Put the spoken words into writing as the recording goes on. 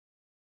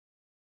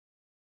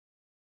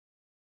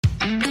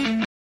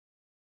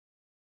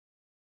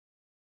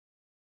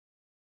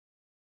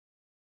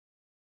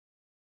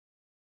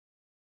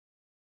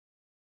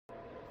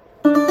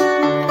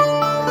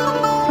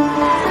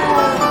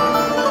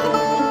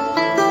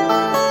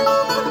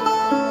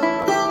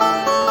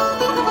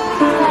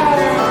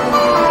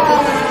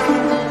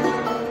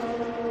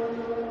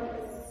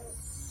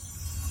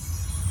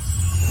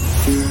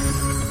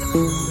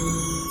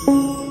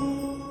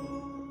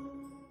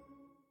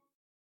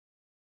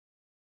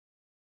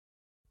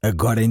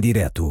Agora em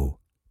direto,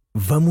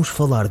 vamos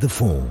falar de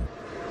FUN,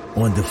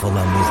 onde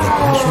falamos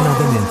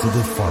apaixonadamente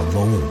de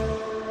Fórmula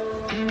 1.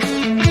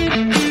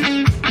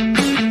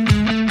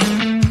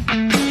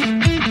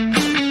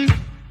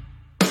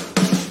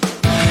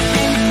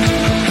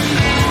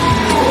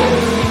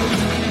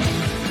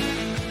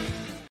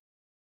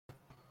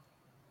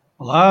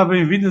 Olá,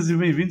 bem-vindas e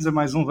bem-vindos a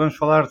mais um Vamos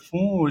Falar de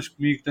FUN. Hoje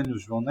comigo tenho o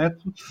João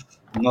Neto,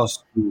 o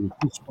nosso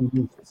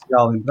correspondente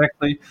especial em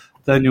Brackley,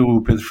 tenho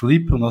o Pedro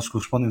Filipe, o nosso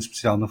correspondente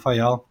especial no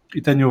Faial,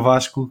 e tenho o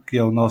Vasco, que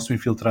é o nosso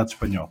infiltrado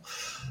espanhol.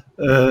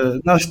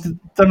 Nós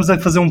estamos a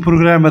fazer um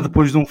programa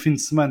depois de um fim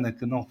de semana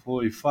que não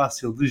foi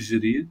fácil de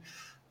gerir,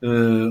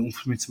 um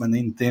fim de semana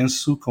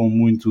intenso, com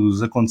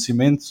muitos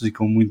acontecimentos e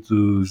com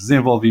muitos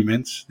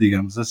desenvolvimentos,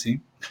 digamos assim.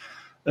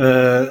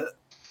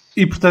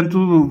 E,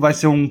 portanto, vai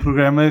ser um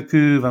programa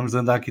que vamos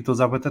andar aqui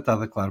todos à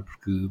batatada, claro,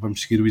 porque vamos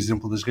seguir o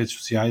exemplo das redes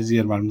sociais e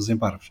armarmos em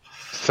parvos.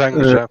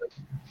 Sangue já.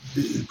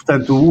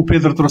 Portanto, o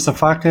Pedro trouxe a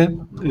faca,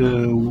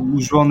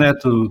 o João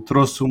Neto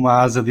trouxe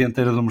uma asa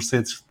dianteira do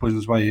Mercedes que depois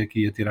nos vai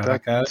aqui atirar à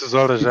cara.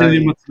 Tesoura já. E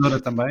tem uma tesoura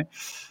também.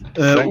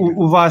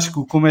 O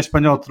Vasco, como é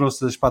espanhol,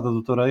 trouxe a espada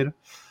do toureiro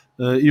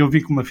e eu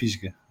vim com uma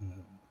fisga.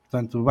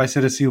 Portanto, vai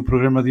ser assim o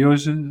programa de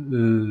hoje,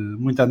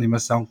 muita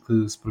animação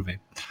que se prevê.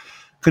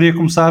 Queria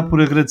começar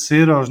por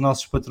agradecer aos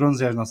nossos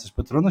patronos e às nossas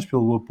patronas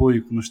pelo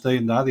apoio que nos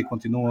têm dado e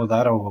continuam a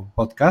dar ao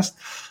podcast.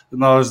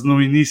 Nós,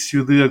 no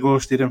início de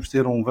agosto, iremos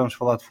ter um Vamos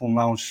Falar de FUN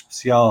Lounge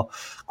especial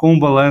com um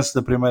balanço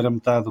da primeira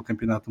metade do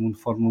Campeonato do Mundo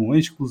de Fórmula 1,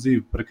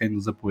 exclusivo para quem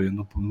nos apoia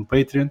no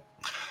Patreon.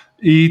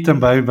 E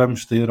também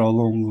vamos ter, ao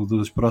longo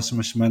das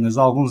próximas semanas,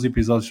 alguns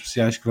episódios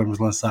especiais que vamos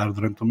lançar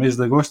durante o mês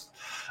de agosto,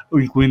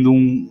 incluindo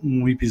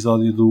um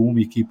episódio do Uma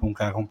Equipa, um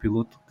Carro, um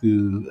Piloto,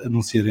 que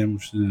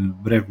anunciaremos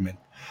brevemente.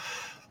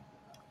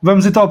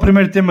 Vamos então ao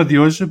primeiro tema de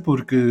hoje,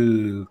 porque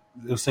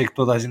eu sei que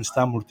toda a gente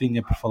está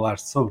mortinha para falar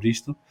sobre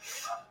isto.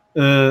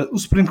 O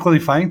Sprint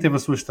Qualifying teve a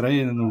sua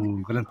estreia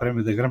no Grande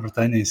Prémio da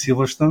Grã-Bretanha em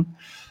Silverstone,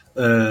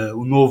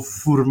 o novo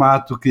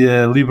formato que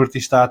a Liberty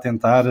está a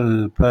tentar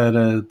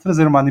para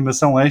trazer uma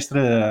animação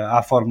extra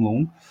à Fórmula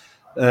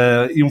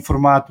 1, e um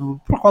formato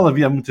para o qual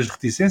havia muitas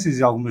reticências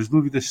e algumas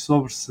dúvidas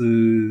sobre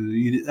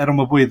se era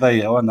uma boa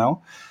ideia ou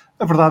não.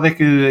 A verdade é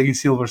que em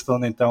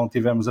Silverstone, então,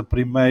 tivemos a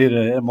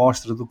primeira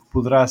amostra do que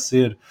poderá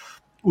ser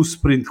o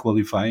Sprint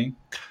Qualifying.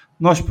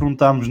 Nós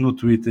perguntámos no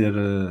Twitter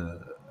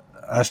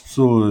às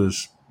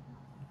pessoas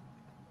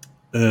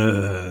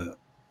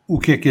o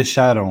que é que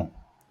acharam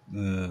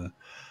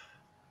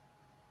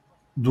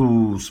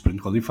do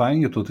Sprint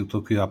Qualifying. Eu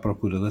estou aqui à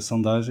procura da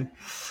sondagem.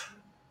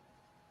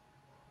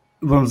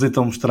 Vamos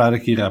então mostrar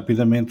aqui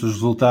rapidamente os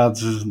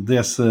resultados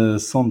dessa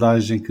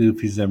sondagem que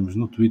fizemos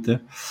no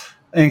Twitter,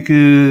 em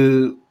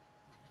que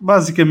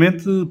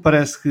basicamente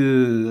parece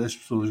que as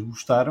pessoas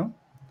gostaram,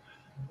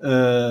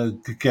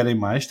 que querem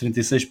mais.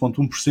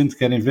 36,1%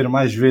 querem ver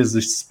mais vezes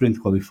este Sprint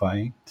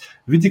Qualifying,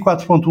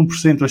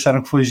 24,1%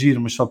 acharam que foi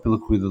giro, mas só pela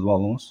corrida do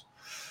Alonso,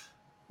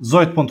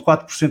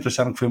 18,4%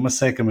 acharam que foi uma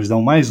seca, mas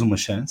dão mais uma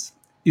chance,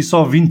 e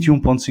só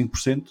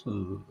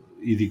 21,5%,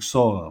 e digo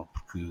só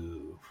porque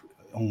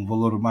é um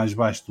valor mais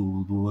baixo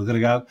do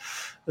agregado,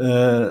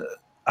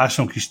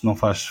 acham que isto não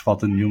faz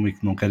falta nenhuma e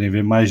que não querem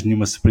ver mais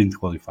nenhuma Sprint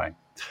Qualifying.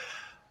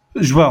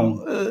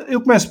 João,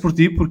 eu começo por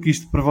ti, porque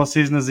isto para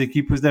vocês nas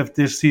equipas deve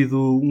ter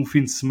sido um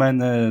fim de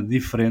semana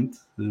diferente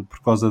por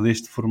causa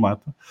deste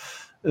formato.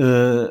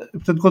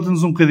 Portanto,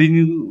 conta-nos um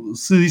bocadinho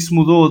se isso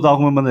mudou de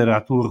alguma maneira a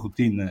tua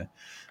rotina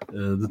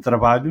de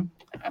trabalho,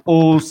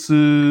 ou se,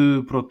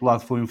 por outro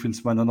lado, foi um fim de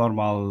semana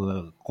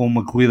normal com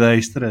uma corrida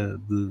extra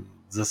de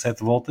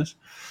 17 voltas.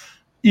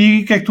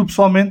 E o que é que tu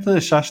pessoalmente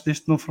achaste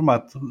deste novo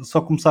formato?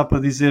 Só começar para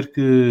dizer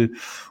que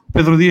o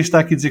Pedro Dias está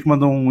aqui a dizer que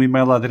mandou um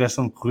e-mail à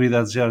direção de corrida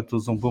a desejar a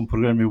todos um bom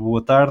programa e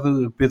boa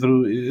tarde.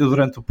 Pedro, eu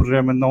durante o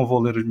programa não vou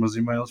ler os meus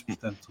e-mails,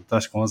 portanto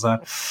estás com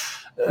azar.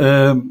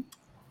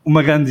 O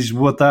Magano diz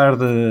boa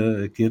tarde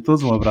aqui a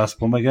todos, um abraço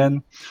para o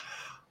Magano.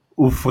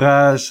 O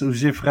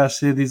G. Ferraz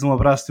C diz um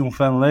abraço de um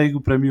fã leigo.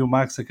 Para mim o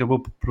Max acabou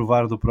por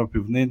provar do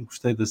próprio veneno.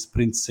 Gostei da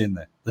Sprint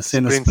Cena. Da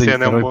cena Sprint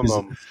Cena é um bom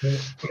nome.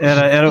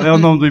 É o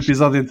nome do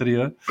episódio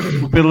anterior.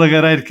 O Pedro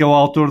Lagareiro, que é o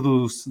autor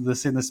da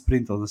cena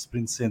Sprint, ou da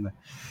Sprint Cena.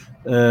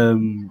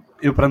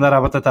 Eu, para andar à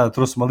batatada,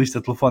 trouxe uma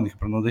lista telefónica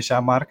para não deixar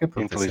a marca,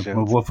 porque é sempre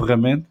uma boa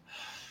ferramenta.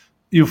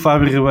 E o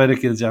Fábio Ribeiro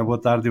aqui a dizer boa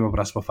tarde e um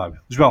abraço para o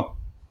Fábio. João,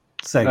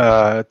 segue.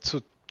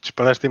 Tu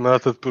disparaste uma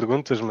data de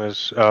perguntas,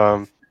 mas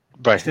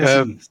bem,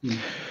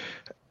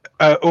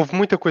 houve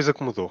muita coisa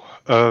que mudou.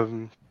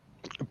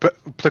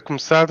 Para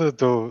começar,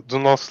 do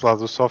nosso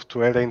lado, o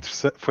software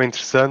foi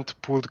interessante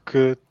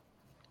porque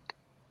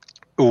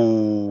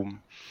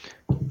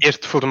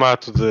este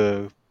formato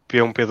de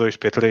P1, P2,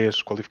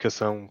 P3,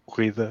 qualificação,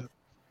 corrida,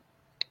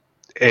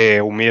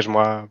 é o mesmo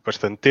há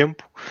bastante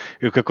tempo.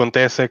 E o que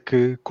acontece é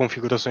que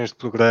configurações de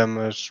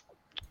programas,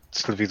 de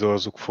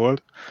servidores, o que for,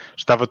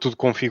 estava tudo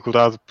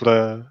configurado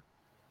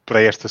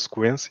para esta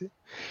sequência,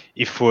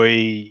 e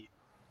foi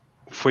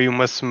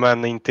uma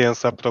semana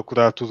intensa a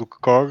procurar tudo o que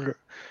corre,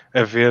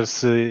 a ver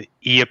se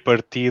ia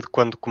partir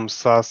quando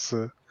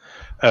começasse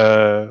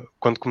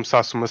quando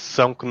começasse uma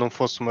sessão que não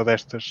fosse uma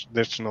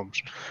destes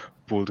nomes,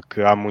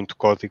 porque há muito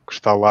código que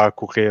está lá a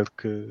correr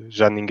que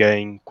já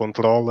ninguém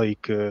controla e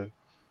que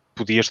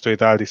podia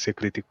estourar e ser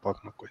crítico para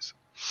alguma coisa.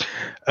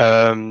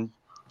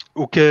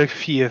 O que a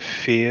FIA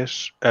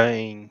fez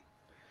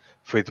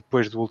foi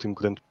depois do último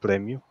grande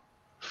prémio,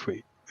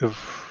 foi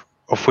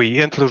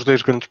entre os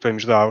 2 grandes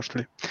prémios da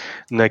Áustria,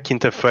 na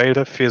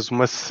quinta-feira fez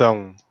uma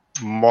sessão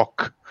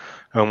mock,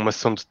 uma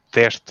sessão de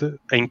teste,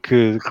 em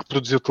que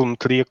reproduziu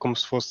telemetria como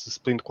se fosse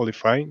sprint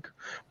qualifying,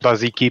 para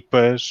as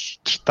equipas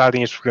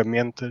testarem as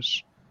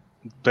ferramentas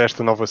para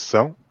esta nova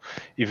sessão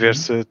e ver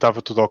se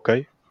estava tudo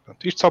ok.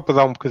 Isto só para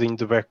dar um bocadinho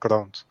de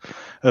background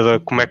de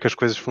como é que as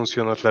coisas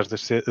funcionam atrás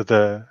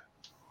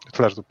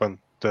do pano,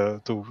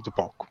 do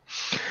palco.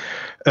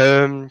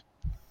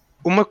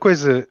 Uma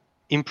coisa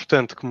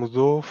importante que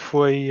mudou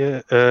foi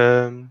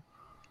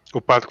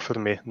o Parque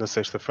Fermé na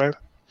sexta-feira.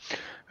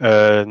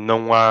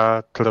 Não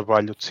há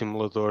trabalho de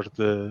simulador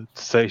de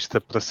sexta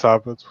para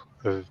sábado,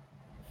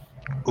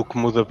 o que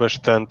muda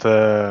bastante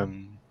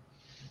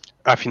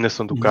a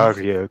afinação do carro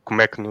e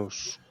como é que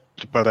nos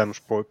preparamos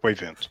para o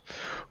evento.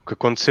 O que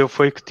aconteceu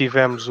foi que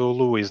tivemos o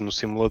Lewis no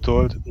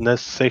simulador na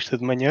sexta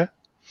de manhã,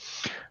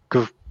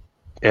 que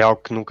é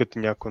algo que nunca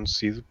tinha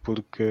acontecido,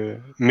 porque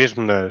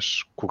mesmo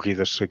nas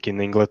corridas aqui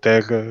na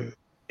Inglaterra,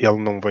 ele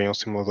não vem ao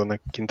simulador na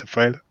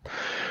quinta-feira.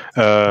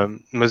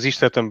 Mas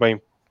isto é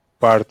também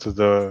parte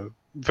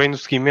vem no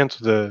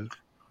seguimento de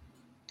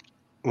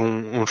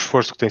um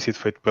esforço que tem sido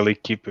feito pela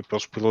equipa e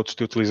pelos pilotos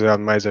de utilizar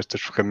mais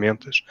estas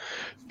ferramentas,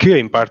 que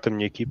em parte a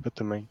minha equipa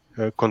também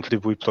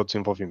contribui para o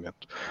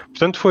desenvolvimento.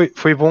 Portanto,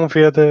 foi bom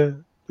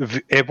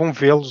é bom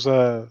vê-los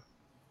a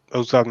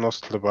usar o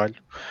nosso trabalho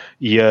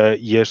e a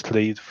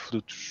extrair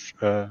frutos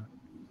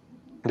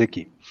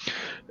daqui.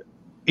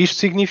 Isto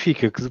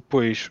significa que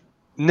depois,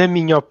 na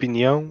minha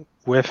opinião,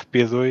 o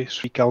FP2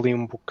 fica ali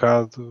um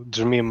bocado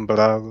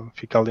desmembrado,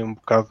 fica ali um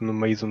bocado no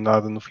meio do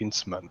nada no fim de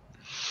semana.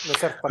 Não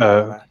serve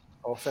para nada,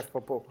 ou serve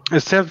para pouco?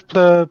 Serve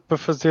para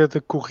fazer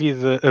de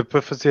corrida,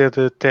 para fazer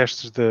de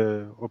testes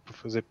ou para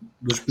fazer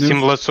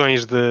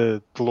simulações de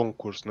longo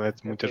curso, não é?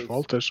 De muitas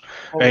voltas,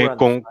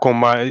 com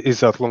mais,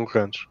 exato, long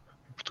runs,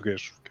 em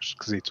português, que é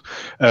esquisito.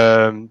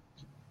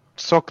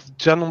 Só que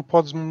já não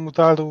podes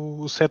mudar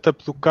o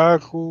setup do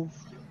carro.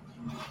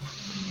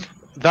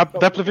 Dá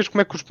para ver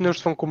como é que os pneus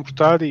se vão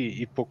comportar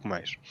e pouco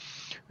mais.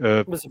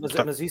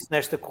 Mas isso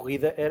nesta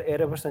corrida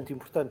era bastante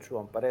importante,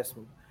 João,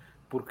 parece-me,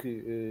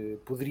 porque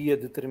poderia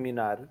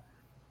determinar,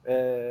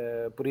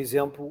 por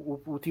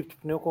exemplo, o tipo de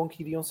pneu com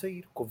que iriam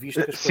sair.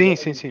 Visto que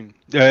sim.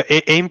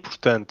 É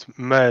importante,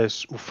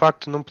 mas o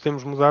facto de não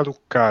podermos mudar o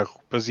carro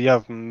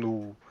baseado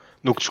no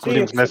que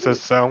descobrimos nessa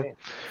sessão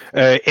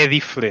é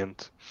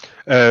diferente.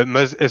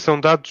 Mas são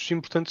dados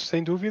importantes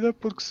sem dúvida,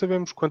 porque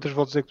sabemos quantas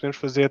voltas é que podemos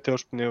fazer até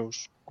os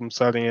pneus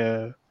começarem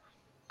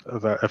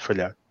a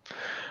falhar.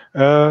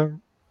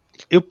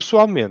 Eu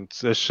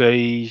pessoalmente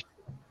achei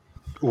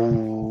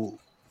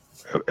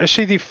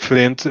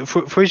diferente,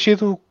 foi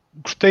giro,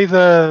 gostei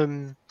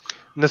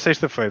na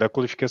sexta-feira, a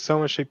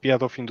qualificação, achei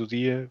piada ao fim do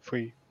dia,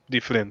 foi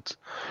diferente.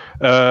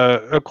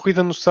 A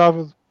corrida no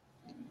sábado,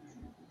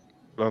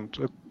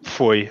 pronto,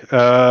 foi.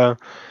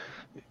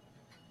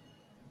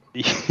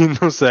 E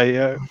não sei,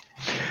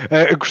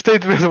 gostei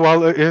de ver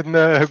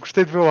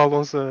o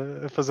Alonso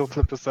a fazer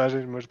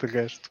ultrapassagens, mas de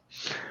resto.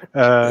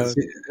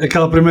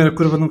 Aquela primeira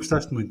curva não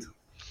gostaste muito?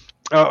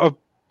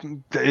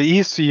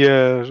 Isso e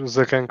os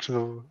arranques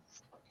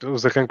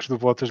do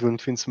Bottas durante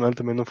o fim de semana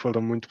também não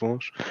foram muito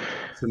bons.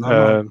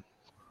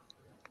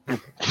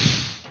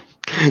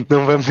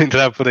 Não vamos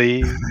entrar por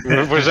aí,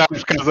 vou já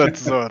buscar a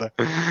tesoura.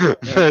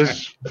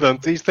 Mas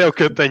pronto, isto é o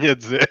que eu tenho a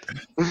dizer.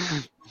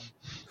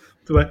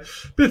 Muito bem.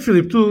 Pedro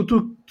Filipe,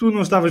 tu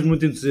não estavas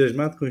muito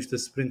entusiasmado com esta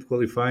Sprint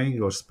Qualifying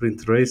ou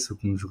Sprint Race, ou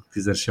como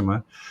quiseres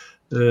chamar.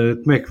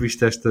 Como é que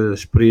viste esta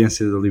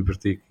experiência da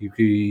Liberty?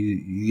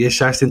 E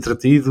achaste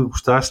entretido?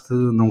 Gostaste?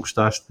 Não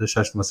gostaste?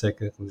 Achaste uma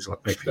seca? Como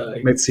é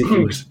que te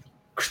situas?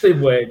 Gostei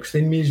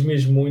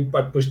mesmo muito,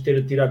 para depois de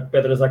ter tirado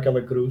pedras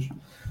àquela cruz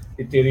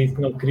e ter dito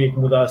que não queria que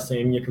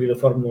mudassem a minha querida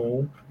Fórmula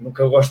 1,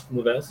 nunca gosto de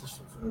mudanças,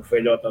 sou um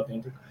velhote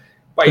autêntico.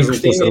 És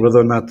um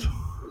conservador nato.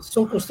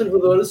 Sou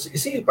conservador,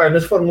 sim, pá,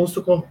 nas Fórmula 1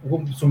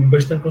 sou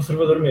bastante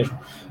conservador mesmo.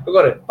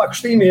 Agora, pá,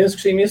 gostei imenso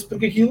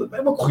porque aquilo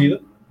é uma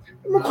corrida.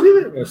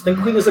 Se tem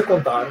corridas a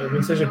contar,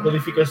 não seja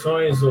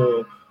qualificações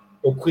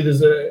ou corridas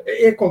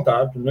é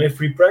contar, não é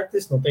free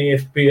practice, não tem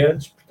FP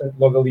antes, portanto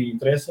logo ali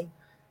interessa-me.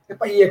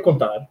 E é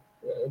contar.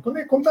 Quando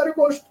é contar eu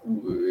gosto,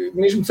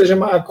 mesmo que seja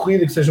má a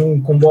corrida, que seja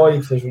um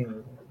comboio, que seja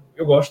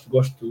eu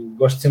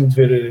gosto sempre de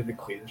ver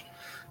corridas.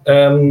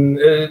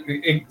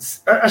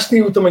 Acho que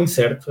tem o tamanho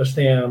certo, acho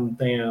que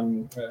tem a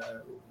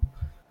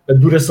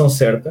duração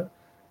certa,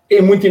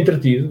 é muito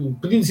entretido,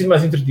 podia ter sido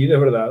mais entretido, é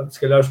verdade, se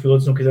calhar os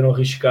pilotos não quiseram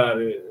arriscar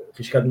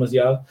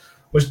demasiado,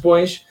 mas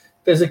depois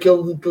tens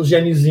aquele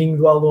gêniozinho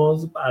do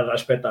Alonso, dá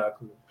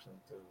espetáculo.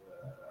 Portanto,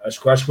 acho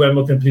que o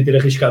Hamilton podia ter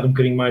arriscado um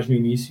bocadinho mais no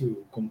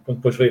início, como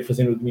depois veio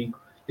fazer no domingo,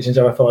 e a gente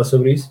já vai falar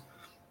sobre isso.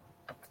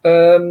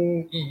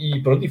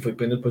 E pronto, e foi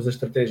pena depois a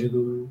estratégia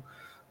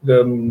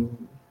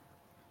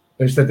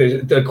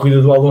a corrida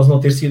do Alonso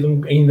não ter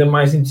sido ainda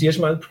mais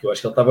entusiasmante, porque eu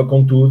acho que ele estava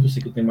com tudo,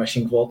 sei que ele tem mais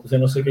 5 voltas, eu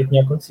não sei o que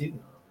tinha acontecido.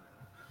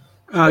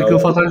 Aquilo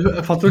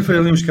faltou-lhe foi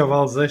ali uns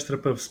cavalos extra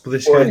para se poder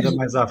chegar ainda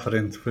mais à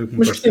frente.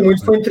 Mas gostei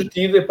muito, foi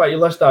entretido, e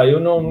lá está, eu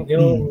não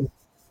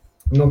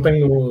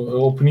tenho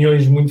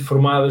opiniões muito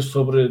formadas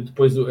sobre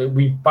depois o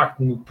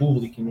impacto no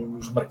público e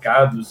nos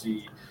mercados,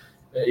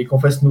 e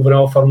confesso que no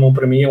verão a Fórmula 1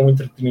 para mim é um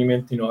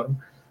entretenimento enorme.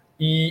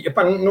 E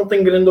não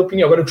tenho grande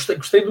opinião. Agora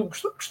gostei de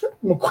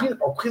uma corrida,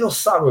 a corrida ao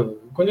sábado.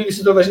 Quando eu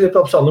disse a toda a gente,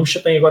 pessoal, não me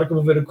chateiem agora que eu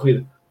vou ver a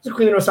corrida. Mas a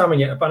corrida não é só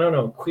amanhã.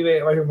 Não, a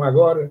corrida vai uma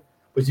agora.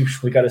 Depois tive que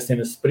explicar a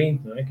cena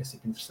sprint, não é? Que é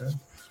sempre interessante.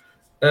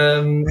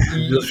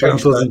 Eles ficaram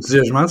todos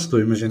entusiasmados, estou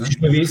a imaginar.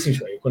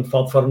 Quando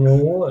falo de Fórmula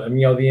 1, a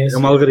minha audiência... É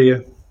uma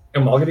alegria. É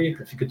uma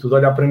alegria. Fica tudo a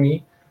olhar para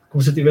mim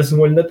como se eu tivesse um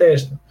olho na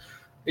testa.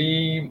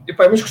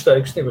 Mas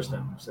gostei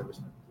bastante.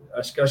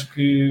 Acho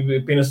que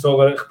apenas só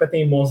agora...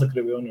 Repetem em Monza,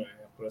 creio eu, não é?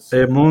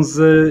 É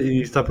Monza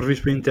e está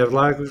previsto para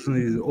Interlagos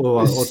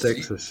ou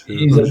Texas.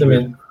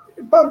 Exatamente.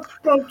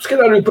 Pronto, se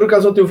calhar, por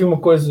acaso, ontem eu vi uma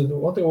coisa,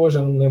 ontem ou hoje,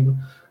 já não me lembro,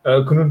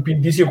 que o Nuno Pinto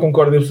disse e eu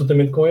concordo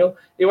absolutamente com ele.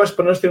 Eu acho que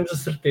para nós termos a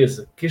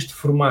certeza que este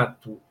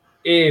formato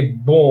é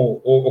bom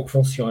ou que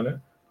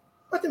funciona,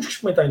 temos que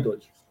experimentar em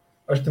todos.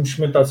 Acho que temos que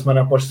experimentar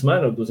semana após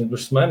semana, ou 2 em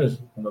 2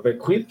 semanas, quando houver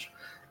corridas,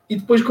 e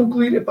depois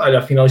concluir, olha,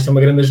 afinal isto é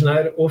uma grande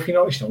asneira, ou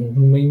afinal isto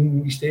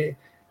é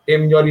a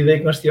melhor ideia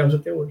que nós tivemos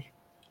até hoje.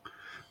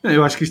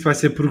 Eu acho que isto vai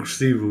ser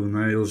progressivo,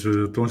 não é? Eles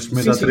estão a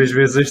experimentar 3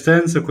 vezes este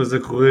ano, se a coisa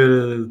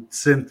correr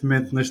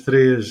decentemente nas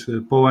 3,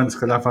 para o ano se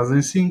calhar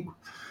fazem 5,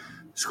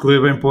 se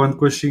correr bem para o ano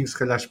com as 5, se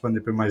calhar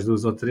expandem para mais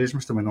 2 ou 3,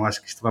 mas também não acho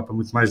que isto vá para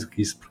muito mais do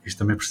que isso, porque isto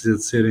também precisa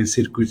de ser em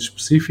circuitos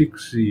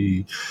específicos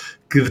e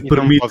que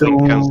permitam... Não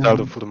podem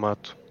cansar o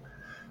formato.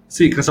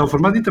 Sim, cansar o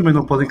formato e também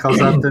não podem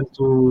causar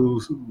tanto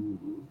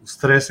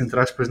stress, entre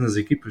aspas, nas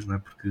equipas, não é?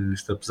 Porque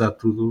isto, apesar de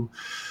tudo...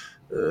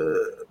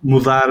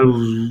 mudar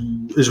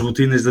as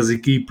rotinas das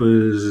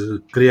equipas,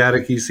 criar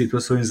aqui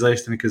situações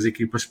extra em que as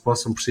equipas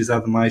possam precisar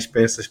de mais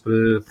peças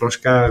para os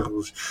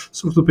carros,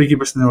 sobretudo para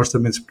equipas que têm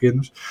orçamentos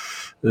pequenos,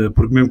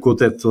 porque mesmo com o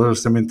teto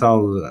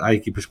orçamental há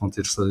equipas que vão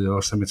ter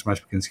orçamentos mais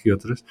pequenos que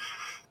outras,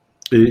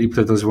 e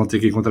portanto eles vão ter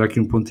que encontrar aqui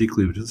um ponto de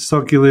equilíbrio. Só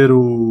aqui ler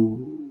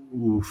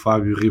o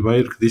Fábio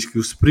Ribeiro, que diz que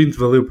o sprint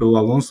valeu pelo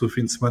Alonso, o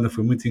fim de semana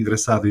foi muito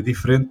engraçado e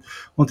diferente,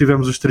 onde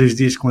tivemos os 3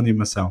 dias com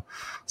animação.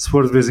 Se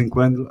for de vez em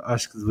quando,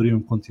 acho que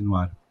deveriam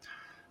continuar.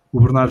 O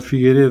Bernardo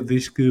Figueiredo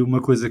diz que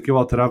uma coisa que eu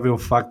alterava é o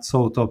facto de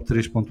só o top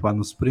 3 pontuar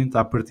no sprint.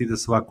 À partida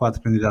só há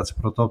 4 candidatos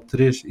para o top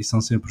 3 e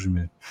são sempre os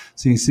mesmos.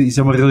 Sim, isso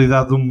é uma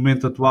realidade do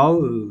momento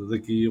atual,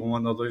 daqui a 1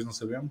 ano ou 2 não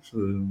sabemos,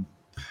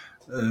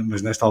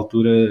 mas nesta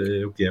altura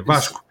é o que é.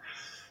 Vasco,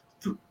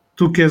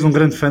 tu que és um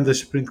grande fã da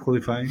Sprint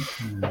Qualifying,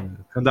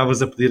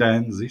 andavas a pedir há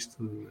anos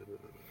isto.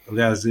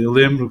 Aliás, eu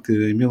lembro que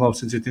em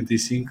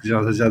 1985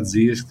 já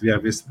dizias que devia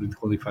haver Sprint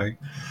Qualifying.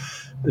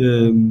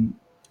 Ele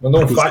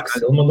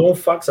mandou um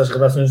fax às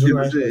redações de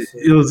jornais.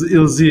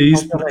 Ele dizia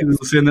isso porque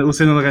o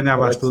Senna não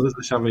ganhava as todas,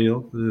 achava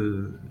ele.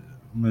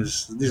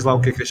 Mas diz lá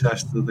o que é que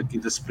achaste daqui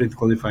da Sprint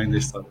Qualifying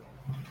deste ano.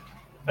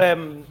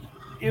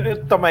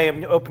 Eu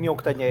também, a opinião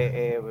que tenho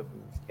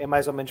é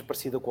mais ou menos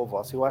parecida com a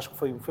vossa. Eu acho que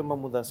foi uma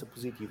mudança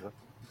positiva.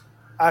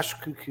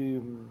 Acho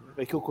que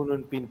aquilo que o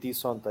Nuno Pinto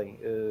disse ontem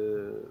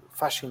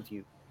faz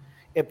sentido.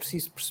 É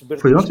preciso perceber...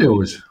 Foi ontem ou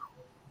hoje?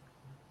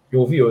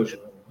 Eu ouvi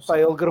hoje.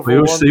 Ele gravou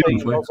ontem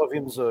e nós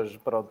ouvimos hoje.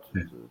 Pronto.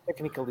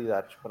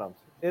 Tecnicalidades, pronto.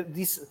 Eu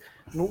disse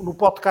no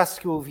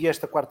podcast que eu ouvi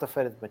esta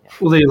quarta-feira de manhã.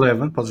 O da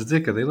Eleven, podes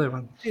dizer que é da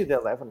Eleven. Sim, da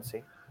Eleven,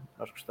 sim.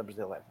 Nós gostamos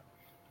da Eleven.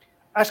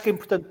 Acho que é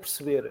importante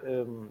perceber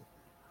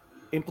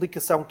a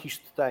implicação que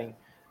isto tem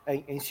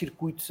em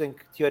circuitos em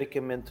que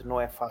teoricamente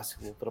não é fácil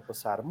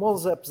ultrapassar.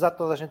 Monza, apesar de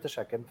toda a gente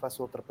achar que é muito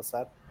fácil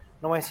ultrapassar,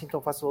 não é assim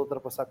tão fácil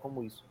ultrapassar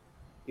como isso.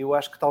 Eu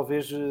acho que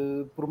talvez,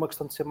 por uma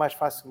questão de ser mais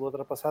fácil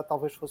ultrapassar,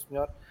 talvez fosse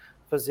melhor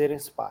fazer em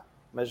Spa.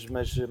 Mas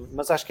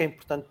acho que é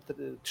importante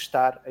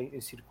testar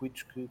em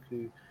circuitos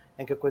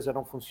em que a coisa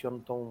não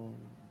funcione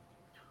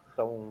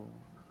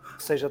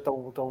que seja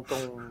tão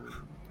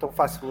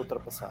fácil de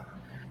ultrapassar.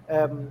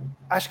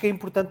 Acho que é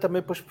importante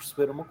também depois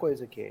perceber uma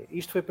coisa, que é,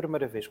 isto foi a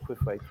primeira vez que foi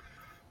feito,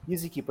 e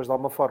as equipas de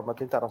alguma forma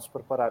tentaram se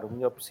preparar o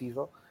melhor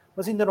possível,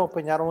 mas ainda não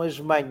apanharam as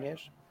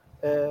manhas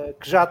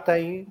que já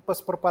têm para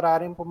se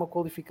prepararem para uma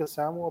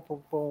qualificação ou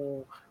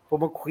para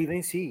uma corrida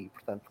em si.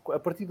 Portanto, a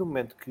partir do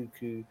momento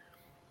que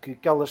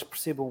elas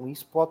percebam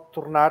isso, pode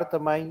tornar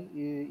também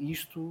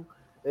isto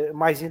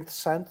mais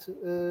interessante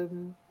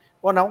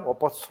ou não, ou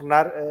pode se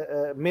tornar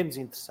menos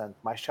interessante,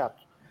 mais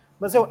chato.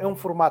 Mas é um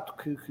formato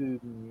que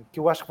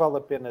eu acho que vale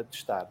a pena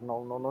testar,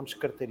 não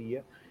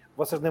descartaria.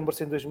 Vocês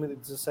lembram-se em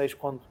 2016,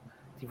 quando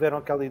tiveram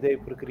aquela ideia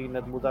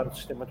peregrina de mudar o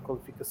sistema de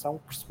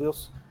qualificação,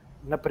 percebeu-se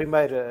na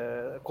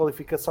primeira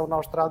qualificação na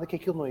Austrália que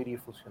aquilo não iria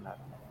funcionar.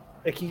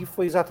 Aqui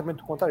foi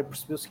exatamente o contrário,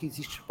 percebeu-se que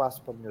existe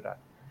espaço para melhorar.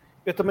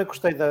 Eu também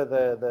gostei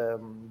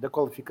da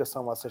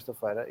qualificação à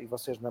sexta-feira, e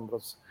vocês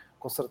lembram-se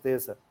com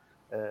certeza,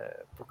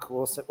 porque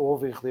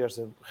ouvem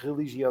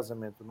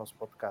religiosamente o nosso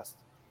podcast,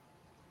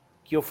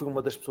 que eu fui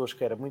uma das pessoas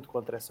que era muito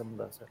contra essa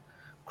mudança.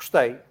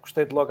 Gostei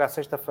de logo à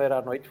sexta-feira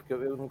à noite, porque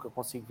eu nunca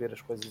consigo ver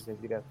as coisas em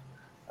direto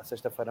à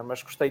sexta-feira,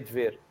 mas gostei de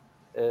ver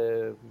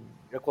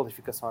a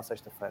qualificação à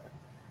sexta-feira.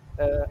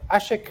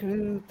 Acho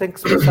que tem que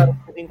se pensar um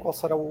bocadinho qual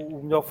será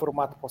o melhor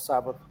formato para o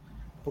sábado,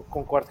 porque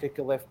concordo que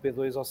aquele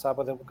FP2 ao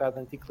sábado é um bocado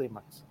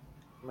anticlímax.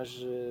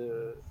 Mas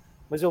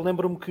eu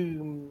lembro-me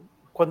que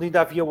quando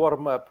ainda havia o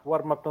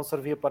warm-up não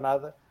servia para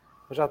nada,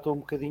 mas já estou um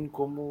bocadinho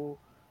como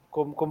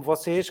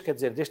vocês, quer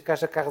dizer, desde que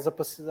haja carros a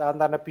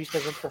andar na pista,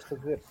 a gente gosta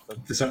de ver. Portanto.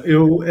 Atenção,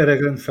 eu era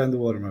grande fã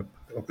do warm-up.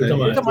 Okay?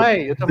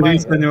 Eu também.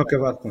 Eles tenham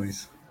acabado com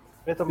isso.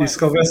 E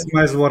se houvesse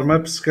mais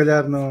warm-up, se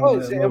calhar não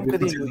havia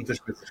muitas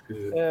coisas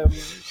que...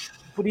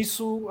 por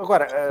isso,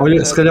 agora...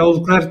 Olha, se calhar o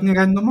Leclerc tinha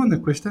ganho no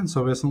Mónaco este ano, se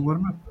houvesse um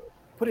warm-up.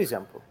 Por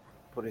exemplo.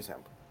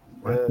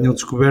 Tinham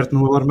descoberto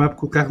no warm-up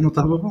que o carro não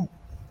estava bom.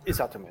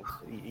 Exatamente.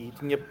 E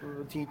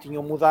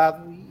tinham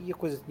mudado e a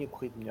coisa tinha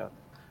corrido melhor.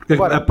 Porque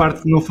agora, a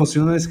parte que não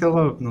funciona é se calhar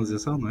a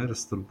penalização, não era?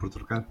 Se por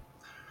trocar.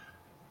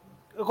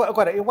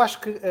 Agora, eu acho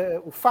que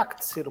o facto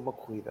de ser uma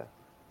corrida,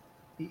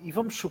 e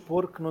vamos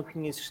supor que não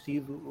tinha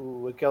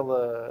existido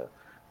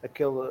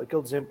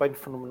aquele desempenho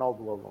fenomenal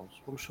do Alonso.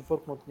 Vamos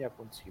supor que não tinha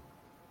acontecido.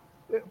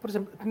 Por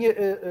exemplo,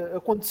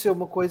 aconteceu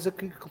uma coisa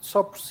que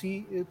só por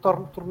si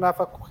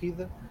tornava a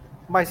corrida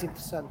mais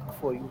interessante, que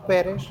foi o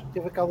Pérez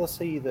teve aquela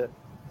saída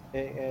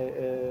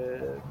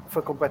que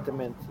foi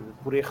completamente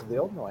por erro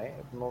dele, não é?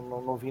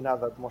 Não vi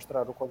nada a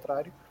demonstrar o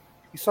contrário,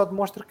 e só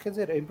demonstra que, quer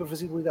dizer, a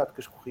imprevisibilidade que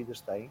as corridas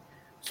têm,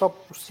 só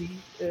por si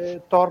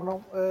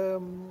tornam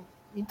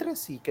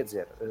interesse. Quer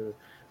dizer,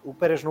 o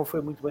Pérez não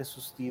foi muito bem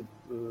sucedido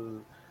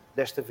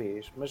desta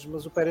vez, mas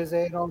o Pérez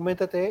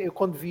normalmente até, eu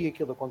quando vi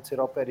aquilo acontecer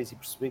ao Pérez e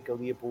percebi que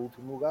ele ia para o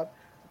último lugar,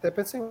 até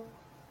pensei,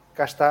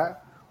 cá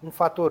está um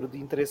fator de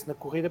interesse na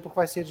corrida, porque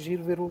vai ser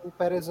giro ver o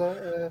Pérez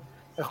a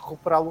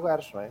recuperar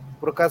lugares, não é?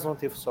 Por acaso não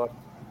teve sorte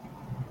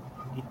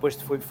e depois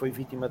foi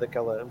vítima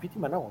daquela...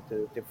 Vítima não,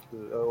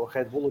 o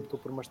Red Bull optou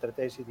por uma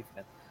estratégia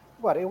diferente.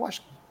 Agora, eu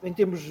acho que em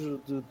termos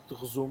de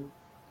resumo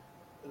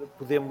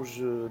podemos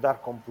dar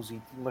como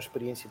positivo, uma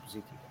experiência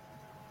positiva,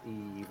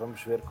 e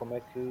vamos ver como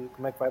é que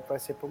vai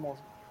ser para o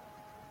Monza.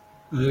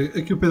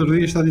 Aqui o Pedro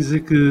Dias está a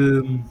dizer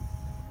que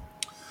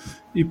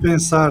e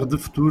pensar de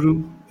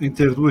futuro em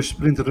ter 2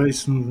 sprint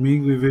races no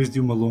domingo em vez de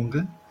uma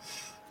longa.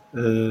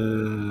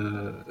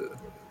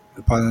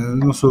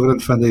 Não sou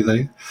grande fã da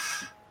ideia.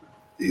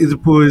 E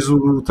depois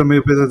também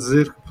o Pedro a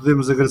dizer que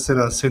podemos agradecer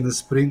à cena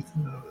sprint.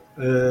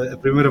 A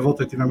primeira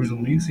volta que tivemos no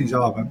domingo, sim, já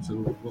lá vamos,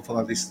 eu vou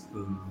falar disso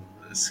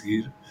a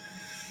seguir.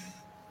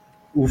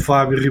 O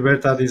Fábio Ribeiro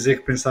está a dizer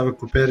que pensava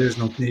que o Pérez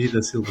não tinha ido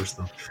a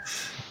Silverstone.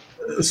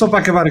 Só para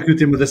acabar aqui o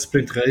tema da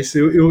Sprint Race,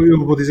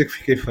 eu vou dizer que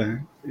fiquei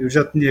fã. Eu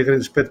já tinha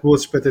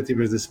boas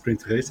expectativas da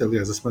Sprint Race.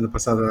 Aliás, a semana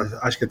passada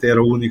acho que até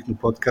era o único no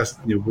podcast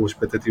que tinha boas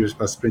expectativas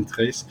para a Sprint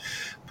Race,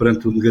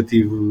 perante o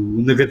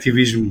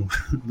negativismo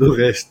do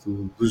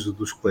resto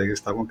dos colegas que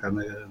estavam cá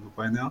no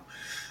painel.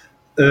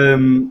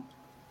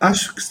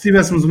 Acho que se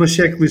tivéssemos uma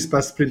checklist para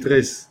a Sprint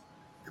Race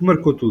que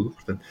marcou tudo,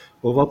 portanto,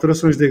 houve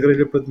alterações da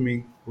grelha para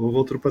domingo, houve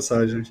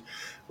ultrapassagens,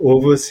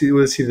 houve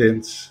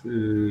acidentes,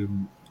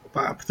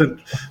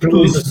 portanto,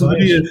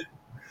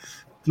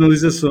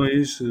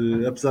 penalizações,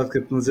 apesar de que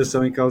a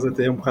penalização em causa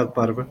até é um bocado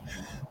parva,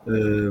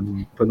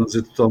 para não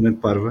dizer totalmente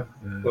parva.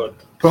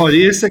 Olha,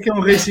 esse é que é um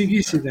Racing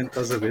Incident,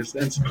 estás a ver?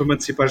 Antes para me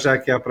antecipar já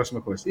aqui à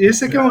próxima coisa.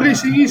 Esse é que é um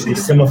Racing Incident.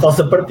 Isso é uma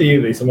falsa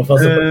partida,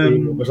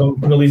 mas é uma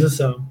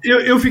penalização.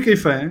 Eu fiquei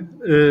fã,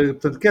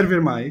 portanto, quero ver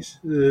mais.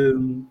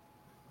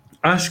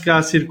 Acho que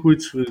há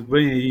circuitos que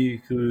vêm aí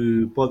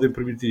que podem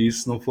permitir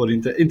isso, se não for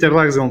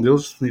Interlagos é um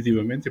deles,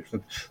 definitivamente, e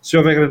portanto, se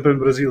houver Grande Prêmio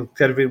do Brasil,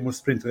 quero ver uma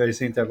Sprint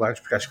Race em Interlagos,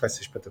 porque acho que vai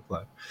ser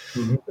espetacular.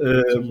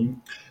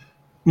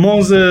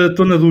 Monza,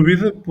 estou na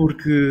dúvida,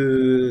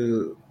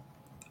 porque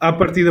à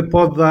partida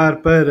pode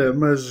dar para,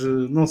 mas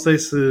não sei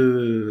se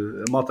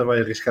a malta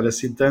vai arriscar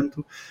assim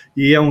tanto,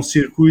 e é um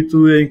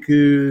circuito em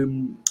que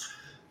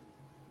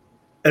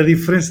a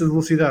diferença de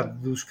velocidade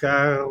dos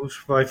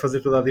carros vai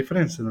fazer toda a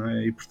diferença, não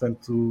é? E,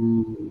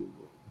 portanto,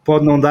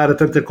 pode não dar a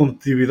tanta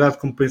competitividade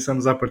como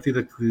pensamos à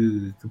partida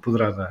que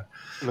poderá dar.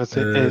 Mas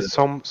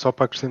só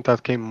para acrescentar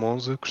que em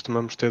Monza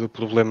costumamos ter o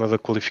problema da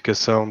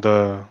qualificação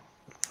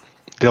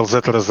deles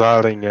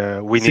atrasarem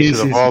o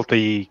início da volta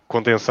e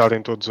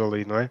condensarem todos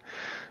ali, não é?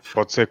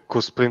 Pode ser que com o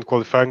sprint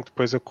qualifying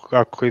depois a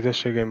corrida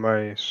chegue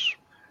mais...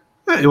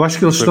 Eu acho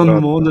que eles estão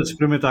numa onda de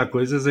experimentar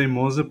coisas. Em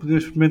Monza podiam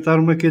experimentar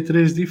uma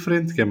Q3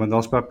 diferente, que é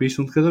mandá-los para a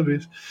pista um de cada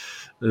vez,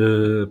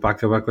 para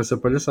acabar com essa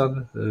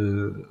palhaçada.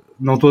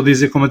 Não estou a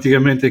dizer como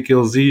antigamente é que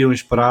eles iam e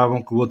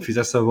esperavam que o outro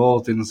fizesse a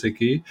volta e não sei o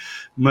quê,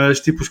 mas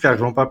tipo, os carros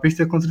vão para a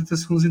pista com 30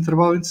 segundos de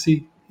intervalo entre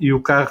si, e o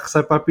carro que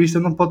sai para a pista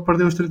não pode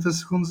perder os 30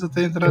 segundos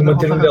até entrar na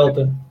volta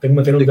rápida. Tem que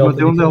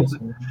manter um delta.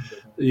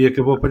 E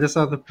acabou a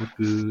palhaçada,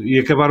 e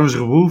acabaram os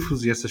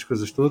rebufos e essas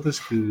coisas todas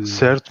que...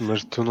 Certo,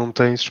 mas tu não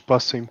tens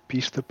espaço em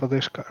pista para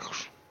 10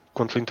 carros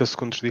com 30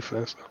 segundos de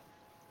diferença.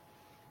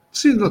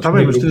 Sim, está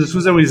bem, mas 30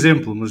 segundos é um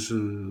exemplo, mas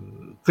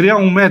criar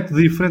um método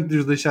diferente de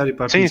os deixar ir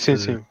para a pista.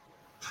 Sim.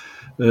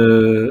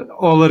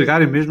 ou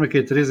alargarem mesmo a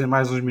Q3 em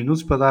mais uns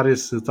minutos para dar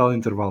esse tal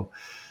intervalo.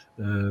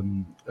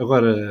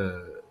 Agora,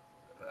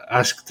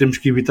 acho que temos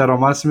que evitar ao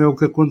máximo é o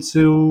que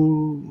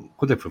aconteceu.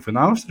 Quando é que foi? Foi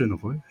na Áustria, não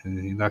foi?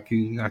 Ainda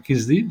há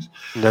 15 dias.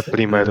 Na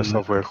primeira,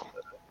 salvo erro.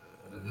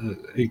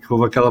 E que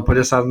houve aquela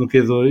palhaçada no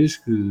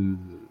Q2 que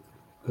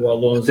O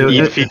Alonso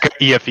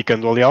ia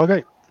ficando ali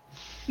alguém.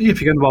 ia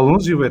ficando o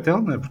Alonso e o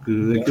Vettel, não é? Porque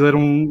aquilo era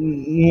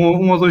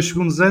um ou 2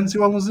 segundos antes e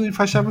o Alonso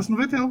enfaixava-se no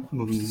Vettel.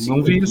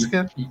 Não via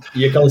sequer.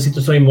 E aquela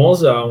situação em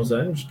Monza há uns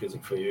anos, quer dizer,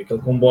 que foi aquele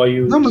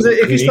comboio. Não, mas é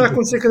que isto está a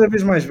acontecer cada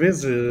vez mais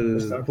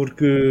vezes,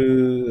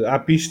 porque há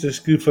pistas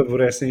que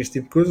favorecem este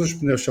tipo de coisas. Os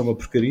pneus são uma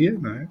porcaria,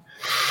 não é?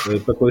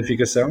 Para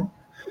qualificação.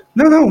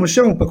 Não, mas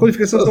são, para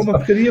qualificação são uma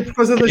porcaria por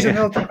causa da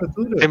janela de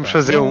temperatura. Temos de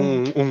fazer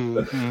um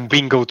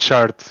bingo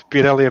chart.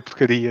 Pirelli é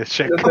porcaria.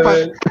 Check.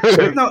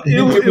 Não,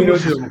 eu vou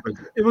dizer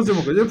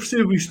uma coisa. Eu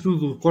percebo isto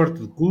tudo,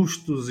 corte de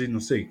custos e não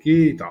sei o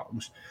quê e tal,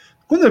 mas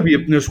quando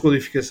havia pneus de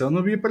qualificação não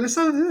havia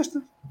palhaçada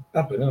desta.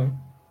 Pois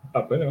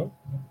não.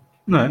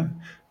 Não é?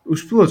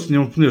 Os pilotos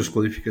tinham pneus de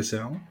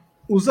qualificação,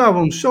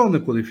 usavam-nos só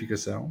na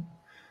qualificação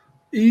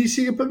e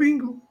siga para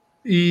bingo.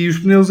 E os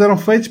pneus eram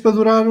feitos para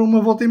durar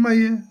uma volta e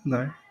meia, não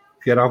é?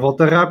 Que era a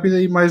volta rápida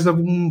e mais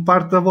uma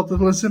parte da volta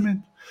de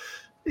lançamento.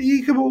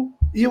 E acabou.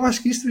 E eu acho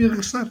que isto devia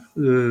regressar.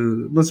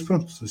 Mas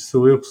pronto,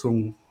 sou eu que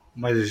sou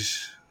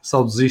mais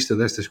saudosista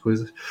destas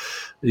coisas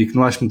e que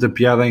não acho muita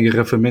piada em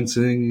engarrafamentos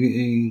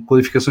em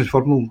qualificações de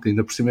Fórmula 1, que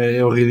ainda por cima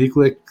é o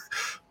ridículo, é que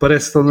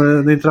parece que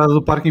estão na entrada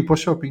do parking para o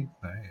shopping.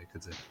 Não é? Quer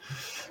dizer,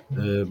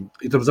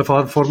 e estamos a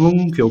falar de Fórmula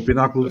 1, que é o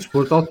pináculo do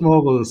desporto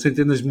automóvel,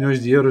 centenas de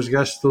milhões de euros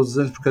gastos todos os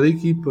anos por cada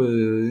equipa,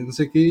 não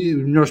sei o quê,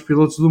 os melhores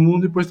pilotos do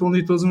mundo, e depois estão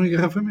ali todos num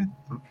engarrafamento.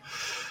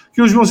 Que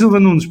o João Silva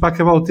Nunes, para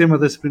acabar o tema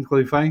da Sprint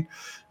Qualifying,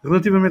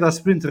 relativamente à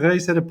Sprint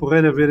Race, era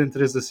porreiro ver em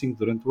 3 a 5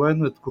 durante o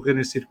ano, a decorrer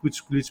em circuitos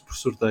escolhidos por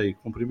sorteio.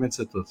 Cumprimentos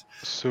a todos.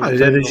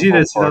 Era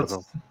gira a cidade.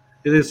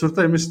 Era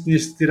sorteio, mas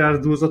tinhas de tirar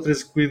 2 ou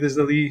 3 corridas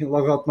dali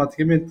logo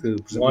automaticamente.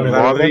 Por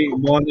exemplo,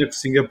 Mónaco,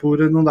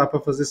 Singapura, não dá para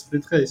fazer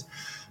Sprint Race.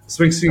 Se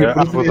bem que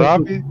Singapura... Abu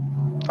Dhabi,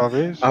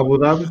 talvez. Abu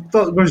Dhabi,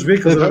 vamos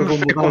ver que eles agora vão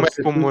mudar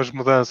como as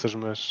mudanças,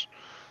 mas...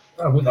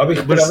 Abu Dhabi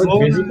reparava de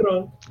vez e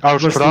pronto.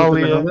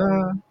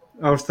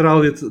 A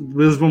Austrália,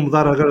 eles vão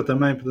mudar agora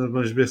também, portanto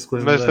vamos ver se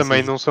coisas. Mas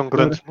também não são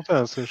grandes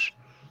mudanças.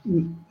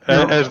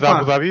 As da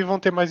Abu Dhabi vão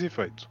ter mais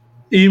efeito.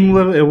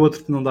 Imola é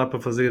outro que não dá para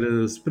fazer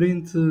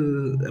sprint.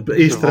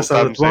 Este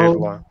traçado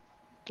atual.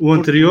 O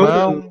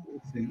anterior,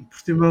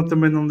 Portimão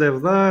também não deve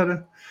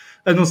dar.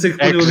 A não ser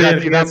que o DRS.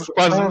 Tiramos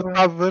quase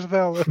metade das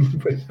delas.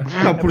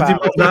 Não,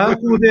 Portimão dá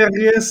com o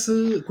DRS,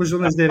 com as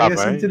zonas de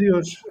DRS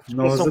anteriores.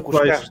 Não as atuais.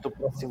 Os carros do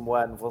próximo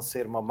ano vão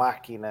ser uma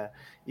máquina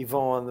e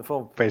vão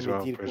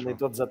permitir que nem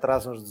todos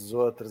atrasam uns dos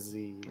outros.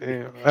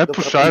 A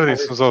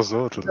puxarem-se uns aos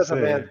outros.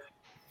 Exatamente.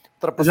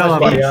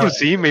 Por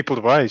cima e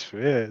por baixo,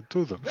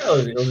 tudo.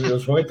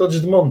 Eles vão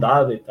todos de mão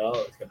dada e tal,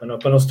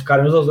 para não se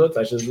tocarem uns aos outros,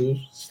 às vezes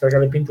se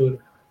estragar a pintura.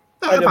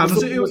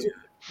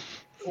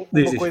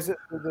 Uma coisa,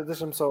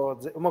 deixa-me só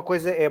dizer, uma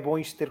coisa é bom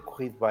isto ter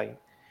corrido bem,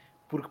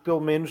 porque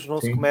pelo menos não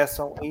se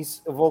começam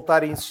a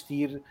voltar a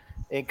insistir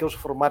em aqueles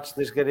formatos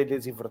das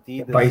grelhas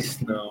invertidas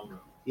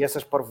e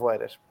essas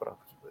parvoeiras. Pronto.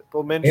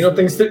 Pelo menos...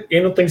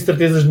 eu não tenho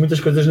certezas de muitas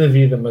coisas na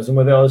vida, mas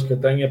uma delas que eu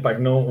tenho é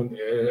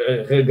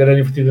que a grelha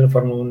invertida na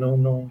Fórmula 1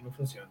 não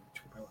funciona.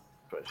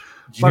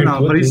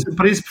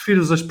 Para isso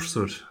prefiro os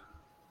aspersores.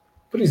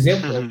 Por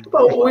exemplo,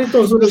 ou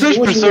então os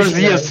aspersores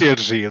iam ser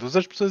giros,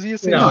 as pessoas iam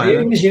ser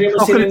giros.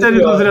 Ao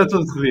critério do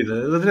diretor de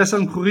corrida. A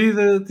direção de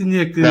corrida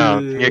tinha que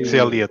ser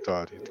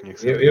aleatório.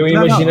 Eu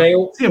imaginei.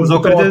 Sim, mas ao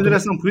critério da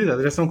direção de corrida. A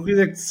direção de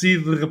corrida é que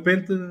decide de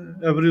repente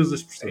abrir os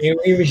aspersores.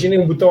 Eu imaginei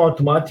um botão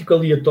automático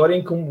aleatório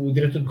em que o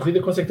diretor de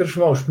corrida consegue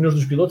transformar os pneus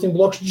dos pilotos em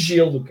blocos de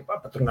gelo.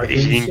 Para tornar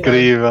aquilo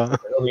incrível.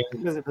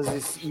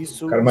 Mas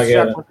isso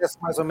já acontece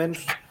mais ou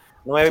menos.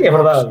 Não é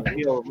verdade.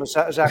 Mas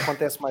já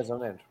acontece mais ou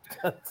menos.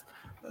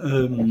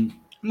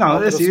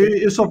 Não, é assim,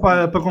 eu só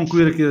para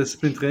concluir aqui a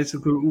Sprint Race,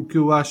 o que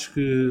eu acho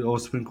que, ou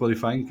Sprint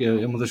Qualifying, que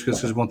é uma das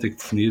coisas que eles vão ter que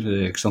definir,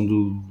 é a questão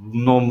do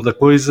nome da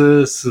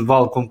coisa, se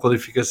vale como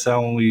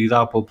qualificação e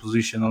dá pole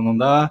position ou não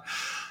dá.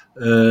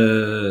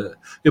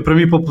 Para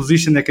mim, pole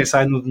position é quem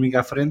sai no domingo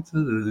à frente,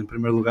 em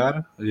primeiro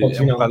lugar.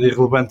 É um bocado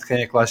irrelevante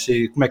quem é que lá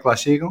chega, como é que lá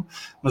chegam,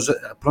 mas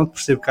pronto,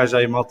 percebo que há já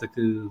aí malta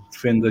que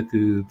defenda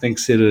que tem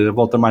que ser a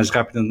volta mais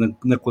rápida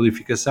na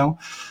qualificação.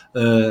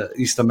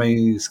 Isso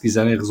também, se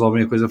quiserem,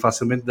 resolvem a coisa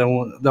facilmente.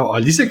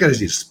 Olha, isso é que quer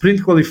dizer,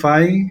 Sprint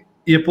Qualifying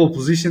e a pole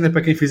position é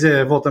para quem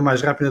fizer a volta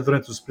mais rápida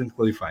durante o Sprint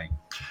Qualifying.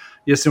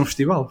 Ia ser um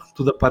festival,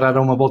 tudo a parar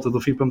a uma volta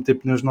do fim para meter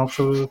pneus novos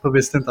para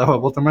ver se tentava a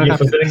volta mais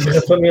rápida. E fazer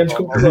engarrafamentos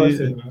como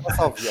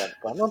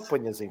não te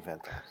ponhas a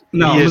inventar.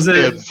 Não, mas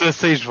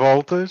 16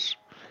 voltas,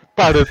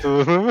 para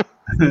tudo.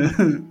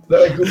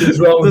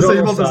 João 16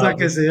 não voltas a sabe.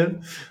 aquecer.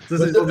 16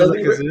 Mas voltas a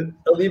aquecer.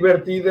 A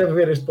Liberty deve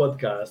ver este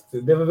podcast.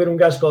 Deve haver um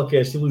gajo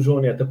qualquer, estilo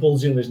João Neto, a pôr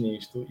legendas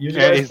nisto. E os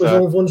gajos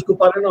depois vão nos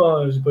culpar a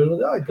nós. Depois vão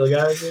dizer, aquele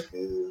gajo é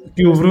que...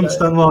 E o Bruno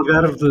está no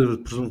Algarve,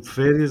 presumo de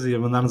férias, e a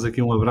mandar-nos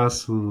aqui um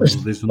abraço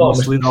desde o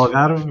nosso lindo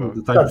Algarve.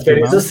 Está de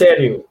férias a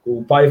sério.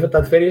 O Paiva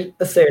está de férias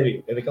a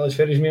sério. É daquelas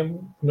férias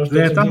mesmo que nós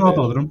temos. Está no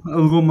autódromo.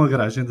 Alugou uma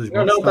garagem das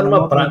Não, está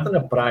numa praia, está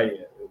na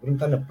praia. O Bruno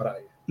está na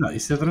praia. Não,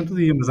 isso é durante o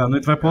dia, mas à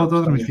noite vai para o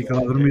autódromo e fica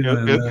lá a dormir.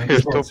 Eu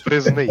estou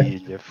preso na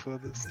ilha,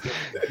 foda-se.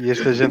 E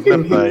esta gente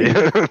na praia.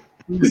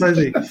 Mas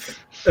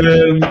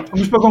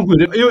para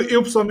concluir,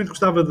 eu pessoalmente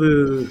gostava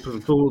de.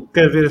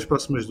 Quero ver as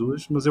próximas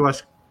duas, mas eu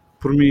acho que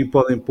por mim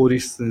podem pôr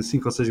isto em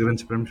 5 ou 6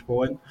 grandes prémios para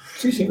o ano.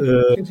 Sim.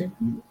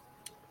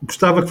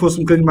 Gostava que fosse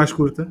um bocadinho mais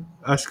curta,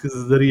 acho que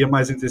daria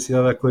mais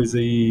intensidade à coisa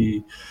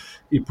e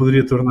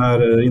poderia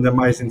tornar ainda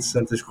mais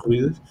interessantes as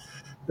corridas.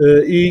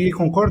 E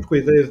concordo com a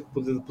ideia de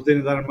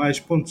poderem dar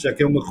mais pontos, já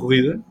que é uma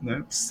corrida,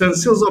 né? Se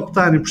eles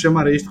optarem por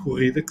chamar a isto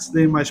corrida, que se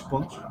deem mais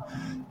pontos.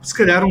 Se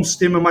calhar um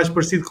sistema mais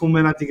parecido como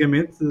era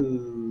antigamente,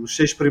 os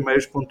 6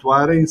 primeiros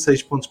pontuarem,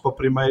 6 pontos para o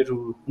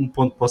primeiro, 1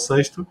 ponto para o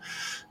sexto,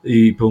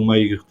 e pelo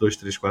meio 2,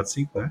 3, 4,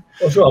 5, não é?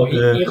 João,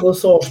 em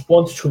relação aos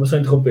pontos, desculpa só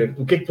interromper,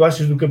 o que é que tu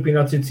achas do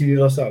campeonato ser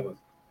decidido ao sábado?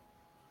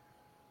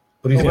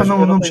 Por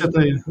exemplo, não me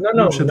chateia.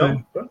 Não me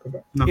chateia.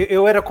 Não.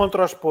 Eu era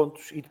contra os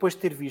pontos e depois de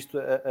ter visto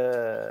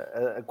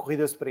a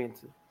corrida sprint,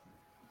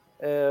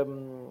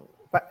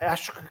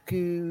 acho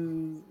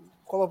que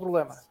qual é o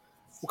problema?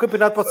 O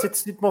campeonato pode ser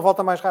decidido por uma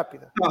volta mais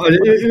rápida. Olha,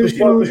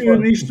 eu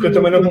nisto eu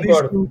também não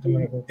concordo.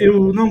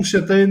 Eu não me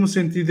chateio no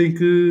sentido em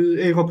que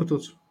é igual para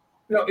todos.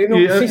 Não, eu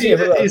não, sim, é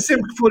verdade. E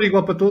sempre que for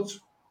igual para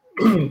todos,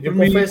 eu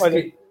confesso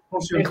que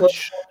em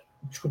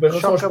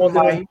relação aos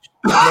pontos,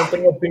 não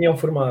tenho opinião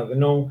formada.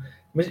 Não,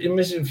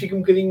 mas fica um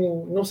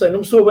bocadinho, não sei, não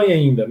me soa bem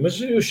ainda,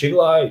 mas eu chego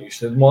lá,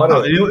 isto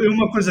demora.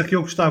 Uma coisa que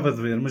eu gostava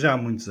de ver, mas já há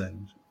muitos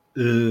anos,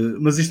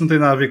 mas isto não tem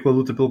nada a ver com a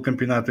luta pelo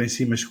campeonato em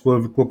si, mas com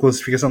a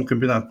classificação do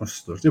campeonato de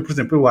construtores. Eu, por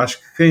exemplo, eu acho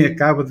que quem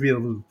acaba devia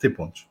ter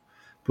pontos,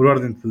 por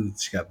ordem de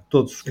chegada,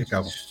 todos os que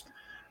acabam.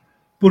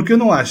 Porque eu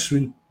não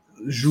acho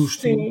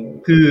justo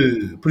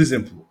que, por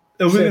exemplo,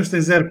 a Williams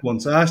tem 0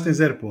 pontos, a Haas tem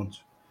 0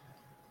 pontos.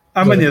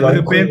 Amanhã,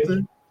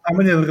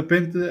 de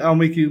repente, há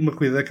uma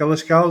corrida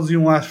daquelas causas e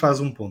um Haas faz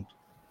 1 ponto.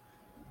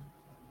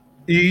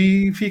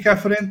 E fica à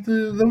frente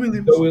da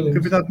Williams, no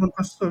campeonato de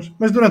construtores.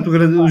 Mas durante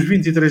os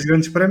 23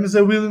 grandes prémios,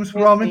 a Williams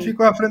provavelmente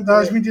ficou à frente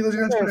das 22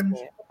 grandes prémios.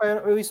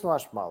 Eu isso não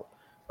acho mal.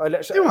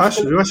 Olha, eu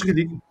acho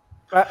ridículo.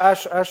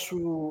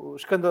 Acho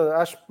escândalo,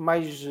 acho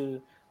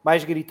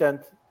mais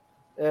gritante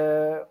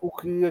o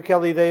que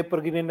aquela ideia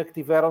peregrina que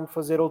tiveram de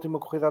fazer a última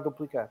corrida a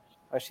duplicar.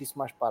 Acho isso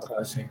mais parvo.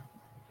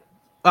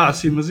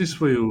 Sim, mas isso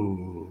foi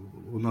o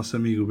nosso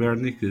amigo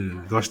Bernie, que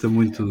gosta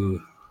muito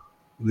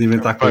de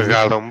inventar coisas.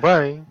 Pagaram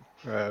bem.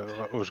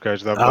 Os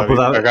gajos da Abu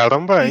Dhabi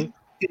pagaram bem.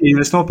 E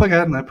ainda estão a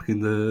pagar, não é? Porque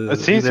ainda.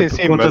 Sim,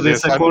 mas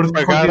desse acordo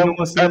pagaram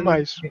a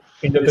mais.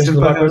 Ainda tens de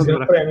levar com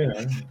o prémio, não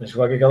é? Tens de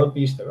levar com aquela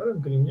pista. Agora é um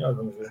bocadinho melhor,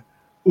 vamos ver.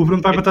 O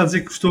Bruno Paiva está a dizer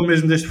que gostou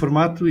mesmo deste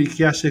formato e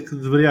que acha que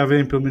deveria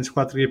haver pelo menos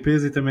 4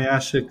 GPs e também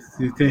acha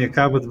que quem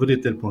acaba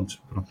deveria ter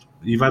pontos. Pronto.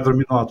 E vai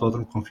dormir no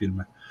autódromo,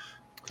 confirma.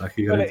 Está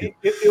aqui garantido.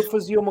 Eu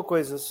fazia uma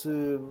coisa, se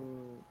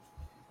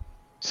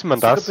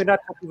mandasse. Se o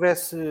campeonato já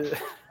tivesse.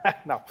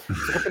 Não,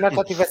 se o campeonato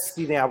já tivesse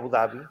decidido em Abu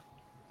Dhabi,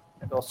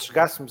 ou se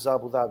chegássemos a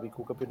Abu Dhabi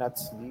com o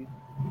campeonato decidido,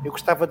 eu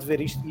gostava de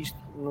ver isto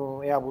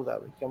em Abu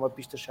Dhabi, que é uma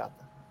pista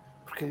chata.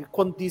 Porque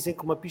quando dizem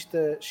que uma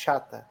pista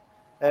chata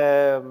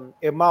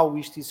é mau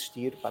isto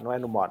existir, não é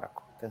no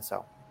Mónaco,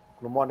 atenção.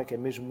 No Mónaco é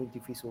mesmo muito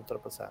difícil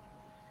ultrapassar.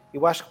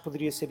 Eu acho que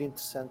poderia ser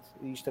interessante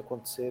isto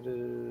acontecer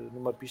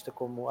numa pista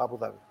como Abu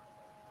Dhabi.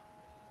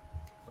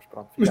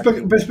 Pronto,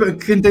 mas para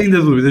quem tem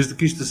ainda dúvidas de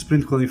que isto de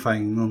Sprint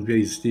Qualifying não devia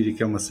existir e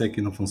que é uma seca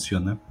e não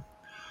funciona,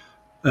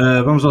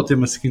 vamos ao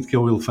tema seguinte, que é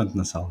o elefante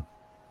na sala.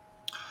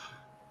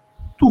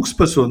 Tudo o que se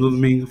passou no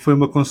domingo foi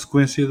uma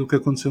consequência do que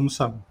aconteceu no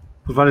sábado,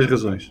 por várias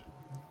razões.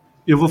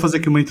 Eu vou fazer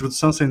aqui uma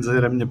introdução sem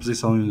dizer a minha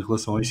posição em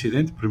relação ao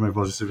incidente. Primeiro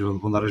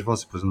vão dar as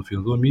vossas, depois no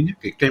final dou a minha.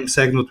 Quem me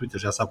segue no Twitter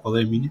já sabe qual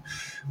é a minha,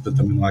 portanto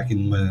também não há aqui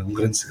um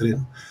grande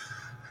segredo.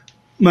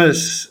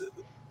 Mas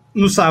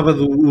no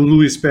sábado o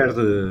Lewis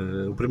perde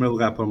o primeiro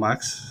lugar para o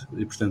Max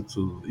e,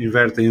 portanto,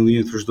 invertem ali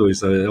entre os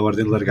dois a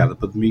ordem de largada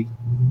para domingo.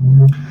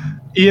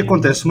 E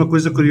acontece uma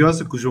coisa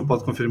curiosa que o João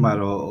pode confirmar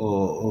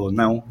ou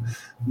não,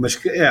 mas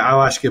que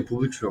eu acho que é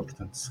público, João,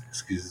 portanto,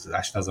 se quiser,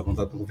 acho que estás à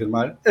vontade para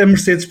confirmar. A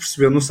Mercedes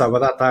percebeu no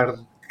sábado à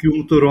tarde que o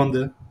motor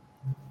Honda,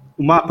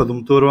 o mapa do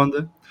motor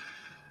Honda,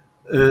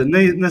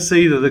 na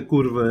saída da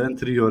curva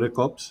anterior a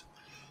Copse,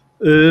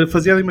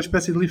 fazia ali uma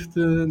espécie de lift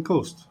and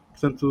coast.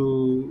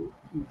 Portanto,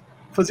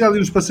 fazia ali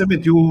um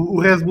espaçamento e o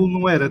Red Bull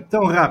não era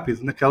tão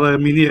rápido naquela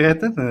mini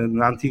reta,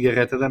 na antiga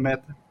reta da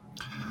meta,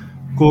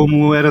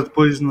 como era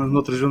depois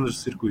noutras zonas do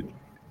circuito.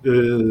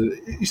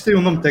 Isto tem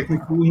um nome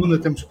técnico, o Nuno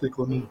até me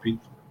explicou, o Nuno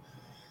Pinto,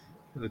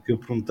 que eu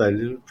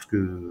perguntei-lhe, porque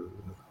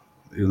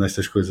eu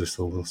nestas coisas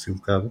estou assim um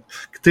bocado,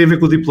 que tem a ver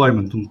com o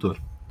deployment do motor.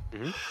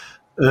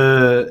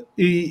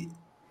 E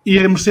E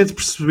a Mercedes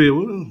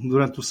percebeu,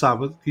 durante o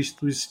sábado, que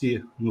isto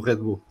existia no Red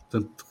Bull.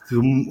 Portanto, que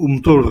o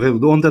motor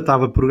da Honda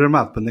estava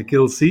programado para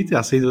naquele sítio,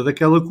 à saída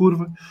daquela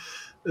curva,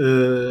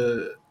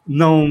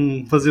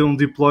 não fazer um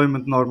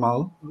deployment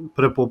normal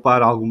para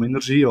poupar alguma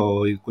energia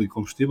ou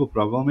combustível,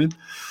 provavelmente.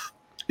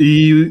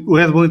 E o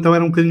Red Bull então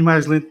era um bocadinho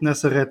mais lento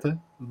nessa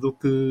reta do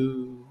que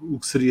o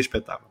que seria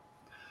expectável.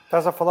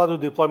 Estás a falar do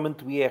deployment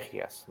do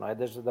IRS, não é?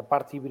 Da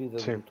parte híbrida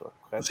do motor,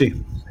 correto?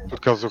 Sim.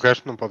 Porque eles o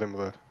resto não podem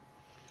mudar.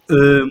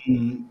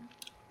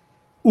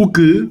 O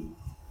que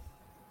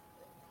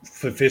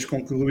fez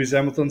com que o Lewis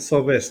Hamilton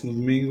soubesse no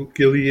domingo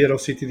que ele ia ao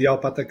sítio ideal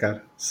para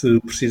atacar, se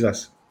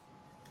precisasse.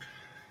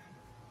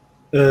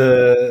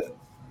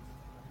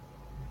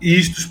 E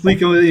isto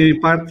explica em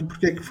parte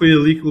porque é que foi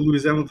ali que o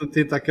Lewis Hamilton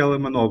tenta aquela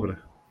manobra,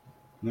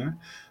 não é?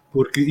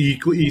 Porque,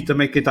 e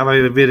também quem estava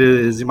a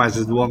ver as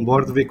imagens do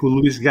onboard vê que o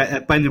Lewis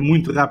apanha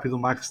muito rápido o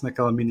Max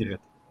naquela mini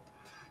reta.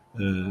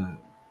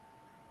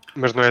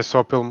 Mas não é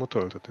só pelo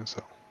motor,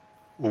 atenção.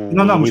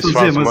 Mas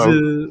estou a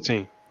dizer,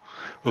 sim.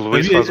 O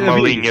Lewis faz uma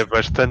linha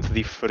bastante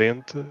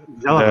diferente.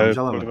 Já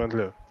lá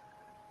vai.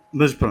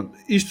 Mas pronto,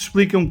 isto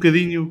explica um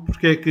bocadinho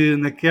porque é que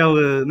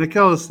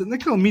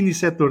naquele mini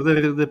setor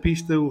da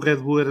pista o Red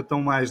Bull era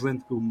tão mais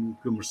lento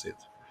que o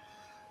Mercedes.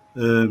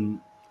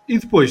 E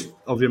depois,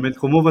 obviamente,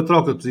 como houve a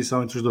troca de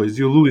posição entre os dois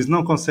e o Lewis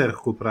não consegue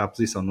recuperar a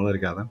posição na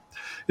largada,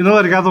 e na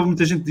largada houve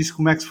muita gente que disse que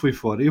o Max foi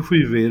fora. Eu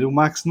fui ver, o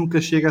Max nunca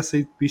chega a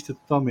sair de pista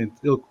totalmente.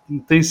 Ele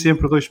tem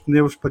sempre 2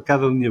 pneus para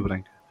cada linha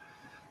branca.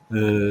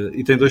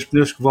 E tem 2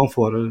 pneus que vão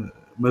fora,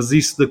 mas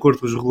isso, de acordo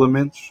com os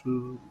regulamentos,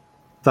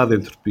 está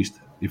dentro de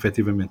pista,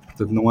 efetivamente.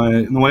 Portanto,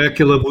 não é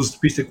aquele abuso de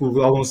pista que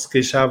o Alonso se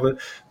queixava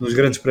nos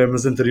grandes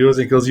prémios anteriores,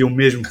 em que eles iam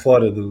mesmo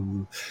fora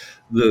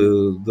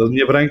da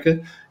linha branca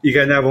e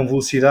ganhavam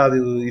velocidade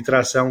e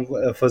tração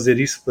a fazer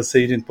isso para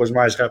saírem depois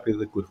mais rápido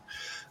da curva.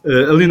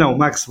 Ali não, o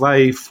Max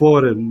vai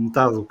fora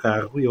metade do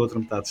carro e a outra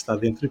metade está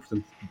dentro e,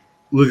 portanto,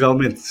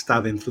 legalmente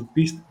está dentro de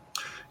pista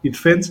e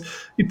defende-se.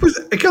 E depois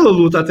aquela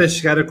luta até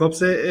chegar a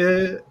Copse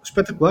é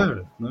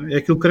espetacular, não é? É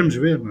aquilo que queremos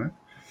ver, não é?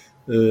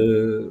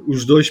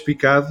 Os dois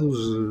picados,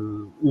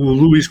 o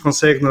Lewis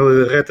consegue na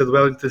reta do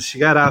Wellington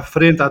chegar à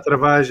frente à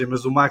travagem,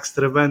 mas o Max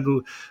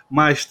travando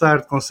mais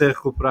tarde consegue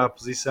recuperar a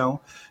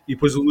posição e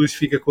depois o Lewis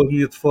fica com a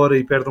linha de fora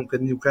e perde um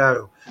bocadinho o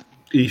carro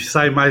e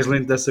sai mais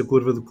lento dessa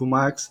curva do que o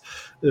Max,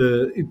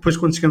 e depois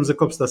quando chegamos a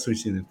Copse dá-se um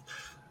incidente.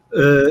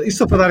 Isto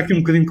só para dar aqui um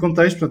bocadinho de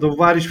contexto, portanto, houve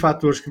vários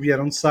fatores que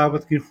vieram de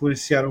sábado que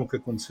influenciaram o que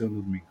aconteceu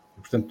no domingo.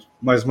 Portanto,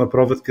 mais uma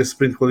prova de que a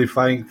Sprint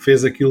Qualifying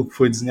fez aquilo que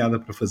foi desenhada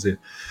para fazer.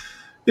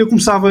 Eu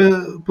começava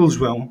pelo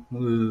João.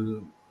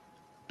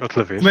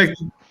 Outra vez. Como é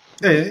que...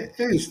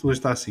 É isto, hoje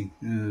está assim.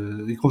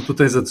 E como tu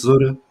tens a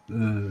tesoura,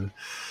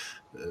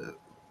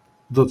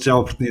 dou-te já a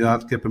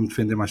oportunidade, que é para me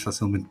defender mais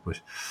facilmente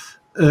depois.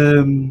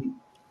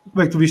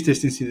 Como é que tu viste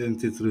este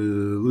incidente entre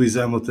Lewis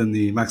Hamilton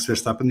e Max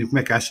Verstappen e como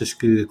é que achas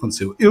que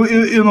aconteceu? Eu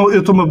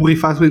estou-me a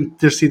borrifar de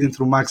ter sido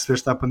entre o Max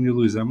Verstappen e o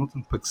Lewis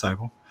Hamilton, para que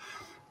saibam.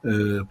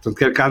 Portanto,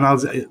 quero que a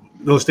análise,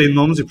 eles têm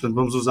nomes e portanto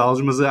vamos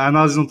usá-los, mas a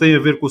análise não tem a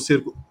ver com o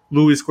ser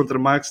Lewis contra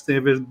Max, tem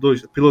a ver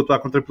piloto A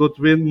contra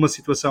piloto B numa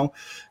situação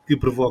que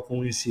provoca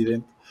um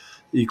incidente.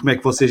 E como é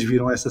que vocês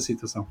viram essa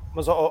situação?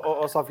 Mas,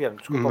 Salviano,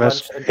 desculpa.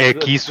 Mas é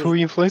que isso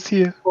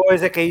influencia.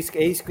 Pois, é isso que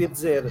eu ia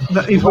dizer.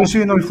 Não,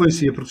 influencia ou não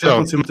influencia? Porque já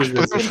aconteceu muitas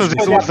vezes. Podemos fazer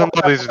duas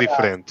análises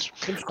diferentes.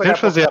 Podemos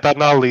fazer a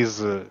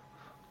análise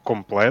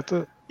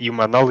completa e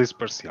uma análise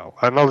parcial.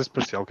 A análise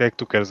parcial, o que é que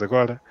tu queres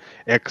agora?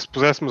 É que se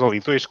puséssemos ali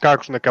 2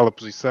 carros naquela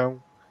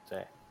posição,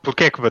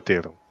 porque é que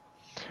bateram?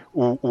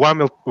 O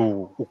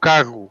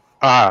carro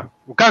A,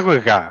 o carro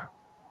H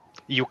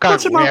e o carro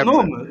M...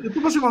 Eu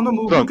estou a chamar o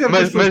nome. Pronto,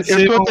 mas eu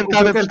estou a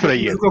tentar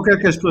abstrair. O que eu quero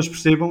que as pessoas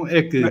percebam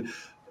é que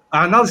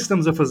a análise que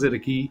estamos a fazer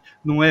aqui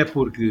não é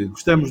porque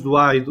gostamos do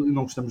A e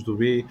não gostamos do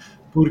B,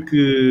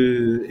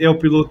 porque é o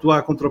piloto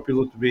A contra o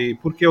piloto B,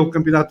 porque é o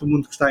campeonato do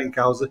mundo que está em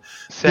causa.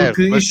 Certo,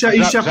 porque isto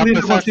já podia ter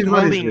acontecido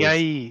várias vezes.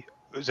 Aí,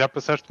 já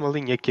passaste uma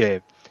linha que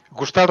é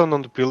gostar ou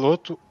não do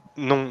piloto,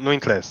 não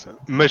interessa.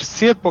 Mas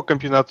ser para o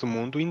campeonato do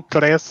mundo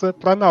interessa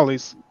para a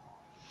análise.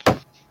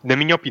 Na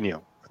minha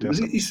opinião. Mas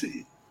isso,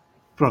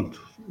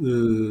 pronto.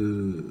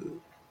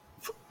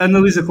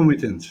 Analisa como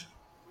entendes.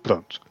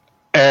 Pronto.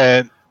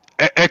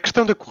 A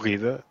questão da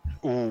corrida,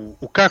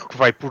 o carro que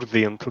vai por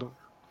dentro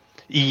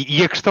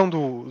e a questão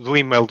do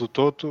e-mail do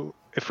Toto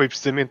foi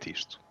precisamente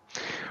isto.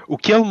 O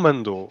que ele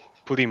mandou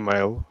por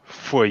e-mail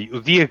foi o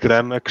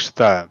diagrama que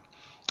está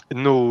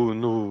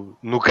no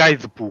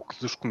guidebook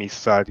dos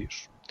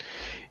comissários,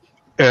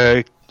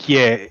 que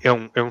é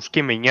um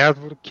esquema em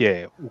árvore, que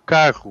é o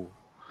carro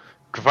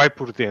que vai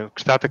por dentro, que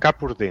está a atacar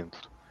por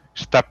dentro,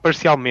 está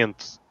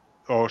parcialmente,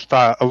 ou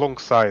está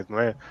alongside, não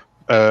é?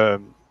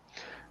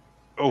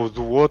 Ou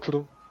do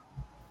outro,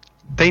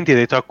 tem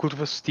direito à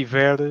curva se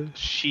tiver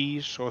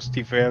X ou se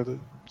estiver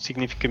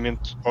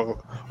significativamente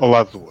ao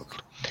lado do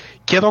outro.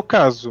 Que era o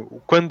caso,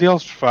 quando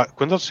eles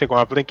chegam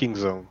à braking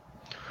zone,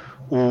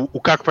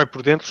 o carro que vai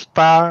por dentro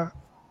está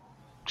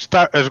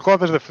as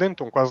rodas da frente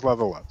estão quase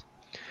lado a lado.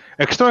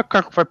 A questão é que o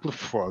carro que vai por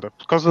fora,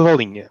 por causa da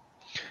linha,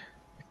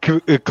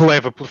 que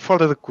leva por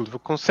fora da curva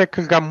consegue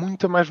carregar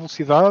muita mais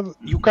velocidade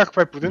e o carro que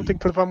vai por dentro tem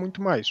que travar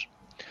muito mais.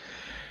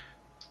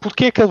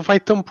 Porquê é que ele vai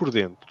tão por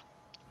dentro?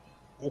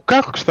 O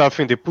carro que está a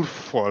defender por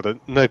fora,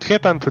 na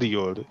reta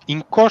anterior,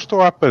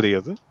 encosta-o à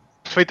parede,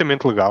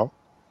 perfeitamente legal,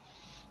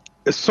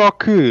 só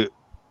que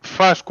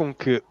faz com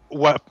que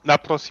na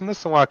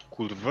aproximação à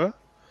curva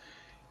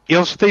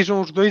eles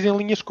estejam os dois em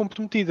linhas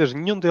comprometidas.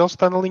 Nenhum deles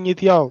está na linha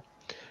ideal.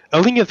 A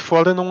linha de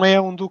fora não é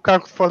onde o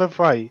carro de fora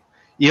vai.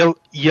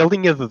 E a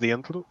linha de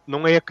dentro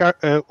não é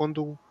onde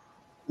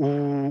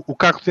o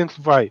carro de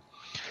dentro vai.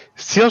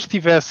 Se eles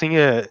estivessem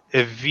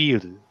a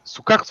vir, se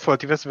o carro de fora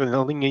estivesse a vir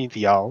na linha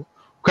ideal,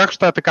 o carro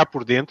está a atacar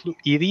por dentro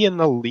e iria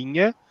na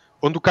linha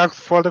onde o carro de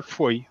fora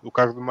foi, o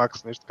carro do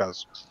Max neste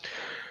caso.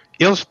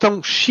 Eles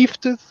estão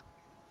shifted,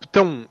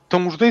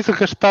 estão os dois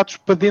arrastados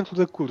para dentro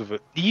da curva.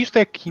 E isto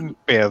é que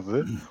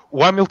impede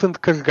o Hamilton de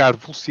carregar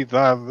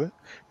velocidade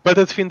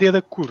para defender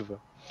a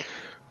curva.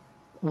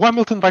 O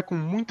Hamilton vai com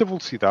muita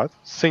velocidade,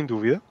 sem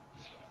dúvida.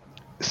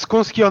 Se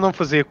conseguir ou não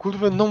fazer a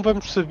curva, não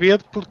vamos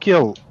saber porque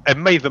ele, a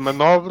meio da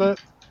manobra,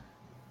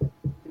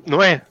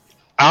 não é?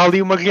 Há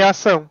ali uma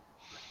reação.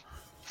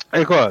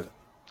 Agora,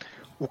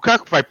 o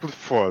carro que vai por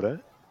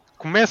fora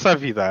começa a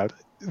virar,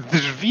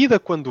 desvira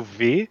quando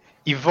vê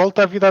e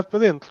volta a virar para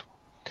dentro.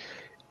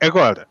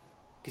 Agora...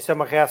 Isso é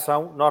uma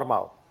reação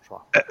normal,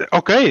 João.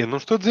 Ok, não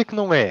estou a dizer que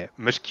não é,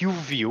 mas que o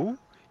viu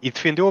e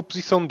defendeu a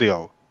posição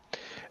dele.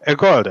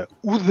 Agora,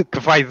 o que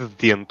vai de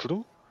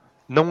dentro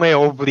não é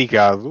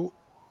obrigado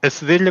a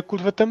ceder-lhe a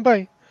curva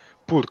também.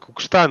 Porque o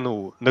que está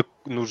no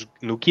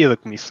guia da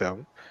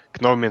comissão,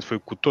 que normalmente foi o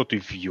que o Toto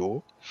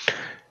enviou,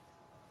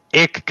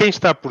 é que quem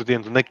está por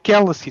dentro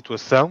naquela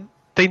situação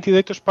tem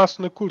direito a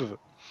espaço na curva.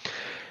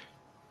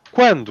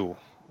 Quando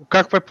o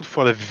carro vai por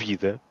fora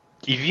vira,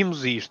 e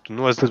vimos isto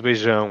no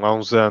Azerbaijão há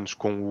uns anos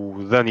com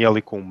o Daniel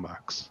e com o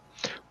Max,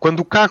 quando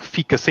o carro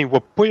fica sem o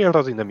apoio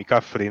aerodinâmico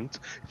à frente,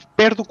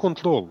 perde o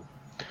controle.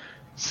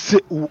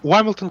 Se o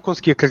Hamilton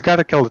conseguia carregar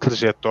aquela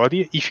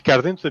trajetória e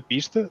ficar dentro da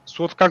pista se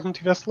o outro carro não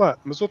estivesse lá,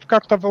 mas o outro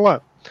carro estava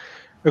lá.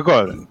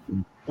 Agora,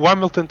 o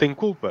Hamilton tem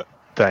culpa?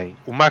 Tem.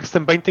 O Max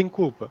também tem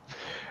culpa.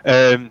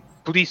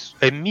 Por isso,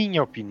 a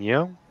minha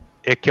opinião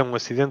é que é um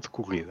acidente de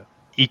corrida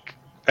e que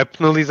a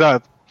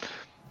penalidade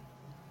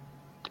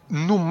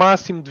no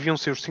máximo deviam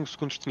ser os 5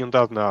 segundos que tinham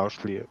dado na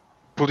Áustria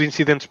por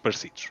incidentes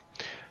parecidos.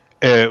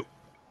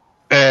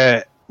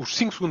 Os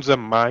 5 segundos a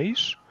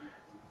mais,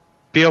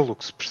 pelo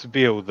que se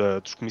percebeu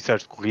dos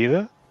comissários de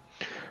corrida,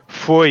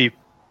 foi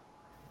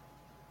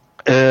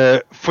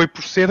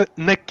por ser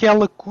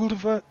naquela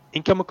curva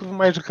em que é uma curva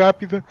mais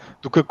rápida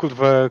do que a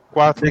curva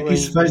 4. É que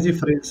isso faz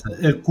diferença.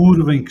 A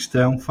curva em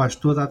questão faz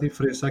toda a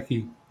diferença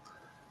aqui.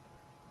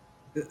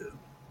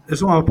 É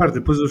só uma parte,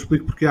 depois eu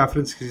explico porque à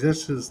frente se quiseres,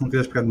 se não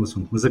quiseres pegar no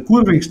assunto. Mas a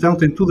curva em questão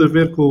tem tudo a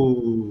ver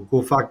com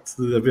o facto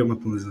de haver uma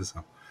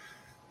penalização.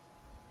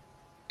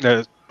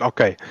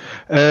 Ok.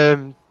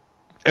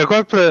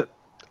 Agora, para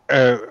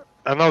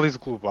a análise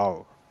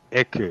global,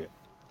 é que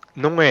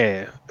não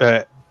é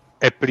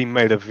a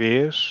primeira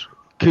vez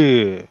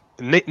que...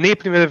 Nem a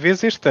primeira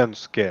vez este ano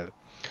sequer,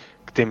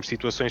 que temos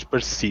situações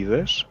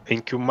parecidas em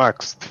que o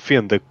Max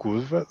defende a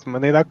curva de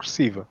maneira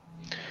agressiva.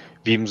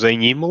 Vimos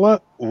em Imola,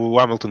 o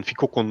Hamilton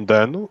ficou com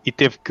dano e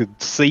teve que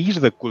sair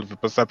da curva,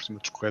 passar por cima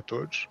dos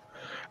corretores,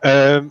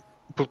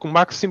 porque o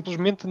Max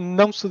simplesmente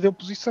não cedeu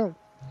posição.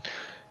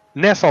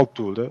 Nessa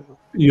altura...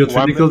 E eu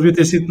defendi que ele devia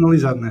ter sido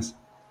penalizado nessa.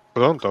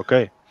 Pronto,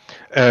 ok.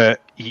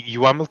 E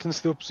o Hamilton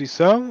cedeu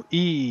posição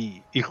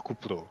e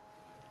recuperou.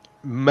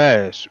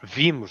 Mas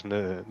vimos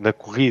na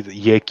corrida,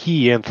 e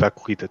aqui entra a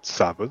corrida de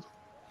sábado,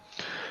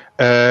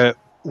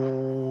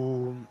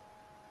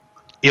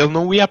 ele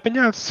não o ia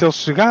apanhar. Se ele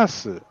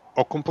chegasse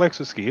ao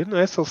complexo a seguir, não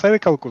é? Se ele sai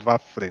daquela curva à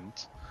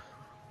frente,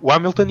 o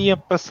Hamilton ia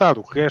passar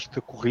o resto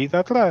da corrida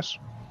atrás.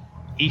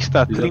 E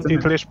está a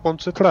 33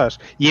 pontos atrás.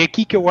 E é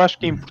aqui que eu acho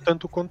que é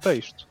importante o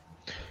contexto.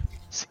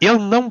 Ele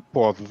não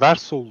pode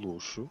dar-se ao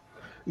luxo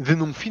de,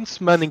 num fim de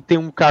semana em que tem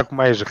um carro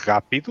mais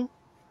rápido,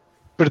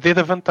 perder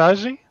a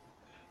vantagem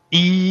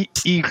e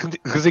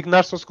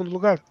resignar-se ao segundo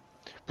lugar.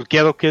 Porque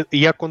era o que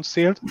ia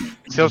acontecer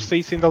se eles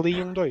saíssem dali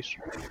em 1-2.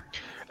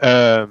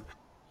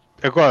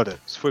 Agora,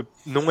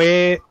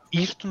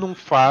 isto não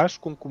faz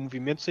com que o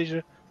movimento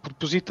seja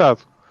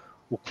propositado.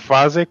 O que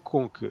faz é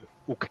com que...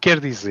 O que quer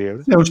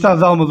dizer... É o estado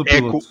de alma do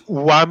piloto. É que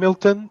o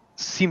Hamilton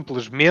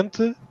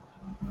simplesmente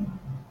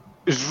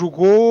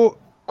jogou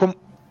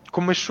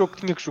como achou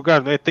que tinha que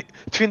jogar, não é?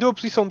 Defendeu a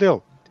posição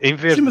dele. Em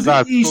vez de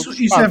dar isso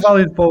é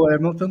válido para o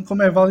Hamilton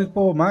como é válido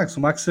para o Max. O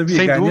Max sabia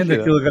que ganhando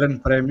aquele grande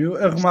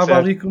prémio arrumava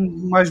ali com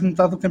mais de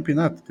metade do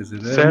campeonato. Quer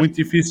dizer, era muito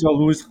difícil ao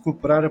Lewis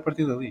recuperar a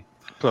partir dali.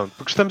 Pronto,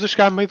 porque estamos a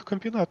chegar a meio do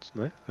campeonato,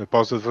 não é? A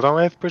pausa de verão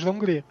é depois da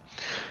Hungria.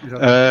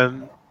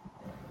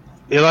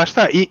 E lá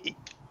está.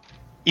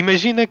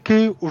 Imagina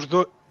que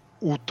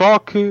o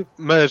toque,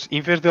 mas em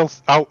vez dele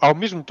ao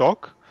mesmo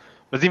toque,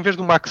 mas em vez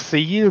do Max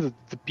sair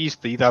de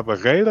pista e ir à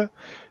barreira,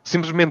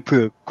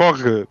 simplesmente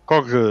corre,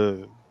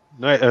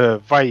 não é?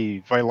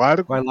 vai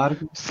largo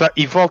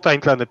e volta a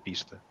entrar na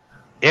pista.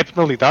 É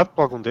penalidade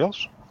para algum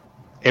deles?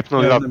 É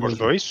penalidade Era para os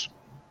mesmo. dois?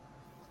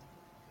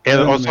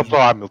 Era Ou só mesmo. para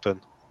o Hamilton?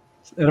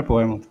 Era para o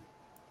Hamilton.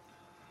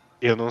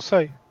 Eu não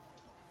sei.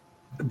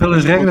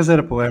 Pelas regras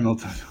era para o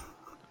Hamilton.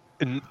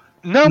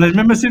 Não, Na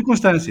mesma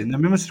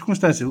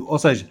circunstância. Ou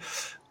seja,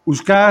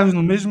 os carros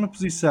na mesma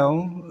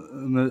posição,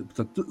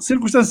 portanto,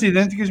 circunstâncias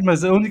idênticas,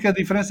 mas a única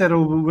diferença era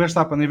o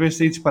Verstappen, em vez de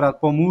sair disparado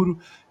para o muro,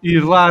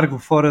 ir largo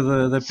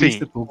fora da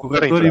pista sim, pelo voltar a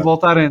corretor e entrar.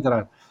 voltar a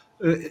entrar.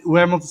 O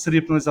Hamilton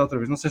seria penalizado outra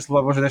vez. Não sei se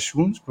levava os 10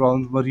 segundos,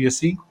 provavelmente levaria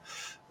 5,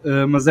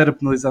 mas era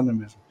penalizado na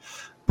mesma.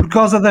 Por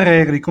causa da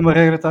regra e como a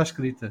regra está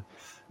escrita.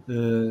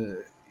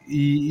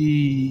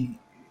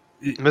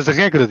 Mas a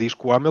regra diz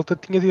que o Hamilton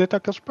tinha direito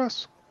àquele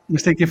espaço.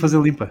 Mas tem que a fazer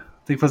limpa.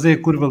 Tem que fazer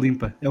a curva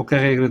limpa. É o que a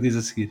regra diz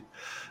a seguir.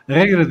 A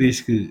regra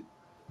diz que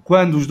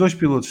quando os dois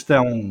pilotos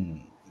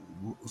estão...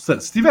 Se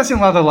estivessem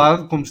lado a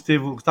lado, como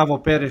estava o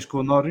Pérez com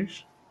o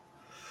Norris,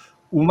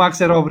 o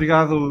Max era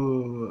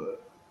obrigado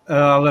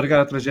a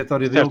alargar a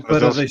trajetória dele Certo, mas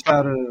para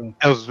deixar...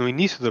 Eles no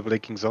início da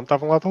braking zone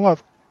estavam lado a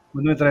lado.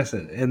 Mas não interessa.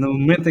 É no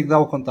momento em que dá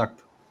o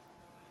contacto.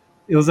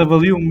 Eles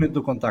avaliam o momento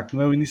do contacto.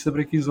 Não é o início da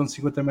braking zone de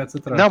 50 metros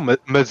atrás. Não,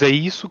 mas é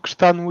isso que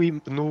está no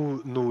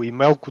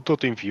e-mail que o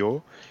Toto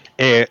enviou.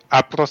 É a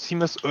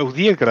aproximação, o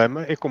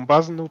diagrama é com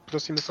base na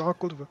aproximação à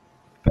curva.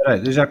 Espera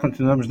aí, já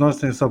continuamos. Nós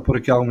temos só por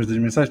aqui algumas das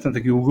mensagens. Portanto,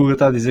 aqui o Google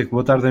está a dizer que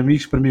boa tarde,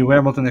 amigos. Para mim, o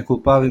Hamilton é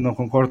culpado e não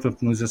concordo com a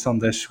penalização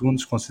de 10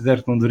 segundos.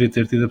 Considero que não deveria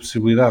ter tido a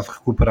possibilidade de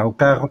recuperar o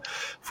carro.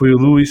 Foi o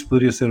Lewis,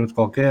 poderia ser outro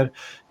qualquer.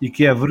 E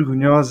que é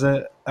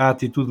vergonhosa a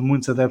atitude de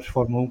muitos adeptos de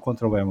Fórmula 1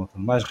 contra o Hamilton.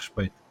 Mais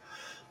respeito.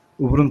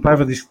 O Bruno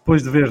Paiva diz que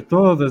depois de ver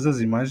todas as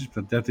imagens,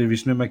 portanto, deve ter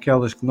visto mesmo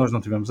aquelas que nós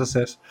não tivemos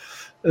acesso,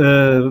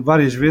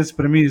 várias vezes,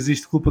 para mim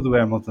existe culpa do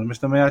Hamilton, mas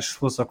também acho que se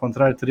fosse ao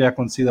contrário teria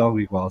acontecido algo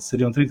igual.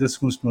 Seriam 30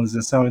 segundos de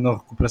penalização e não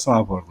recuperação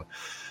à borda.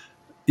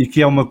 E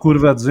que é uma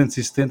curva a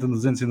 270,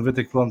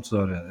 290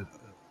 km/h.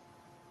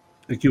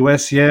 Aqui o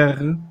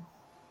SR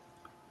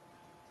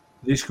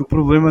diz que o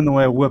problema não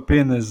é o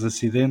apenas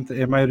acidente,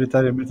 é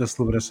maioritariamente a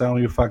celebração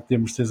e o facto de a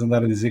Mercedes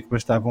andar a dizer que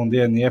bastava um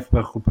DNF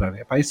para recuperar.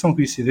 Epá, isso são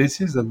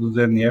coincidências, a do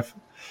DNF.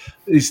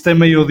 Isso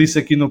também eu disse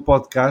aqui no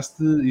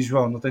podcast, e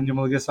João, não tenho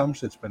nenhuma ligação à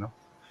Mercedes, para não.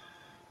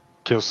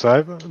 Que eu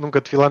saiba,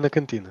 nunca te vi lá na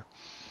cantina.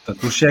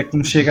 Portanto, o cheque que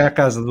me chega à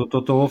casa do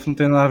Toto Wolff não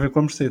tem nada a ver com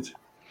a Mercedes.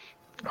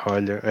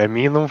 Olha, a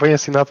mim não vem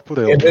assinado por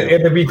ele. É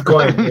da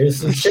Bitcoin.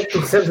 Esse cheque que tu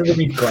recebes é da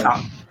Bitcoin.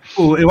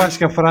 Eu acho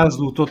que a frase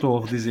do Toto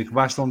Wolff dizer que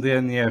basta um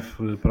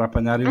DNF para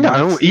apanhar o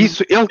Não,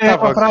 isso, ele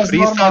estava a frase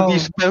referir-se à normal.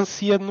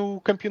 distância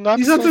no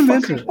campeonato.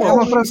 Exatamente, é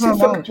uma frase Isso é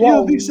normal. factual.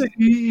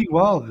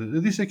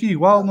 Eu disse aqui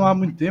igual não há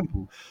muito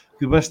tempo,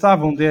 que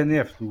bastava um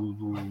DNF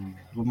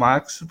do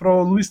Max para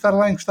o Luís estar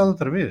lá encostado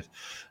outra vez.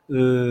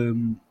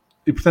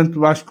 E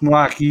portanto acho que não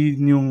há aqui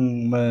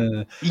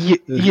nenhuma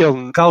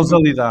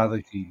causalidade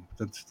aqui.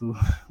 Portanto, isto,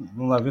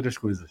 vamos lá ver as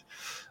coisas.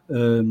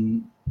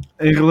 Em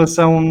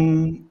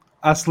relação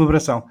à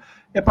celebração,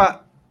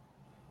 epá,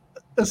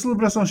 a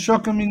celebração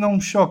choca-me e não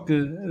me choca.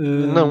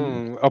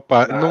 Não,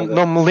 opa,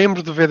 não me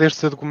lembro de ver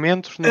estes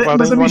argumentos no mas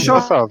Bahrein a do mim ano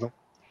choca. passado.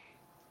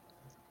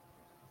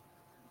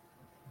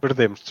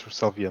 Perdemos-te,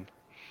 Salviano.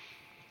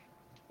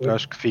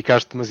 Acho que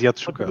ficaste demasiado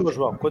chocado. Continua,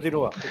 João,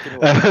 continua.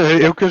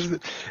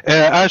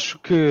 Acho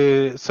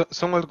que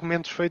são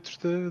argumentos feitos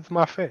de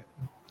má fé.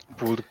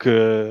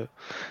 Porque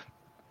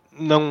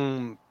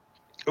não...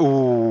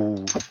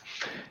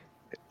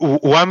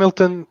 O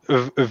Hamilton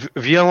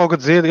via logo a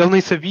dizer, ele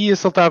nem sabia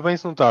se ele estava bem,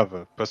 se não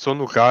estava. Passou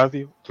no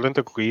rádio, durante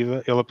a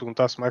corrida, ele a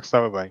perguntar se o Max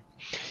estava bem.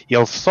 E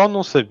ele só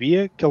não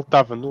sabia que ele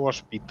estava no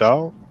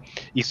hospital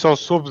e só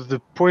soube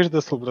depois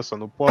da celebração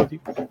no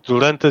pódio,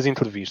 durante as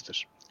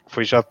entrevistas.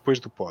 Foi já depois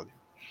do pódio.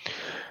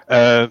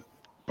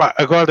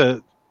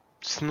 Agora,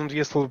 se não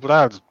devia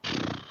celebrar,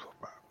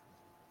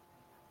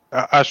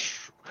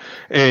 acho...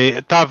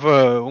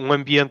 Estava um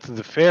ambiente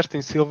de festa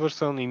em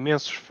Silverstone,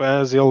 imensos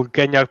fãs, ele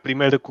ganhar a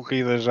primeira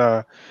corrida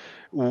já...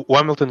 O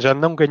Hamilton já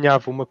não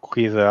ganhava uma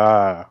corrida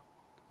há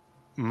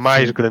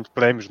mais grandes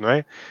prémios, não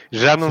é?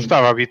 Já não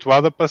estava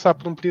habituado a passar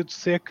por um período de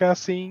seca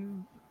assim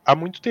há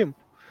muito tempo.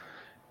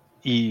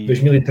 E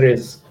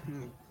 2013.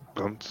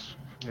 Pronto,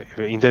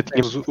 ainda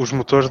tínhamos os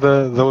motores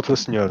da outra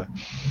senhora.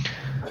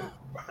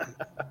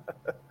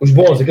 Os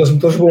bons, aqueles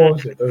motores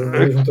bons.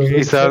 Os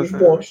motores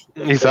bons.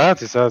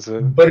 Exato.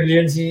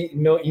 Barulhentos e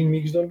não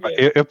inimigos do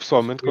ambiente. Eu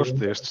pessoalmente gosto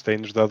destes,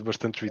 têm-nos dado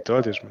bastantes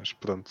vitórias, mas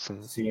pronto.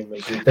 Sim,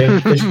 mas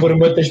tens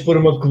de pôr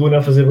uma coluna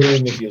a fazer barulho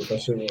naquilo,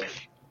 estás a ver?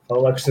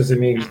 Fala lá com os teus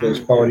amigos das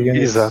Power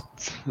Units. Exato.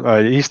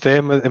 Olha, isto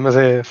mas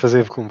é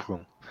fazer com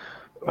bom.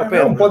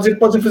 Não, podes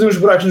fazer uns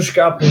buracos no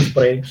escape, nos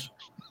pregos,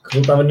 que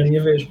não estava na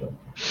minha vez. Pá.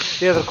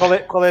 Pedro,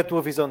 qual é a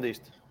tua visão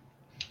disto?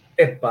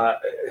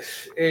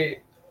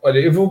 Olha,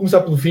 eu vou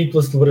começar pelo fim,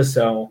 pela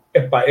celebração.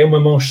 É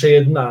uma mão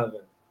cheia de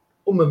nada.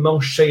 Uma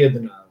mão cheia de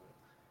nada.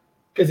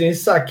 Quer dizer, em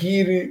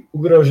Sakir, o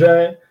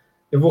Grosjean,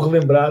 eu vou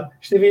relembrar,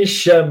 esteve em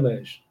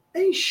chamas.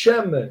 Em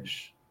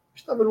chamas.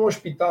 Estava num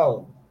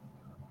hospital.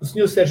 O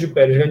senhor Sérgio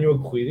Pérez ganhou a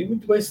corrida e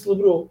muito bem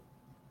celebrou.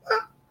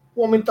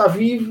 O homem está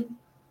vivo,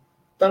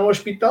 está no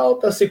hospital,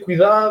 está a ser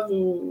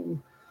cuidado.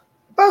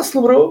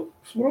 Celebrou,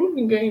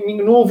 ninguém,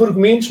 não houve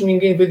argumentos,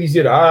 ninguém veio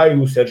dizer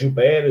o Sérgio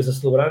Pérez a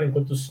celebrar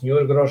enquanto o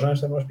senhor Grosjean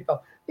está no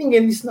hospital.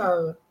 Ninguém disse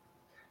nada.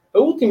 A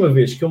última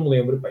vez que eu me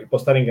lembro,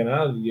 posso estar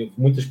enganado, e houve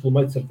muitas pelo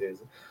meio de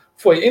certeza,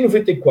 foi em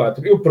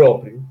 94, eu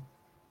próprio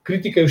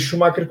critiquei o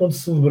Schumacher quando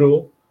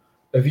celebrou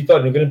a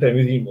vitória no Grande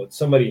Prémio de Imola, de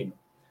San Marino,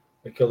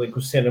 aquele em que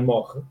o Senna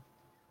morre.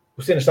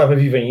 O Senna estava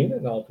vivo ainda,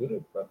 na altura,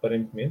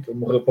 aparentemente, ele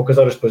morreu poucas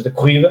horas depois da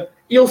corrida,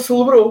 e ele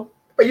celebrou.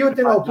 Eu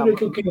até na altura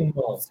aquilo caiu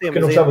mal, sim, porque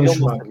eu não gostava do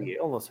Schumacher. Ele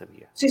não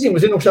sabia. Sim,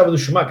 mas eu não gostava do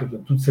Schumacher,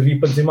 portanto, tudo servia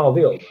para dizer mal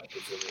dele.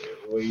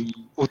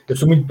 Eu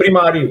sou muito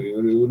primário,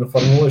 eu na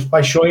Fórmula 1 as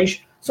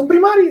paixões são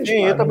primárias.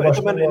 Sim, eu também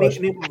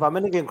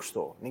mas ninguém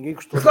gostou.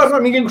 Claro,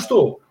 não, ninguém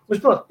gostou. Mas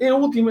pronto, é a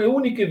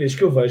única vez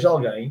que eu vejo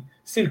alguém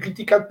ser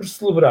criticado por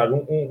celebrar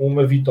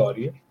uma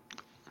vitória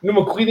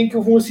numa corrida em que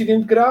houve um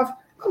acidente grave,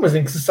 mas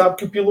em que se sabe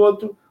que o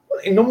piloto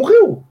não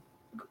morreu.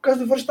 O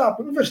caso do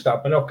Verstappen. O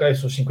Verstappen, ok,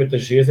 são 50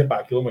 Gs,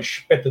 aquilo é uma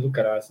espeta do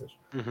caraças.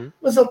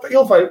 Mas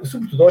ele vai,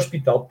 sobretudo, ao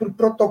hospital por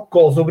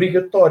protocolos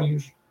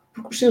obrigatórios,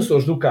 porque os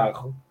sensores do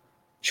carro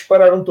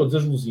dispararam todas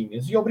as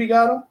luzinhas e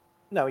obrigaram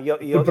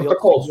por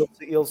protocolos.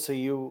 Ele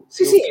saiu...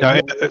 Sim. Não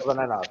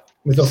é nada.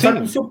 Mas ele sai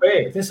pelo seu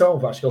pé. Atenção,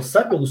 Vasco, ele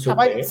sai pelo seu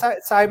pé.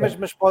 Sai,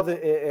 mas pode...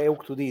 É o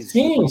que tu dizes.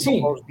 Sim.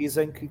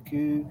 Dizem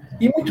que...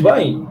 E muito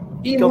bem.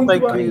 Que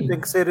ele tem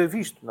que ser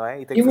visto, não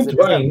é? E muito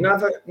bem.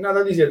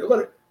 Nada a dizer.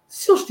 Agora,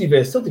 se ele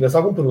tivesse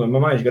algum problema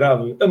mais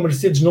grave, a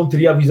Mercedes não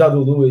teria avisado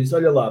o Lewis.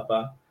 Olha lá,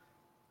 pá.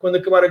 Quando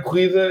acabar a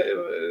corrida,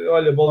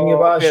 olha, bolinha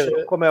baixa.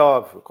 Pedro, como é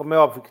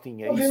óbvio que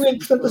tinha. Obviamente,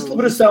 portanto, a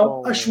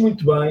celebração, acho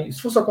muito bem.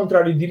 Se fosse ao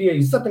contrário, diria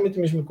exatamente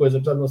a mesma coisa,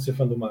 apesar de não ser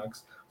fã do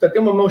Max. Portanto, é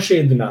uma mão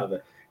cheia de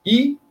nada.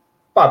 E,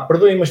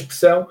 perdoem-me a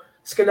expressão,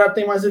 se calhar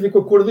tem mais a ver com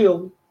a cor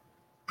dele.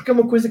 Porque é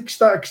uma coisa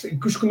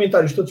que os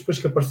comentários todos depois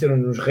que apareceram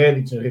nos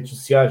Reddits, nas redes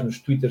sociais, nos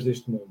Twitters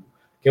deste mundo,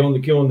 que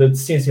é onde a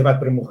decência vai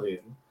para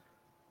morrer.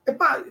 Quer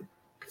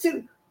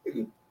dizer,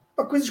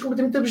 coisas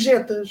completamente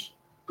abjetas.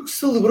 Porque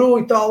celebrou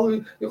e tal.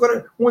 E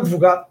agora, um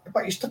advogado,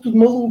 isto está tudo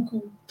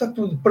maluco. Está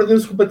tudo.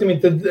 Perdeu-se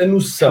completamente a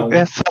noção.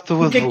 Essa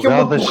tua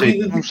advogada achei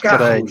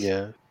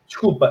estranha.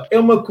 Desculpa, é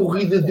uma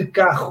corrida de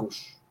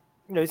carros.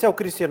 Não, isso é o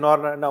Christian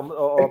Horner. Não,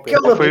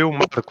 foi o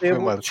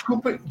Marco.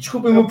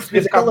 Desculpa o meu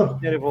português.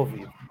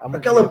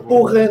 Aquela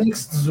porra que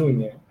se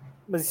desunha.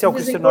 Mas isso é o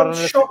Christian Horner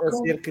a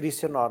ser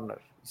Christian Horner.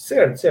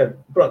 Certo.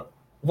 Pronto.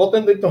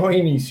 Voltando então ao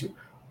início.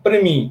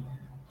 Para mim,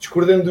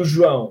 discordando do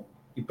João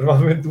e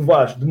provavelmente do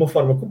Vasco de uma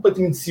forma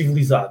completamente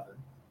civilizada,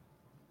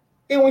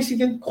 é um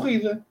incidente de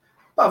corrida.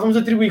 Vamos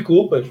atribuir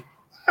culpas.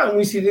 Um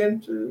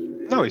incidente...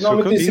 Não, isso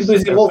normalmente tem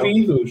dois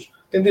envolvidos.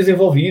 Tem dois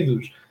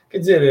envolvidos. Quer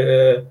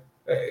dizer,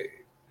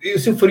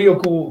 se eu faria o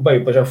que o...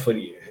 Bem, eu já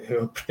faria.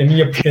 A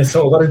minha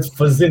pretensão agora é de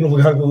fazer no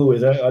lugar do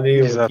Luís. Olha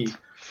eu Exato. Aqui,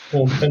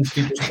 com tantos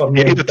tipos de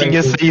Fórmula 1. Eu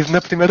tinha saído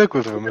na primeira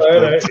curva. Mas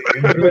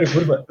na primeira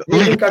curva.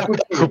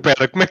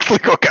 Recupera, como é que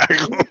liga o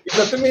carro?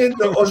 Exatamente.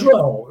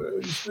 João,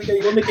 explica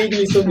aí onde é que é a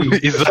ignição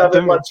disto.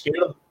 Exatamente. Do lado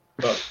esquerdo.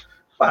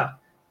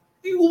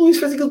 E o Luís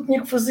fez aquilo que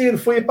tinha que fazer.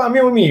 Foi,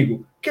 meu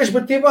amigo, queres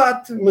bater,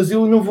 bate, mas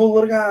eu não vou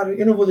largar,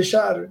 eu não vou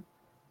deixar.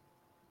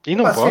 E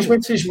não pode. Seja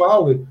bem, seja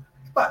mal.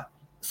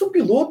 São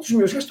pilotos,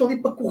 meus, que estão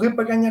ali para correr,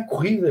 para ganhar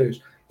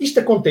corridas. Isto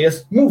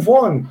acontece, move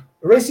on.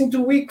 Racing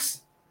 2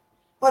 weeks.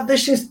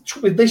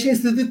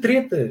 Deixem-se de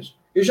tretas.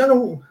 Eu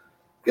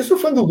sou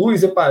fã do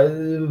Luís,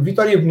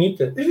 vitória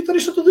bonita. As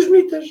vitórias são todas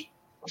bonitas.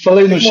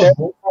 Falei no chat,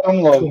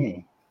 botaram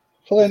logo.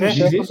 Falei no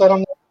chat, botaram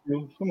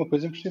logo. Foi uma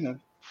coisa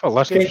impressionante.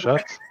 Falaste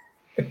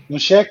no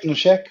chat? No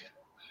cheque.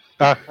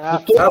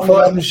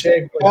 Falar no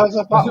cheque.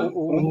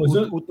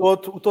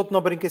 O Toto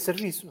não brinca em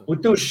serviço. O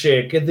teu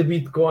cheque é de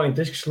Bitcoin,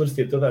 tens que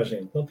esclarecer toda a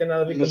gente. Não tem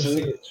nada a ver com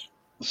Mercedes.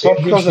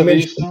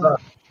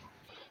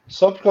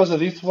 Só por causa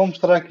disso vou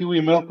mostrar aqui o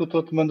e-mail que o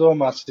Toto mandou a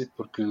Massi,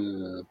 porque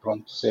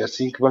pronto, se é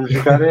assim que vamos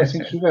jogar, é assim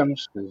que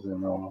jogamos. Quer dizer,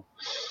 não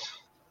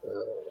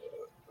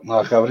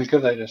há cá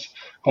brincadeiras.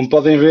 Como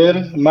podem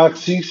ver,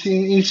 Max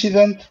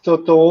incident,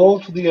 Toto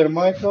old, dear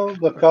Michael,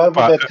 the car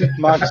that hit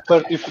Max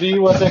 33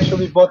 was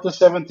actually bought a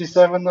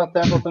 77 not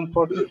Hamilton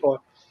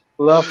 44.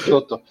 Love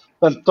Toto.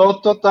 Portanto,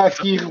 Toto está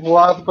aqui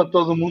revelado para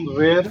todo mundo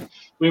ver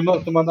o e-mail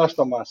que tu mandaste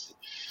ao Massi.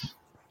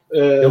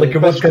 Ele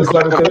acabou de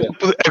cancelar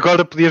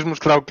Agora podias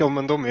mostrar o que ele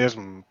mandou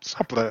mesmo, só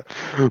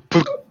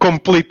por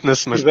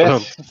completeness, mas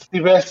pronto. Se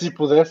tivesse e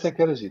pudesse, é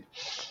que era giro.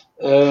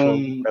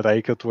 Espera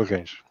aí que eu te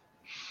arranjo.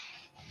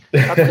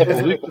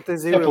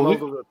 É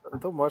público?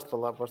 Então mostra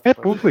lá. É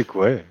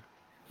público, é.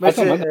 Mas,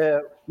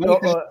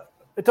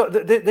 então,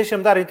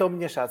 deixa-me dar então a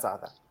minha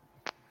chazada.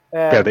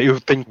 Espera,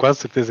 eu tenho quase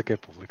certeza que é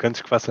público,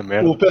 antes que faça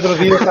merda. O Pedro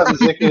Dias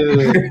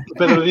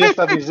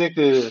está a dizer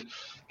que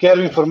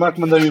quero informar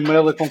que mandei um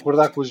e-mail a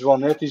concordar com o João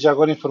Neto e já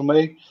agora informo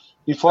que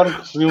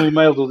recebi um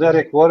e-mail do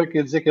Derek Warwick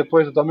a dizer que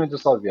apoia totalmente o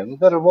Salviano. O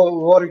Derek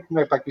Warwick não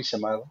é para aqui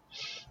chamado.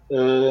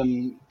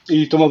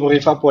 E estou-me a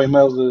borrifar para o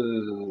e-mail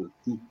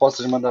que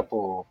possas mandar para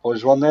o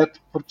João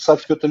Neto, porque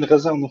sabes que eu tenho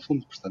razão, no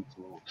fundo,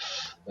 portanto.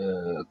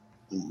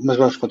 Mas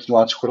vamos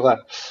continuar a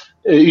discordar.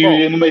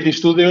 E no meio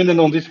disto tudo eu ainda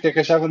não disse o que é que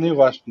achava nem o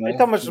Vasco, não é?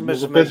 Então, mas o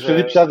Pedro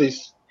Filipe já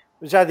disse.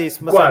 Já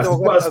disse, mas Quase, então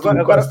quase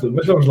tudo, quase tudo.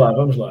 Mas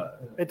vamos lá.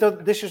 Então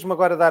deixas-me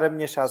agora dar a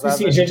minha chazada.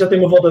 Sim, a gente já tem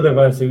uma volta de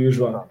avanço, eu e o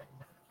João.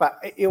 Pá,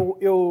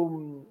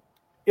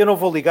 eu não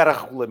vou ligar a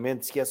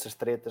regulamentos e essas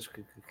tretas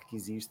que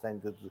existem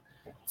de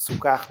se o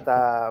carro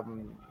está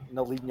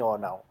na linha ou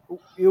não.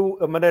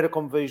 A maneira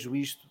como vejo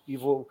isto, e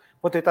vou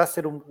tentar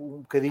ser um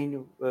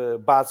bocadinho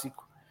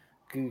básico,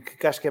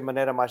 que acho que é a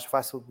maneira mais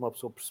fácil de uma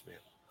pessoa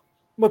perceber.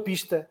 Uma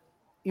pista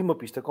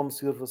como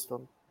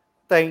Silverstone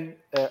tem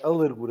a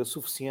largura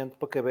suficiente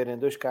para caberem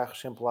 2 carros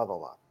sempre lado a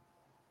lado.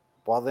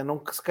 Podem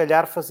não, se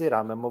calhar, fazer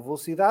à mesma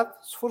velocidade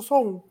se for só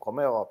um,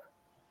 como é óbvio.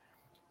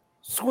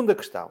 Segunda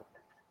questão.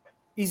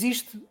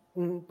 Existe,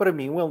 para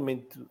mim, um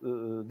elemento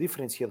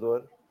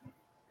diferenciador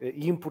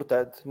e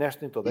importante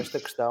em toda esta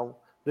questão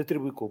de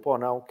atribuir culpa ou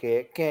não, que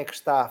é quem é que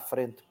está à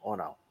frente ou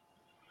não.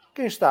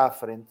 Quem está à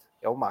frente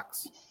é o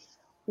Max.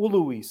 O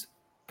Lewis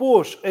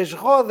pôs as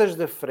rodas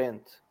da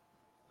frente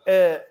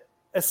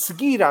a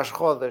seguir às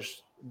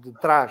rodas de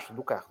trás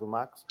do carro do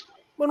Max,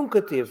 mas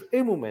nunca teve,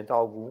 em momento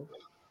algum,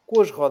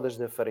 com as rodas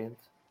da frente,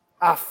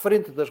 à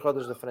frente das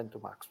rodas da frente do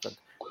Max.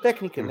 Portanto,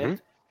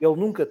 tecnicamente, ele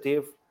nunca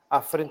teve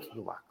à frente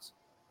do Max.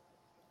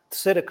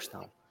 Terceira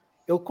questão.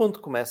 Ele, quando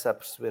começa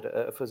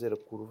a fazer a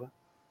curva,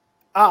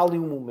 há ali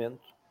um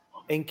momento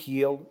em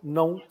que ele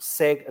não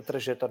segue a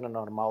trajetória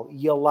normal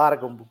e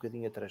alarga um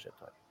bocadinho a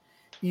trajetória.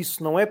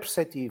 Isso não é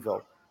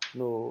perceptível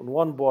no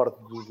on-board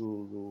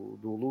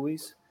do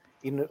Lewis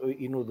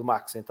e no do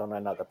Max, então não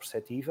é nada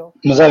perceptível.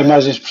 Mas há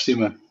imagens por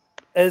cima.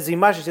 As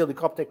imagens de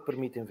helicóptero é que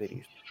permitem ver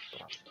isto.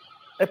 Pronto.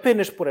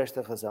 Apenas por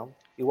esta razão,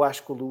 eu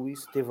acho que o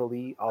Lewis teve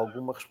ali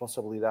alguma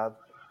responsabilidade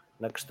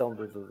na questão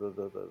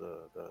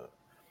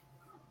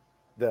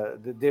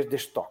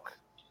deste toque.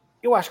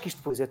 Eu acho que isto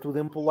depois é tudo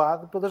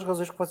empolado pelas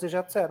razões que vocês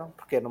já disseram,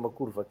 porque é numa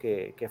curva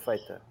que é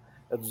feita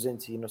a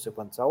 200 e não sei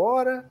quantos a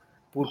hora.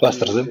 Quase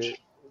 300.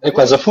 É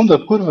quase a fundo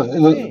a curva.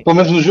 Sim. Pelo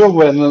menos no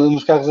jogo,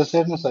 nos carros a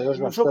sério, não sei.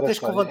 No jogo tens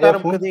que levantar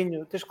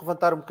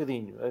um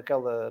bocadinho.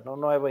 Aquela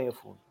não é bem a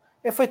fundo.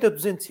 É feita a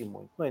 200 e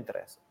muito, não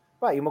interessa.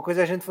 E uma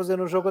coisa é a gente fazer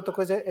no jogo, outra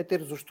coisa é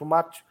ter os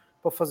tomates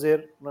para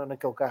fazer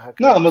naquele carro.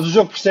 Não, mas o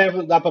jogo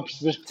dá para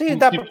perceber que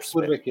dá tipo para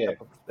perceber. Curva que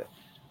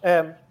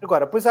é.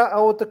 Agora, depois há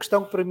outra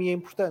questão que para mim é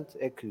importante,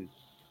 é que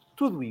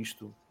tudo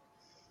isto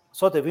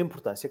só teve a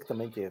importância que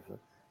também teve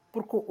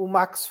porque o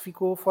Max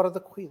ficou fora da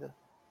corrida.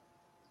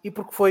 E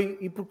porque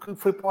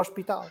foi para o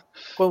hospital.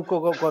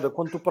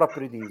 Quando tu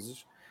próprio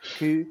dizes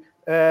que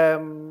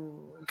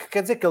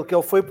quer dizer que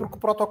ele foi porque o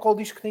protocolo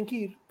diz que tem que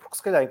ir. Porque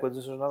se calhar em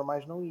condições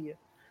normais não ia.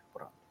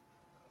 Pronto.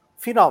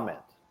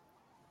 Finalmente,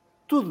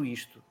 tudo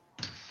isto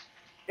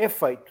é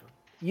feito.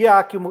 E há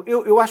aqui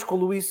eu acho que o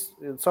Lewis,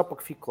 só para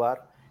que fique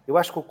claro, eu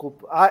acho que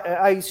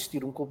há a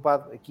existir um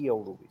culpado aqui é o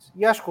Lewis.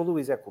 E acho que o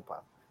Lewis é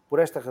culpado. Por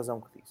esta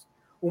razão que disse.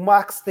 O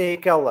Max tem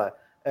aquela...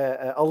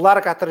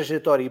 alarga a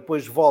trajetória e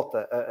depois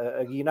volta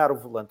a guinar o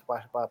volante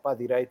para a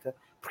direita,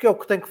 porque é o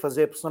que tem que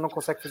fazer, porque senão não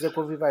consegue fazer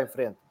quando vai em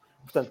frente.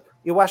 Portanto,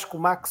 eu acho que o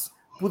Max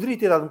poderia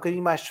ter dado um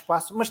bocadinho mais de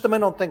espaço, mas também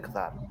não tem que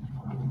dar.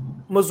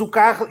 Mas o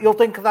carro, ele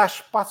tem que dar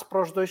espaço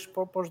para os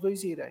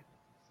dois irem.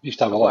 E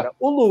estava agora, lá.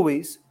 o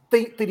Lewis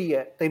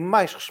tem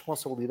mais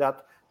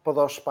responsabilidade para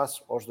dar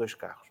espaço aos 2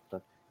 carros.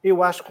 Portanto,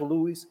 eu acho que o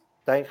Lewis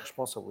tem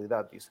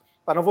responsabilidade disso.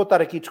 Não vou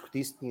estar aqui a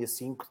discutir se tinha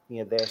 5, se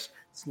tinha 10,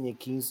 se tinha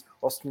 15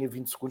 ou se tinha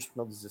 20 segundos de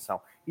penalização.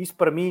 Isso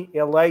para mim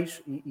é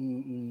leis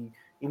e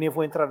nem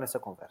vou entrar nessa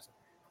conversa.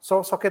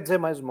 Só quer dizer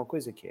mais uma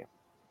coisa que é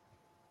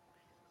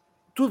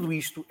tudo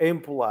isto é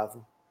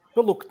empolado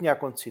pelo que tinha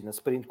acontecido na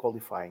Sprint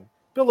Qualifying,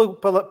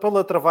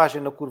 pela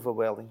travagem na curva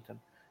Wellington,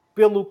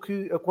 pelo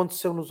que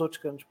aconteceu nos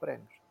outros grandes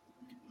prémios.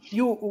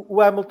 E o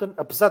Hamilton,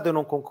 apesar de eu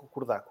não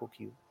concordar com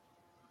aquilo,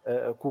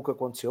 com o que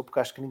aconteceu, porque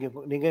acho que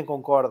ninguém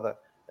concorda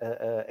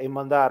em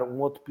mandar um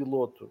outro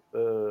piloto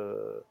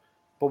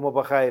para uma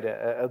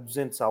barreira a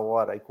 200 a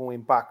hora e com um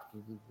impacto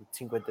de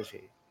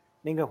 50G.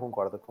 Ninguém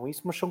concorda com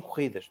isso, mas são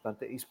corridas,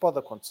 portanto, isso pode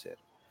acontecer.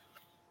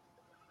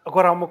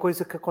 Agora, há uma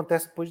coisa que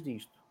acontece depois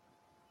disto,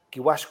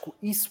 que eu acho que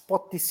isso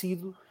pode ter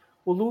sido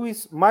o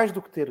Lewis, mais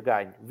do que ter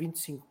ganho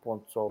 25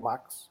 pontos ao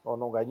Max, ou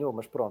não ganhou,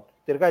 mas pronto,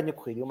 ter ganho a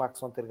corrida e o Max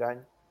não ter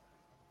ganho,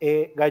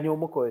 ganhou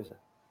uma coisa,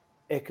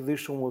 é que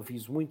deixa um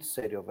aviso muito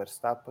sério ao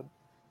Verstappen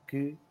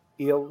que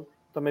ele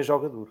também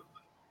joga duro.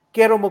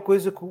 Que era uma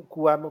coisa que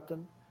o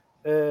Hamilton,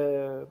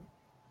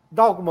 de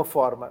alguma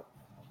forma,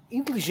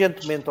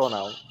 inteligentemente ou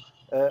não...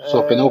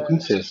 Só que eu não o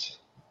conhecesse.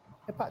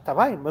 Está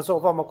bem, mas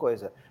houve uma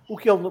coisa.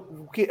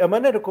 A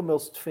maneira como ele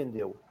se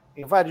defendeu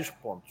em vários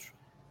pontos,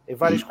 em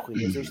várias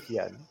corridas este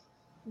ano,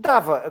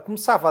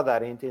 começava a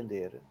dar a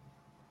entender,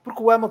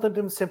 porque o Hamilton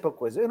tem sempre a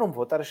coisa, eu não me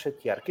vou estar a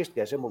chatear que este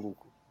gajo é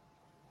maluco,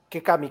 que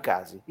é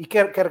kamikaze, e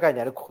quer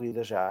ganhar a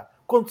corrida já,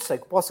 quando sei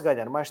que posso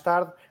ganhar mais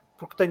tarde,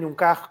 porque tenho um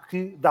carro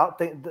que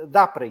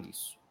dá para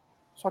isso.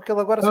 Só que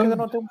ele agora se calhar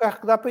não tem um carro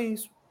que dá para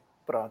isso.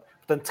 Pronto.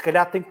 Portanto, se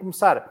calhar tem que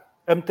começar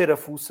a meter a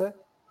fuça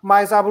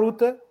mais à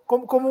bruta,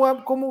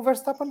 como o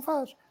Verstappen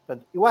faz.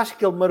 Portanto, eu acho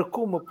que ele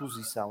marcou uma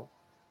posição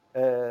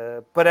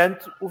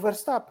perante o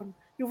Verstappen.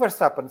 E o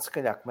Verstappen, se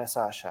calhar,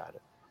 começa a achar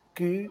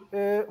que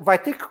vai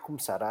ter que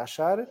começar a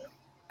achar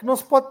que não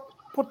se pode,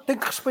 tem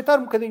que respeitar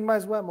um bocadinho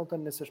mais o Hamilton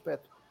nesse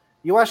aspecto.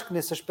 E eu acho que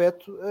nesse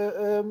aspecto,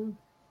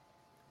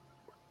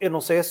 eu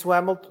não sei se o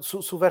Hamilton,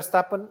 se o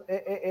Verstappen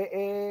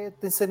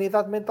tem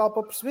sanidade mental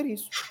para perceber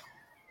isso.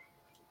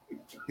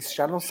 Isso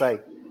já não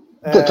sei.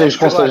 Tem os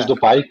conselhos do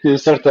pai que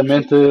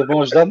certamente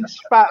vão ajudar-nos.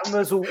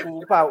 Mas o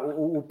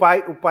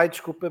pai,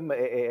 desculpa-me,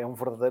 é um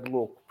verdadeiro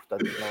louco.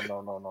 Portanto,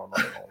 não.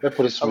 É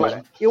por isso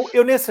agora, mesmo.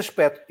 Eu nesse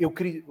aspecto,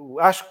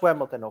 acho que o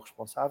Hamilton é o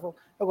responsável.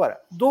 Agora,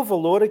 dou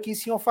valor aqui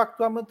sim ao facto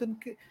do Hamilton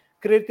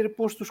querer ter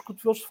posto os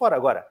cotovelos de fora.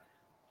 Agora,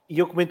 e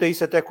eu comentei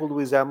isso até com o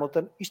Lewis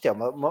Hamilton, isto é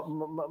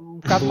um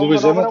bocado... O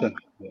Lewis Hamilton?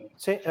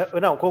 Sim,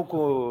 não,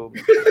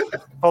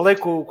 falei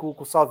com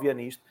o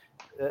Salviano isto.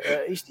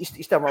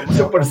 Isto é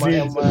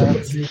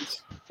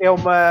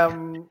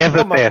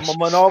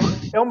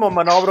uma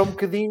manobra um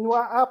bocadinho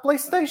à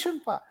PlayStation,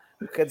 pá.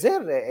 Quer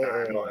dizer,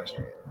 é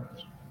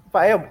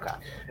um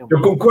bocado.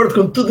 Eu concordo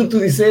com tudo o que tu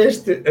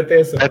disseste,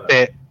 até essa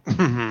parte.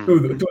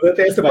 Tudo,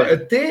 até essa parte.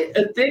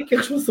 Até que a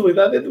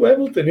responsabilidade é do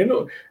Hamilton.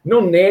 Eu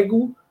não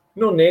nego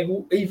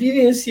a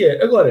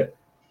evidência. Agora,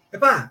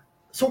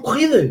 são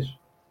corridas.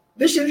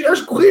 Deixem os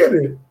gajos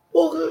correr.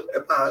 Porra,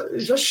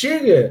 já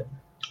chega.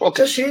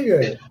 Okay. Já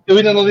chega. Eu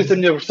ainda não disse a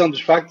minha versão dos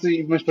factos,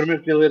 mas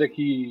primeiro queria ler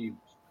aqui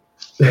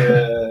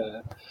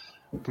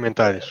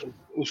comentários.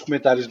 Os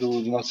comentários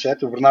do nosso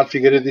chat. O Bernardo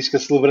Figueiredo diz que a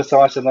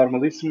celebração acha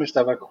normalíssima,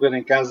 estava a correr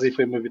em casa e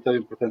foi uma vitória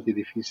importante e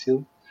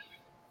difícil.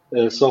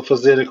 Só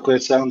fazer a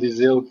correção, diz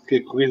ele que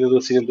a corrida do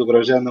acidente do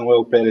Grosjean não é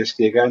o Pérez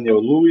que a ganha, é o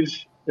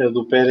Lewis. A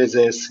do Pérez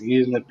é a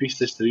seguir na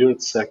pista exterior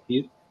de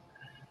Sakir.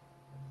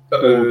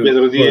 O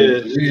Pedro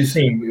Dias...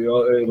 Sim,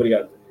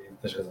 obrigado.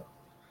 Tens razão.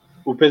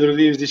 O Pedro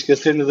Dias diz que a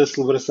cena da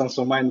celebração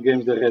são mind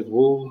games da Red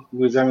Bull. O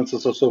Lewis Hamilton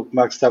só soube que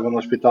Max estava no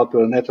hospital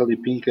pela Natalie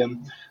Pinkham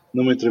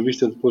numa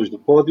entrevista depois do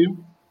pódio.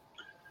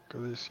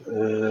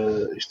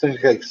 Está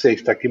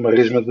aqui uma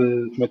resma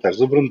de comentários.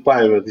 O Bruno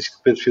Paiva diz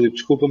que Pedro Filipe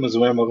desculpa, mas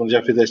o Hamilton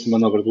já fez esta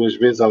manobra 2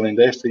 vezes, além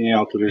desta, e em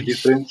alturas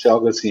diferentes,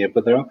 algo assim é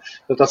padrão. Ele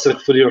está-se a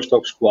referir aos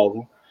toques com o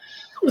álbum.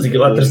 Mas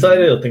aquilo à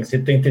terceira, ele tem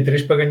que ter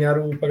 3 para ganhar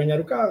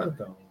o carro.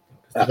 Então.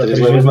 3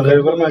 leva a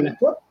bandeira vermelha.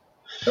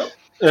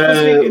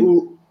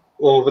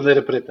 Ou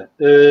bandeira preta.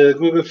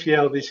 Guga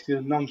Fiel diz que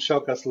não me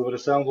choca a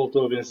celebração,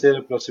 voltou a vencer,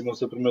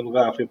 aproximou-se ao primeiro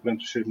lugar, foi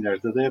perante os seus milhares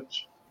de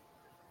adeptos.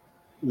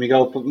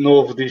 Miguel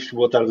Novo diz que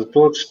boa tarde a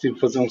todos. Tive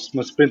que fazer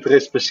uma sprint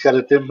race para chegar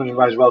a tempo, mas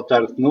mais vale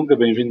tarde que nunca.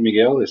 Bem-vindo,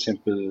 Miguel.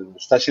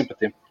 Estás sempre a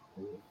tempo.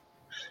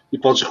 E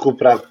podes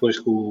recuperar depois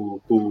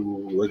com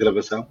a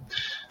gravação.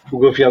 O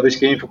Gafiel diz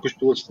que a info que os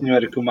pilotos tinham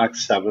era que o Max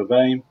estava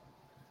bem.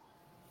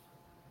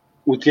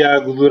 O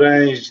Tiago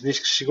Durães diz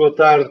que chegou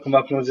tarde com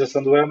a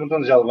penalização do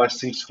Hamilton. Já levaste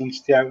 5 segundos,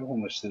 Tiago,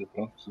 mas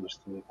pronto,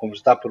 como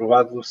está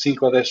provado,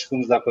 5 ou 10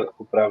 segundos dá para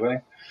recuperar bem.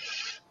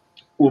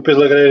 O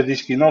Pedro Lagreira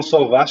diz que não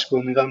só o Vasco, a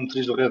unidade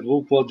motriz do Red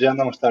Bull, pode já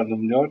não estar no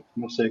melhor.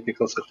 Não sei a que é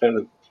que ele se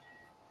refere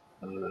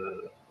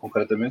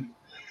concretamente.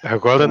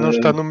 Agora não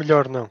está no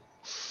melhor, não.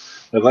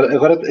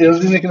 Agora eles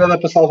dizem que ainda dá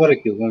para salvar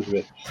aquilo, vamos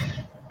ver.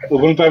 O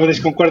Bruno Paiva diz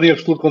que concorda em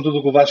absoluto com tudo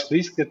o que o Vasco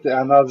disse, que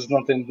a análise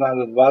não tem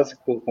nada de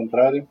básico, pelo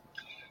contrário.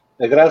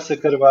 A Graça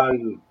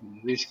Carvalho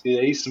diz que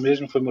é isso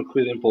mesmo, foi uma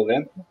corrida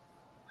empolgante.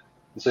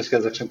 Não sei se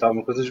queres acrescentar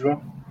alguma coisa,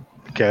 João.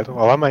 Quero.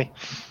 Olá, mãe.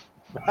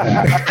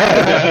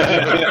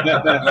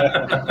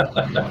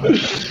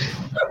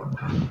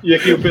 E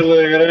aqui o Pedro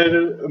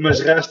Lagreira, mas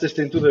rastas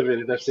tem tudo a ver,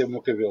 e deve ser o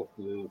meu cabelo.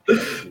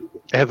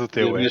 É do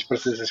teu, as minhas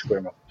parecenças com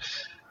ele.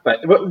 Bem,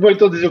 vou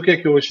então dizer o que é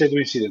que eu achei do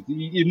incidente.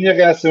 E a minha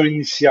reação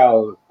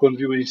inicial, quando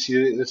vi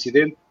o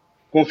acidente,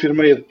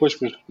 confirmei-a depois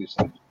com as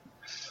repetições.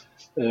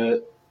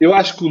 Eu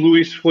acho que o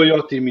Lewis foi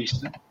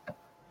otimista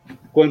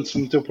quando se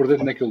meteu por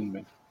dentro naquele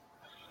momento.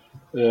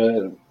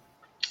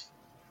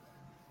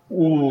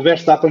 O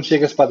Verstappen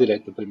chega-se para a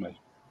direita primeiro,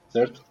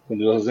 certo?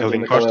 Quando ele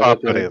encosta à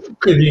parede. Um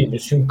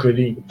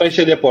bocadinho.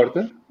 Fecha-lhe a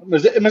porta,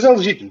 mas é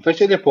legítimo.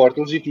 Fecha-lhe a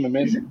porta,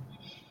 legitimamente.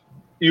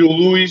 E o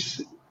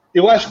Lewis,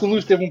 eu acho que o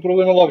Lewis teve um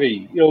problema logo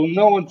aí. Ele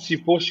não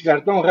antecipou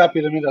chegar tão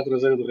rapidamente à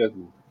traseira do Red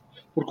Bull.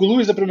 Porque o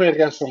Lewis, a primeira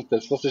reação que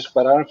teve, se vocês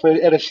repararam,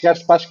 era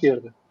chegar-se para a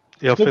esquerda.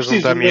 Ele fez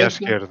um dummy à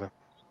esquerda.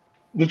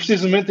 No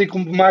preciso momento em que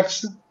o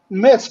Max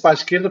mete-se para a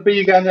esquerda para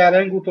ir ganhar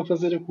ângulo para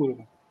fazer a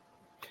curva.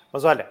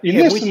 Mas olha, e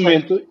nesse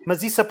momento...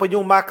 Mas isso apanhou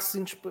o Max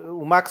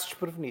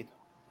desprevenido.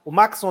 O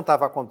Max não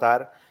estava a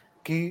contar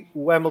que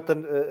o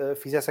Hamilton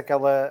fizesse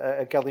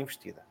aquela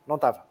investida. Não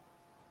estava.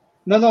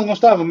 Não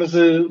estava, mas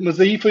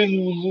aí foi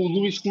o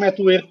Lewis que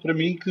comete o erro para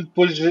mim, que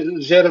depois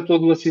gera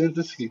todo o acidente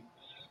a seguir.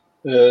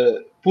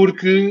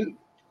 Porque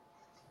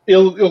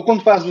ele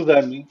quando faz o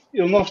dummy,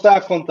 ele não está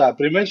a contar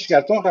primeiro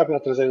chegar tão rápido à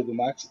traseira do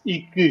Max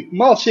e que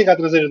mal chega à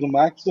traseira do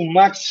Max, o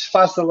Max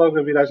faça logo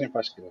a viragem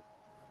para a esquerda.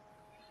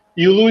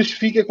 E o Lewis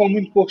fica com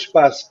muito pouco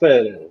espaço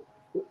para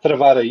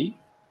travar aí,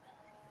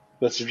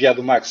 para se desviar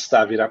do Max que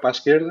está a virar para a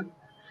esquerda,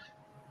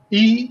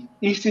 e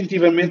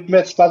instintivamente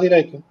mete-se para a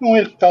direita. Um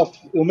erro de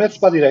cálculo. Ele mete-se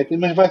para a direita,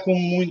 mas vai com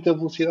muita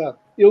velocidade.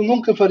 Eu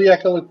nunca faria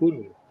aquela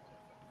curva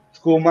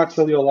com o Max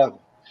ali ao lado.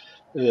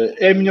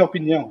 É a minha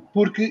opinião.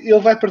 Porque ele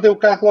vai perder o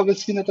carro logo a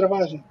seguir na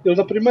travagem. Ele,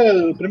 no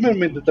primeiro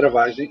momento de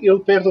travagem, ele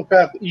perde o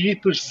carro e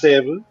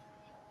percebe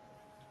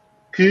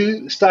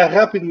que está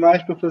rápido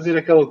demais para fazer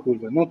aquela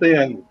curva. Não tem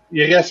ângulo.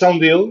 E a reação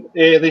dele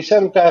é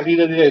deixar o carro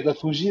ir à direita,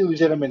 fugir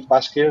ligeiramente para a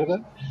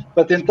esquerda,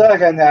 para tentar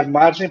ganhar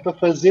margem para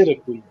fazer a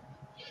curva.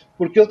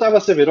 Porque ele estava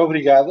a saber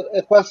obrigado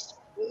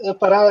a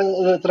parar,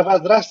 a travar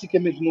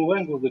drasticamente no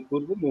ângulo da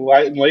curva,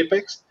 no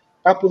apex,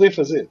 para poder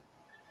fazer.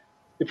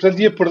 E, portanto,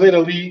 ia perder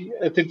ali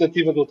a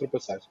tentativa de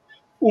ultrapassagem.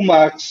 O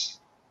Max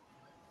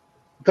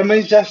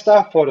também já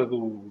está fora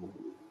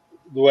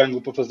do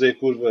ângulo para fazer a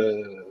curva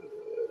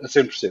a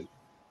 100%.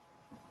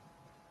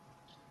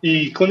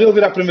 E quando ele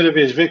vir a primeira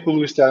vez, vê que o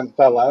Lewis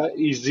está lá,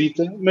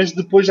 hesita, mas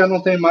depois já não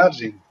tem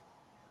margem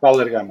para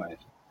alargar mais.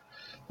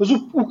 Mas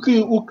o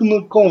que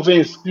me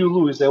convence que o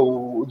Lewis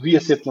devia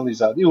ser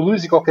penalizado, e o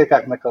Lewis e qualquer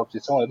carro naquela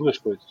posição, é duas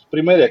coisas.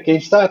 Primeiro é quem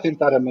está a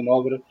tentar a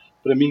manobra,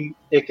 para mim,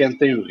 é quem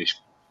tem o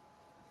risco.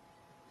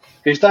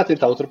 Quem está a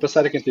tentar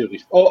ultrapassar é quem tem o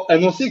risco. Ou, a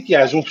não ser que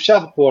haja um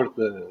fechado de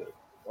porta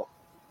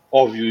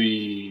óbvio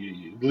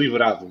e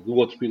deliberado do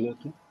outro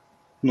piloto,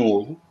 não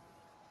houve,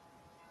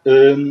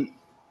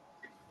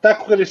 está a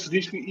correr esse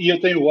risco e eu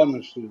tenho o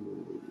ónus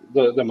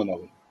da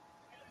manobra.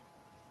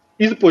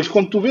 E depois,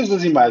 quando tu vês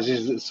as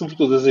imagens,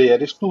 sobretudo as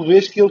aéreas, tu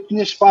vês que ele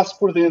tinha espaço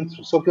por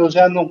dentro, só que ele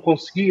já não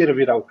conseguia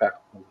virar o carro.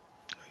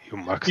 E o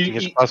Max tinha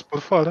espaço por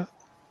fora.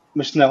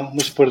 Mas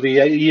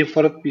perdia e ia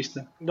fora de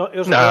pista. Não,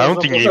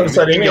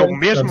 tinha o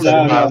mesmo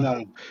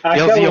não.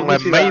 Eles iam a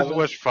meio do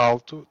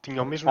asfalto,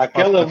 tinham o mesmo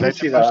aquela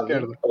velocidade.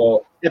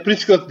 É por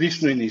isso que eu te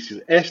disse no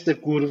início, esta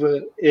curva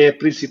é a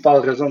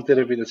principal razão de ter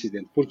havido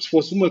acidente. Porque se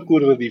fosse uma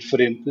curva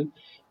diferente,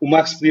 o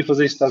Max podia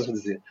fazer isto que estás a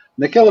dizer.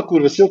 Naquela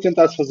curva, se ele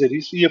tentasse fazer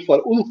isso, ia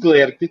fora. O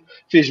Leclerc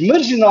fez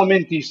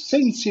marginalmente isto,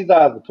 sem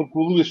necessidade, porque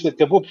o Lewis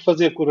acabou por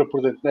fazer a curva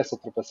por dentro nessa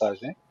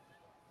ultrapassagem,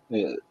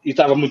 e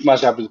estava muito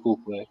mais rápido que o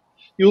Leclerc.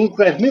 E o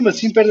Leclerc, mesmo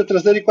assim, perde a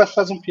traseira e quase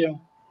faz um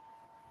peão.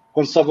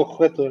 Quando sobe ao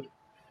corretor.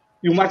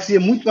 E o Max ia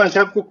muito mais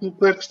rápido que o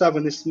Leclerc estava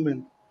nesse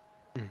momento.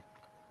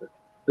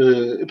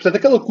 Portanto,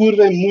 aquela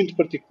curva é muito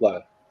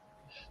particular.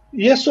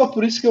 E é só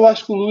por isso que eu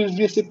acho que o Lewis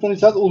devia ser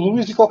penalizado. O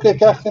Lewis e qualquer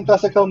carro que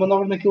tentasse aquela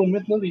manobra naquele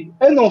momento ali.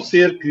 A não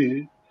ser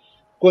que,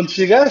 quando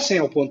chegassem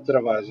ao ponto de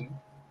travagem,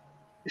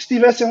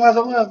 estivessem lado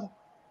a lado.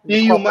 Mas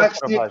e aí o Max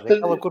tinha que...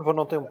 Aquela curva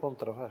não tem um ponto de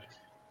travagem.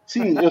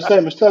 Sim, eu sei,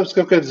 mas sabes o que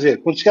eu quero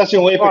dizer? Quando chegassem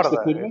ao apex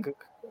da curva...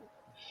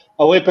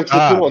 Ao apex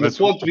da curva, no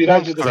ponto de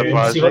viragem da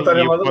curva... E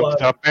o ponto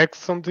de apex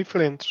são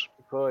diferentes.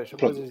 Pois, são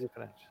coisas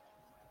diferentes.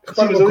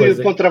 Sim, mas ali o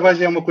ponto de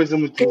travagem é uma coisa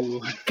muito...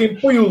 Quem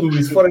põe o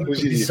Lewis fora de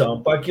posição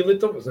para aquilo,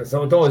 então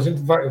a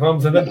gente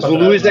vamos andando para trás. O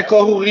Lewis é que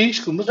corre o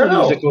risco. Mas o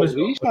Lewis é que corre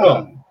o risco.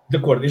 De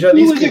acordo, eu já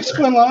disse que... O Lewis é que se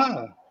põe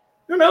lá.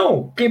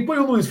 Não. Quem põe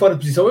o Lewis fora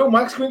de posição é o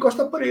Max que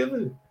encosta a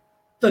parede.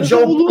 Portanto, já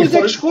o Lewis é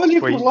que escolhe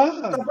por lá.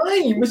 Está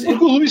bem, mas...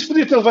 Porque o Lewis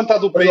podia ter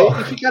levantado o pé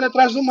e ficar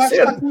atrás do Max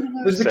para a curva.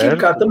 Mas daqui a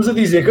bocado estamos a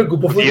dizer que a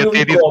culpa foi do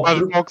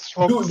helicóptero,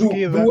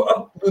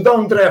 do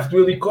downdraft do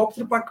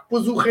helicóptero, para que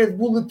pôs o Red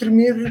Bull a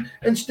tremer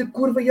antes da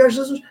curva e às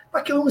vezes,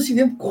 aquele é um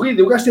acidente de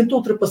corrida. O gajo tentou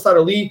ultrapassar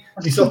ali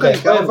e disse, ok,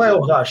 vai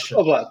ao racha.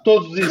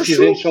 Todos os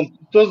incidentes são...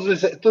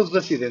 Todos os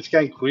acidentes que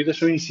há em corridas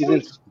são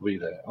incidentes de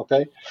corrida,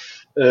 ok?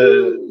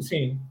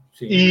 Sim.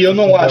 E eu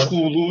não acho que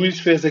o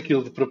Lewis fez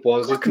aquilo de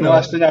propósito, claro não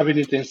acho que tenha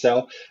havido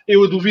intenção.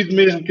 Eu duvido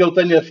mesmo que ele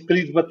tenha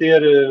querido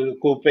bater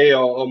com o pé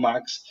ao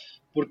Max,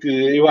 porque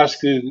eu acho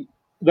que,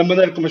 da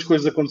maneira como as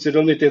coisas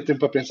aconteceram, ele nem teve tempo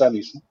para pensar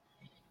nisso.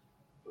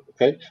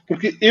 Okay?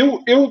 Porque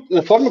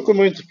a forma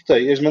como eu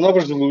interpretei as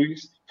manobras do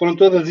Lewis foram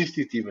todas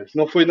instintivas.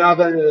 Não foi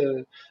nada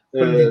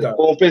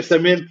com o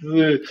pensamento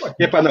de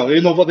não,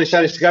 eu não vou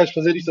deixar este gajo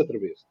fazer isto outra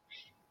vez.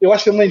 Eu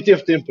acho que ele nem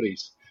teve tempo para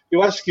isso.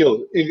 Eu acho que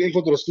ele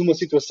encontrou-se numa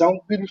situação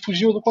que lhe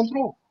fugiu do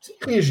controle. Sim,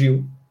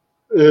 reagiu.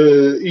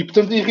 E,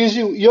 portanto,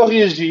 reagiu. E ao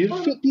reagir,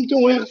 cometeu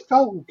um erro de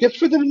cálculo, que é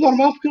perfeitamente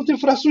normal, porque ele tem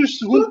frações de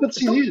segundo para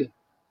decidir.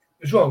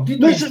 João,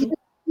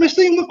 mas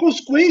tem uma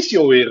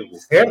consequência o erro.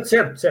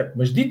 Certo.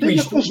 Mas dito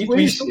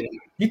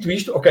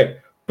isto, ok,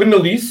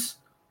 penalize,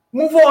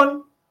 move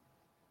on.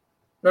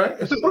 Não é?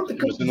 Mas eu não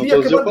estou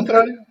a dizer o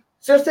contrário.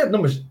 Certo.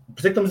 Não, mas por isso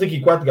é que estamos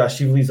aqui 4 gajos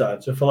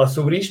civilizados a falar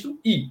sobre isto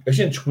e a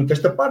gente escuta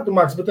esta parte, o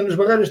Max batendo nas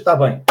barreiras, está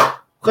bem.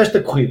 O resto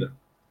da corrida.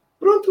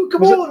 Pronto,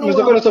 acabou. Mas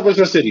agora só para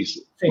esclarecer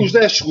isso. Sim. Os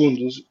 10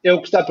 segundos é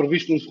o que está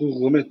previsto no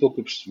regulamento, pelo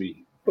que eu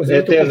percebi. É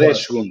até 10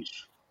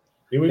 segundos.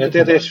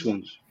 Até 10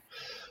 segundos.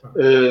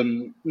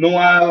 Não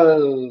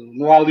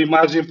há ali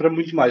margem para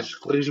muito mais.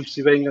 Corrijo-me se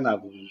estiver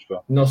enganado,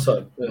 João. Não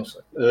sei.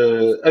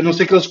 A não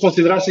ser que eles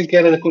considerassem que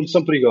era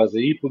condução perigosa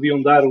e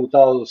podiam dar o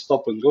tal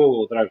stop and go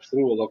ou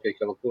drive-thru ou o que é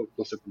aquela coisa que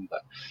não sei como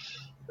dar.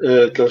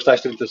 Aqueles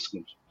tais 30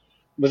 segundos.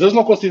 Mas eles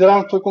não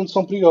consideraram que foi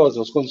condução perigosa.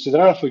 Eles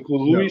consideraram que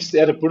o Lewis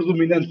era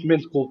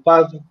predominantemente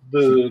culpado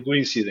do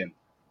incidente.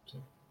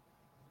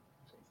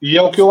 E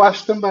é o que eu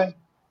acho também.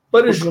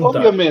 Para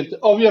juntar.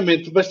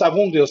 Obviamente, bastava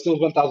um deles ter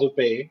levantado o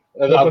pé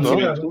a dar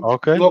movimento.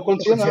 Não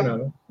acontecia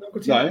nada.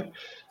 continua. Não é?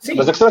 Sim.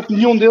 Mas a questão é que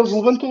nenhum deles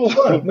levantou.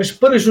 Claro, mas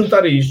para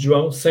juntar a isto,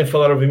 João, sem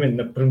falar, obviamente,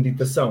 na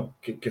premeditação,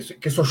 que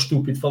é só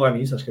estúpido falar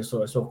nisso, acho que é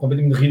só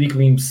completamente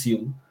ridículo e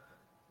imbecil,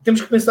 temos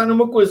que pensar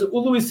numa coisa.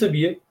 O Lewis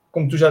sabia,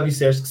 como tu já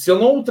disseste, que se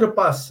ele não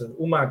ultrapassa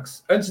o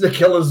Max antes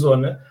daquela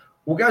zona,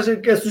 o gajo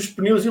aquece os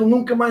pneus e ele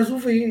nunca mais o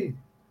vê.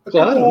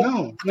 Claro, Acabou.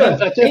 não.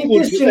 Portanto, Até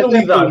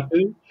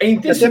a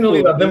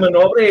intencionalidade da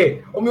manobra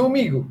é, meu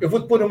amigo, eu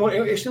vou-te pôr a mão,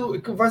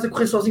 que vais a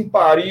correr sozinho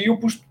para a área e eu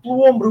puxo-te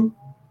pelo ombro.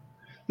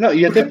 Não,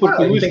 e até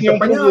porque o Luís tinha um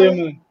apanhar.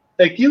 problema.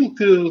 Aquilo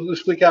que eu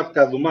expliquei há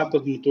bocado do mapa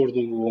de motor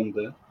do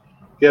Honda,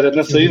 que era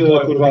na saída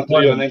da curva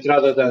anterior, na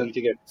entrada da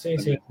antiga. Sim.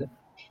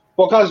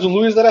 Para o caso do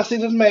Luís era a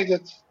saída de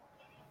Megget.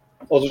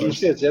 Ou dos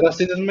Mercedes, era a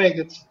saída de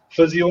Megget.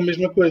 Faziam a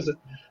mesma coisa.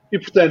 E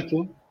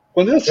portanto,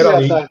 quando ele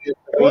chegasse a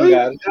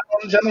hangar,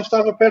 já não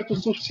estava perto o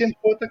suficiente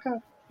para atacar.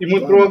 E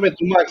muito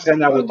provavelmente o Max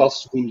ganhava o tal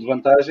segundo de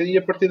vantagem e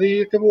a partir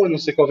daí acabou. A não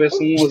ser que houvesse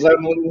um azar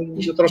na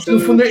troca.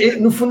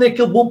 No fundo é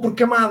aquele bom por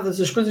camadas.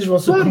 As coisas vão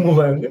se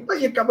acumulando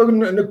e acaba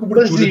na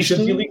cobertura de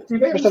chantilly que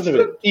tivemos. Mas estás a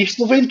ver?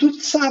 Isto vem tudo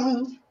de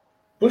sábado.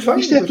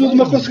 Isto é tudo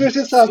uma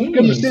consequência de sábado. Porque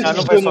a Mercedes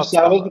mostrou no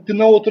sábado que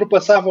não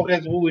ultrapassava o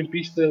Red Bull em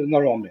pista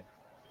normalmente.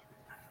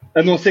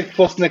 A não ser que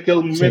fosse naquele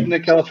momento,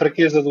 naquela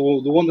fraqueza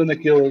do Honda,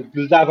 que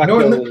lhe dava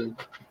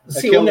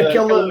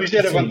aquela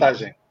ligeira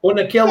vantagem. Ou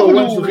naquela ou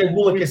antes do Red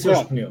Bull aquecer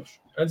os pneus.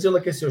 Antes ele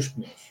aqueceu os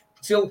pneus.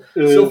 Se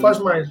ele faz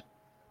mais.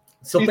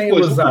 Se ele tem o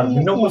azar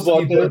de não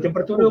conseguir ter a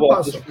temperatura, ele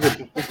passa.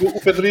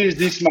 O Pedro Dias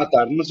disse-me à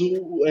tarde, mas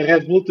a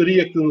Red Bull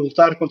teria que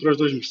lutar contra os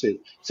dois Mercedes.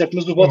 Certo,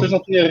 mas o Bottas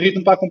não tinha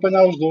ritmo para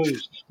acompanhar os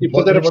dois. E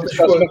portanto era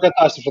preciso uma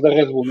catástrofe da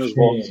Red Bull nas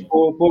voltas para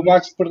o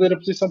Max perder a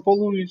posição para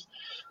o Lewis.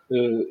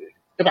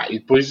 E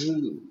depois,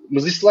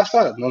 mas isso lá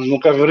está, nós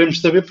nunca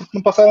veremos saber porque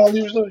não passaram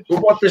ali os dois.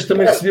 O Bottas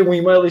também recebeu um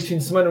e-mail este fim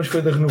de semana, mas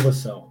foi da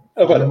renovação.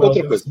 Agora,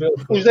 outra coisa,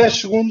 os 10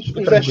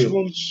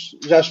 segundos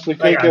já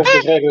expliquei que é o que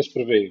as regras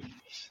prevêem.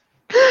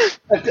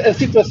 A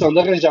situação de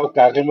arranjar o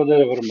carro em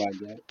bandeira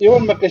vermelha, eu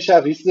ando-me a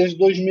queixar disso desde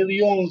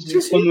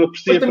 2011, quando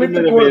apareci a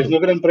primeira vez no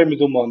Grande Prémio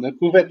do Mónaco,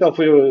 o Vettel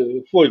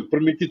foi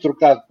permitir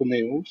trocar de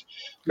pneus.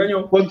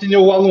 Ganhou. Quando tinha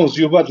o Alonso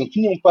e o Button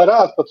tinham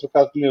parado para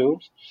trocar de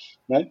pneus,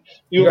 né?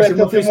 E o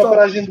Vettel teve uma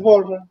paragem de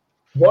borda.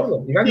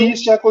 E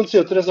isso já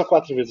aconteceu 3 ou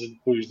 4 vezes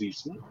depois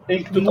disso,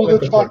 em que muda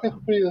de facto a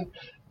corrida.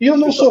 E eu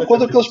não sou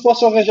contra que eles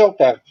possam arranjar o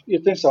carro. E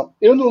atenção,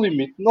 eu no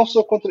limite não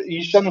sou contra, e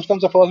isto já não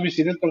estamos a falar do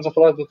incidente, estamos a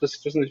falar de outras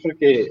situações diferentes,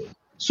 que é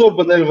sob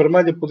bandeira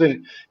vermelha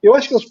poderem. Eu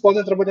acho que eles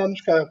podem trabalhar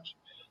nos carros.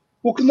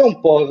 O que não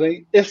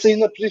podem é sair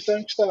na posição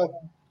em que estavam.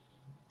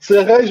 Se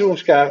arranjam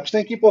os carros,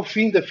 têm que ir para o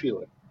fim da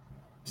fila.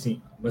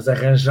 Sim, mas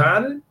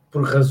arranjar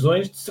por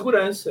razões de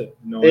segurança.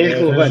 Não é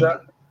irrelevante.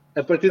 Arranjar...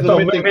 A partir do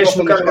momento em que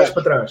mexe o carro mais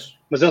para trás.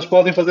 Mas eles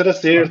podem fazer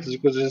acertos e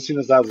coisas assim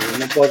nas asas.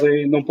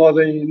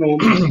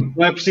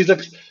 Não é preciso.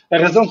 A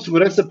razão de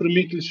segurança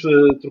permite-lhes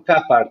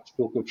trocar partes,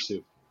 pelo que eu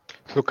percebo.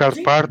 Trocar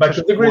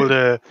partes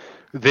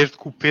desde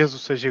que o peso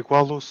seja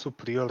igual ou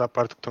superior à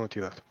parte que estão a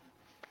tirar.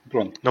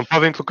 Pronto. Não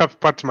podem trocar por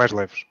partes mais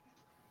leves.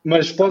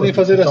 Mas podem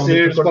fazer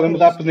acertos, podem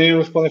mudar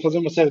pneus, podem fazer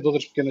uma série de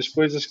outras pequenas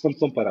coisas quando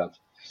estão parados.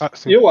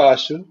 Eu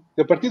acho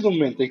que a partir do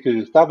momento em que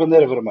está a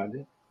bandeira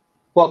vermelha,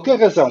 qualquer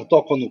razão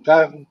tocam no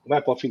carro,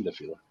 vai para o fim da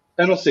fila.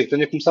 A não ser que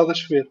tenha começado a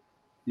chover.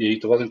 E aí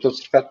tu podem todos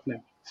trocar de pneu.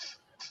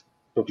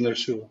 Para o pneu de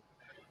chuva.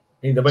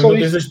 Ainda bem que não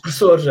tens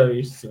expressores, já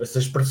viste? Se tivesse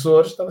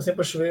expressores, estava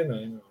sempre a chover, não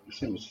é?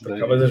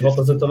 Acabas as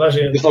voltas a toda a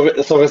gente.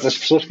 Eu só vejo as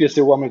pessoas que ia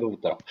ser o homem do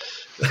botão.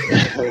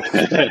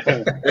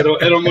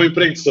 Era o meu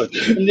emprego de sonho.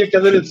 A minha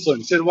cadeira de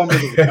sonho, ser o homem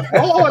do botão.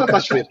 Ora, está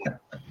a chover.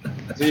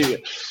 Diga.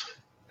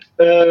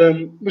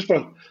 Mas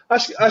pronto,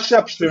 acho que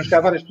já percebemos que há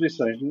várias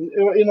posições.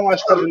 Eu não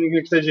acho que haja ninguém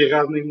que esteja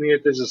errado, nem ninguém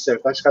que esteja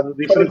certo. Acho que há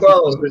diferentes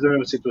situações da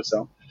mesma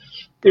situação.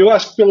 Eu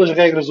acho que pelas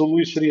regras o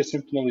Luís seria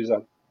sempre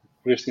penalizado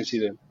por este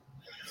incidente.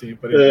 Sim,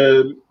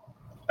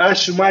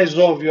 acho mais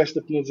óbvio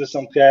esta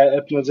penalização que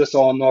a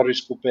penalização ao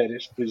Norris com o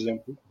Pérez, por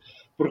exemplo,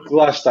 porque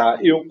lá está,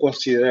 eu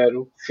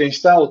considero que quem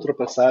está a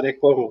ultrapassar é que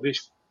corre o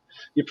risco.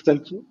 E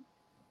portanto,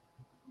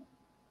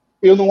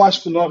 eu não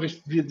acho que o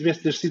Norris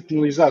devesse ter sido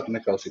penalizado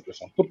naquela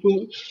situação. Porque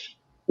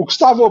o que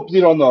estavam a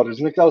pedir ao Norris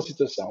naquela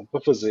situação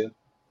para fazer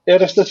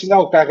era estacionar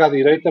o carro à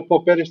direita para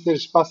o Pérez ter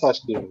espaço à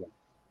esquerda.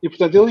 E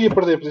portanto ele ia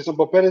perder a posição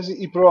para o Pérez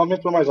e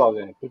provavelmente para mais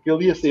alguém, porque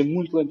ele ia sair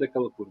muito lento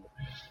daquela curva.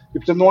 E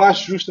portanto não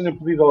acho justo ter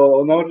pedido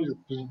ao Norris,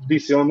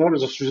 pedissem ao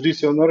Norris ou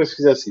sugerissem ao Norris que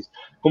fizesse isso.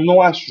 Como não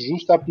acho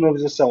justa a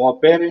penalização ao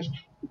Pérez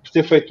por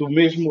ter feito o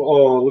mesmo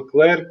ao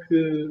Leclerc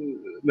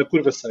na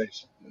curva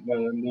 6.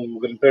 No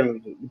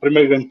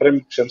primeiro grande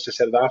prémio, que já não sei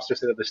se era da Áustria ou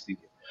se era da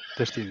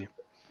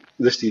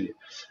Estíria.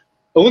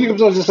 A única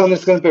penalização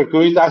nesse grande prémio que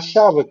eu ainda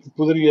achava que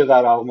poderia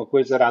dar alguma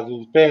coisa era a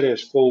do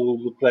Pérez com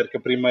o Leclerc a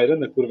primeira,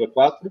 na curva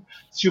 4,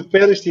 se o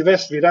Pérez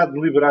tivesse virado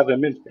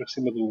deliberadamente para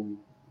cima do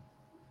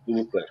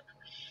Leclerc.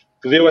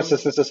 Que deu essa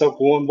sensação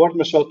com o on-board,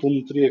 mas só a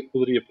telemetria que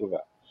poderia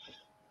provar.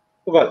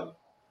 Agora,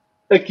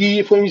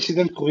 Aqui foi um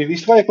incidente de corrida.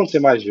 Isto vai acontecer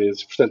mais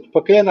vezes. Portanto,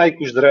 para quem anda aí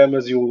com os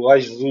dramas e o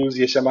Ai Jesus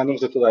e a chamar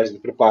nomes a toda a gente,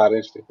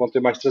 preparem-se, porque vão ter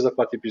mais 3 a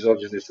 4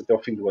 episódios desse até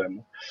ao fim do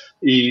ano.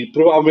 E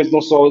provavelmente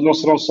não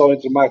serão só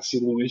entre Max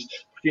e Lewis,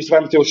 porque isto vai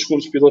meter os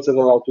segundos pilotos a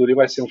dada altura e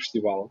vai ser um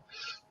festival.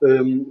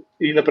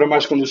 E ainda para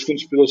mais quando os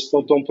segundos pilotos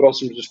estão tão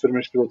próximos dos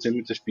primeiros pilotos em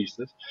muitas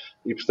pistas.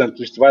 E,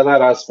 portanto, isto vai dar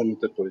aço para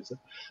muita coisa.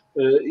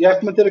 E há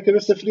que manter a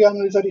cabeça fria a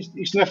analisar isto.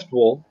 Isto não é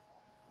futebol.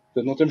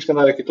 Portanto, não temos que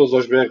andar aqui todos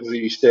aos berros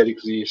e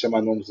histéricos e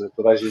chamar nomes a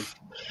toda a gente.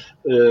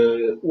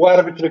 O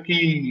árbitro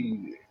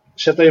aqui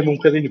chateia-me um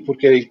bocadinho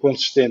porque é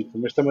inconsistente,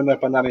 mas também não é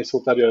para andar a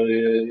insultar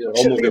ao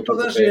chateia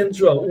toda a gente,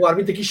 João. O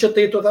árbitro aqui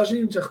chateia toda a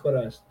gente, já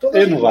reparaste?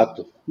 É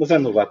novato, mas é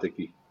novato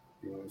aqui.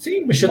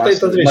 Sim, mas chateia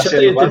toda a gente.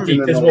 Chateia-te a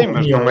ti, tens uma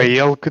mas não é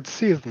ele que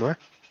decide, não é?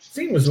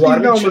 Sim, mas o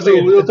árbitro... Não, mas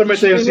eu também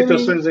tenho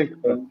situações em que...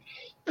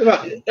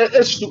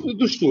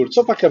 Do Stuart,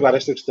 só para acabar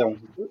esta questão,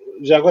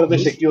 já agora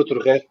deixo aqui outro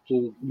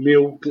reto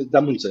meu que dá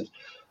muitos anos.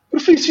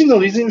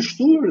 Profissionalizem os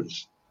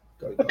Stewards.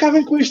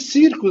 Acabem com este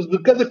circo de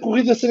cada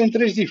corrida serem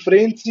 3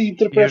 diferentes e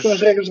interpretam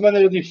as regras de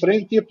maneira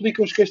diferente e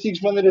aplicam os castigos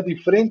de maneira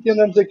diferente e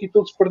andamos aqui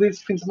todos perdidos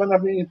de fim de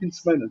semana em fim de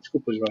semana.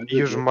 Desculpa, João.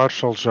 E os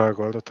Marshall já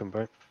agora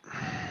também.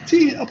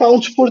 Sim, um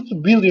desporto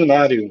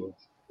bilionário.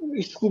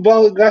 Isto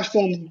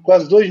gastam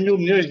quase 2 mil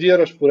milhões de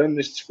euros por ano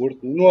neste desporto.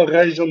 Não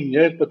arranjam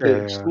dinheiro para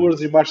ter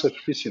stewards e marchas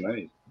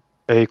profissionais.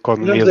 A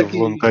economia do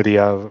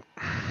voluntariado.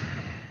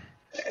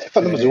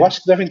 Mas eu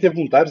acho que devem ter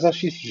voluntários,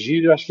 acho isso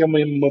giro, acho que é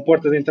uma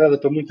porta de entrada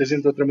para muita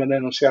gente de outra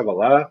maneira não chegava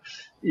lá,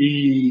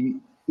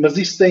 mas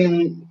isso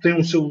tem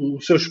o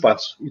seu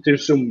espaço e tem o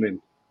seu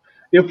momento.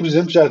 Eu, por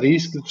exemplo, já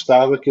disse que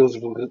gostava que eles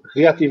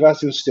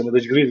reativassem o sistema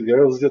das Grid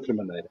Girls de outra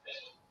maneira.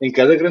 Em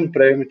cada grande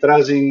prémio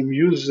trazem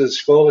miúdos das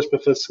escolas para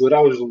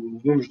assegurar os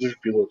números dos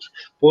pilotos.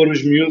 Pôr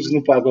os miúdos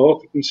no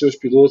paddock, conhecer os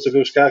pilotos, a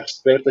ver os carros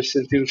de perto, a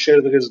sentir o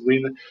cheiro da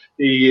gasolina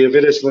e a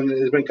ver as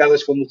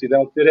bancadas com a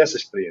multidão, ter essa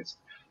experiência.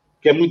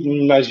 Que é muito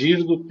mais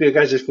giro do que ter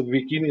gajas com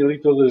biquíni ali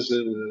todas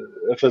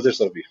a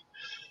fazer-se ouvir.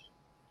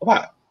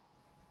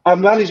 Há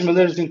várias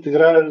maneiras de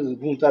integrar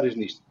voluntários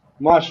nisto.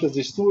 Marshals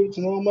e stewards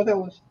não é uma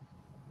delas.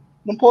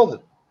 Não pode.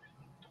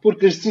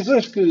 Porque as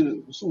decisões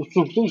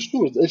sobretudo os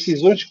stewards, as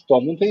decisões que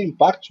tomam têm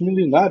impactos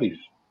milionários.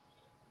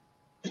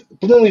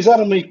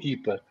 Penalizar uma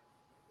equipa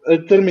a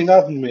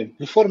determinado momento,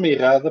 de forma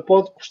errada,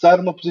 pode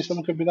custar uma posição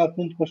no Campeonato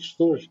do Mundo de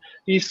Construtores.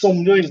 E isso são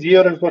milhões de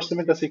euros do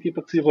orçamento dessa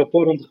equipa que se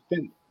evaporam de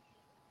repente.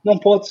 Não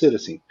pode ser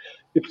assim.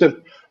 E,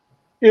 portanto,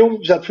 eu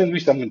já defendo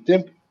isto há muito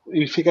tempo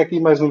e fica aqui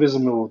mais uma vez o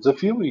meu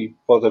desafio e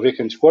pode haver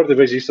quem discorde,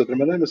 veja isto de outra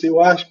maneira, mas eu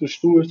acho que os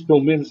stewards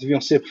pelo menos deviam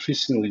ser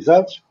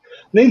profissionalizados,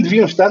 nem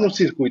deviam estar no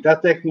circuito. Há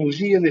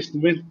tecnologia neste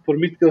momento que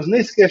permite que eles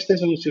nem sequer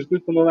estejam no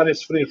circuito para não darem a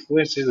sofrer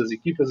influências das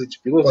equipas e dos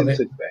pilotos.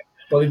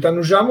 Podem estar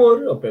no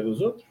Jamor, ao pé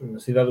dos outros, na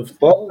cidade do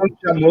futebol.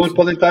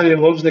 Podem estar em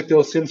Londres,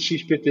 naquele centro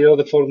XPTO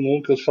da Fórmula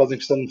 1, que eles fazem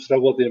questão de mostrar a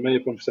volta e meia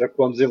para mostrar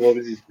quão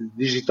desenvolvidos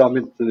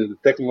digitalmente,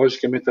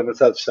 tecnologicamente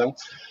avançados são.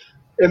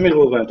 É meio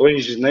relevante. Ou em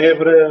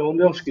Genebra,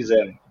 onde eles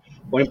quiserem.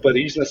 Ou em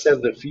Paris, na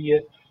sede da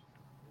FIA.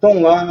 Estão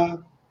lá,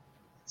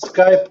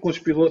 Skype com os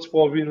pilotos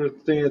para ouvir o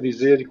que têm a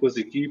dizer e com as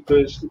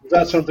equipas. Os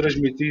dados são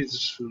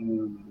transmitidos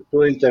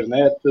pela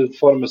internet, de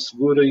forma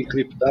segura,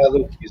 encriptada,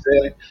 o que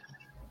quiserem.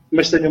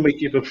 Mas tenha uma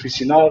equipa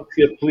profissional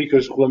que aplica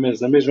os regulamentos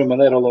da mesma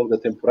maneira ao longo da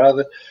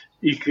temporada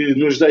e que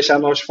nos deixa a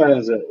nós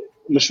fãs,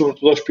 mas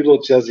sobretudo aos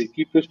pilotos e às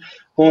equipas,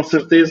 com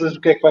certeza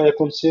do que é que vai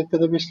acontecer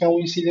cada vez que há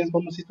um incidente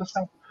ou uma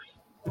situação.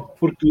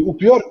 Porque o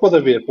pior que pode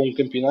haver para um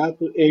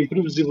campeonato é a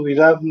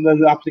imprevisibilidade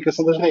na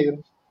aplicação das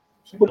regras.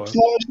 Porque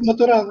senão é uma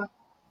tourada.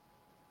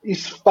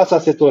 Isso passa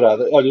a ser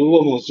tourada. Olha, o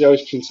Alonso já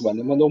este fim de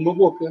semana mandou uma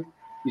boca,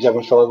 e já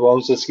vamos falar do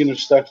Alonso a seguir nos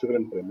destaques do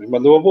Grande Prémio, mas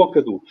mandou a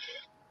boca do...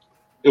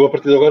 Eu, a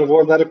partir de agora,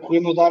 vou andar a correr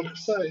no dar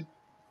receio.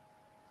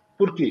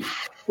 Porquê?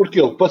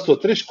 Porque ele passou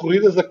 3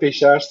 corridas a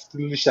queixar-se que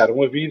lhe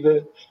lixaram a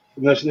vida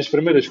nas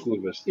primeiras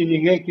curvas. E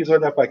ninguém quis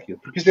olhar para aquilo.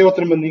 Porque isso é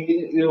outra maneira...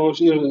 Eu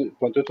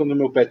estou no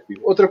meu pet peeve.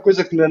 Outra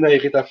coisa que me anda a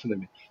irritar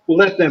profundamente. O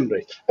let them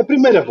race. A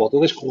primeira volta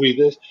das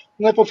corridas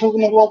não é para fazer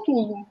não vale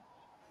tudo.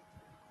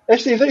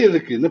 Esta ideia de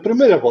que na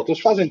primeira volta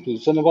eles fazem tudo,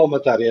 só não vale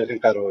matar e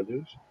arrancar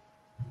olhos.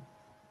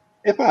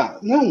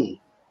 Não.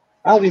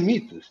 Há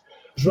limites.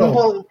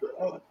 João,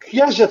 que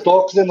haja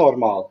toques é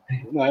normal,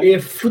 não é? É a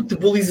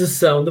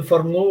futebolização da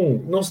Fórmula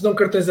 1. Não se dão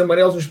cartões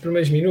amarelos nos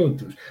primeiros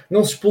minutos.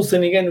 Não se expulsa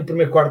ninguém no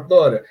primeiro quarto de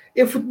hora.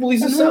 É a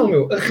futebolização,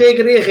 meu. A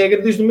regra é a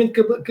regra desde o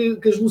momento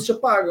que as luzes se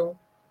apagam.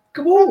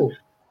 Acabou.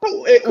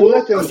 O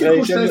let and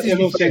race é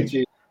no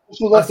sentido.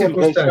 O let and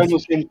race é no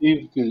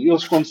sentido que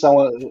eles, quando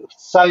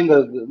saem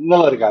na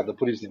largada,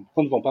 por exemplo,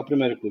 quando vão para a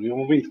primeira curva e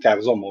vão 20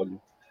 carros ao molho,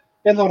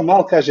 é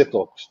normal que haja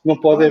toques. Não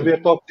pode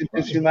haver toques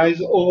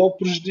intencionais ou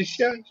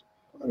prejudiciais.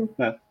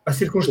 Não. Há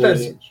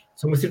circunstâncias.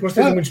 São uma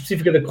circunstância muito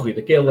específica da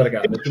corrida, que é a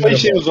largada.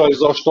 Fechem os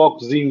olhos aos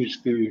toquezinhos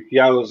que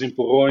há, os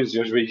empurrões e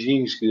aos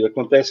beijinhos que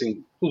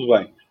acontecem, tudo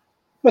bem.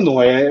 Mas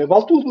não é,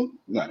 vale tudo.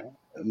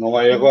 Não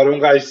é agora um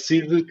gajo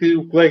decide que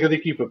o colega de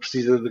equipa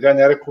precisa de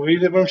ganhar a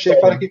corrida e vamos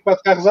chegar aqui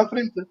 4 carros à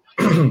frente.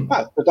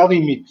 Há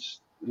limites.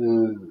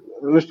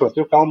 Mas pronto,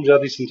 eu calmo, já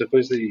disse muita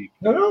coisa e...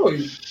 Não.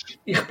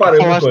 E repara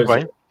uma Falaste coisa.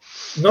 bem.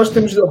 Nós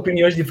temos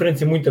opiniões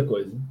diferentes em muita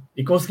coisa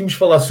e conseguimos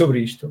falar sobre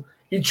isto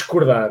e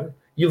discordar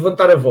e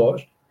levantar a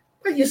voz.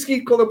 E a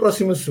seguir, qual é o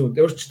próximo assunto?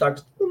 É os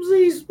destaques. Vamos a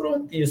isso,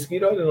 pronto. E a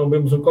seguir, olha, não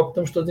bebemos um copo,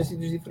 estamos todos em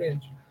sítios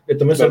diferentes. Eu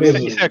também só bebo.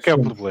 Isso é que é o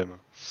sumos. problema.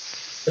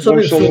 Eu só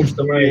bebo Vamos sumos só-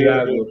 também,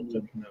 água.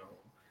 Portanto, não.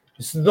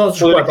 Se nós os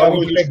Só quatro,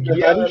 alguém acabamos tiver os que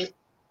guiar, comentários.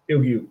 eu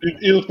guio.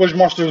 Eu depois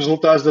mostro os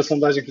resultados da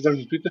sondagem que fizemos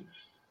no Twitter.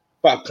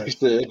 Pá, porque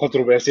isto é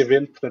controvérsia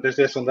vendo, portanto,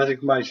 esta é a sondagem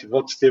que mais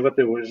votos teve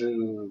até hoje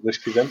das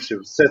que fizemos.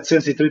 Teve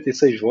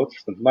 736 votos,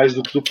 portanto, mais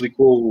do que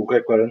duplicou o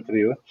recorde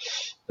anterior.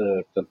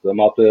 Portanto, a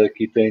malta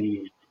aqui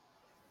tem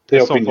É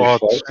só opiniões bots,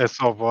 fortes. é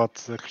só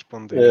bots a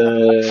responder.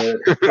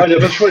 Olha,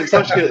 mas foi,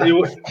 sabes que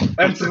eu,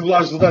 antes de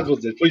revelar os resultados, vou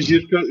dizer, foi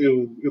giro que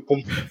eu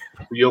como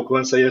fui eu que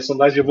lancei a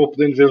sondagem, eu vou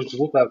podendo ver os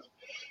resultados.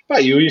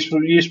 Pá, eu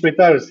ia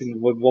espreitar, assim,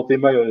 volta e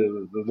meia,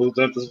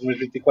 durante as últimas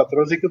 24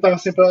 horas, e aquilo estava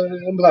sempre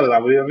a mudar, a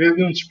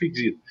haver um despique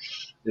giro.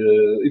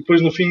 E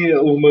depois, no fim,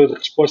 houve uma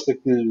resposta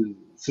que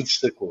se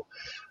destacou.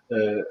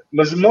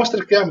 Mas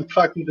mostra que há, de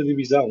facto, muita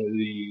divisão,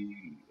 e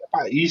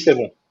isto é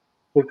bom,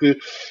 porque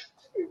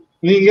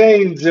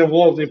ninguém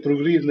desenvolve, nem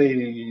progride,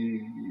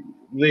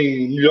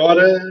 nem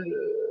melhora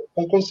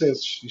com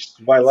consensos.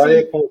 Isto vai lá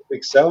é com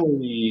reflexão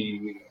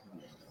e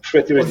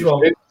perspectivas João,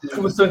 diferentes.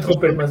 desculpa só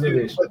interromper mais uma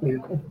vez.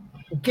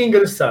 O que é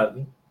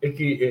engraçado é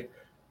que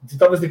tu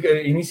estavas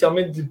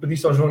inicialmente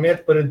pediste ao João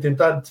Neto para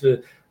tentar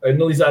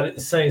analisar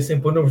sem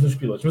pôr nomes nos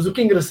pilotos. Mas o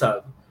que é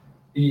engraçado,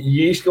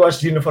 e é isto que eu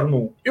acho de ir na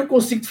Fórmula 1, eu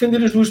consigo defender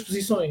as duas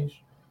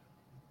posições.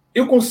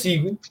 Eu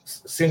consigo,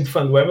 sendo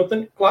fã do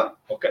Hamilton, claro,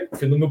 ok,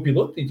 defendo o meu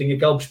piloto e tenho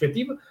aquela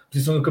perspectiva,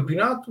 posição do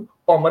campeonato,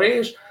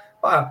 palmarés,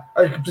 a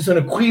posição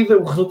na corrida,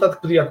 o resultado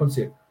que podia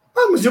acontecer.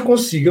 Mas eu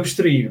consigo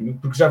abstrair-me,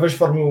 porque já vejo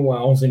Fórmula 1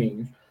 há uns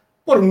aninhos,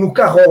 pôr-me no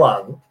carro ao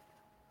lado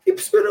e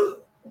perceber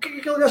o que é que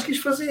aquele gajo quis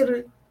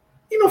fazer.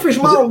 E não fez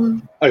mal.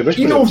 Mas,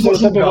 E não vou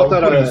só para julgá-lo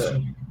voltar por a...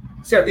 isso.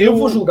 Certo, eu não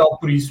vou julgá-lo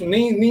por isso,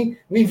 nem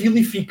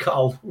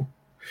vilificá-lo.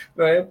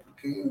 Não é?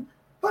 Porque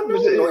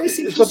não é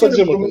assim que Só para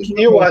dizer uma funciona, coisa, pelo menos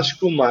eu não. acho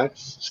que o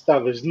Max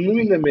estava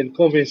genuinamente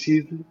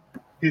convencido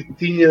que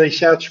tinha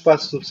deixado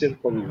espaço suficiente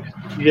para o Lewis.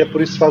 E é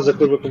por isso que faz a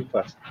curva como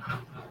faz.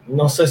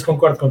 Não sei se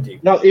concordo contigo.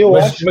 Não, eu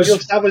acho que ele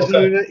estava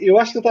ok. eu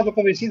acho que ele estava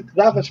convencido que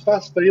dava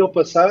espaço para ele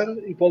passar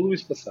e para o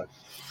Lewis passar.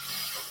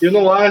 Eu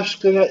não acho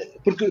que...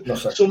 Porque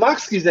se o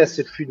Max quisesse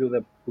ser filho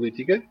da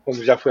política,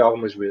 como já foi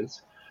algumas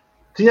vezes,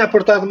 tinha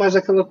apertado mais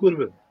aquela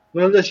curva.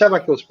 Não lhe deixava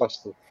aquele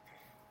espaço todo.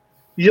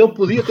 E ele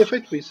podia ter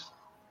feito isso.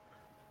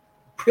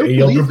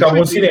 Aí ele provocava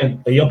um acidente.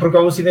 Aí ele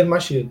provocava um acidente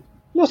mais cedo.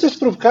 Não sei se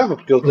provocava,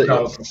 porque ele,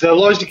 se a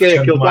lógica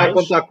é que ele está a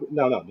contar...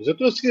 Não, mas eu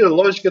estou a seguir a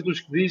lógica dos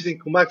que dizem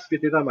que o Max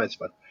devia ter dado mais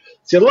espaço.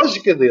 Se a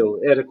lógica dele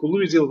era que o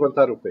Lewis ia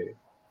levantar o pé,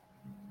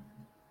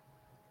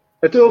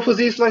 então ele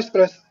fazia isso mais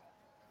depressa.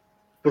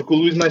 Porque o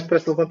Lewis mais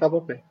depressa levantava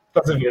o pé.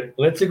 Estás a ver?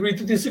 Let's agree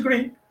to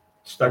disagree.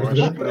 Destaque do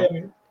grande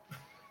prémio.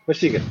 Mas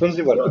siga, vamos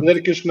embora. Vou ler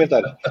aqui os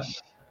comentários.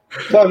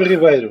 Fábio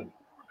Ribeiro.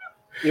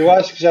 Eu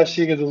acho que já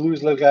chega de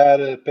Lewis largar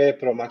pé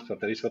para o Max.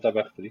 Pronto, era isso que eu estava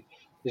a referir.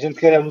 A gente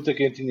quer a luta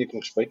quentinha com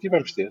respeito e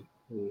vamos ter.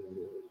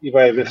 E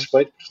vai haver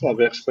respeito, porque se não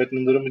houver respeito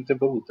não dura muito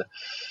tempo a luta.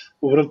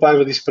 O Bruno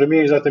Paiva disse que para mim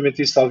é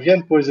exatamente isso,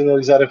 Salviano. Depois de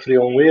analisar a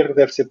frio um erro,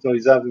 deve ser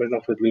penalizado, mas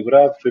não foi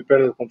deliberado. Foi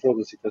perda de controle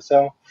da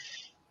situação.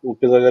 O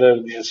Pedro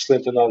Guerreiro diz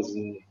excelente análise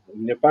da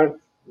minha parte.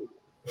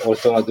 Ou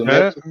então a do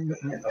Neto.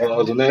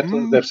 Ou do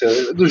Neto, deve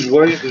ser dos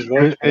Joões.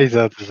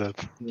 Exato.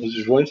 Dos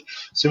Joões.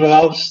 Simão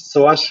Alves,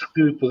 só acho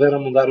que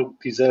puderam mudar o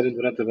que quiserem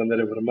durante a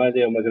bandeira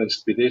vermelha. É uma grande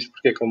estupidez,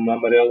 porque é como uma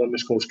amarela,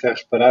 mas com os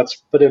carros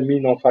parados, para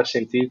mim não faz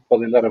sentido.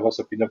 Podem dar a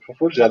vossa opinião, por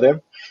favor, já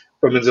devem.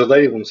 Pelo menos eu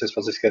dei, não sei se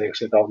vocês querem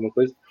acrescentar alguma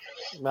coisa.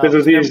 Não,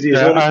 Pedro Dias diz...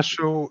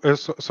 Eu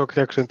só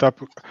queria acrescentar,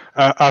 porque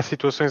há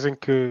situações em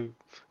que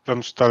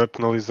vamos estar a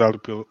penalizar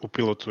o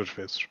piloto duas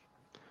vezes.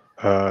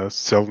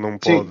 Se ele não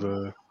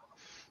pode...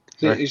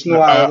 Sim, isto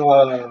não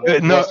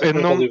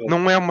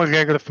é uma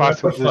regra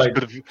fácil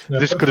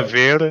de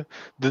escrever,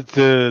 de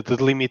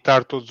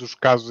delimitar todos os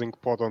casos em que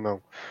pode ou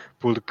não.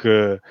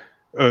 Porque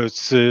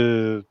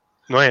se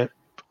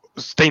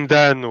tem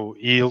dano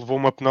e levou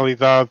uma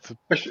penalidade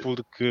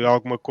porque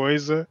alguma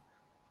coisa,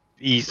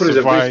 e isso por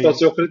exemplo, vai... isso está ao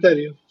seu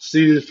critério.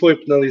 Se foi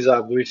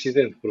penalizado o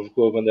incidente que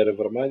provocou a bandeira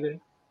vermelha,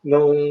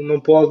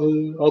 não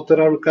pode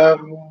alterar o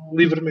carro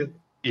livremente.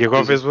 E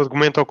agora vês o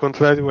argumento ao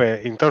contrário,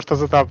 então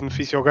estás a dar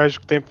benefício ao gajo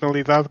que tem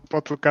penalidade que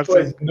pode trocar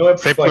sem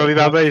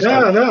penalidade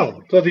extra.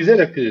 Não, estou a dizer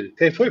é que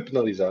quem foi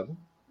penalizado,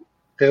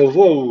 quem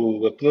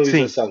levou a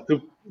penalização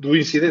do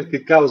incidente que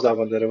causa a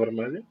bandeira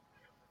vermelha,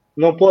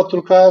 não pode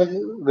trocar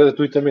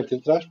gratuitamente,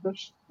 entre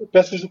aspas,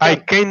 peças do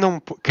carro.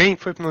 Quem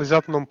foi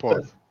penalizado não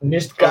pode.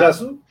 Neste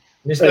caso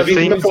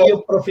penalizia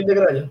para o fim da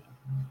grelha.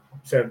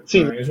 Certo?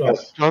 Sim.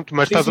 Pronto,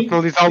 mas estás a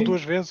penalizá-lo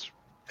duas vezes.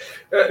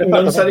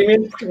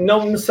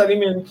 Não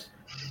necessariamente.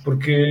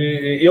 Porque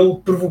ele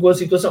provocou a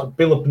situação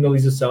pela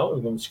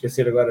penalização, vamos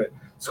esquecer agora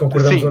se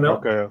concordamos ou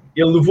não,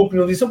 Ele levou a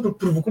penalização porque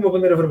provocou uma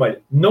bandeira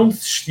vermelha, não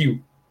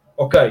desistiu,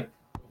 ok,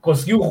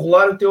 conseguiu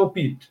rolar até ao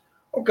pit,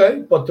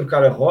 ok, pode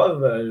trocar a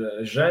roda,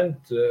 a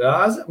jante,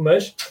 a asa,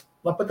 mas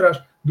lá para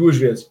trás, duas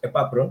vezes,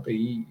 pronto,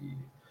 aí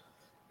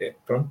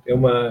Pronto, é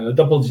uma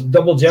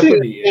double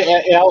jeopardy.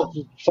 É algo,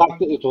 de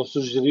facto, eu estou a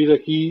sugerir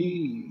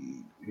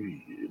aqui.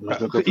 Mas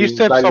nunca fui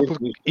Isto é detalhe só nisso.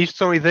 porque isto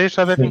são ideias que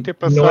já devem ter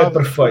passado Não é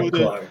perfeito,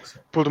 claro.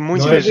 por Não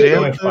muita é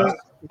gente fácil.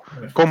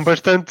 com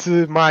bastante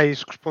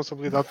mais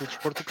responsabilidade do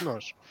desporto que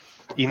nós.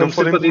 E não Como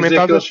foram sempre a dizer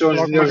que eles implementadas são por os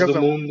alguma melhores do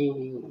razão.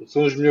 mundo,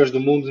 são os melhores do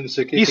mundo e não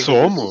sei o quê. E quem é que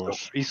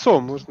eles são?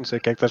 somos, não sei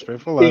o que é que estás para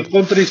falar.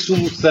 Encontrem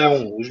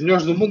solução. Os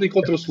melhores do mundo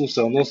encontram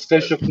solução. Não se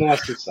queixam que não há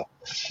solução.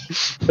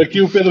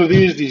 Aqui o Pedro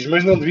Dias diz,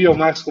 mas não devia o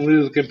Max, como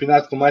líder do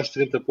campeonato com mais de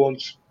 30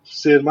 pontos,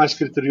 ser mais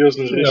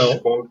criterioso nos riscos de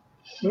score?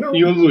 Não.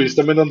 E o Luís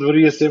também não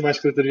deveria ser mais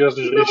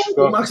criterioso nos riscos de o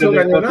score, Max não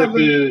ganhou nada.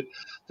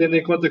 tendo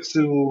em conta que se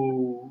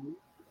o...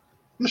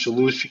 Mas se o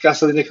Luís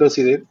ficasse ali naquele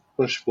acidente,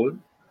 vamos supor,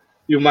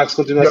 e o Max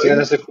continuasse a ganhar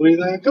nessa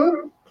corrida,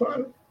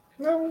 Claro.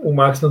 Não, o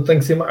Max não tem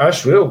que ser...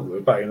 Acho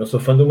eu. Pá, eu não sou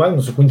fã do Max,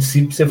 não sou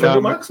conhecido por ser fã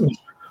do Max, mas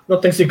não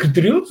tem que ser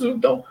criterioso,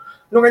 então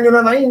não ganhou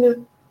nada ainda.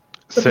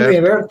 Está tudo em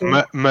aberto.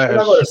 Mas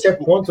agora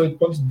 7 pontos, 8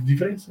 pontos de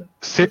diferença.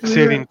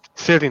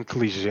 Ser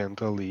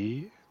inteligente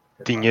ali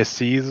tinha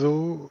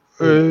sido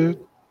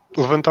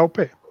levantar o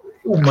pé.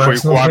 O Foi Max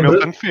o que o não se lembra...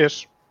 Hamilton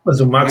fez. Mas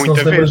o Max não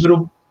Muita se lembra vez. de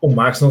ver o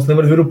Max não se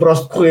lembra de ver o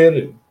Prost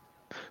correr.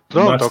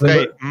 Pronto, ok.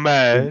 lembra...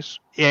 Mas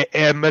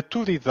é a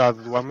maturidade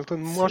do Hamilton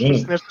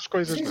mostra-se nestas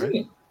coisas, não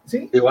é?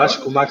 Sim. eu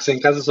acho que o Max em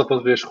casa só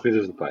pode ver as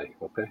corridas do pai,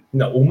 ok?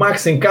 Não, o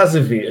Max em casa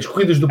vê as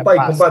corridas do pai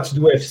e combates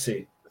do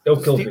UFC. É o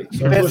que ele vê. Se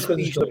São as duas tivesse coisas que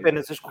visto ele vê.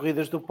 apenas as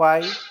corridas do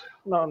pai,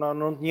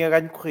 não tinha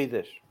ganho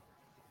corridas.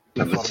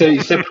 Não, mas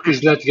isso é porque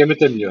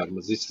geneticamente é melhor,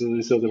 mas isso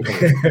é outra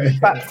coisa.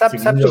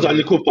 Sabes Mas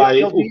olha que o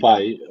pai,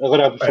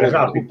 agora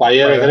o pai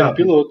era grande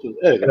piloto.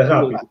 Era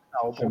rápido.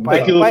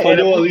 Aquilo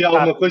falhou ali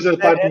alguma coisa da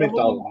parte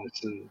mental.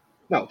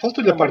 Não,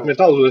 faltou-lhe a parte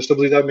mental, a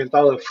estabilidade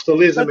mental, a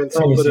fortaleza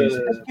mental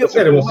para...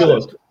 Era um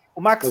piloto. O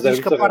Max diz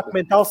que a parte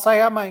mental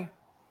sai à mãe.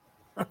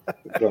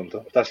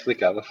 Pronto, está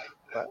explicado.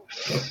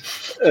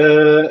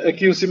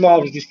 Aqui o Simão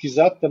Alves diz que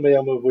exato, também é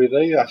uma boa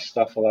ideia. Acho que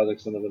está a falar da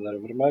questão da bandeira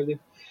vermelha.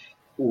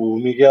 O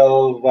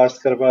Miguel Vaz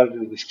de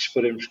Carvalho diz que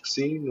esperemos que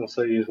sim. Não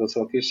sei em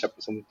relação a que já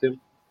passou muito tempo.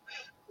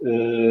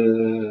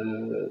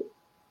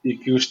 E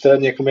que o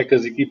estranho é como é que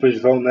as equipas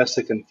vão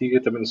nessa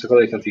cantiga. Também não sei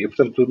qual é a cantiga.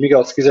 Portanto,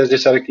 Miguel, se quiseres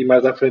deixar aqui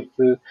mais à frente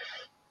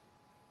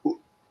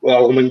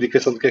alguma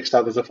indicação do que é que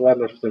estavas a falar,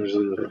 nós podemos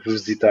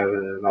revisitar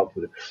na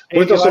altura.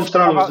 Ou então só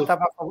mostrarmos...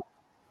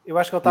 Eu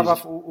acho que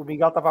o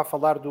Miguel estava a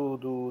falar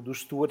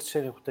dos stewards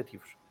serem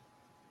rotativos.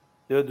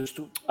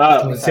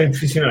 Serem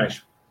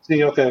profissionais.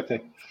 Sim, ok.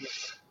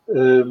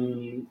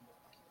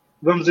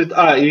 Vamos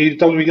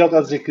então o Miguel está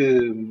a dizer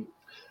que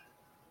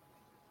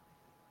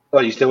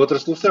isto é outra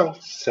solução.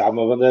 Se há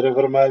uma bandeira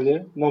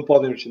vermelha, não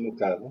podem mexer no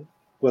carro.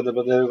 Quando a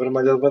bandeira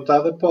vermelha é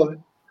levantada, podem.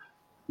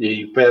 E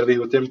aí perdem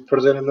o tempo de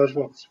perderem nas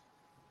voltas.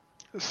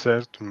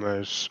 Certo,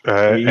 mas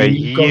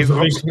aí corre o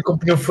risco de com o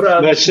pneu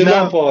furado. Mas se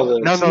não pode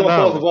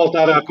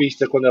voltar à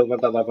pista quando é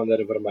levantada a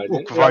bandeira vermelha,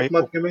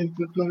 automaticamente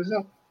na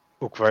televisão.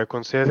 O que vai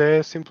acontecer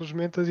é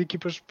simplesmente as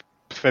equipas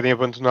preferem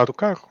abandonar o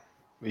carro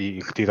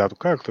e retirar do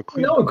carro da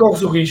corrida. Não,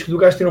 corres o risco do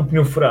gajo ter um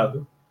pneu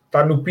furado,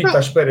 estar no pit à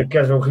espera que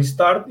haja um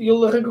restart e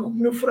ele arranca com o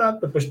pneu furado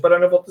para depois parar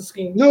na volta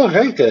seguinte. Não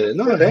arranca.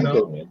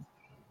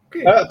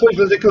 Pois,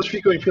 mas é que eles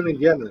ficam em fila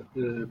indiana.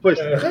 Pois.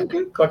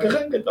 Arranca, claro que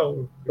arranca.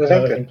 Então.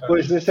 Arranca.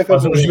 Pois,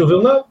 faz um Gil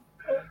Villeneuve.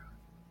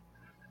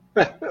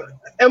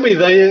 É uma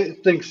ideia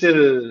que tem que ser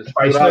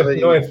explorada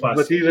não é fácil,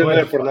 batida, não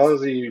é por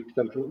nós e,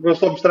 portanto, vou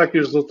só mostrar aqui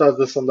os resultados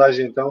da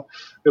sondagem, então.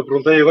 Eu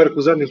perguntei agora que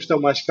os ânimos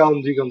estão mais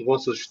calmos, digam de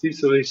vossa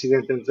justiça, o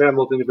incidente entre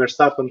Hamilton e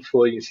Verstappen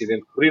foi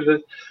incidente de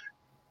corrida.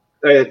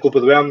 É culpa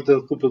do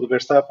Hamilton, culpa do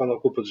Verstappen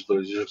ou culpa dos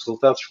dois? Os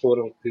resultados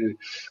foram que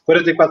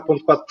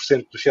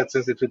 44,4% dos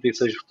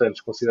 736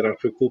 votantes consideraram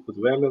que foi culpa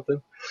do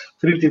Hamilton,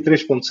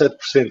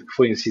 33,7% que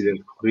foi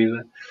incidente de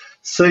corrida,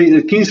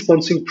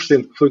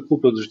 15,5% que foi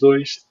culpa dos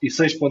dois e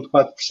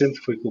 6,4% que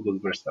foi culpa do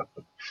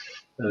Verstappen.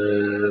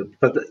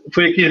 Portanto,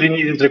 foi aqui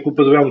renhido entre a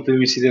culpa do Hamilton e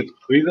o incidente de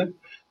corrida.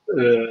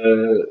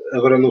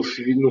 Agora no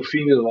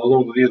fim, ao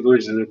longo do dia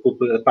 2,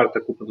 a parte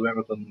da culpa do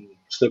Hamilton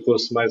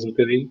destacou-se mais um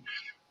bocadinho,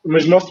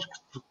 mas mostra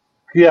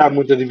que há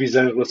muita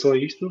divisão em relação a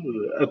isto,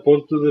 a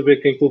ponto de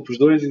haver quem culpa os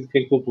dois e de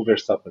quem culpa o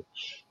Verstappen,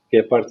 que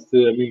é a parte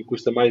que a mim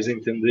custa mais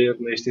entender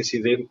neste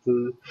incidente,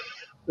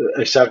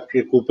 achar que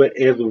a culpa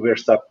é do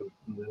Verstappen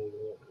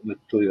na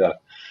totalidade.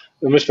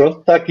 Mas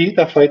pronto, está aqui,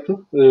 está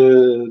feito,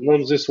 não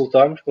nos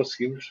insultámos,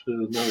 conseguimos,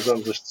 não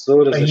usamos as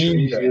tesouras, as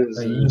figas,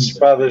 as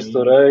espadas de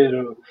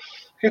toureiro.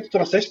 O que é que tu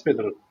trouxeste,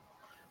 Pedro?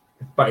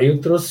 Pá, eu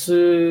trouxe,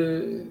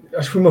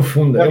 acho que foi uma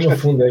funda, é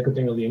que eu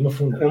tenho ali, uma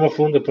funda. É uma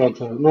funda,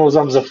 pronto. Não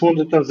usamos a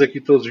funda, estamos aqui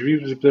todos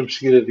vivos e podemos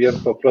seguir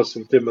adiante para o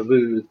próximo tema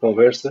de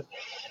conversa,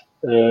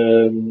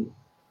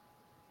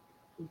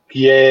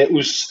 que é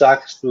os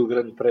destaques do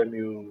Grande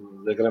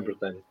Prémio da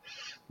Grã-Bretanha.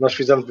 Nós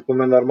fizemos,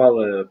 como é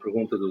normal, a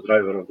pergunta do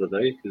Driver of the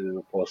Day, que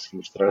eu posso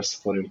mostrar se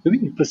forem um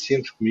bocadinho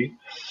pacientes comigo.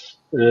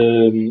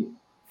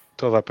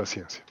 Toda a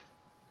paciência.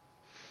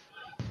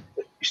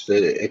 Isto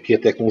é aqui a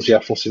tecnologia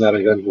a funcionar a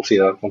grande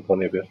velocidade, como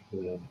podem ver.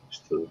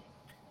 Isto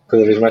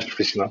cada vez mais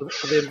profissional.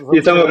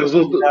 Então,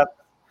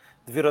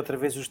 de de ver outra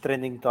vez os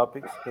trending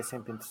topics, que é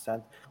sempre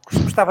interessante.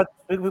 Gostava de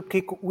saber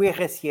porque o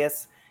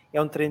RSS é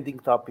um trending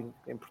topic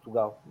em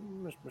Portugal.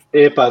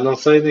 Epá, não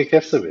sei nem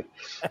quero saber.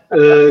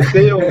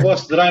 Quem é o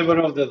vosso driver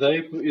of the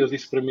day? Eu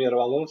disse para mim era o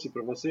Alonso e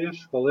para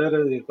vocês. Qual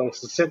era? Então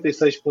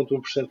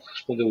 66,1%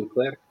 respondeu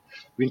Leclerc,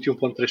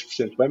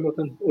 21,3%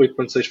 Hamilton,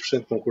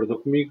 8,6% concordou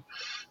comigo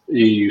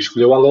e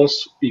escolheu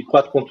Alonso e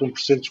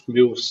 4,1%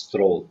 escolheu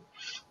Stroll.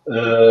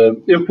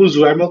 Eu pus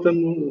o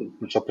Hamilton,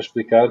 só para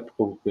explicar,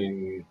 porque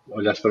quem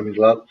olhasse para mim de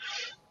lado,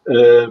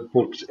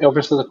 porque é o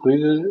vencedor da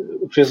corrida,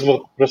 fez uma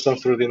recuperação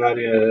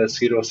extraordinária a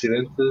seguir ao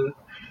acidente,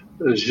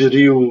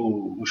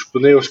 geriu os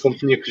pneus como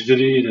tinha que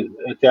gerir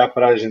até à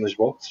paragem nas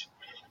boxes,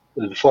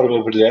 de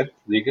forma brilhante,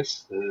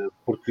 diga-se,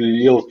 porque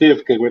ele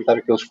teve que aguentar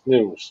aqueles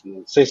pneus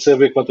sem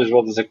saber quantas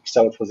voltas é que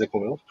precisava de fazer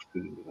com eles,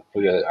 porque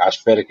foi à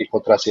espera que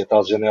encontrasse a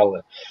tal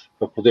janela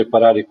para poder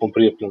parar e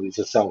cumprir a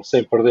penalização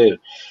sem perder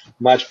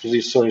mais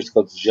posições do que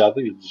o desejado,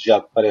 e o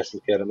desejado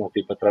parece-me que era não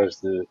ir para trás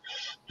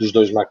dos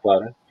dois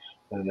McLaren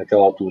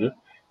naquela altura.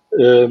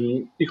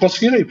 E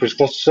conseguiram, e depois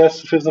com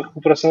sucesso fez a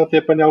recuperação até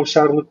apanhar o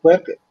Charles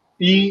Leclerc,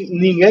 e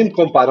ninguém me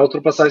compara a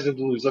ultrapassagem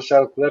do Lewis ao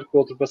Charles Leclerc com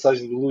a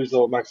ultrapassagem do Lewis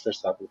ao Max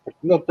Verstappen, porque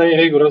não tem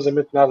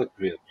rigorosamente nada a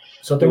ver.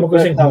 Só tem uma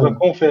coisa em comum. Estava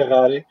com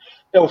Ferrari,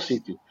 é o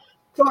sítio.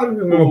 Claro,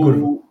 é a mesma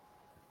curva.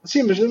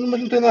 Sim, mas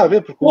não tem nada a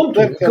ver, porque o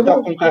Leclerc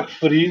está com um carro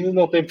ferido,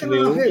 não tem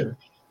pneus,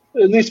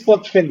 nem se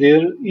pode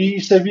defender,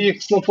 e sabia que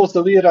se não fosse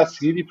ali era a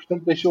seguir, e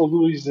portanto deixou o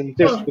Lewis a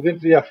meter-se por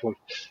dentro e à fora.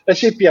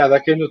 Achei piada, a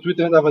quem no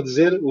Twitter andava a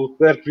dizer, o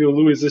Leclerc viu o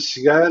Lewis a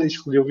chegar e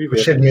escolheu viver.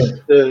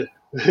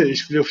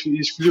 Escolheu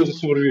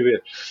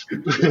sobreviver.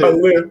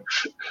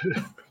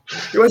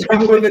 Eu acho que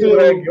vi uma bandeira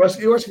branca.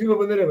 Eu acho que vi uma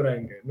bandeira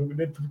branca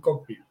dentro do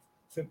cockpit.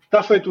 Sempre.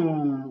 Está feito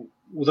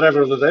o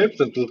driver of the day,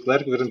 portanto o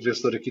Leclerc, o grande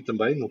vencedor aqui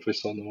também, não foi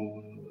só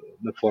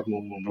na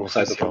Fórmula 1, no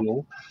site da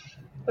Fórmula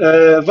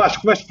 1.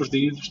 Vasco, começo por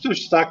ti. Os teus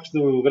destaques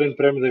do Grande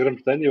Prémio da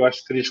Grã-Bretanha, eu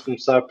acho que querias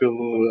começar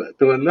pelo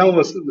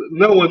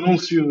não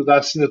anúncio da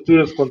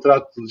assinatura de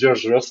contrato de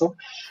George Russell.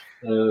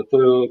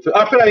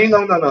 Espera aí,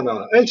 não.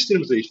 Antes de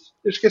irmos a isto,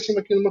 eu esqueci-me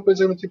aqui de uma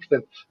coisa muito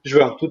importante.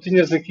 João, tu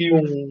tinhas aqui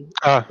um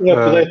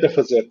update a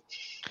fazer.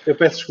 Eu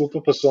peço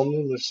desculpa,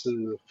 passou-me, mas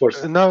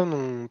força.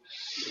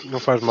 Não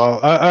faz mal.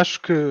 Acho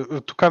que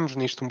tocámos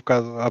nisto um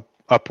bocado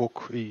há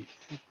pouco e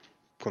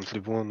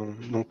contribuo,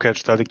 não quero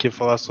estar aqui a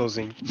falar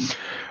sozinho.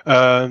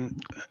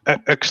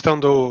 A questão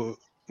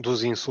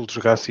dos insultos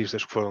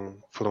racistas que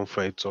foram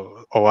feitos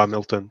ao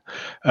Hamilton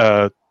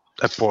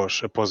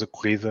após a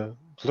corrida,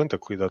 durante a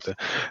corrida até,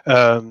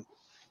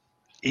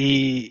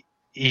 e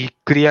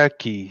queria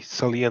aqui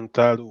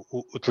salientar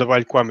o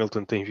trabalho que o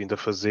Hamilton tem vindo a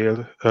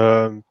fazer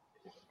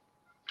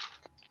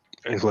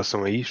em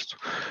relação a isto,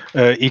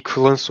 e que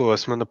lançou a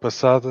semana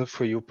passada,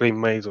 foi o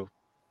primeiro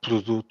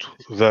produto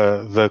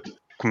da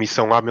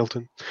Comissão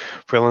Hamilton.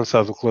 Foi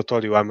lançado o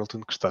relatório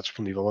Hamilton, que está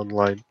disponível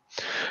online,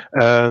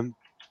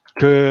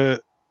 que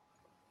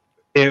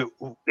é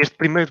este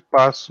primeiro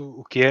passo,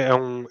 o que é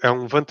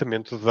um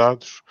levantamento de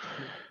dados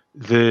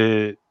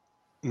de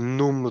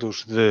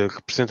números de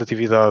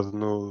representatividade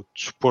no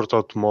desporto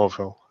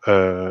automóvel.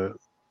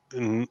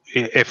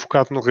 É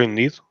focado no Reino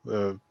Unido,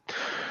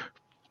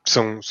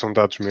 são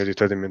dados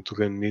maioritariamente do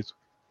Reino Unido,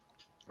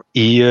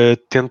 e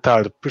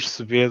tentar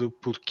perceber o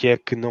porquê é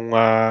que não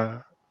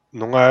há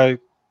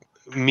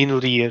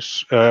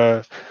minorias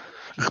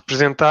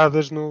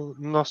representadas no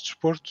nosso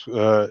desporto,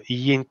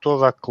 e em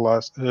toda a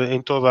classe,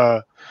 em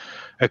toda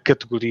a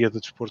categoria de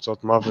desportos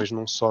automóveis,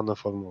 não só na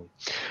Fórmula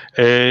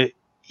 1.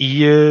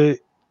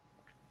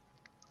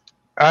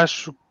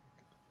 Acho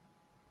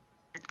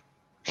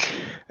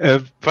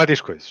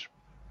várias coisas.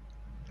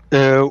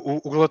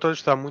 O relatório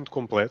está muito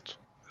completo,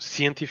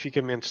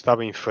 cientificamente está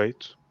bem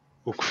feito.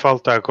 O que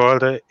falta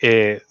agora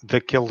é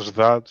daqueles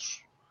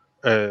dados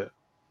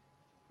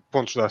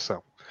pontos de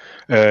ação.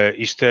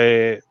 Isto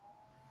é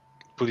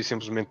pura e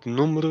simplesmente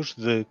números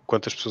de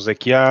quantas pessoas é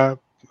que há,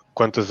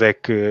 quantas é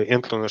que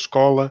entram na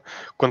escola,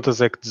 quantas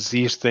é que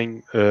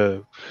desistem,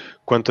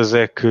 quantas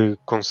é que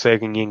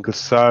conseguem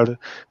ingressar,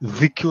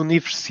 de que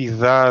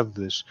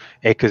universidades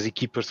é que as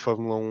equipas de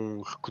Fórmula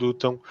 1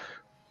 recrutam,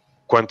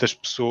 quantas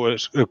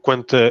pessoas,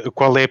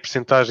 qual é a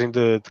percentagem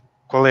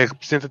qual é a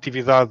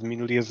representatividade de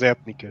minorias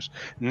étnicas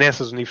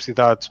nessas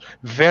universidades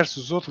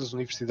versus outras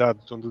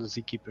universidades onde as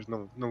equipas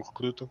não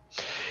recrutam.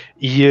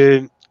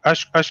 E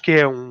acho que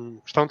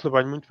está um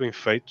trabalho muito bem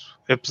feito.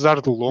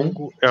 Apesar de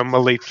longo, é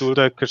uma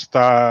leitura que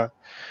está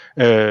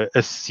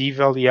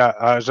acessível, e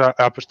já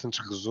há bastantes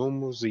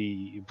resumos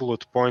e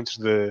bullet points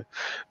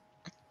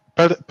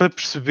para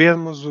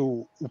percebermos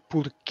o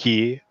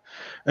porquê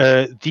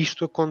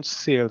disto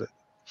acontecer.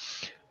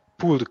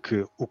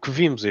 Porque o que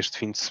vimos este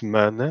fim de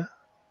semana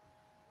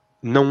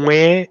não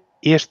é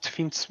este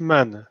fim de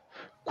semana.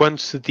 Quando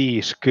se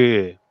diz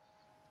que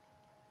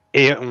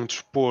é um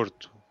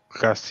desporto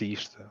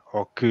racista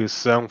ou que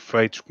são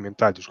feitos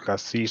comentários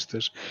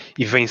racistas,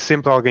 e vem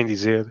sempre alguém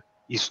dizer: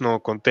 isso não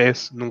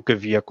acontece, nunca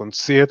vi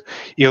acontecer,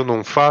 eu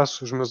não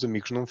faço, os meus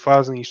amigos não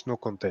fazem, isto não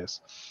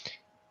acontece.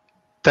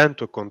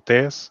 Tanto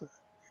acontece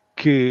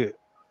que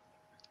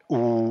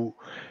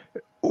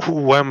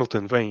o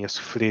Hamilton vem a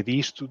sofrer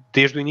isto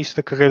desde o início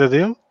da carreira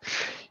dele,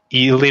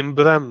 e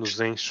lembramos-nos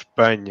em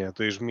Espanha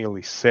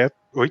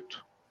 2008,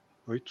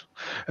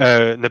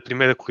 na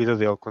primeira corrida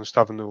dele, quando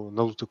estava na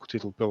luta com o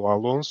título pelo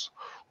Alonso,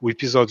 o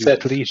episódio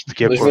 7. triste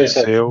que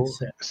 2007. aconteceu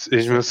em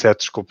 2007,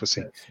 desculpa,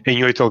 sim.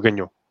 Em 8 ele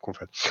ganhou,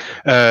 confere.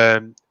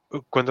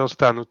 Quando ele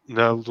está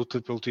na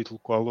luta pelo título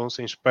com o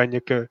Alonso em Espanha,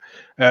 que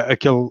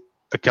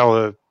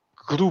aquela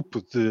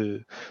grupo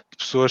de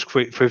pessoas que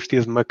foi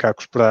vestido de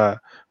macacos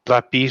para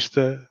a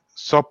pista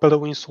só para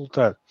o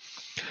insultar.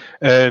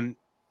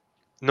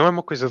 Não é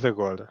uma coisa de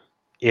agora,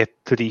 é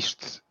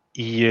triste,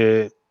 e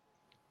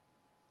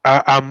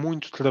há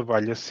muito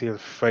trabalho a ser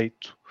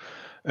feito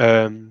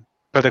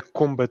para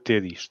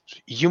combater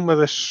isto. E uma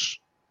das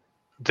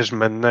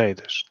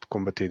maneiras de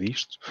combater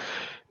isto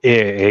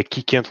é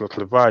aqui que entra o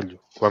trabalho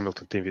que o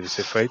Hamilton tem vindo a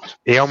ser feito,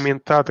 é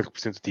aumentar a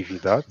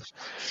representatividade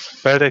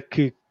para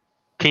que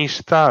quem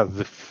está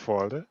de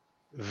fora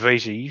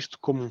veja isto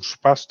como um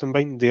espaço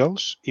também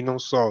deles e não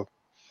só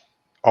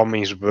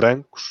homens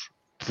brancos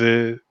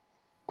de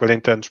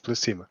 40 anos para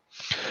cima.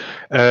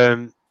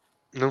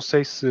 Não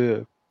sei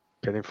se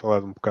querem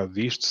falar um bocado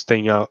disto, se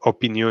têm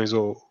opiniões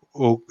ou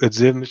a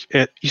dizer, mas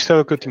isto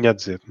era o que eu tinha a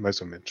dizer,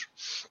 mais ou menos.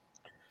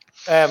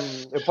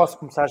 Eu posso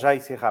começar já e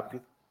ser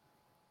rápido.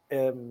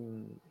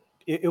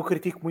 Eu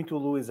critico muito o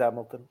Lewis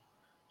Hamilton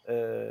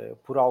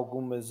por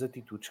algumas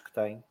atitudes que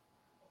tem,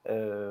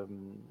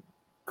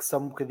 que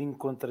são um bocadinho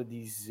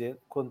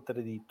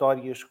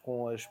contraditórias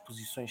com as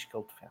posições que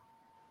ele defende.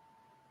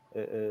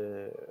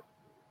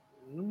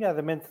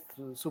 Nomeadamente,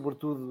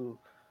 sobretudo,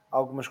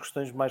 algumas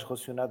questões mais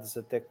relacionadas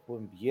até com o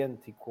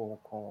ambiente e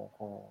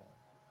com...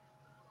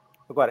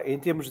 Agora, em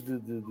termos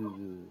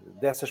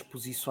dessas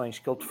posições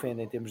que ele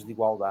defende em termos de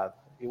igualdade,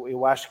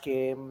 eu acho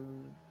que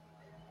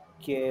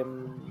ele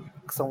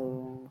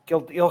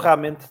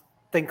realmente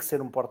tem que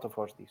ser um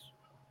porta-voz disso.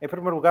 Em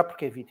primeiro lugar,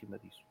 porque é vítima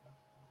disso.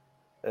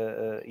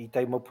 E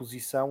tem uma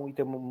posição e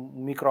tem um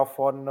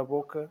microfone na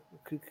boca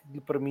que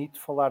lhe permite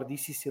falar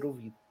disso e ser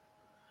ouvido.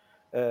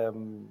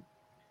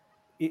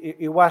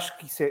 Eu acho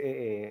que isso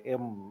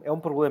é um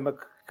problema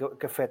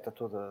que afeta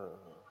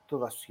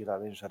toda a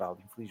sociedade em geral,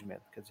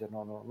 infelizmente. Quer dizer,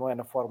 não é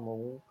na Fórmula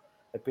 1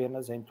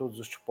 apenas, é em todos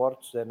os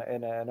desportos,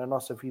 é na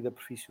nossa vida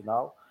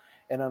profissional,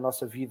 é na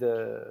nossa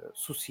vida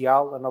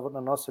social,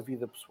 na nossa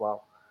vida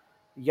pessoal.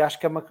 E acho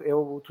que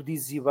tu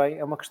dizes e bem,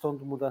 é uma questão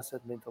de mudança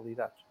de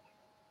mentalidade.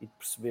 E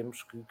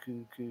percebemos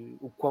que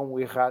o quão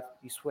errado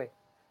isso é.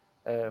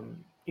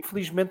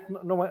 Infelizmente,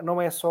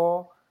 não é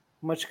só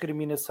uma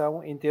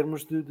discriminação em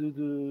termos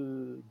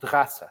de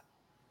raça.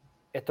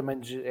 É também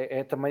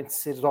de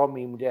ser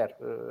homem e mulher.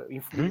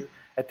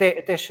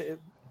 Até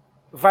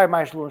vai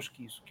mais longe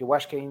que isso, que eu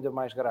acho que é ainda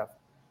mais grave.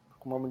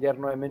 Porque uma mulher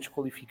não é menos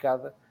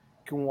qualificada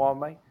que um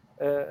homem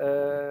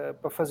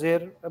para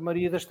fazer a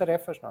maioria das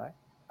tarefas, não é?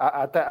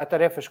 Há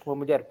tarefas que uma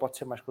mulher pode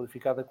ser mais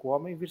qualificada que o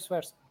homem e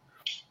vice-versa.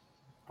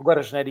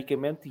 Agora,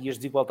 genericamente, e as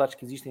desigualdades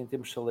que existem em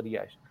termos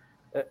salariais.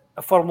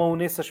 A Fórmula 1,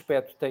 nesse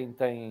aspecto,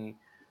 tem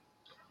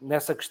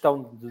nessa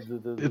questão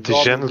de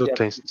género,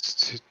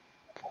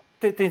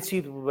 tem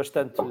sido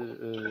bastante...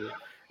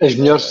 As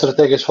melhores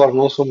estratégias de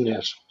Fórmula 1 são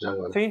mulheres. Já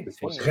agora. Sim.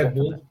 Red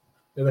Bull.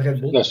 É da Red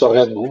Bull? Não é só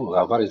Red Bull,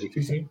 há várias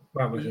equipes. Sim.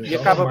 E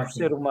acaba por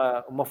ser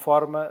uma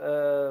forma...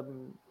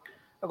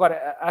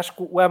 Agora, acho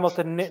que o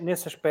Hamilton,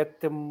 nesse aspecto,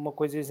 tem uma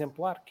coisa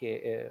exemplar,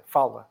 que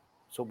fala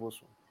sobre o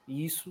assunto.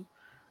 E isso,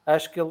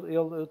 acho que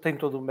ele tem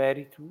todo o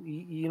mérito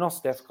e não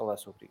se deve calar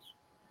sobre isso.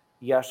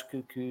 E acho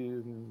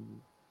que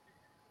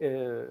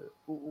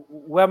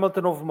o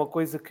Hamilton, houve uma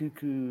coisa que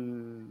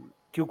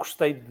eu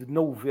gostei de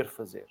não o ver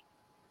fazer.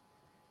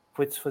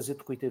 Foi de se fazer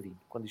de coitadinho,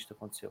 quando isto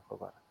aconteceu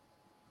agora.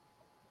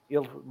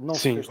 Ele não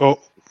se fez.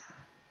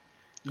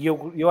 E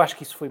eu acho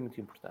que isso foi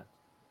muito importante.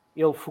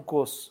 Ele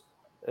focou-se.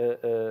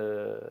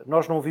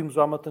 Nós não ouvimos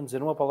o Hamilton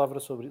dizer uma palavra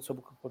sobre o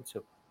que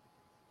aconteceu.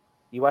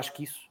 E eu acho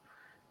que isso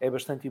é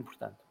bastante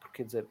importante. Porque,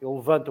 quer dizer, ele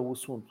levanta o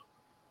assunto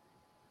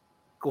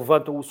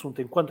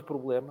enquanto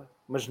problema,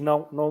 mas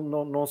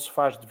não se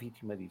faz de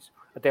vítima disso.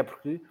 Até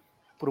porque,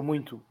 por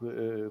muito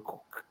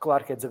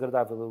claro que é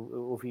desagradável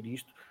ouvir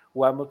isto,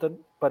 o Hamilton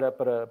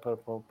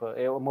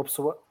é uma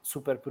pessoa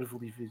super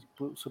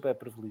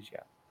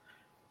privilegiada.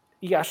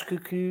 E acho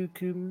que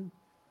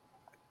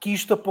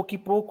isto a pouco e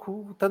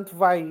pouco tanto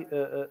vai.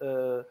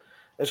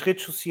 As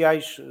redes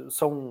sociais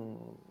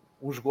são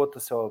um esgoto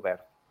a céu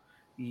aberto.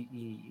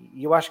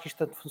 E eu acho que isto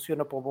tanto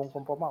funciona para o bom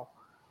como para o mau.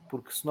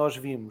 Porque se nós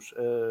vimos...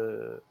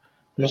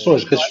 não são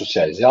as redes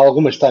sociais, há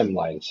algumas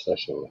timelines,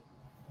 acho eu.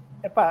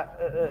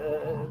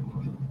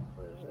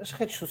 As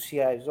redes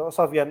sociais,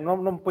 Salviano,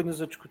 não me ponhas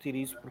a discutir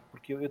isso,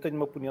 porque eu tenho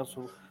uma opinião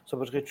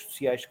sobre as redes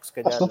sociais que se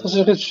calhar... Se não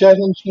fossem as redes sociais,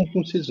 não nos tínhamos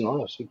conhecido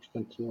nós,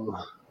 portanto,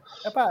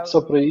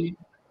 só por aí...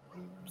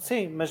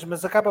 Sim,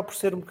 mas acaba por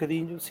ser um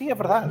bocadinho... Sim, é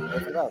verdade.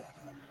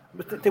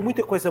 Tem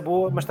muita coisa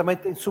boa, mas também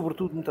tem,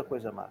 sobretudo, muita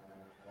coisa má.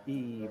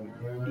 E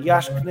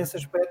acho que nesse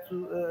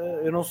aspecto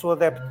eu não sou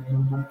adepto de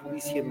um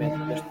policiamento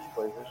destas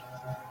coisas,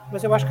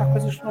 mas eu acho que há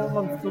coisas que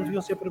não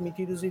deviam ser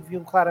permitidas e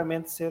deviam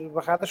claramente ser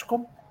barradas,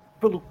 como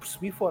pelo que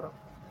percebi, foram.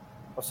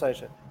 Ou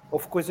seja,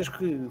 houve coisas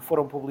que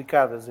foram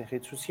publicadas em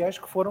redes sociais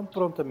que foram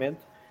prontamente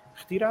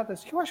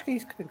retiradas. Eu acho que é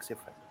isso que tem que ser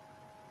feito.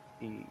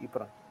 E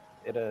pronto.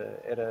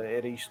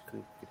 Era isto que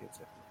queria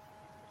dizer.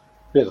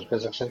 Pedro,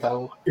 queres acrescentar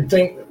algo?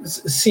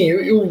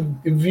 Eu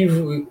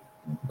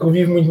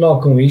convivo muito mal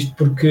com isto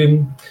porque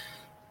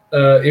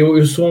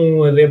eu sou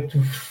um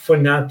adepto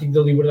fanático da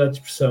liberdade de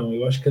expressão.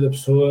 Eu acho que cada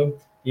pessoa,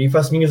 e aí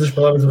faço minhas as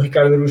palavras do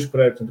Ricardo Araújo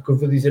Pereira, portanto, o que eu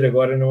vou dizer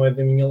agora não é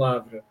da minha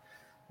lavra,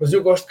 mas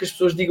eu gosto que as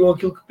pessoas digam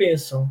aquilo que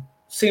pensam,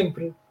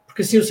 sempre,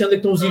 porque assim eu sei onde é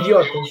que estão os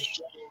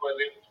idiotas,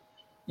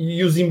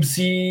 e os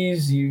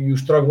imbecis, e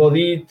os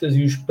trogloditas,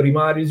 e os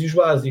primários, e os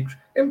básicos.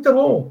 É muito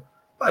bom.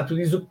 Pá, tu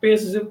dizes o que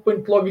pensas, eu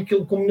ponho-te logo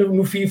aquilo como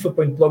no FIFA,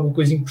 ponho-te logo uma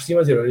coisinha por cima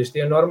a dizer, olha, este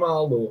é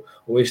normal,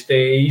 ou este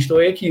é isto,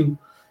 ou é aquilo.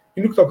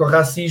 E no que toca ao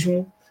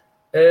racismo,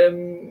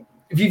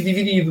 vivo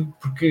dividido,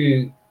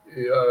 porque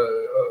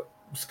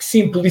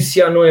sim,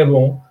 policiar não é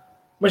bom,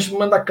 mas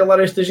mandar calar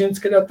esta gente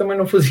se calhar também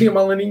não fazia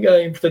mal a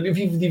ninguém. Portanto, eu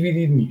vivo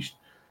dividido nisto.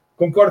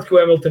 Concordo que o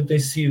Hamilton tem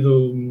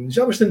sido,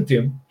 já há bastante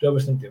tempo,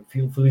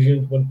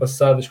 felizmente no ano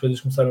passado as coisas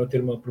começaram a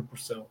ter uma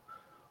proporção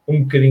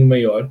um bocadinho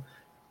maior,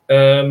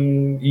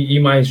 e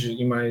mais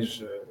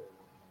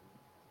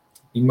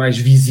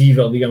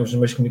visível, digamos, nos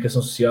meios de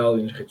comunicação social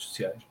e nas redes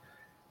sociais.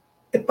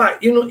 Epá,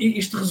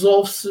 isto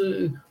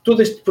resolve-se,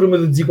 todo este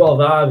problema de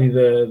desigualdade e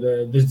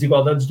das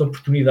desigualdades de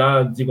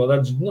oportunidade,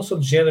 desigualdades não só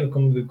de género,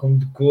 como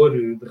de cor,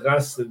 de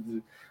raça,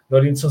 de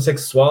orientação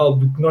sexual,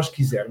 do que nós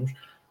quisermos.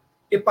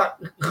 Epá,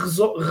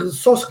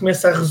 só se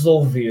começa a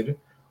resolver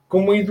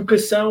com uma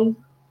educação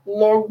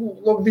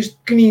logo desde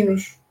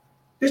pequeninos.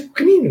 Desde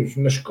pequeninos,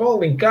 na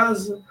escola, em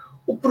casa.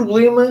 O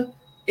problema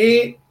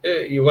é,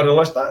 e agora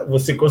lá está, vou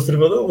ser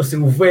conservador, vou ser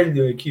o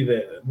velho aqui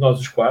de nós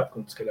os quatro,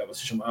 como se calhar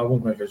vocês chamam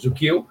alguns mais velhos do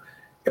que eu,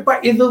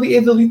 epá, é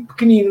dali de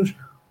pequeninos.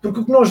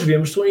 Porque o que nós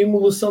vemos são a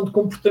emulação de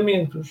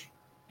comportamentos.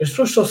 As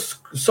pessoas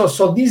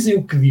só dizem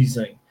o que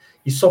dizem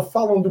e só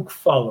falam do que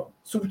falam,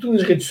 sobretudo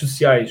nas redes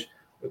sociais.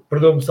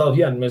 Perdão-me,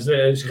 Salviano, mas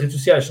as redes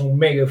sociais são um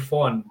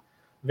megafone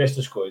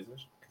destas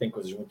coisas, que têm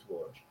coisas muito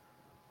boas,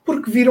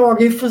 porque viram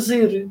alguém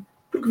fazer,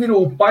 porque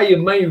viram o pai, a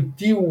mãe, o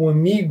tio, o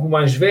amigo, o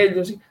mais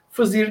velho, assim,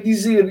 fazer,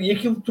 dizer, e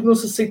aquilo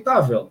tornou-se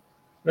aceitável.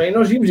 Não é? E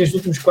nós vimos nestes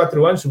últimos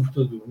 4 anos,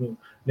 sobretudo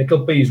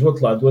naquele país do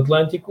outro lado do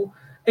Atlântico,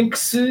 em que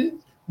se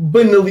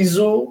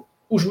banalizou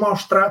os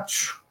maus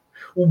tratos,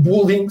 o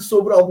bullying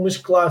sobre algumas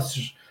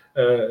classes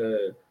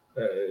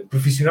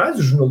profissionais,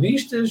 os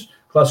jornalistas,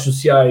 classes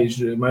sociais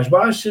mais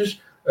baixas,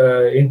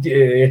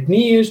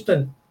 etnias,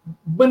 portanto,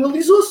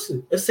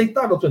 banalizou-se,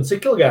 aceitável. Portanto, se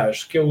aquele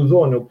gajo que é o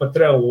dono, o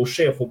patrão, ou o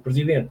chefe, ou o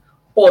presidente,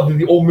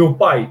 pode, ou o meu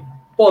pai,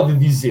 pode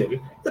dizer,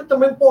 eu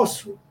também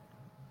posso.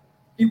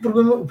 E o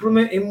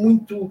problema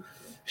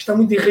está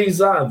muito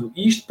enraizado.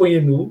 E isto põe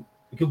a nu,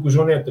 aquilo que o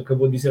João Neto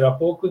acabou de dizer há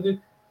pouco, de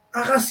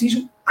há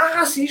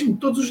racismo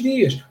todos os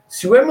dias.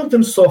 Se o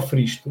Hamilton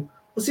sofre isto,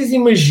 vocês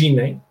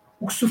imaginem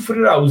o que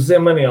sofrerá o Zé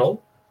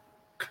Manel,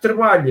 que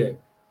trabalha,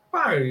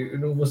 eu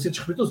não vou ser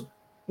desrespeitoso,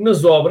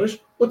 nas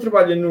obras, ou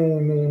trabalha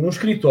num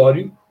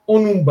escritório, ou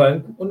num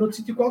banco, ou noutro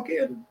sítio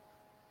qualquer,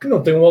 que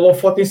não tem um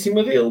holofote em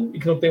cima dele, e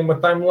que não tem uma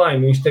timeline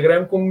no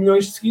Instagram com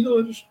milhões de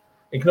seguidores,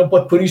 e que não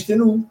pode pôr isto a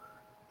nu.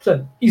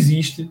 Portanto,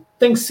 existe,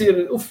 tem que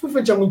ser, foi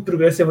feito já muito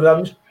progresso, é verdade,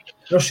 mas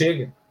não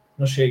chega.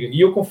 E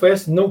eu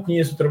confesso, não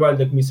conheço o trabalho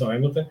da Comissão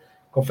Hamilton,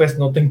 confesso que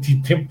não tenho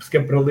tido tempo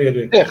sequer para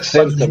ler. É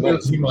recente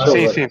também.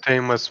 Sim, tem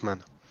uma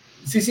semana.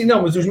 Sim,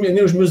 não, mas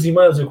nem os meus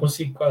e-mails eu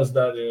consigo quase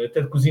dar,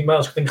 até com os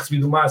e-mails que tenho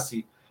recebido do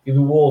Massi e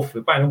do Wolf,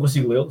 não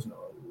consigo lê-los. Não.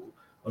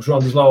 O João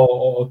diz lá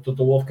ao Dr.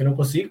 Wolf que eu não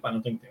consigo,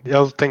 não tenho tempo.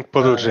 Ele tem que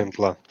pôr urgente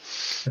lá.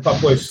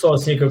 Pois, só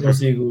assim é que eu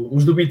consigo.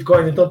 Os do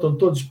Bitcoin, então, estão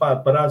todos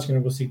parados que eu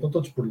não consigo, estão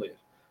todos por ler.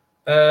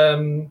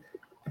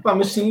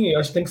 Mas sim,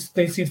 acho que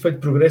tem sido feito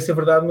progresso, é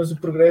verdade, mas o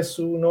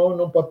progresso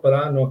não pode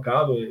parar, não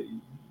acaba,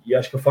 e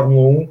acho que a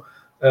Fórmula 1,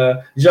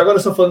 já agora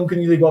só falando um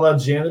bocadinho da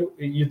igualdade de género,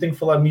 e eu tenho que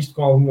falar nisto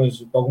com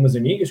algumas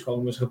amigas, com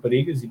algumas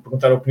raparigas, e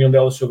perguntar a opinião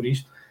delas sobre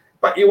isto.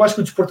 Eu acho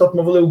que o desporto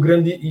automóvel é o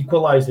grande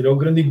equalizer, é o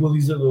grande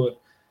igualizador.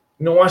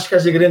 Não acho que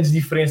haja grandes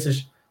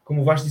diferenças,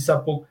 como o Vasco disse há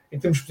pouco, em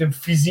termos, por exemplo,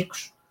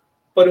 físicos,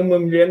 para uma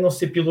mulher não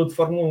ser piloto de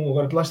Fórmula 1.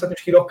 Agora, lá está,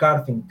 temos que ir ao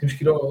karting, temos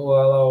que ir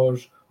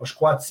aos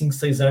 4, 5,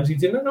 6 anos e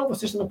dizer, não,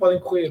 vocês também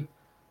podem correr.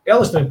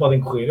 Elas também podem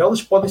correr,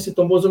 elas podem ser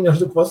tão boas ou melhores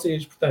do que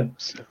vocês. Portanto,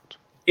 certo.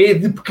 É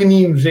de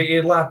pequeninos,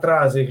 é lá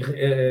atrás,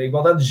 é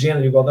igualdade de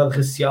género, igualdade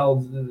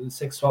racial,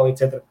 sexual,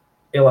 etc.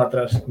 É lá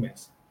atrás que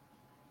começa.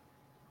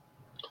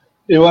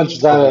 Eu, antes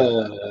de dar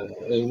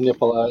a minha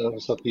palavra,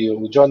 só que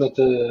o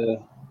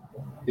Jonathan,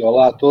 e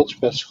olá a todos,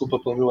 peço desculpa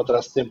pelo meu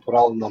atraso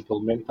temporal, não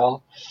pelo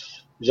mental.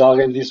 Já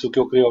alguém disse o que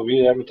eu queria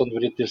ouvir, Hamilton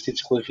deveria ter sido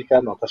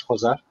desqualificado. Não, estás a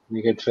usar?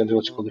 Ninguém defendeu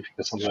a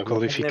desqualificação do Hamilton.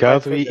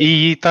 Desqualificado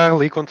e está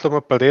ali contra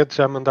uma parede,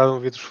 já mandaram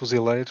vir os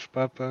fuzileiros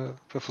para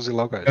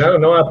fuzilar o gajo.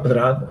 Não há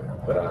pedrada.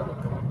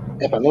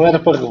 Não era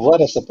para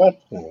revelar essa parte?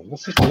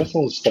 Vocês também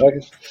são os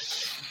estragas.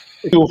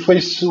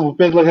 O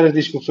Pedro Lagueira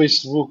diz que o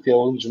Facebook é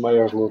um dos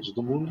maiores loads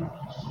do mundo.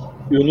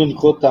 E o Nuno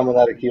Couto está a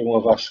mandar aqui um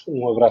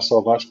abraço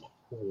ao Vasco.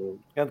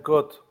 Grande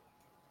Couto.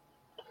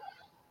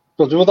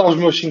 Pronto, eu vou dar os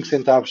meus 5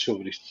 centavos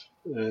sobre isto.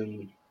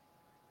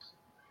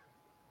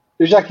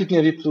 Eu já aqui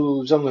tinha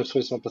dito, já não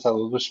foi semana passada,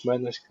 2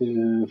 semanas,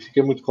 que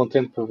fiquei muito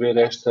contente por ver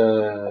esta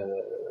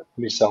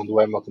comissão do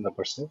Hamilton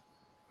aparecer.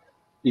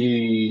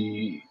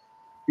 E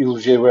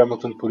elogiei o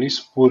Hamilton por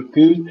isso,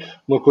 porque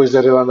uma coisa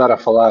era ele andar a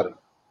falar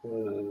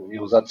e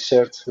usar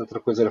t-shirts, outra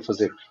coisa era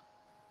fazer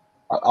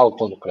algo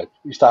concreto.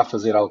 E está a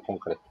fazer algo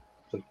concreto.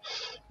 Portanto,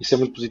 isso é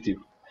muito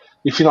positivo.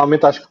 E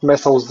finalmente acho que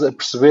começa a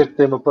perceber que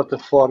tem uma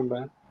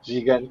plataforma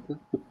gigante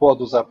que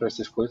pode usar para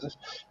estas coisas.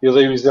 Eu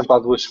dei um exemplo há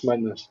 2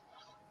 semanas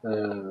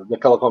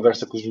daquela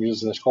conversa com os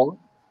miúdos na escola.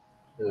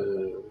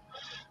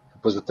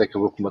 Depois até que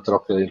eu vou com uma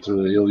troca entre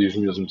ele e os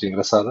miúdos muito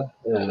engraçada.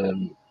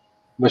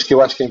 Mas que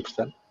eu acho que é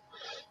importante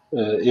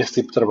esse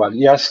tipo de trabalho.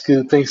 E acho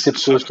que tem que ser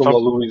pessoas como o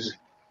Luís.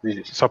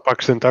 Só para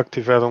acrescentar que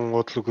tiveram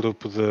outro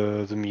grupo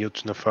de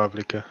miúdos na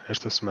fábrica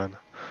esta semana.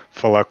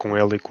 Falar com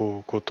ele e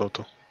com o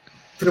Toto.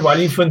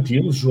 Trabalho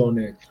infantil, João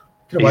Neto.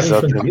 Trabalho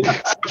Exatamente.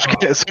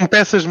 infantil. São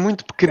peças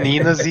muito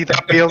pequeninas e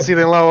dá para eles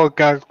irem lá ao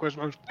carro com as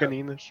mãos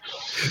pequeninas.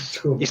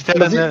 Desculpa. Isto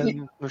era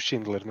no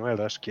Schindler, não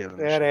era? Acho que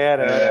era.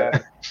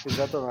 Era.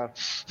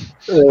 Exatamente.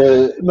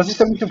 Mas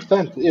isto é muito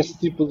importante, esse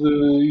tipo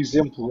de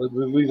exemplo,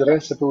 de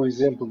liderança pelo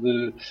exemplo,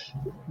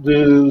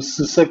 de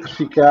se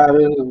sacrificar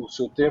o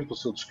seu tempo, o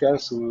seu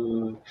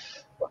descanso.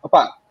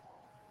 Opá,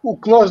 o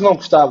que nós não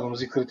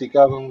gostávamos e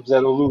criticávamos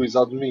era o Lewis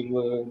ao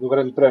domingo no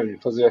Grande Prémio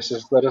fazer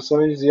estas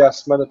declarações e à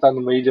semana está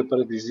numa ilha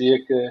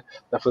paradisíaca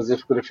a fazer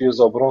fotografias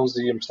ao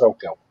bronze e a mostrar o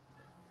cão.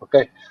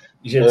 Ok?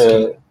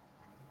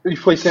 E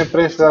foi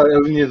sempre essa a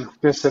linha de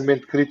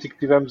pensamento crítico que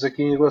tivemos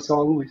aqui em relação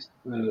ao Lewis.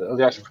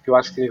 Aliás, porque eu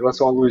acho que em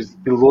relação ao Lewis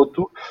de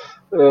piloto,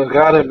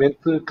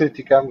 raramente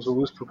criticámos o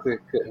Lewis por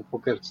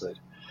qualquer que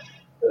seja.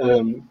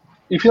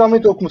 E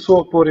finalmente ele começou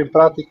a pôr em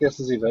prática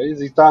essas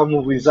ideias e está a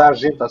mobilizar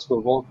gente à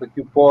sua volta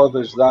que o pode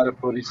ajudar a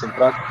pôr isso em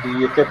prática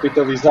e a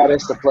capitalizar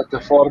esta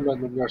plataforma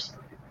no melhor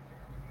sentido.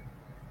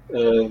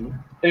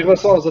 Em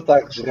relação aos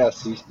ataques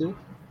racistas,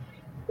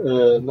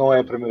 não é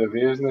a primeira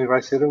vez, nem vai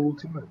ser a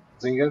última.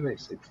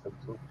 Desenganem-se.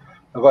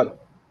 Agora,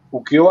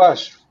 o que eu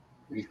acho,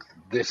 e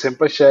que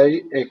sempre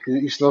achei, é que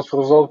isto não se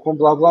resolve com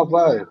blá blá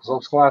blá,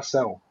 resolve-se com a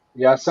ação.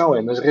 E a ação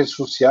é nas redes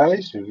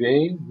sociais,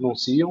 veem,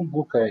 denunciam,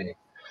 bloqueiem.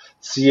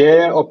 Se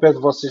é ao pé de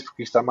vocês,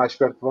 porque isto está mais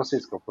perto de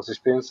vocês do que vocês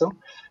pensam,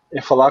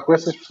 é falar com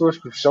essas pessoas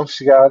que vos são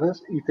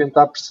chegadas e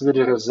tentar perceber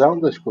a razão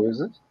das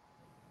coisas.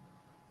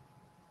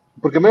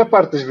 Porque a maior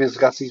parte das vezes o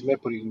racismo é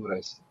por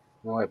ignorância.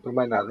 Não é por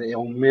mais nada. É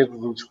um medo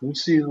do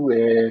desconhecido,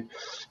 é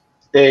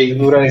a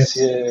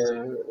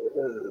ignorância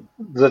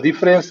da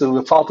diferença,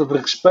 a falta de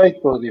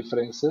respeito pela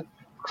diferença.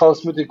 Porque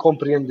fala-se muito em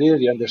compreender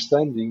e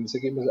understanding, não sei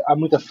o quê, mas há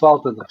muita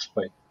falta de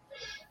respeito.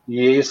 E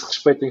esse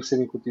respeito tem que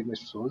ser incutido nas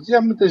pessoas. E há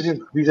muita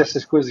gente que diz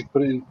essas coisas e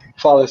que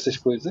fala essas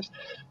coisas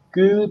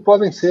que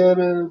podem ser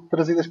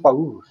trazidas para a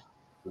luz.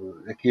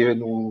 Aqui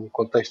no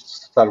contexto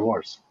de Star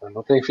Wars.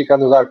 Não têm que ficar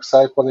no Dark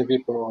Side, podem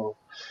vir para o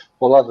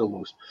lado da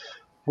luz.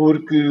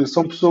 Porque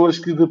são pessoas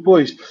que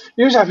depois...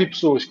 Eu já vi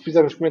pessoas que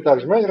fizeram os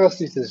comentários mais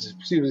racistas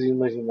possíveis e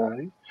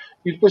imaginários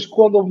e depois,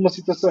 quando houve uma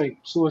situação em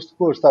que pessoas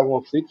depois estavam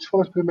aflitas,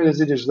 foram as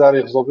primeiras a ir ajudar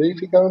a resolver e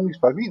ficaram amigos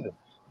para a vida.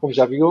 Como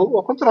já vi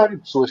ao contrário,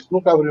 pessoas que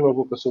nunca abriram a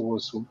boca sobre o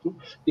assunto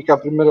e que à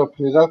primeira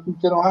oportunidade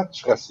cometeram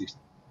atos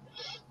racistas.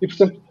 E,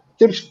 portanto,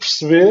 temos que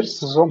perceber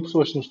se são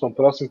pessoas que nos estão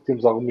próximas, que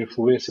temos alguma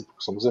influência,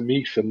 porque somos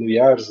amigos,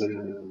 familiares,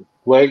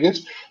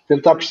 colegas,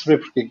 tentar perceber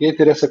porque é,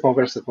 ter essa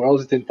conversa com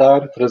elas e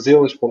tentar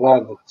trazê-las para o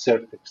lado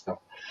certo da questão.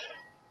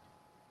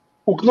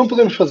 O que não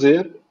podemos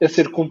fazer é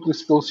ser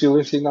cúmplice pelo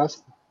silêncio e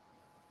nasce.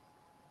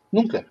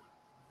 Nunca.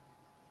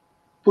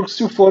 Porque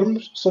se o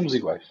formos, somos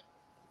iguais.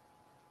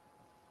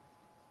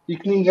 E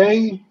que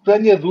ninguém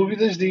tenha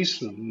dúvidas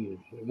disso.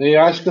 Nem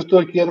acho que eu estou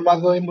aqui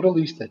armado em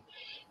moralista.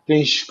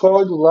 Quem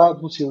escolhe o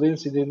lado do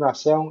silêncio e da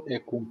inação é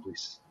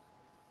cúmplice.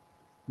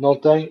 Não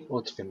tem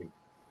outro caminho.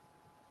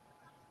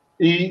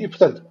 E,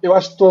 portanto, eu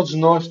acho que todos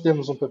nós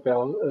temos um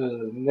papel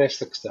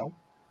nesta questão.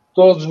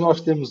 Todos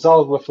nós temos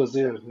algo a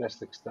fazer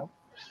nesta questão.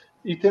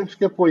 E temos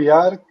que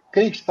apoiar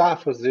quem está a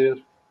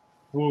fazer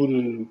por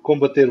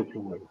combater o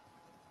problema.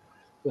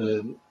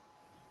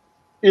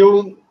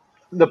 Eu,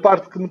 na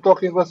parte que me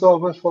toca em relação ao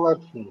Vamos Falar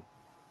de Fundo,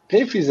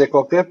 quem fizer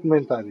qualquer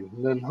comentário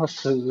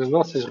nas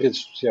nossas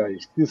redes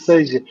sociais que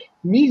seja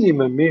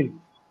minimamente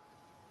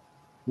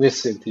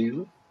nesse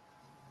sentido,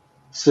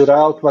 será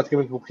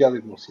automaticamente bloqueado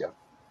e denunciado.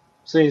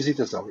 Sem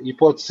hesitação. E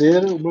pode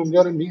ser o meu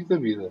melhor amigo da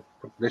vida.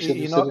 Porque deixa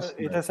de ser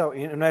assim. Atenção,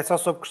 não é só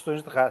sobre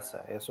questões de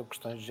raça, é sobre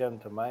questões de género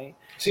também.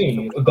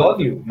 Sim, de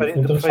ódio.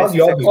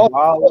 De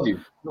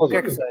ódio. O que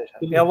é que seja.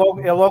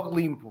 É logo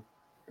limpo.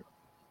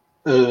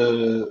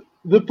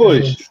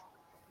 Depois,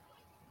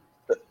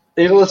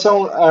 em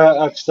relação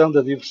à questão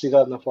da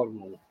diversidade na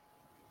Fórmula 1,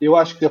 eu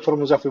acho que a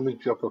Fórmula 1 já foi muito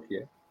pior que o que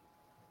é.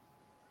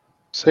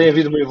 Sim. Tem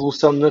havido uma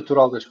evolução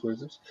natural das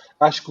coisas.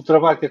 Acho que o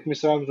trabalho que a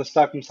Comissão AMSA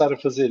está a começar a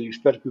fazer, e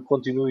espero que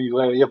continue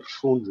e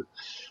aprofunde,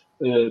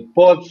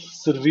 pode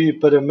servir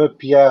para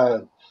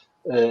mapear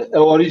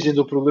a origem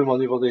do problema ao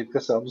nível da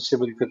educação, do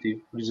sistema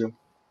educativo, por exemplo.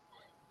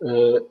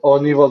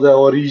 ao nível da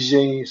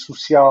origem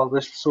social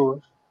das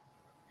pessoas,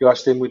 que eu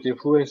acho que tem muita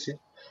influência,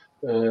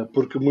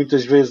 porque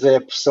muitas vezes é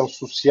a pressão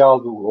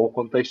social ou o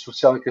contexto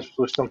social em que as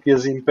pessoas estão que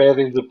as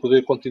impedem de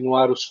poder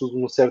continuar o estudo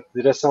numa certa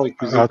direção e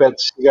que os impede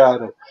de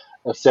chegar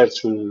a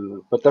certos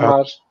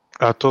patamares.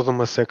 Há toda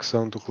uma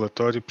secção do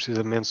relatório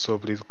precisamente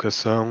sobre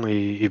educação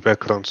e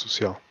background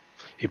social.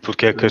 E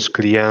porque é que as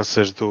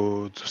crianças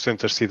do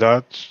centro das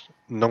cidades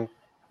não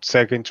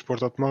seguem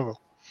desporto automóvel?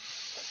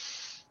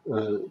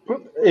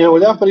 É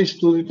olhar para isto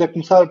tudo e até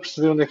começar a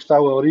perceber onde é que está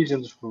a origem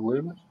dos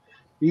problemas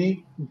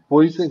e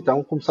depois,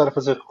 então, começar a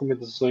fazer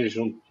recomendações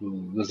junto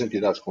das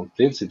entidades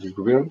competentes e dos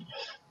governos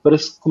para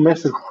se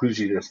comece a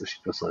corrigir essas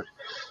situações.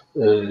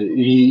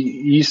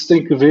 E isso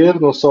tem que ver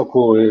não só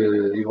com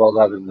a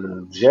igualdade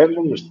de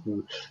género, mas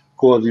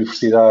com a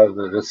diversidade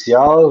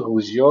racial,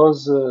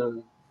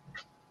 religiosa,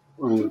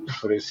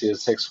 preferência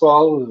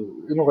sexual.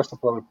 Eu não gosto da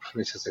palavra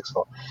preferência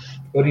sexual.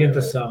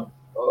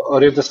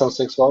 Orientação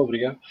sexual,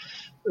 obrigado.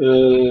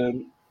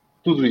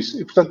 Tudo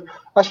isso. E, portanto,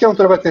 acho que é um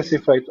trabalho que tem que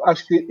ser feito.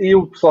 Acho que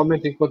eu,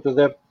 pessoalmente, enquanto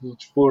adepto do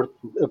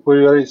desporto,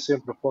 apoiarei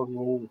sempre a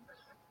Fórmula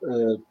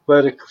 1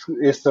 para que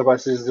esse trabalho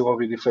seja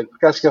desenvolvido e feito.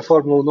 Porque acho que a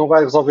Fórmula 1 não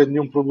vai resolver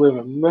nenhum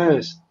problema,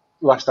 mas,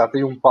 lá está,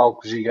 tem um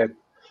palco gigante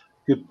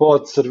que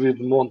pode servir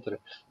de montra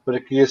para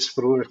que esses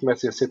problemas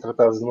comecem a ser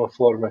tratados de uma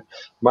forma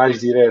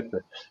mais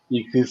direta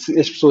e que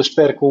as pessoas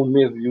percam o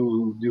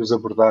medo de os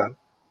abordar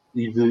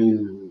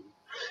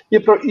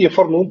e a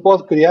Fórmula 1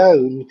 pode criar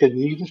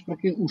mecanismos para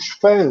que os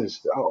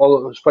fãs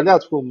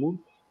espalhados pelo mundo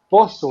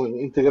possam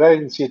integrar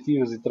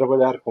iniciativas e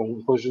trabalhar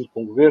em conjunto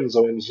com governos,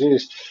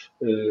 ONGs,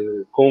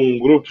 com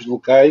grupos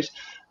locais,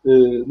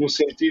 no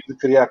sentido de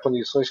criar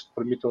condições que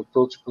permitam a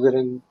todos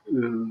poderem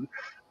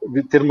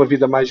ter uma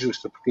vida mais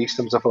justa, porque aí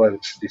estamos a falar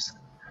de justiça.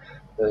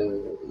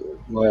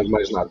 Não é de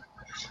mais nada.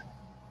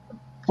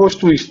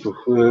 Posto isto,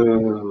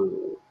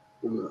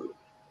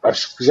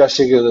 acho que já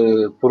chega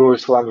por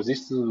hoje falarmos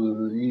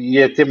disto e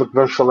é tema que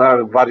vamos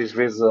falar várias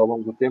vezes ao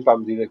longo do tempo, à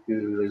medida que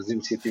as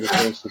iniciativas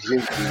vão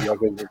surgindo e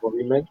houver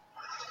desenvolvimento.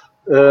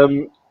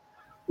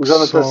 O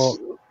Jonathan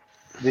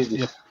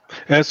diz.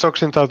 É só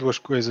acrescentar duas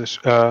coisas.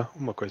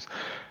 Uma coisa,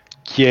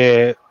 que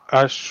é,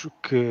 acho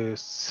que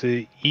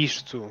se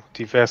isto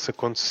tivesse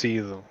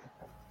acontecido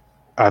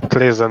há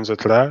 3 anos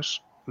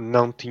atrás,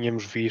 não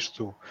tínhamos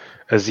visto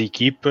as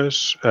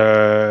equipas,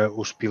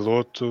 os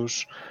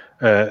pilotos,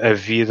 a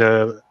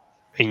vida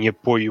em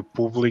apoio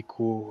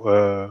público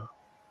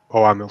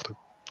ao Hamilton.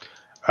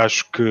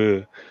 Acho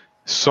que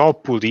só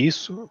por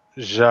isso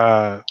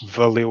já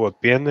valeu a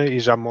pena e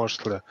já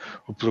mostra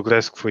o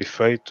progresso que foi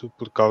feito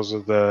por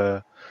causa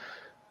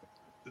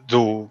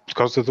do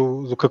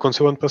que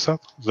aconteceu ano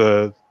passado,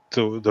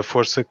 da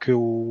força que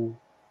o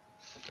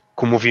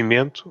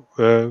movimento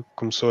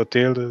começou a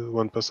ter o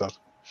ano passado.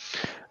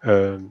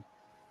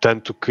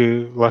 Tanto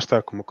que, lá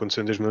está, como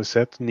aconteceu em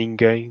 2007,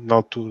 ninguém na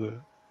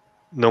altura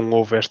não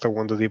houve esta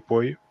onda de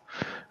apoio,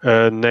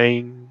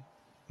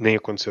 nem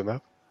aconteceu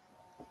nada.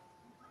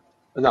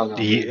 Não.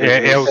 E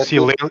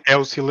 2007, é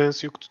o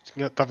silêncio que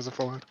tu estavas a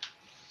falar.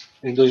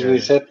 Em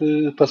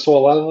 2007 passou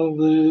ao lado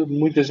de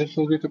muita gente que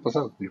não devia ter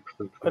passado. E,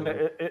 portanto,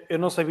 eu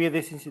não sabia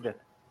desse incidente.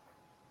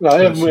 Não,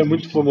 é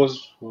muito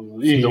famoso.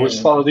 E ainda hoje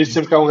se fala disso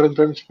sempre que há um grande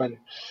prémio de Espanha.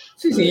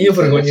 Sim, e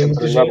envergonha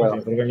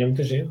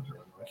muita gente.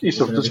 E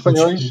sobretudo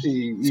espanhóis.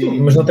 Sim,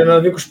 mas não tem nada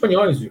a ver com os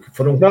espanhóis.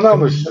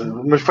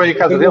 Mas foi em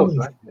casa deles,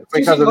 não é?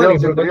 Foi em casa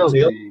deles, entre eles.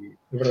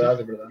 É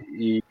verdade.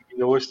 E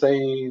ainda hoje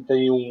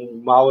tem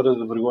uma aura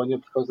de vergonha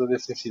por causa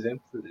desse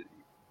incidente.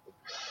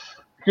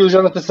 Que o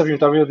Jonathan Sabino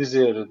estava a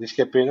dizer, diz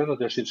que é pena não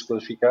ter sido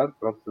desqualificado.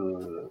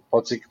 Pronto,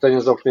 pode ser que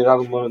tenhas a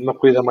oportunidade de uma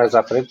corrida mais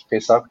à frente,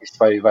 quem sabe, isto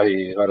vai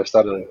agora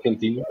estar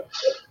quentinho.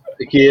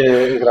 Aqui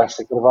é a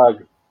Graça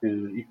Carvalho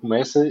e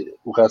começa.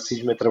 O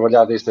racismo é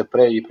trabalhado desde a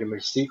pré e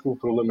primeiro ciclo. O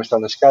problema está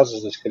nas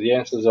casas das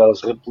crianças,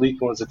 elas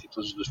replicam as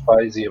atitudes dos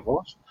pais e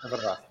avós. É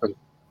verdade. Portanto,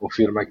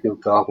 confirma aquilo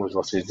que alguns de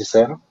vocês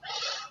disseram.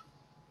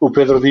 O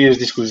Pedro Dias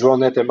diz que o João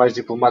Neto é mais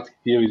diplomático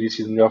que eu e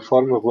disse de melhor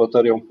forma. O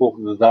relatório é um pouco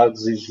de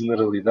dados e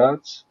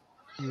generalidades.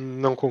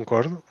 Não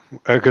concordo.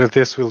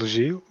 Agradeço o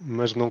elogio,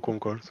 mas não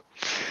concordo.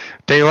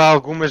 Tem lá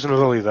algumas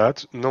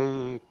generalidades.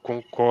 Não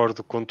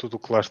concordo com tudo o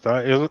que lá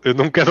está. Eu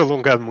não quero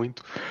alongar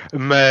muito,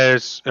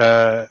 mas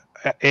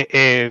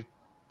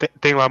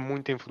tem lá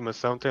muita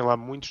informação, tem lá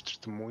muitos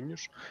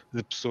testemunhos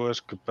de pessoas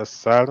que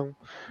passaram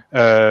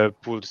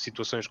por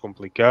situações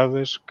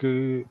complicadas,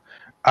 que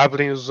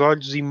abrem os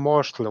olhos e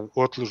mostram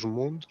outros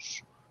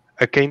mundos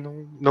a quem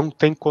não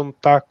tem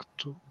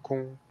contacto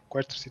com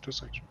estas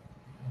situações.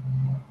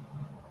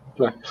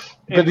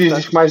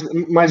 Diz que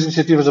mais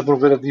iniciativas a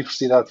promover a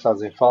diversidade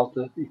fazem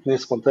falta e que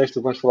nesse contexto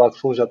o Vamos Falar de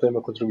Fundo já tem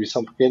uma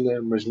contribuição pequena,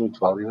 mas muito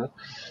válida.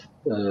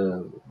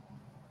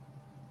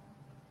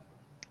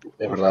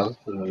 É verdade.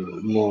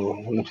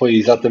 Não foi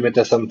exatamente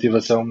essa a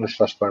motivação, mas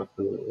faz parte.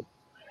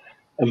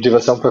 A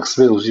motivação para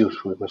receber elogios,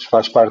 mas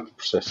faz parte do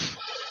processo.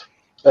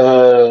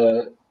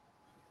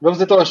 Vamos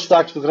então aos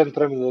destaques do Grande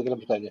Prémio da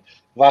Grã-Bretanha.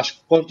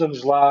 Vasco,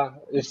 conta-nos lá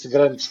esse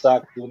grande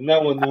destaque do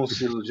não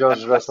anúncio do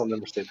George Russell na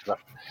Mercedes.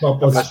 Não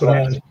posso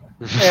esperar.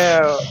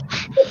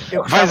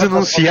 Vais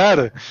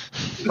anunciar?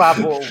 Vá,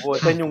 vou.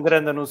 Tenho um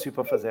grande anúncio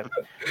para fazer.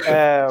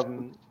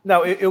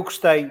 Não, eu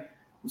gostei,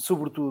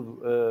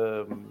 sobretudo.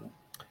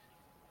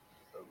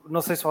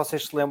 Não sei se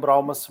vocês se lembram, há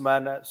uma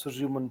semana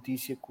surgiu uma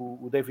notícia que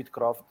o David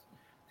Croft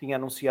tinha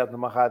anunciado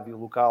numa rádio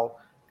local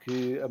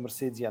que a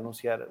Mercedes ia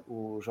anunciar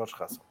o George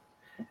Russell.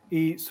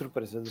 E,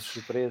 surpresa das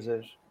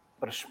surpresas,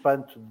 para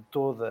espanto de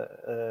toda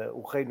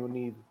o Reino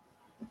Unido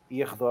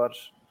e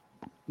arredores,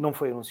 não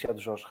foi anunciado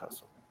o George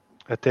Russell.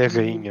 Até a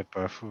rainha,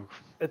 pá.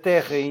 Até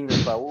a rainha,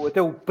 pá.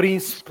 Até o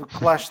príncipe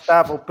que lá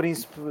estava, o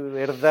príncipe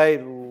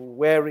herdeiro, o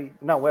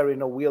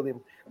William,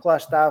 que lá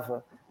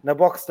estava, na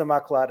box da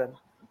McLaren.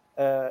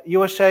 E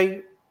eu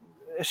achei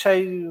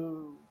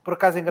por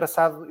acaso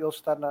engraçado ele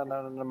estar na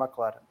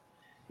McLaren.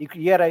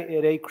 E era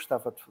aí que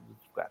gostava de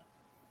tocar.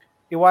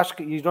 Eu acho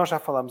que, e nós já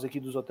falámos aqui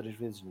 2 ou 3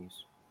 vezes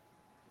nisso,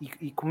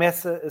 e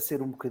começa a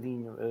ser um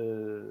bocadinho,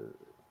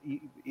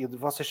 e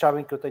vocês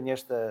sabem que eu tenho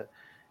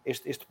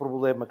este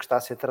problema que está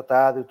a ser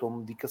tratado, eu tomo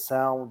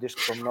medicação, desde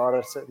que tomo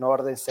na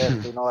ordem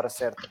certa e na hora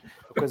certa,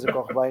 a coisa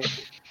corre bem,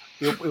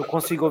 eu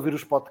consigo ouvir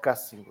os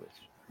podcasts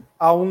ingleses.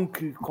 Há um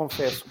que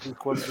confesso que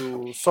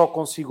só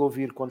consigo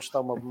ouvir quando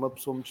está uma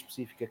pessoa muito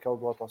específica, que é o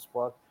do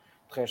Autosport,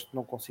 de resto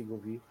não consigo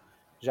ouvir,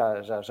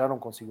 já não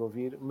consigo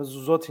ouvir, mas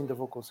os outros ainda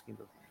vou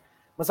conseguindo ouvir.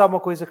 Mas há uma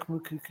coisa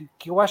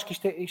que eu acho que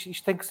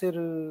isto tem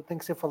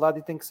que ser falado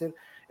e tem que ser...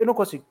 Eu não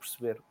consigo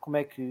perceber como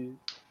é que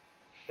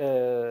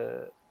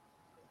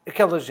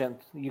aquela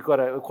gente, e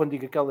agora quando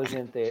digo aquela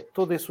gente é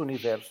todo esse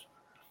universo,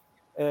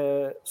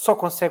 só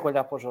consegue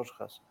olhar para o George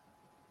Russell.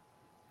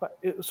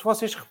 Se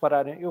vocês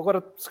repararem, eu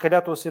agora se calhar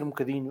estou a ser um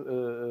bocadinho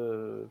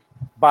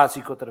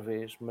básico outra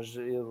vez, mas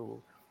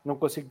eu não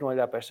consigo não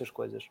olhar para estas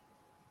coisas.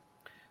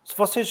 Se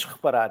vocês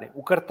repararem,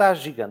 o cartaz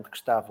gigante que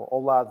estava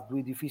ao lado do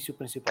edifício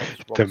principal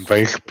dos boxes...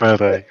 Também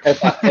reparei. É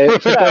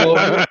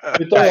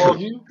tão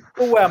óbvio.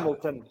 O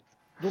Hamilton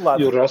do lado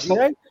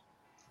direito,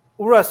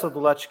 o Russell do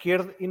lado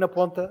esquerdo e na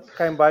ponta,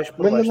 cá em baixo,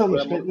 por baixo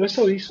mas não é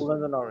só isso. o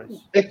Lando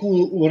Norris. É que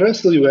o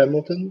Russell e o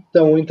Hamilton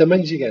estão em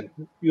tamanho gigante.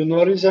 E o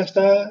Norris já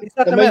está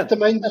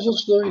tamanho dos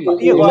outros dois.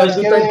 E o Lando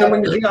tem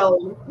tamanho real.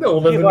 Não, o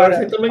Lando Norris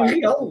tem tamanho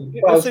real.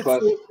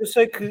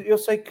 Eu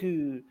sei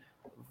que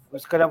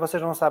se calhar vocês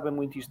não sabem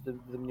muito isto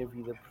da minha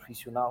vida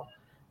profissional.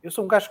 Eu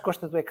sou um gajo que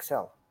gosta do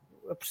Excel.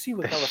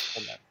 Aprecio aquela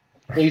ferramenta.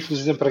 É isso que os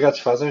desempregados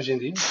fazem hoje em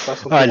dia?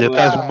 Olha,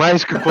 estás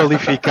mais que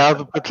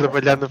qualificado para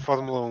trabalhar na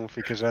Fórmula 1,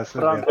 fica já a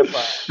saber.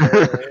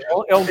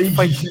 Pronto, é um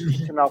defeito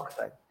profissional que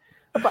tenho.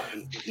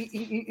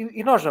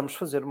 E nós vamos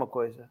fazer uma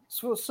coisa.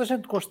 Se a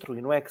gente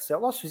construir no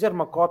Excel, ou se fizer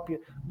uma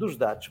cópia dos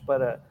dados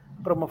para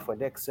uma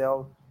folha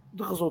Excel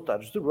de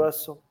resultados do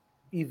Russell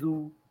e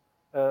do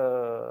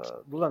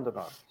Lando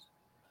Norris.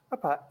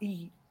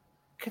 E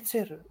quer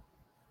dizer,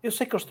 eu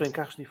sei que eles estão em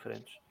carros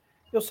diferentes.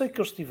 Eu sei que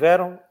eles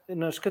tiveram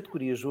nas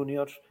categorias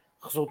júniores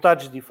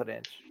resultados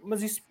diferentes.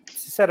 Mas isso,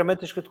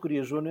 sinceramente, as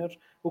categorias júniores,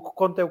 o que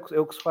conta é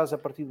o que se faz a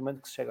partir do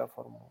momento que se chega à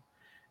Fórmula 1.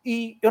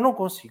 E eu não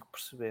consigo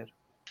perceber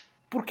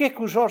porque é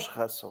que o George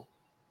Russell,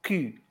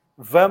 que,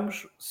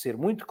 vamos ser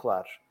muito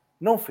claros,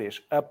 não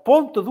fez a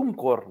ponta de um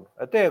corno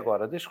até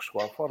agora, desde que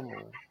chegou à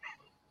Fórmula 1.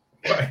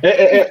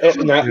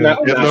 Eu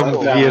não me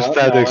devia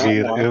estar a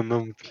rir.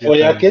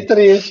 Foi à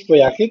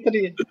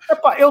Q3.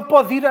 Ele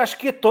pode ir às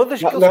Q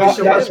todas que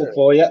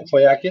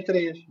foi à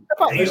Q3.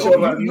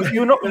 E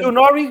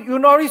o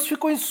Norris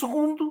ficou em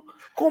segundo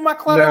com uma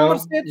McLaren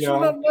Mercedes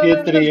na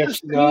Q3.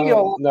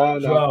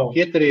 Não.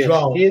 Q3.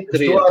 João,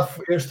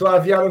 eu estou a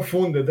aviar a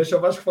funda. Deixa o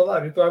Vasco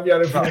falar. Eu estou a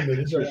aviar a funda.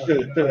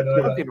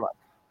 Continuar.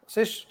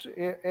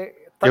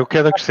 Eu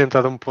quero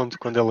acrescentar um ponto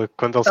quando ele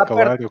se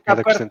calar. Eu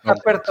quero acrescentar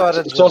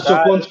só se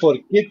o ponto for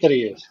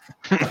Q3.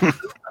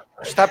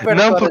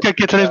 Não, porque a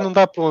Q3 não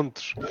dá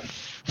pontos.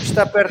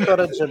 Está perto da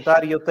hora de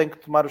jantar e eu tenho que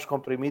tomar os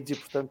comprimidos e,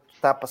 portanto,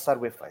 está a passar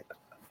o efeito.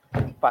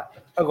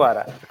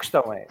 Agora, a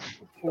questão é,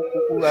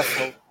 o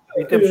Russell,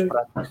 em termos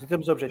práticos, em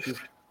termos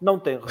objetivos, não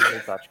tem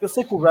resultados. Eu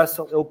sei que o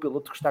Russell é o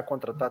piloto que está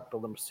contratado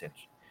pela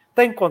Mercedes.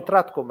 Tem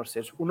contrato com a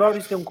Mercedes. O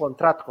Norris tem um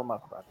contrato com a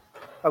McLaren.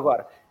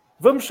 Agora,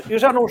 eu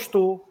já não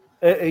estou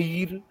a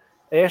ir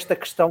a esta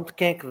questão de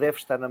quem é que deve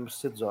estar na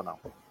Mercedes ou não.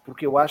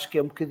 Porque eu acho que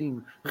é um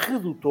bocadinho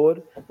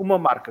redutor uma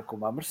marca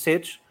como a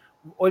Mercedes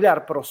olhar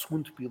para o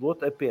segundo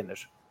piloto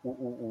apenas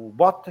o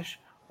Bottas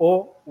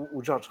ou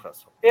o George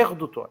Russell. É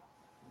redutor.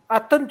 Há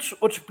tantos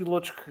outros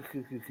pilotos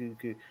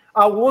que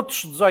há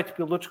outros 18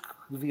 pilotos que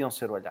deviam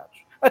ser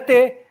olhados.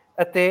 Até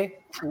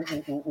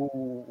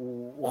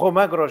o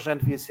Romain Grosjean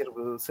devia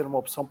ser uma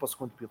opção para o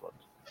segundo piloto.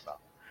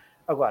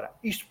 Agora,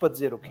 isto para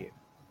dizer o quê?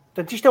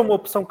 Portanto, isto é uma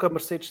opção que a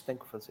Mercedes tem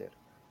que fazer.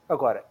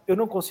 Agora, eu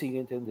não consigo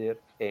entender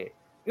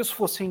eu se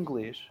fosse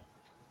inglês,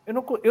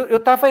 eu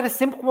estava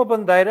sempre com uma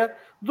bandeira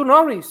do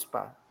Norris,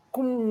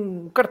 com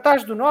um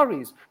cartaz do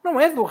Norris. Não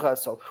é do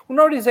Russell. O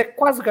Norris é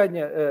quase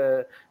ganha,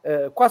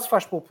 quase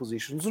faz pole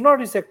positions. O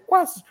Norris é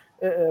quase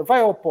vai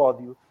ao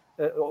pódio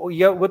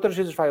e outras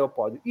vezes vai ao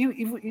pódio.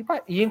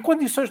 E em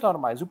condições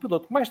normais, o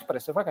piloto que mais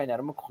depressa vai ganhar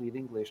uma corrida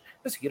em inglês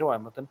a seguir ao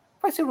Hamilton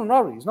vai ser o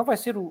Norris, não vai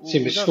ser o...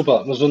 Sim, mas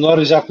desculpa, mas o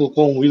Norris já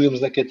colocou um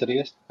Williams na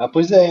Q3?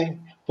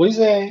 Pois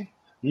é.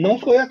 Não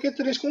foi a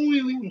Q3 com o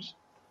Williams.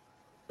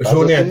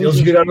 João Neto, eles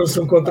viraram-se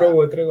um contra o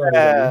outro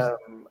agora.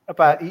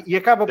 E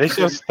acaba por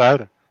Deixa-se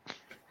estar.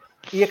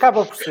 E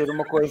acaba por ser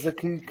uma coisa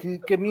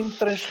que a mim me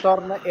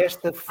transtorna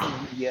esta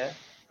fúria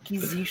que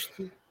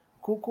existe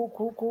com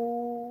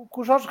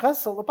o George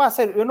Russell.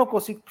 Sério, eu não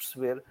consigo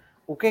perceber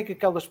o que é que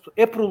aquelas pessoas...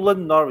 É por o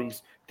Lando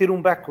Norris ter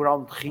um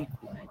background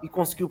rico e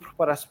conseguiu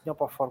preparar-se melhor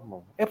para a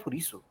Fórmula 1. É por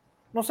isso.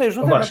 Não sei,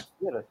 ajuda-me a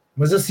perceber.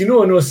 Mas assinou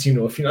ou não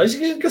assinou? Afinal, isso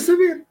que a gente quer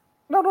saber.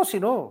 Não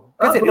assinou.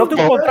 Quer dizer, ele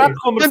tem um contrato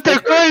com a Mercedes.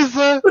 Tanta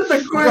coisa!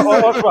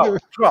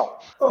 João,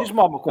 diz-me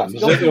uma coisa.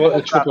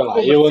 Desculpa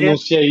lá, eu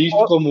anunciei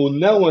isto como o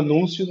não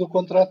anúncio do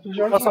contrato do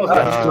George Russell.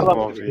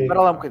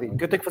 Espera lá um bocadinho,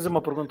 que eu tenho que fazer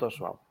uma pergunta ao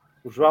João.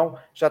 O João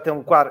já tem um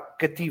lugar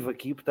cativo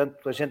aqui, portanto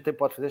a gente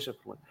pode fazer esta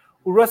pergunta.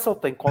 O Russell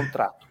tem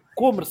contrato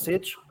com a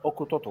Mercedes ou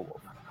com o Toto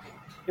Wolff?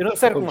 Eu não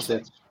sei como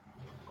Mercedes.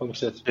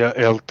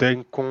 Ele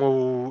tem com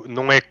o...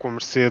 Não é com a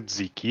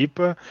Mercedes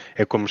equipa,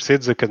 é com a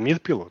Mercedes Academia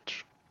de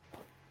Pilotos.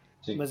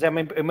 Sim. Mas é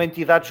uma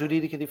entidade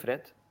jurídica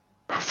diferente?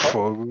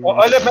 Fogo.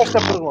 Olha para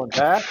esta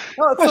pergunta.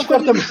 Faz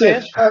parte da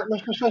Mercedes.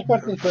 Mas faz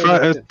parte da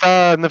Mercedes.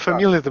 Está na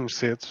família da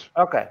Mercedes.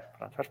 Ok,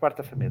 pronto, faz parte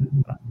da família.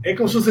 Pronto. É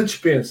como se fosse a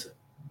dispensa.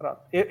 Pronto.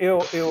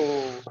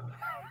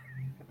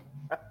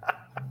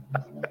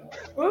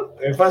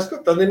 É fácil que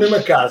está na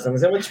mesma casa,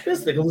 mas é uma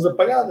dispensa, tem a luz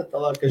apagada, está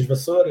lá com as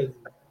vassouras.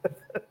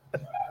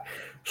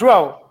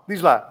 João,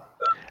 diz lá.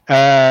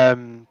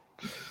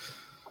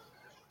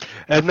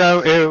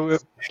 Não,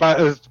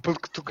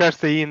 porque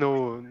tocaste aí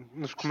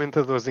nos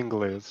comentadores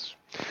ingleses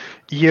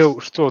e eu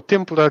estou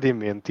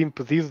temporariamente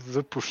impedido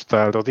de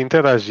postar ou de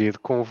interagir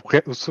com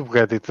o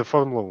subreddit da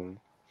Fórmula 1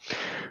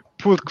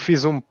 porque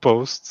fiz um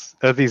post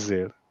a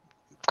dizer,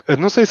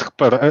 não sei se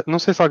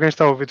alguém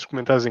está a ouvir os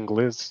comentários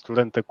ingleses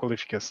durante a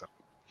qualificação.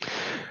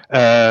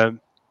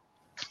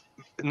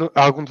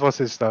 Algum de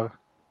vocês estava?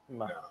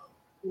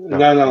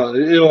 Não,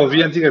 eu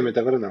ouvi antigamente,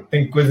 agora não.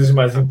 Tem coisas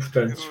mais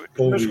importantes.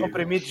 Os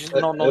comprimidos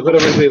não. Agora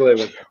vai ser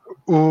Eleven.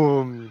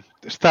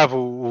 Estava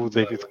o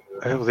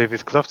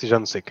David Croft e já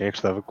não sei quem é que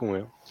estava com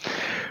ele.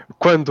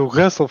 Quando o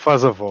Russell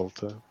faz a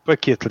volta para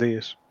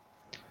Q3,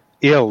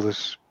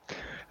 eles.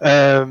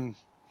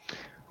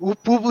 O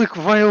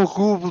público vai ao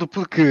rubro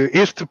porque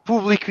este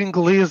público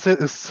inglês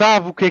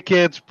sabe o que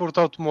é desporto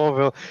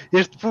automóvel.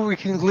 Este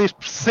público inglês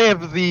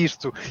percebe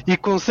disto e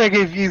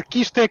consegue ver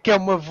que isto é que é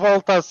uma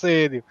volta a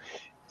sério.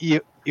 E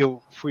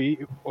eu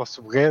fui ao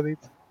subreddit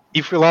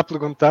e fui lá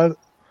perguntar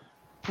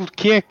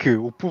porque é que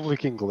o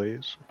público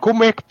inglês,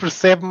 como é que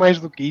percebe mais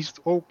do que isto,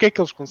 ou o que é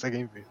que eles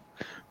conseguem ver.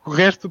 O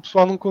resto do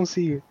pessoal não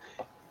consegue.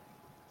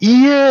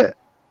 E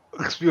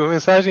recebi uma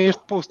mensagem,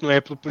 este post não é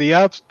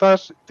apropriado,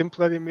 estás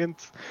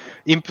temporariamente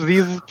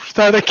impedido de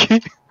postar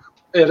aqui.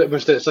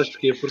 Mas sabes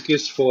porquê? Porque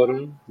esse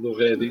fórum do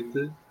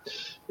Reddit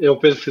é o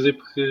Pedro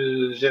Filipe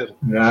que gera.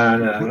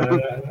 Não.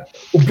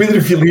 O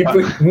Pedro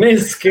Filipe nem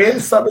sequer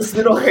sabe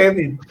aceder ao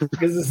Reddit.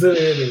 Queres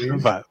saber?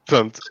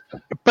 Pronto.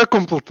 Para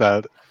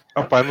completar,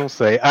 não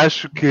sei,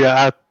 acho que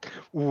há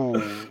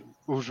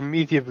os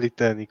mídias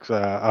britânicos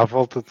à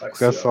volta de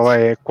Russell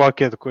é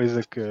qualquer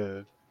coisa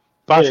que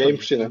passa. É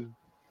impressionante.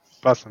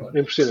 É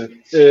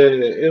impressionante.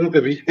 Eu nunca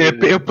vi.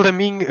 Para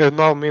mim,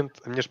 normalmente,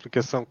 a minha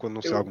explicação quando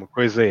não sei alguma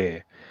coisa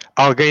é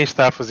alguém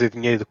está a fazer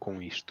dinheiro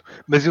com isto.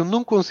 Mas eu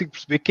não consigo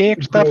perceber quem é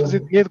que está a fazer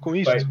dinheiro com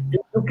isto.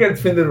 Eu quero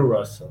defender o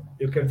Russell.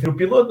 Eu quero defender o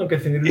piloto, não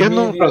quero defender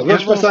o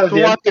Vamos passar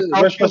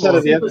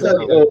adiante.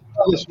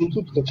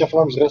 Portanto, já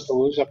falámos de Russell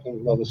hoje, já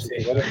podemos falar do assunto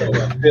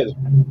agora. Pedro.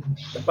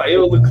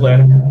 Eu,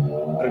 Leclerc,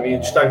 para mim, o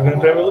destaque do Grande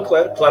Prémio é o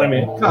Leclerc,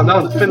 claramente.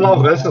 Não, defende lá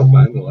o Russell.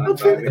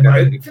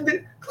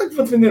 Claro que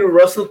vou defender o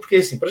Russell, porque é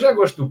assim, para já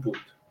gosto do puto.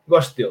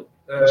 Gosto dele.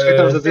 Mas o que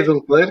estavas a dizer do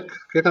Leclerc?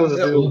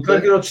 O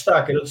Leclerc era o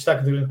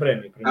destaque do Grande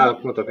Prémio.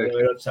 Pronto, ok.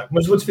 Era o destaque.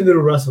 Mas vou defender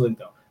o Russell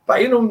então.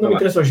 Eu não me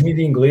interessa aos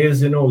mídias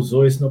ingleses, eu não os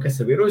ouço, não quero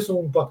saber. Eu ouço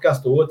um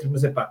podcast ou outro,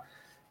 mas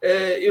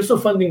eu sou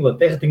fã de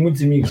Inglaterra, tenho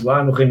muitos amigos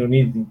lá no Reino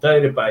Unido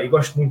inteiro, e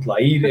gosto muito de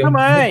lá ir.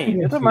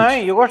 Eu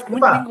também, eu gosto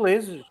muito de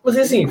ingleses. Mas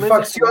é assim,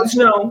 facciosos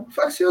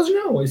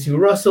não. Assim, o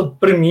Russell,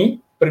 para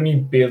mim,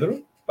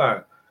 Pedro,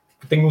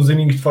 tenho uns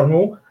amigos de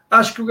Fórmula 1,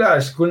 acho que o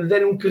gajo, quando lhe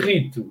derem um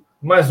carrito,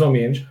 mais ou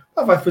menos,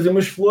 vai fazer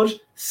umas flores,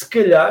 se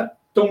calhar,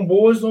 tão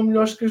boas ou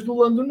melhores que as do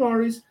Lando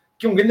Norris,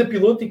 que é um grande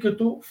piloto e que eu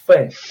estou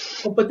fã,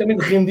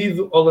 completamente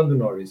rendido ao Lando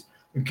Norris,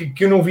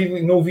 que eu não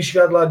o vi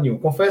chegar de lado nenhum.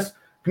 Confesso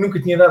que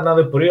nunca tinha dado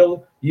nada por ele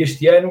e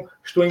este ano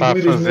estou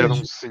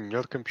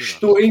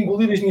a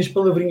engolir as minhas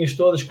palavrinhas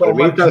todas. Para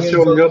mim está a ser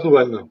o melhor do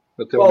ano.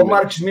 Qual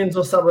Marcos Mendes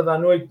ao sábado à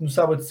noite, no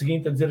sábado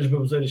seguinte, a dizer as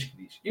baboseiras que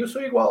diz. Eu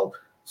sou igual,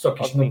 só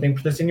que isto não tem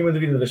importância nenhuma da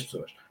vida das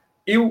pessoas.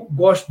 Eu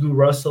gosto do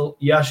Russell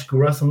e acho que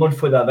o Russell não lhe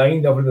foi dada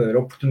ainda a verdadeira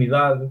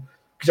oportunidade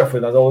que já foi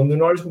dada ao Lando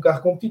Norris com um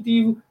carro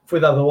competitivo, foi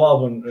dada ao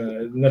Albon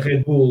na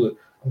Red Bull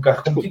com um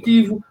carro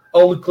competitivo,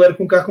 ao Leclerc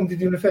com um carro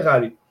competitivo na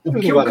Ferrari. O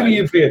que eu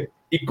queria ver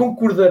e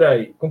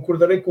concordarei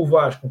com o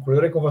Vasco,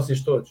 concordarei com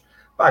vocês todos,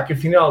 que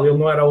afinal ele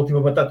não era a última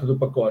batata do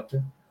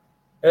pacote,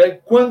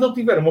 quando ele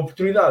tiver uma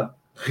oportunidade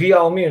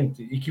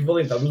realmente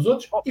equivalente à dos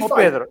outros.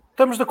 Pedro,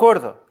 estamos de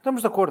acordo. Então,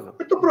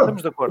 pronto.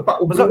 Estamos de acordo.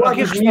 O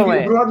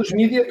problema dos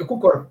mídia, eu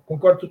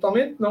concordo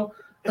totalmente, não.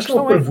 Acho que é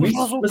uma parvoíce,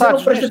 mas eu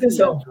não presto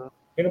atenção.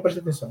 Eu não presto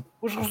atenção.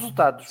 Os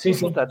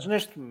resultados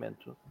neste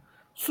momento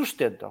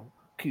sustentam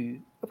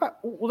que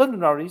o Lando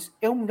Norris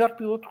é o melhor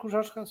piloto que o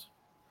Jorge Russell.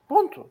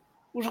 Ponto.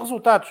 Os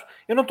resultados.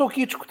 Eu não estou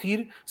aqui a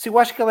discutir se eu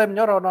acho que ele é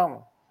melhor ou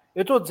não.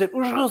 Eu estou a dizer,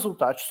 os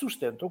resultados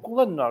sustentam que o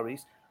Lando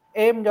Norris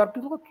é o melhor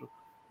piloto.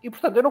 E,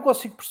 portanto, eu não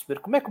consigo perceber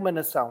como é que uma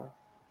nação...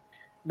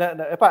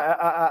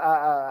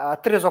 Há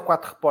 3 ou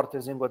 4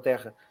 repórteres em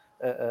Inglaterra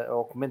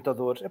ou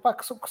comentadores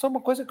que são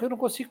uma coisa que eu não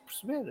consigo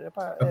perceber.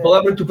 A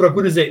palavra que tu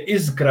procuras é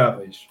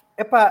execráveis.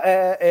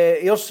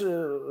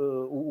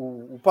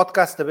 O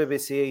podcast da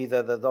BBC e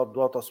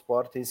do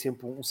Autosport tem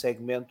sempre um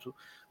segmento,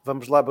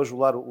 vamos lá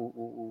bajular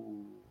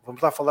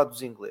vamos lá falar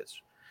dos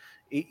ingleses.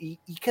 E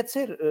quer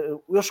dizer,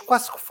 eles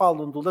quase que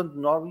falam do Lando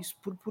Norris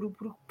porque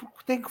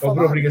têm que falar.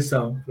 Por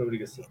obrigação.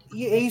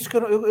 E é isso que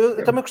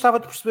eu também gostava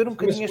de perceber um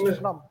bocadinho este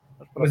fenómeno.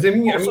 Mas a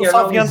minha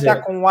análise está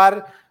com um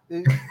ar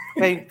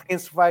quem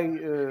se vai...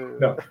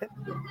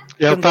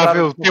 Ele está a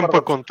ver o tempo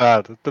a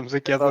contar. Estamos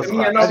aqui a A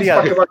minha análise para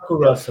acabar com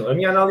o Russell. A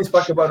minha análise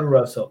para acabar o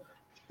Russell.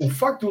 O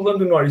facto do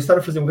Lando Norris estar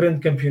a fazer um grande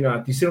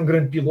campeonato e ser um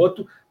grande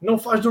piloto não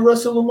faz do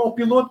Russell um mau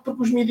piloto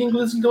porque os mídias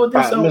ingleses lhe dão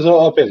atenção. Mas,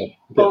 Pedro,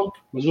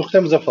 mas o que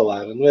estamos a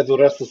falar não é do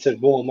Russell ser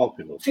bom ou mau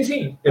piloto.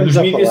 Sim. É dos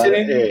mídias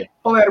serem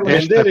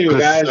venderem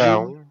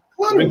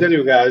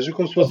o gajo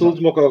como se fosse a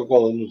última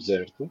Coca-Cola no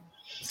deserto.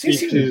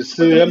 Que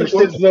se a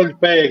Mercedes não lhe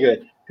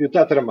pega, que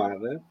está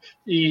tramada,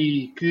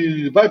 e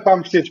que vai para a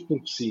Mercedes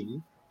porque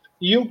sim,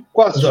 e eu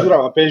quase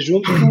jurava a pé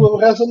junto que o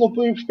Russell não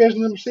põe os pés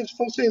na Mercedes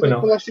tão cedo.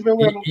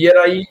 E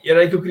era aí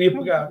que eu queria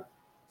pegar.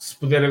 Se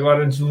puder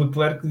agora, antes do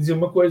Leclerc, dizer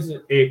uma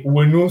coisa. É o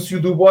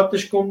anúncio do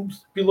Bottas como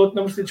piloto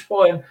na Mercedes para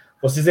o ano.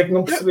 Vocês é que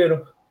não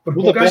perceberam. Porque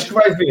um gajo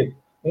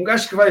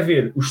que vai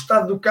ver o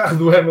estado do carro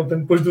do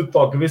Hamilton depois do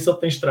toque, ver se ele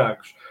tem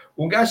estragos.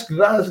 Um gajo que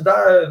dá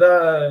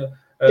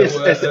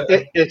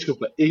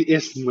desculpa,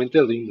 esse momento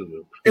é lindo,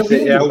 meu.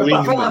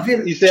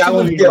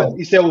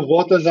 Isso é o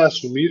Bottas a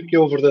assumir que é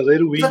o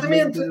verdadeiro win.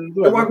 Exatamente,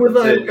 eu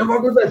aguardei.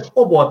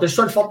 O Bottas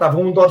só lhe faltava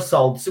um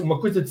dorsal, uma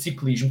coisa de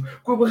ciclismo,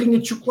 com a barrinha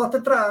de chocolate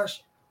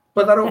atrás,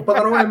 para dar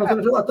ao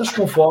Hamilton. Estás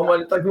com fome,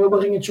 olha, está com uma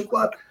barrinha de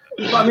chocolate.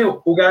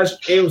 O gajo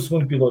é o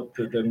segundo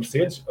piloto da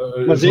Mercedes.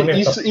 Mas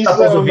isso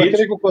é uma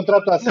matéria que o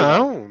contrato está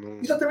assinado. Não.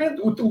 Exatamente.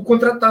 O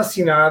contrato está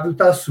assinado,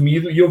 está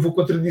assumido, e eu vou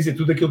contradizer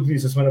tudo aquilo que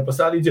disse a semana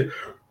passada e dizer,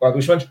 há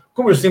 2 semanas,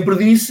 como eu sempre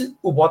disse,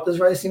 o Bottas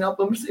vai assinar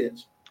pela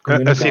Mercedes.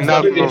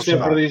 Assinado não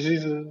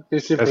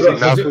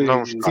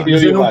está.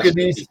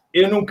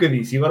 Eu nunca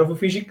disse. E agora vou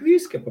fingir que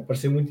disse, que é para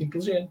parecer muito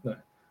inteligente, não é?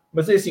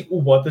 Mas é assim,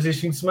 o Bottas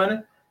este fim de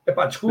semana...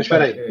 desculpa. Mas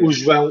espera aí,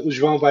 o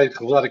João vai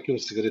revelar aqui um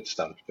segredo de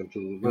Estado. Portanto,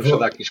 vamos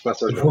dar aqui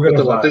espaço ao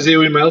João. Tens aí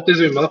o e-mail,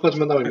 podes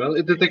mandar o e-mail.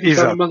 Eu tentei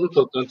começar o e-mail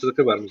todo antes de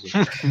acabarmos.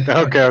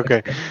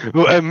 Ok.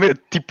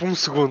 Tipo 1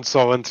 segundo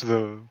só antes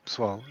do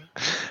pessoal.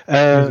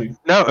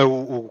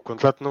 O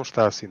contrato não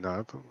está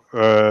assinado.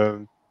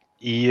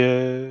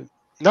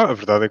 Não, a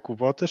verdade é que o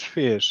Bottas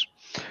fez.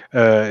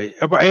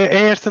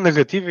 É esta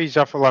narrativa, e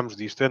já falámos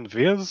disto N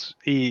vezes,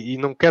 e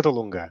não quero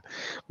alongar.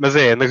 Mas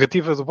a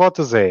narrativa do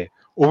Bottas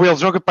ou ele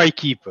joga para a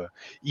equipa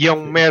e é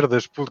um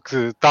merdas porque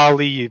está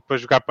ali para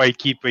jogar para a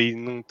equipa e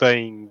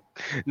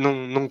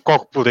não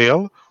corre por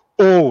ele,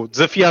 ou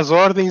desafia as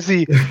ordens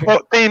e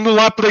tem-no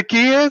lá para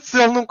quê se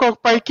ele não corre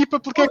para a equipa,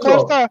 porque é que lá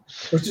está.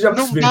 Mas tu já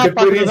percebes que a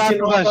coerência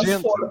não é o nosso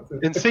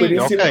forte. Sim,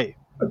 ok.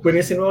 A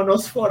coerência não é o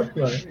nosso forte,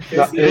 não é?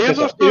 Eu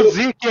não estou a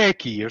dizer que é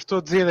aqui, eu estou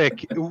a dizer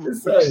que o que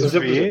se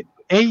vê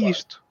é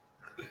isto.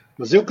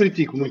 Mas eu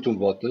critico muito o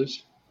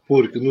Bottas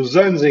porque nos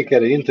anos em que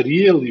era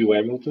entre ele e o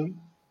Hamilton,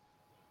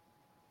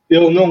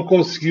 ele não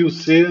conseguiu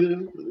ser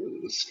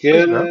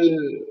sequer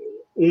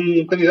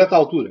um candidato à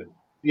altura.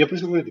 E é por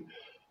isso que eu critico.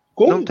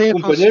 Como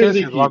companheiro de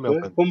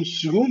equipa, como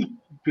segundo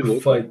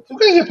piloto, o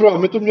gajo é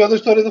provavelmente o melhor da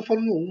história da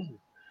Fórmula 1.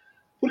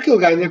 Porque ele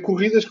ganha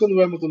corridas quando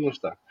o Hamilton não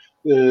está.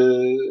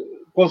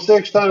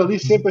 Consegue estar ali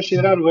sempre a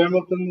cheirar o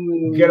Hamilton.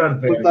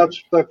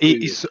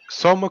 E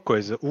só uma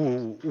coisa,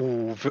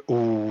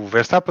 o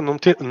Verstappen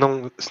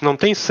se não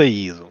tem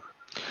saído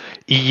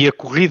e a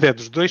corrida é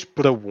dos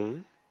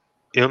 2-1,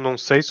 eu não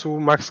sei se o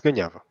Max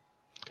ganhava.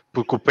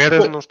 Porque o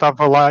Pérez não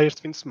estava lá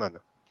este fim de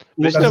semana.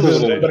 Estás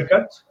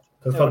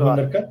a falar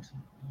do undercut?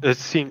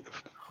 Sim.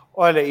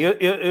 Olha,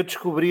 eu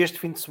descobri este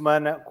fim de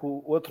semana que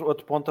o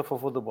outro ponto a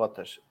favor do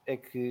Bottas é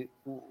que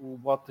o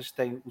Bottas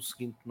tem o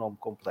seguinte nome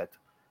completo: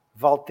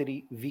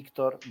 Valtteri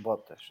Victor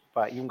Bottas.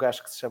 E um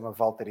gajo que se chama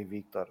Valtteri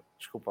Victor,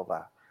 desculpa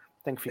lá,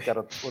 tem que ficar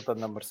outro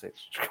na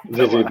Mercedes.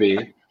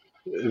 VVB.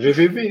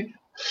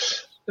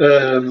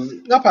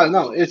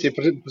 Não, é assim,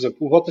 por exemplo,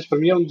 o Bottas para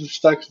mim é um dos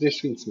destaques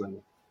deste fim de semana.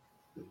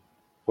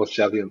 Posso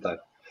já adiantar.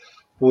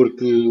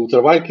 Porque o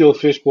trabalho que ele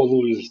fez com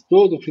o Lewis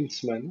todo o fim de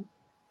semana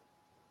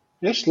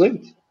é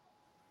excelente.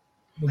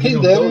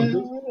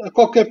 a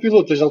qualquer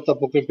piloto já lutar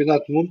para o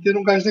campeonato do mundo ter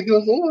um gajo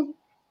daqueles ao lado.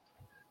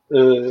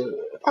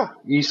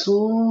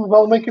 Isso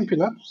vale meio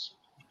campeonato.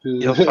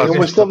 É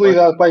uma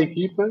estabilidade para a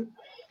equipa.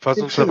 Faz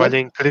um trabalho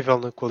incrível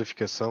na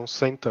qualificação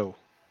sem tow.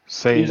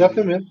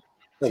 Exatamente.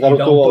 Agora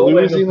estou ao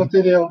Lewis e não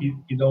ter ele.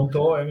 E dá um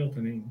tow ao Hamilton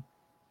ainda.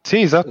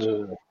 Sim,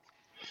 exato.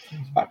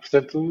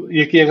 Portanto,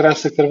 e aqui a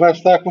Graça Carvalho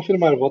está a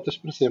confirmar voltas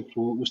para sempre.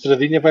 O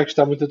Estradinha vai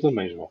gostar muito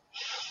também, João.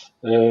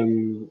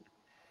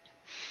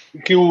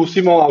 Que o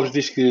Simão Alves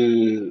diz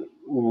que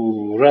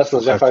o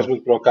Russell já faz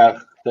muito para o carro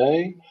que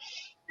tem,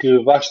 que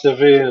basta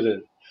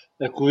ver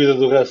a corrida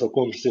do Russell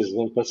com o Mercedes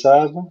do ano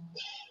passado,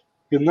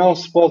 que não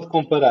se pode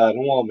comparar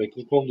um homem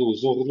que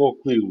conduz um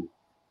Renault Clio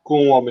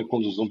com um homem que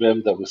conduz um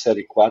BMW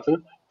Série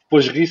 4,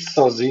 depois ri-se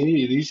sozinho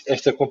e diz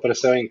esta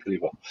comparação é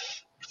incrível.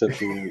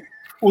 Portanto,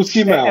 o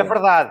Simão... É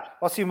verdade,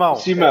 Simão,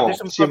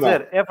 deixa-me só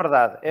dizer, é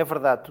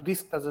verdade, tu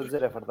disse que estás a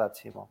dizer é verdade,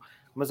 Simão,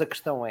 mas a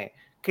questão é,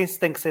 quem se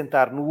tem que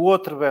sentar no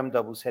outro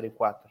BMW Série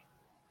 4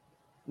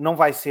 não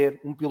vai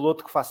ser um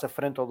piloto que faça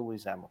frente ao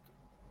Lewis Hamilton.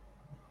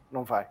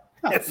 Não vai.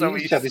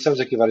 Já dissemos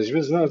aqui várias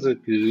vezes, não,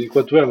 que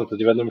enquanto o Hamilton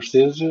estiver na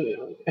Mercedes,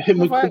 é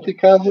muito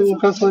complicado o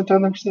Russell entrar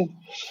na Mercedes.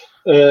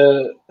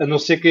 A não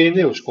ser que a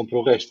Ineos compre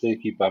o resto da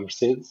equipa à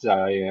Mercedes,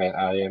 à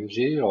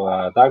AMG ou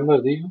à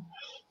Daimler, digo,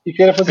 e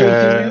queira fazer um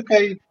time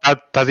UK.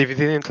 Está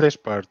dividido em 3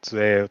 partes.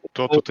 O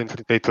Toto tem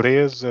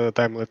 33, a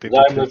Daimler tem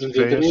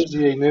 33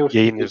 e a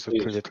Ineos tem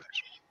 33.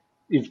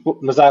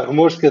 Mas há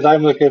rumores que a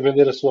Daimler quer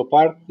vender a sua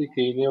parte e que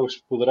a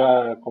Ineos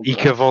poderá comprar. E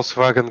que a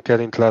Volkswagen quer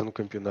entrar no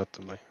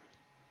campeonato também.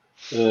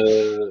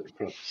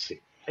 Pronto, sim.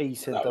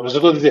 Então mas eu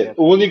estou a dizer,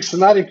 o único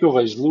cenário que eu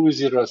vejo Lewis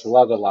e Russell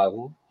lado a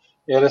lado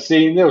era se a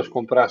Ineos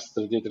comprasse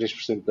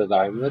 33% da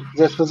Daimler,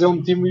 quisesse fazer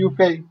um time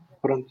UK.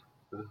 Pronto.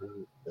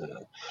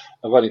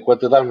 Agora,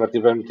 enquanto a Daimler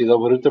estiver metida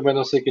ao barulho, também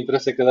não sei o que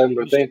interessa que a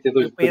Daimler tem ter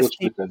 2 pilotos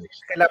britânicos.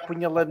 Se calhar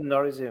punha Lando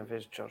Norris em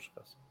vez de George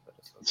Russell.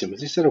 Sim,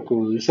 mas isso era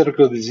o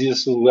que eu dizia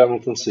se o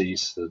Hamilton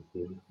saísse.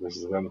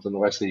 Mas o Hamilton não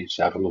vai sair.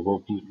 Já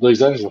renovou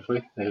 2 anos, não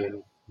foi?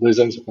 2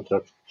 anos de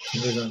contrato.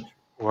 2 anos.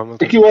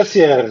 Aqui o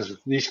SR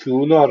diz que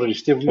o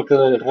Norris teve uma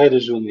carreira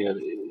júnior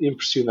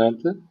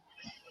impressionante,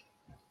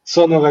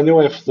 só não ganhou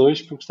o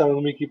F2 porque estava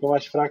numa equipa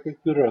mais fraca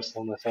que o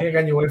Russell. Quem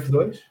ganhou o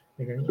F2?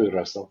 Foi o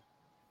Russell.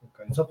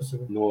 Okay, só para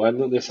saber.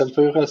 Nesse ano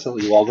foi o Russell.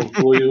 E o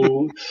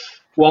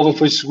Albon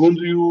foi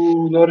segundo e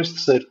o Norris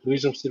terceiro, por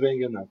isso não me estiver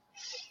enganado.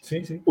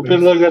 Sim. O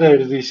Pedro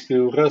Lagareiro diz que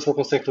o Russell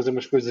consegue fazer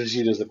umas coisas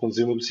giras a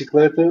conduzir uma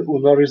bicicleta, o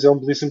Norris é um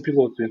belíssimo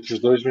piloto. Entre os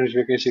dois, vamos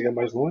ver quem chega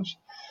mais longe.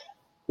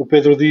 O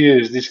Pedro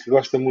Dias diz que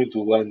gosta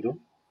muito do Lando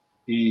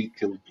e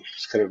que ele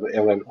escreve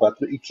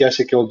LN4 e que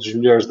acha que é um dos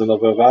melhores da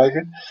nova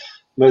vaga,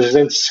 mas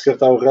antes de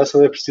descartar o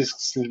Russell é preciso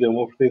que se lhe dê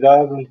uma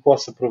oportunidade onde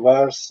possa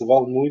provar se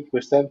vale muito,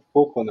 bastante,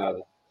 pouco ou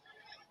nada.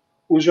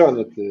 O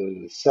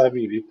Jonathan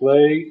Sabi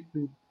Biplay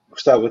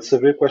gostava de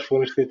saber quais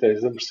foram os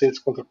critérios da Mercedes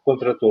que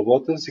contratou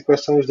Bottas e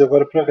quais são os de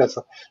agora para a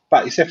Russell.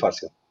 Isso é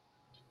fácil.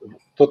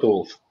 Toto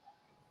Wolff.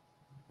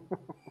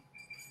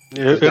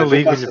 Eu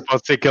ligo-lhe,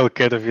 pode ser que ele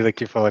queira vir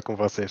aqui falar com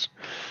vocês.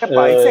 Isso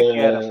é que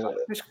era.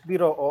 Tens que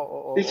pedir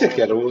ao... Isso é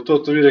que era. O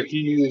Toto vir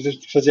aqui, a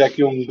gente fazia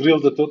aqui um grill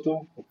da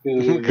Toto, que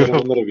era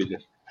uma maravilha.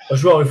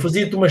 João, eu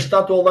fazia-te uma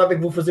estátua ao lado que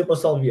vou fazer para o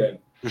Salviano.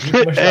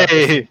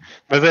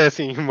 Mas é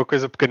assim, uma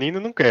coisa pequenina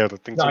não quero.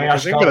 Tem que ser uma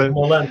coisa grande.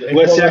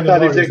 O SR está a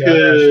dizer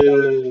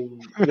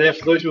que na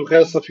F2 o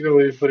Russell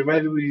ficou em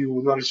primeiro e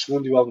o Norris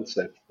segundo e o Albon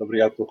terceiro.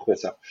 Obrigado pela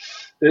correção.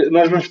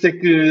 Nós vamos ter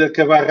que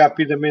acabar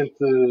rapidamente,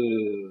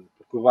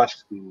 porque o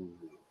Vasco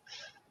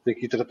tem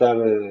que tratar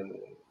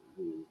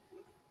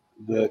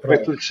como é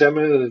que tu lhe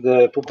chama?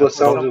 Da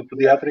população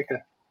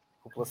pediátrica.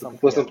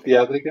 População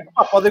pediátrica.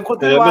 Podem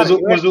continuar.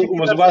 Mas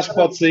o Vasco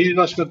pode sair,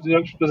 nós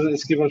continuamos, a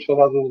seguir vamos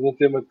falar de um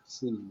tema que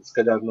se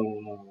calhar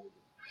não.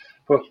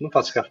 Pronto, não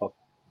fazes cá falta,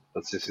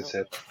 para ser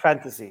sincero.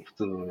 Fantasy.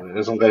 Tu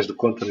és um gajo do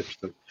contra,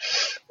 portanto.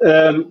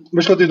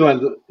 Mas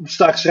continuando,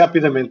 destaques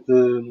rapidamente.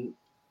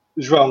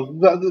 João,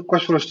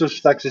 quais foram os teus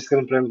destaques deste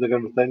Grande Prémio da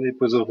Grã-Bretanha? E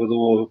depois eu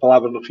dou a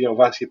palavra no fim ao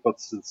Vasco e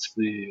pode-se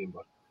despedir e ir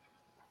embora.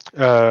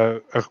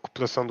 A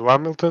recuperação do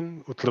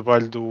Hamilton, o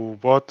trabalho do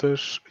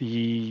Bottas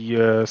e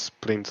a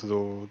sprint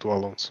do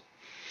Alonso.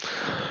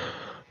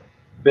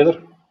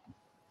 Pedro?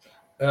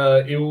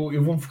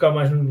 Eu vou-me focar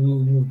mais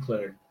no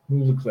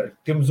Leclerc.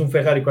 Temos um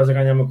Ferrari quase a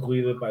ganhar uma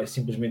corrida, é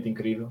simplesmente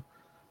incrível.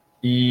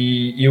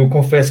 E eu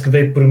confesso que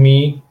dei por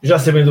mim, já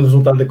sabendo o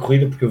resultado da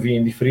corrida, porque eu vi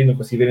em diferido, não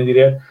consegui ver em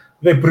direto,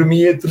 dei por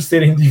mim a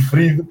torcer em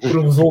diferido por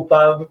um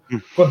resultado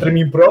contra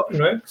mim próprio,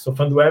 não é? Que sou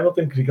fã do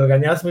Hamilton, queria que ele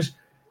ganhasse, mas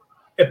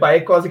é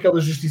quase aquela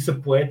justiça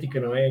poética,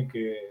 não é?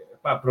 Que,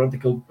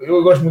 pronto,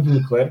 eu gosto muito do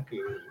Leclerc.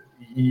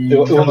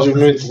 Um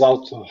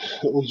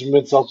dos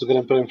momentos altos do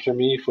Grande Prémio para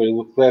mim foi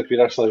o Leclerc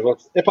virar-se aos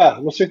boxes.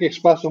 Não sei o que é que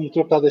se passa, o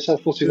motor está a deixar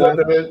de funcionar.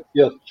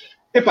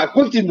 Epá,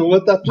 continua,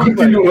 está tudo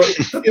bem.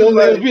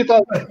 Ele devia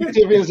estar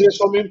a vencer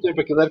ao mesmo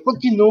tempo. Aquilo era,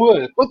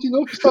 continua,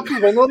 que está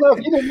tudo bem. Não anda a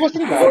vir, não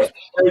mostra nada.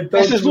 Então,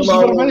 estas luzes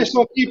vermelhas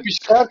estão aqui a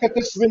piscar, que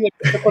até se vê na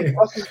cara quando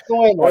passas,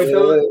 não é nada.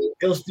 Então,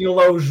 eles tinham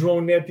lá o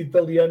João Neto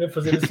italiano a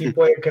fazer assim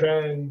para o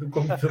ecrã do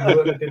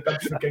computador, a tentar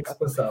perceber o que é que se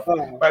passava.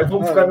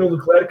 Vamos focar no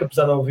Leclerc,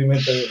 apesar de,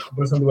 obviamente, a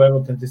recuperação do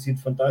Hamilton ter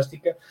sido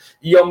fantástica.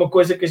 E é uma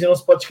coisa que a gente não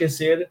se pode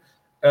esquecer.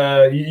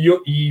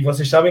 E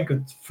vocês sabem que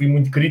eu fui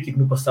muito crítico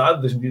no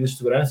passado das medidas de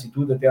segurança e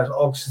tudo, até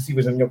algo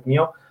excessivas na minha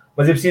opinião,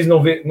 mas é preciso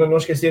não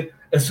esquecer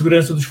a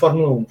segurança dos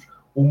Fórmula 1.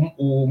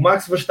 O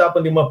Max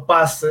Verstappen deu uma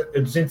passa a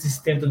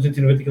 270,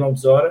 290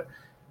 km/h,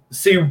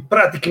 saiu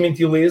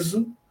praticamente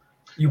ileso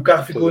e o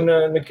carro ficou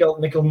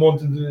naquele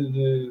monte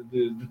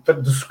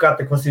de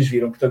sucata que vocês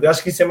viram. Portanto,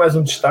 acho que isso é mais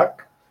um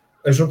destaque,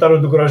 a juntar o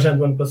do Grosjean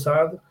do ano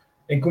passado,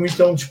 em como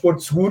isto é um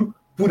desporto seguro,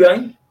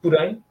 porém,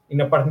 e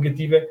na parte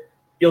negativa,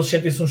 eles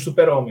sentem-se uns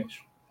super-homens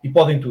e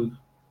podem tudo.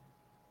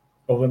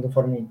 Falando da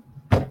Fórmula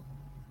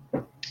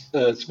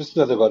 1. Se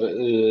me agora,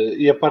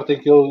 e a parte em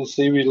que ele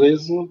saiu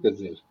ileso, quer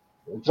dizer,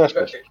 entre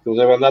aspas, porque ele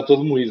deve andar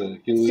todo moído.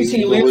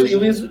 Sim,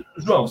 ileso.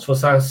 João, se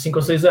fosse há 5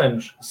 ou 6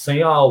 anos,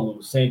 sem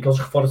halo, sem aqueles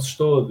reforços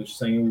todos,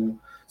 sem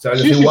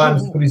o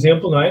Arnes, por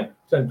exemplo, não é?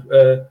 Portanto,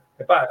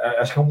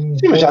 acho que é um...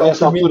 Sim, mas já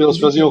nessa altura eles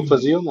faziam o que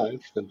faziam, não é?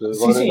 Portanto,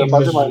 agora ainda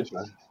fazem mais,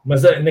 não é?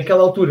 Mas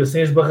naquela altura,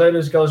 sem as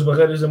barreiras, aquelas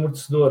barreiras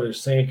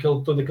amortecedoras, sem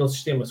todo aquele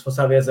sistema, se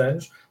fosse há 10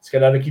 anos, se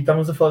calhar aqui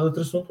estávamos a falar de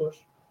outro assunto hoje.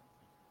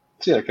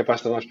 Sim, é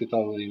capaz de estar no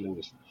hospital ainda.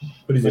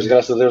 Mas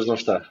graças a Deus não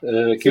está.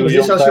 Aqui Sim, o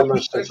João está,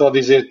 mas é só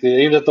dizer que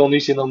ainda estão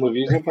nisso e não me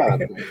avisam. Pá,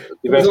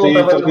 tiveste aí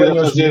a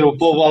fazer o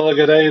polvo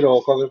alagareiro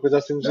ou qualquer coisa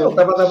assim. Não, ele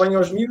estava a dar banho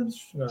aos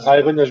miúdos.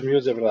 É banho aos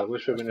miúdos, é verdade.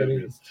 Hoje foi banho aos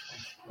miúdos.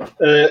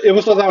 Eu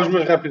vou só dar os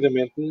meus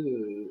rapidamente.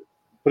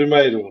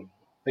 Primeiro,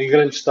 em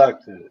grande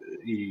destaque,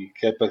 e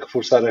que é para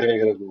reforçar a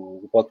regra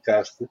do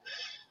podcast,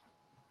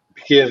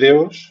 que é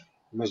Deus,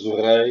 mas o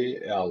rei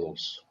é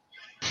Alonso.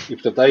 E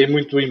portanto há aí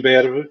muito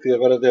imberbe, que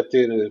agora deve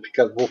ter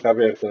ficado de boca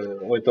aberta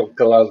ou então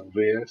calado de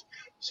vez,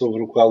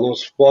 sobre o que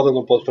Alonso pode ou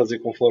não pode fazer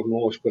conforme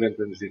aos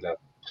 40 anos de idade.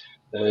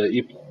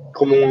 E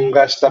como um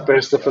gajo está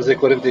prestes a fazer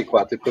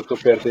 44 e porque eu estou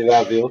perto da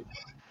idade dele,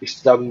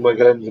 isto dá-me uma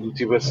grande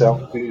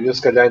motivação, que eu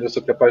se calhar ainda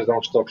sou capaz de dar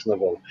uns toques na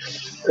bola.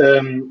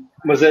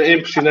 Mas é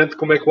impressionante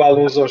como é que o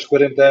Alonso aos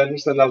 40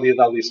 anos anda ali a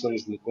dar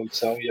lições de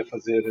condução e a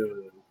fazer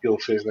o que ele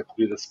fez na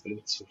corrida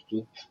sprint,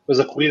 sobretudo.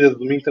 Mas a corrida de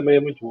domingo também é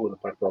muito boa da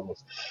parte do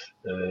Alonso.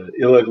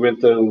 Ele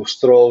aguenta o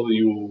Stroll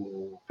e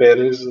o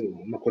Pérez,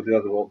 uma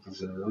quantidade de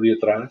voltas ali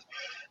atrás,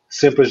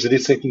 sempre a gerir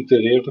sem cometer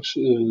erros.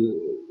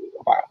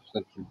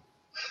 Portanto,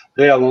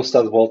 Rei Alonso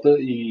está de volta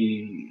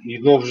e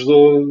não vos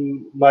dou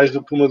mais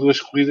do que 1 ou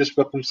 2 corridas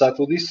para começar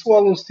tudo. E se o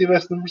Alonso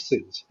estivesse no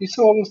Mercedes? E se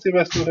o Alonso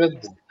estivesse no Red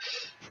Bull?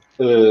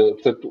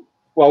 Portanto,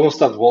 o Alonso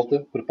está de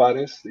volta,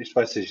 preparem-se, isto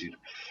vai ser giro.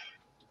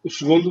 O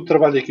segundo, o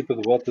trabalho da equipa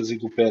de Bottas e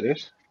do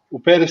Pérez.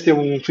 O Pérez teve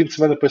um fim de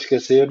semana para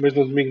esquecer, mas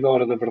no domingo, na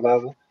hora da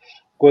verdade,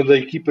 quando a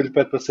equipa lhe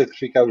pede para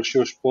sacrificar os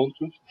seus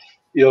pontos,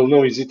 ele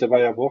não hesita,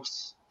 vai à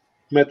boxe,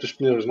 mete os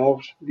pneus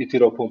novos e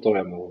tira o ponto ao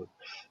Hamilton.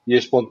 E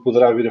este ponto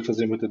poderá vir a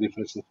fazer muita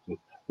diferença no futuro.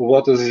 O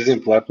Bottas é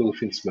exemplar pelo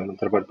fim de semana, um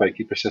trabalho para a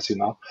equipa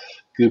excepcional,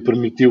 que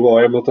permitiu ao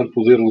Hamilton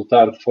poder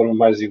lutar de forma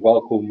mais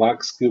igual com o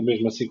Max, que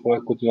mesmo assim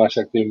continua a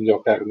achar que tem o melhor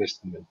carro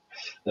neste momento,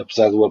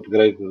 apesar do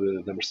upgrade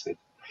da Mercedes.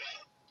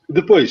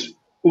 Depois,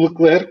 o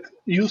Leclerc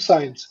e o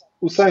Sainz.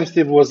 O Sainz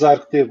teve o azar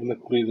que teve na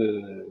corrida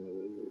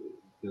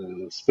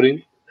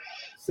sprint,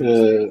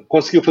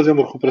 conseguiu fazer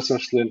uma recuperação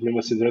excelente mesmo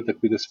assim durante a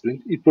corrida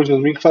sprint e depois no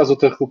domingo faz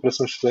outra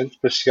recuperação excelente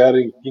para chegar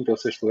em 5º ou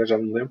 6º lugar, já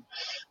não me lembro.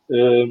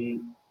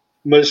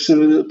 Mas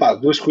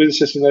 2 corridas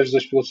excepcionais dos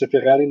 2 pilotos da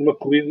Ferrari numa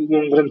corrida,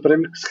 num grande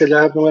prémio que se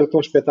calhar não era tão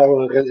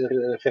expectável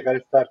a Ferrari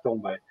estar tão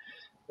bem.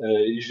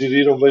 E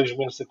geriram bem os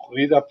momentos da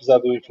corrida, apesar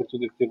do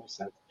infortúnio que teve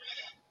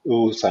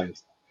o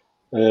Sainz.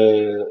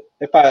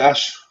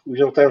 Acho, o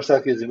João está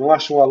aqui a dizer, não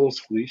acho um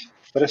Alonso feliz,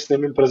 parece que tem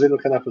mesmo prazer no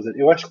que anda a fazer.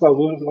 Eu acho que o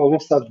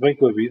Alonso está de bem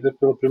com a vida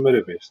pela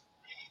primeira vez.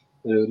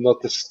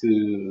 Nota-se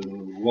que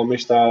o homem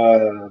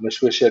está nas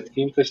suas 7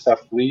 quintas, está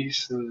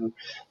feliz,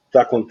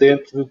 está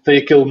contente, tem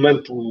aquele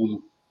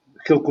manto,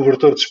 aquele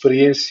cobertor de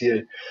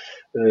experiência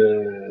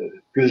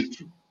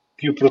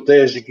que o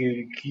protege,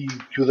 que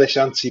o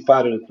deixa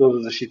antecipar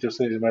todas as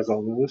situações mais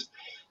algumas.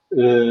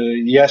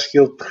 E acho que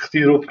ele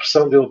retirou a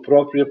pressão dele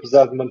próprio,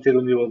 apesar de manter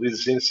o nível de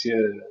exigência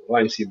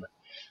lá em cima.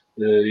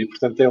 E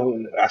portanto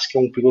acho que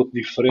é um piloto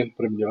diferente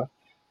para melhor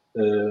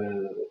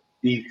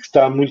e que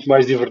está muito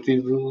mais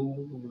divertido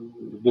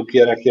do que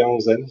era aqui há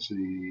uns anos.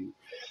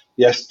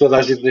 E acho que toda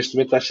a gente neste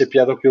momento acha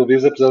piada ao que ele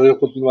diz, apesar de ele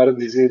continuar a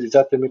dizer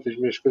exatamente as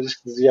mesmas coisas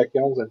que dizia aqui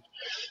há uns anos.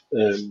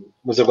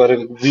 Mas agora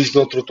diz de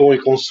outro tom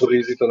e com um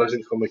sorriso, e toda a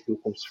gente come aquilo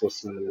como se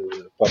fosse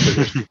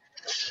próprio.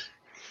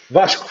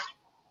 Vasco,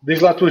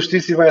 diz lá a tua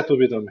justiça e vai à tua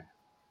vida também.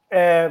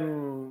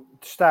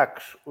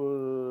 Destaques,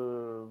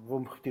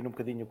 vou-me repetir um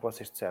bocadinho o que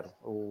vocês disseram.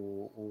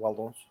 O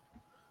Alonso,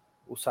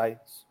 o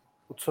Sainz,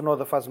 o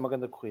Tsunoda faz uma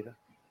grande corrida,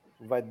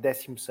 vai de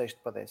 16º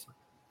para 10º,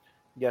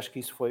 e acho que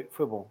isso foi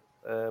bom,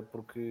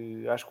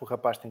 porque acho que o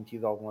rapaz tem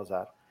tido algum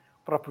azar.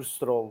 O próprio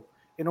Stroll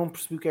Eu não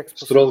percebi o que é que se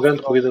passou. Stroll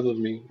grande corrida no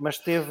domingo. Mas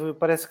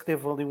parece que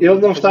teve ali Ele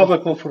não estava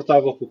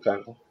confortável com o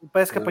carro.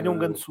 Parece que apanhou um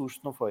grande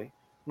susto, não foi?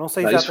 Não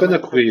sei exatamente.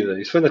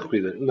 Isso foi na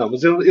corrida. Não,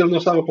 mas ele não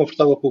estava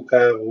confortável com o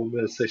carro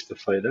na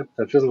sexta-feira.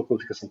 Portanto, fez uma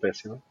qualificação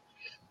péssima.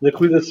 Na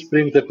corrida de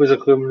sprint a coisa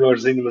correu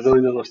melhorzinho, mas ele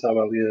ainda não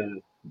estava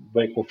ali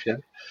bem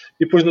confiante.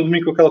 E depois no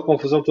domingo, com aquela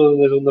confusão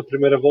toda na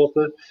primeira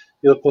volta,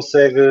 ele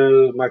consegue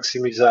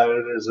maximizar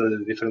as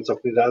diferentes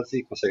oportunidades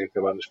e consegue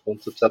acabar nos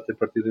pontos, apesar de ter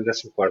partido em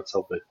 14º,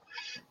 salve.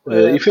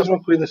 E fez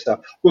uma corrida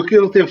estável. O que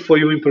ele teve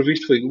foi um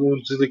imprevisto, foi um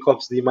dos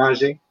helicópteros de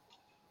imagem,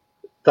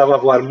 estava a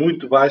voar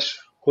muito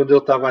baixo, quando ele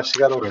estava a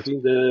chegar ao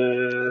fim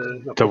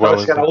estava a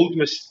chegar à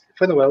última...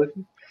 Foi no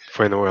Wellington?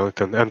 Foi no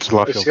Wellington, antes de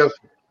Luffield.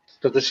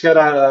 Portanto, a chegar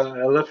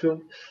a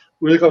Luffield,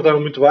 o helicóptero estava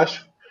muito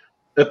baixo,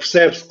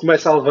 apercebe-se que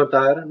começa a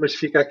levantar, mas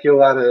fica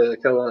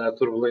aquela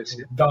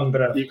turbulência.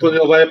 E quando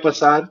ele vai a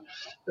passar,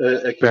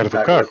 aquilo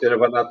vai ter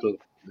abandonado tudo.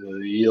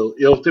 E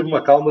ele teve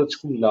uma calma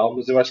descomunal,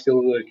 mas eu acho que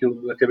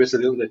aquilo na cabeça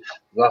dele,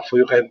 lá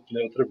foi o rei do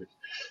pneu outra vez.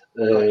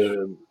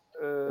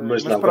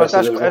 Mas não, graças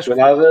a Deus não foi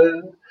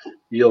nada,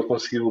 e ele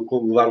conseguiu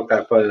levar o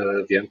carro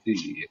para adiante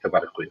e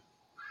acabar a corrida.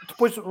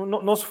 Depois,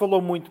 não se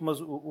falou muito, mas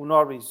o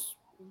Norris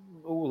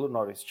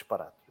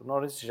disparado. O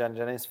Norris já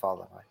nem se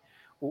fala, não é?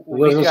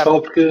 O Ricciardo, não se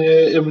fala porque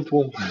é muito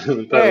bom.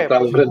 Está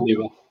a um grande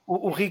nível.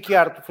 O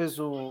Ricciardo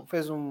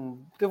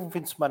teve um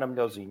fim de semana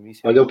melhorzinho.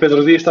 Olha, o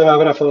Pedro Dias estava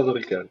agora a falar do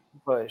Ricciardo.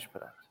 Pois,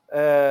 espera.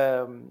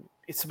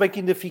 Se bem que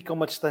ainda fica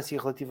uma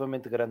distância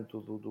relativamente grande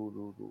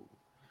do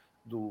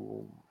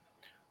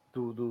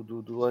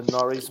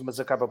Norris, mas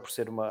acaba por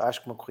ser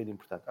acho que uma corrida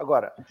importante.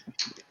 Agora,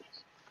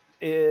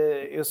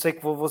 eu sei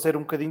que vou ser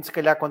um bocadinho, se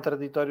calhar,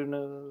 contraditório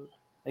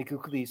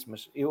naquilo que disse,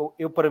 mas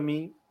para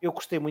mim, eu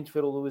gostei muito de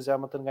ver o Lewis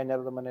Hamilton ganhar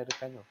da maneira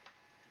que ganhou,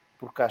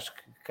 porque acho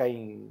que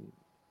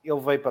ele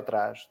veio para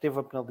trás, teve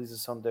a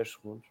penalização de 10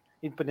 segundos,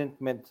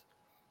 independentemente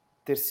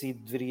de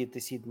deveria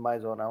ter sido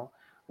mais ou não.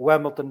 O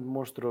Hamilton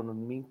demonstrou no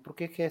domingo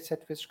porque é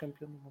 7 vezes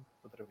campeão do mundo,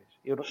 outra vez.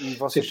 E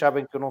vocês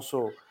sabem que eu não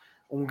sou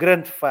um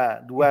grande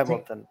fã do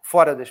Hamilton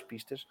fora das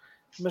pistas,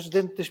 mas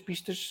dentro das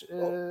pistas...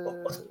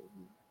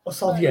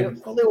 Salviano,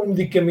 qual é o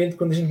medicamento,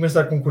 quando a gente começa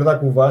a concordar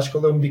com o Vasco,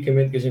 qual é o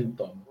medicamento que a gente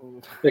toma?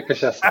 É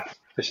cachaça,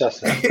 para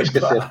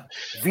esquecer.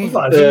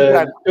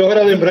 Eu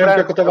agora lembrei-me o que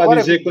é que eu estava a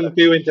dizer quando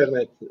caiu a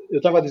internet. Eu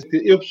estava a dizer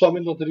que eu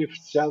pessoalmente não teria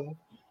festejado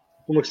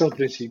por uma questão de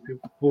princípio,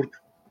 porque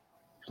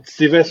se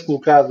tivesse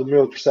colocado o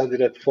meu adversário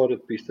direto fora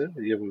de pista,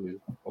 e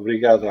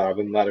obrigado a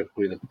abandonar a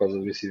corrida por causa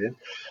do incidente,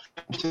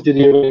 não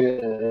sentiria bem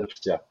a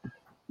festejar.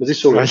 Mas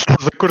isso sou eu. Mas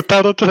estás a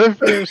cortar outra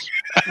vez.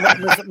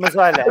 Mas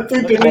olha, a tua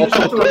internet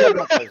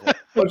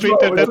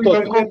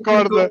não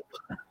concorda.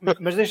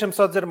 Mas deixa-me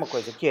só dizer uma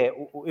coisa, que é,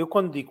 eu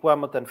quando digo que o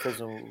Hamilton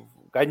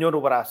ganhou no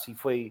braço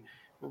e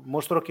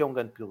mostrou que é um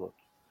grande piloto,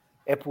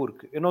 é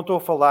porque eu não estou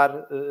a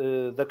falar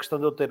da questão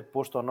de ele ter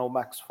posto ou não o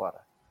Max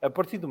fora. A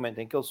partir do momento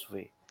em que ele se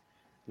vê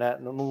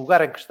no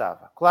lugar em que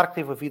estava, claro que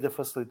teve a vida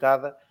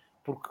facilitada,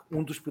 porque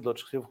um dos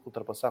pilotos que teve que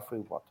ultrapassar foi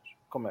o Bottas,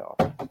 como é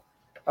óbvio.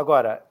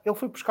 Agora, ele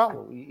foi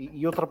buscá-lo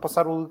e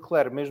ultrapassar o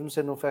Leclerc, mesmo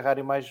sendo um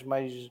Ferrari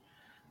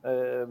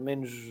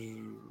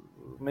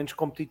menos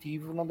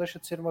competitivo, não deixa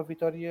de ser uma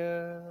vitória.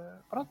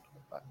 Pronto,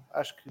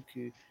 acho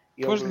que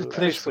depois de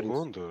 3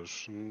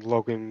 segundos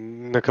logo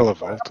naquela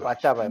volta.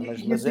 Está bem,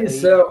 mas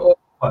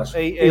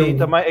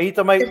aí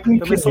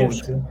também são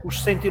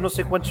os 100 e não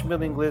sei quantos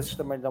mil ingleses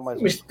também lhe dão mais.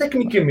 Mas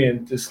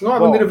tecnicamente, se não há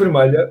bandeira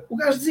vermelha, o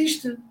gajo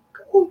desiste.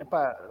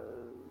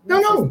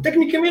 Não,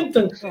 tecnicamente.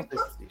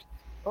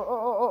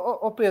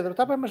 Pedro,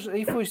 está bem, mas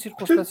aí foi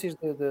circunstâncias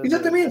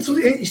Exatamente,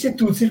 isto é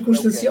tudo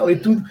circunstancial, é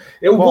tudo,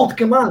 é o bolo de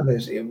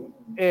camadas.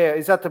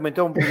 Exatamente,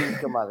 é um bolinho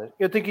de camadas.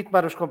 Eu tenho que ir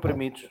tomar os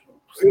comprimidos.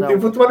 Eu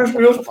vou tomar os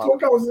meus por tua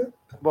causa.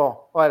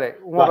 Bom, olha,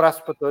 um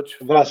abraço para todos.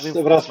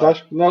 Abraço,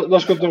 Vasco.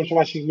 Nós contamos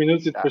mais 5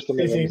 minutos e depois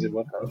também vamos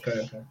embora.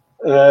 Okay.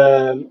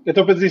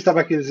 Então, Pedro,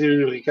 estava aqui a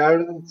dizer o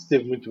Ricardo,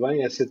 esteve muito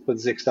bem, é cedo para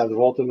dizer que está de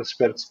volta, mas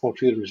espero que se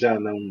confirme já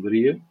na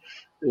Hungria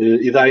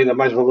e dá ainda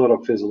mais valor ao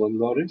que fez o Lando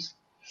Norris.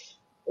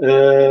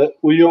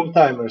 O Young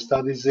Timer está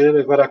a dizer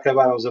agora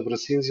acabaram os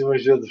abracinhos e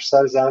os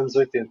adversários há anos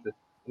 80.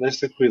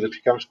 Nesta corrida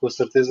ficámos com a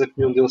certeza que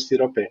nenhum deles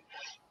tira ao pé.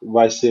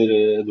 Vai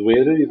ser a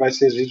doer e vai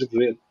ser giro de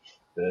ver.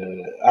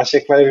 Acho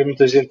que vai haver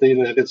muita gente aí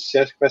nas redes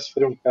sociais que vai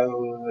sofrer um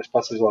bocado as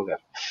passas de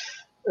Algarve.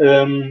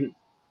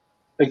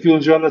 Aqui o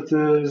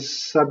Jonathan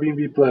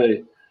Sabimbi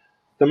Play.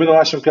 Também não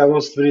acham que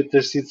Alonso deveria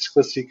ter sido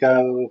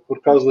desclassificado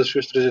por causa das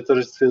suas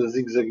trajetórias de defesa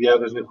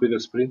zigue-zagueadas na corrida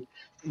sprint?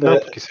 Não,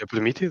 porque isso é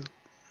permitido.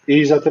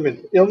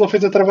 Exatamente. Ele não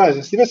fez a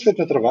travagem. Se tivesse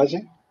feito a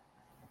travagem,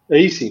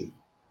 aí sim,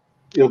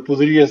 ele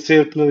poderia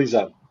ser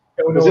penalizado.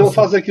 Mas ele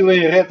faz aquilo em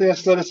reta, em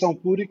aceleração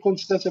pura e com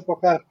distância para o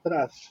carro de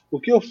trás.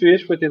 O que ele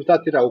fez foi tentar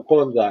tirar o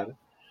colo de ar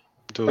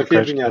para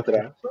quem vinha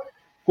atrás.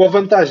 Com a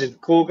vantagem de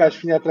que o gajo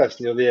vinha atrás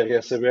tinha o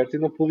DRS aberto e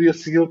não podia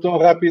segui-lo tão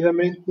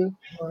rapidamente.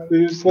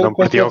 Não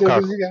perdia o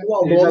carro.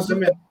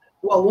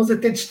 O Alonso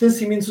até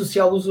distanciamento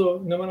social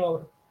usou na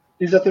manobra.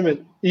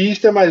 Exatamente. E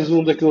isto é mais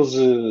um daqueles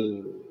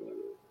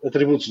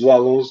atributos do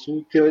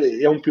Alonso, que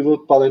é um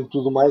piloto, para além de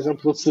tudo mais, é um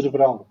piloto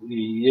cerebral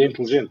e é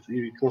inteligente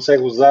e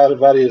consegue usar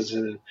vários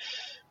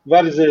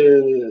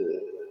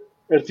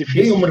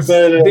artifícios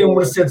Dei um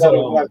Mercedes para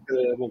ao homem.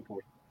 bom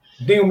pôr.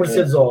 Dei um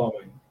Mercedes ao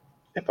homem.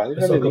 Epá, eu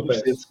É já só nem o que eu digo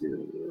Mercedes.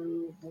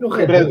 No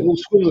Red Bull. O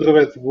segundo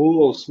Red Bull,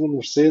 ou o segundo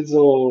Mercedes,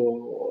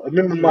 ou a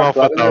mesma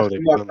McLaren.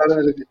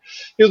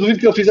 Eu duvido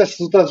que ele fizesse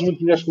resultados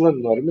muito melhores que o Lando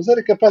Norris, mas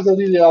era capaz de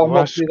ali Eu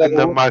alguma acho que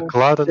oportunidade. na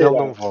McLaren ele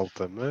não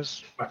volta,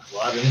 mas.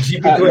 McLaren,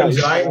 GP do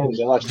Engine.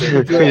 Já lá está.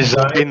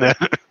 Engine.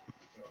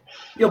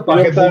 Ele para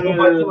a Red Bull não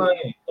vai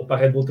também. Ele para a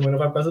Red Bull também não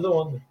vai por causa da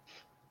onda.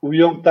 O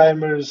Young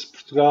Timers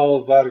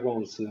Portugal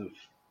Vargon-se.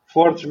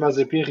 Fortes,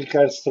 Mazepin,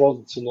 Ricardo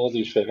Stroll, Tsunoda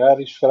e os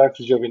Ferraris,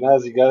 fracos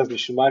Giovinazzi, Gasly,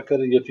 Schumacher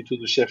e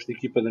atitude dos chefes de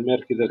equipa da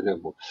Merck e da Red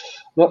Bull.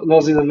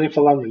 Nós ainda nem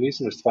falámos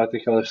nisso, mas de facto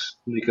aquelas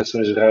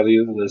comunicações de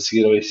rádio a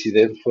seguir ao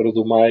incidente foram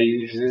do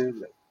mais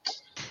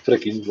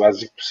fraquinho,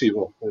 básico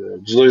possível,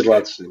 dos dois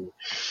lados.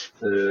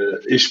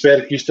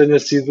 Espero que isto tenha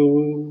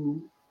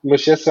sido uma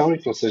exceção e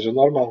que não seja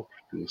normal,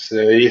 porque se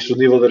é este o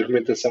nível de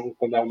argumentação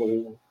quando há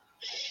uma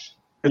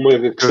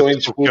questão em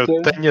disputa. O que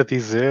eu tenho a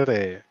dizer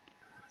é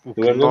o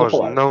que nós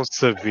não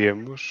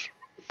sabemos,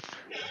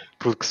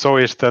 porque só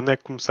este ano é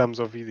que começamos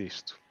a ouvir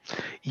isto.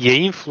 E a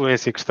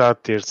influência que está a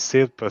ter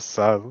ser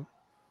passado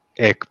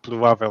é que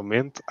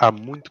provavelmente há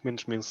muito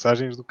menos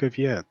mensagens do que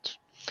havia antes.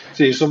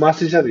 Sim, isso o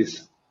Massi já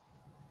disse.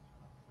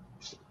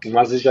 O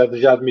Massi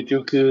já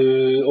admitiu que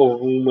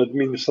houve uma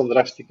diminuição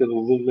drástica do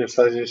volume de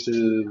mensagens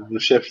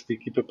dos chefes de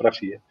equipa para a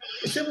FIA.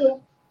 Isso é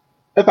bom.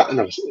 Epá,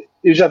 não,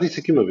 eu já disse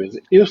aqui uma vez.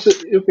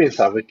 Eu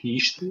pensava que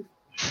isto,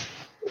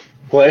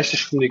 com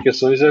estas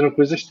comunicações, eram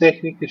coisas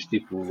técnicas,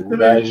 tipo o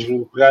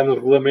gajo pegar no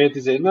regulamento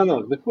e dizer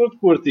não, de acordo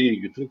com o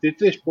artigo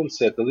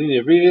 33.7, a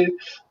linha B,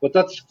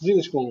 batatas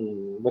cozidas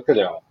com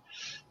bacalhau.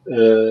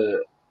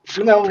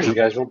 Não, os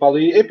gajos vão para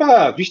ali,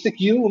 epá, viste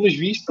aquilo, mas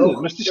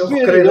tens que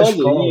ver,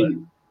 olha.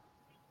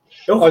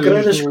 É o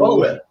recreio da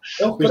escola.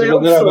 É o recreio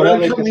da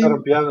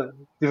escola.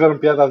 Tiveram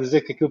piada a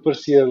dizer que aquilo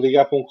parecia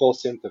ligar para um call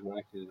center, não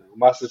é? O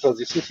Massa só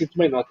dizia, sim,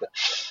 tomei nota.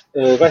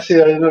 Vai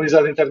ser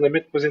analisado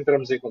internamente, depois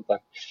entramos em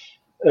contato.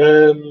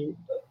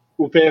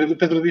 O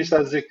Pedro Dias está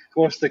a dizer que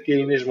consta que a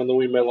Inês mandou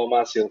um e-mail ao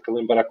Márcio para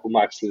lembrar que o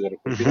Max lidera o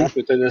campeonato.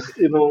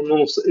 Eu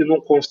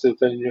não consta, eu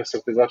tenho a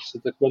certeza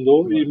absoluta que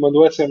mandou e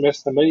mandou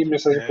SMS também e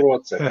mensagem para o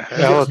WhatsApp.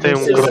 Ela tem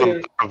um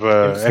grande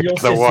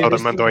da hora,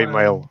 mandou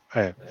e-mail.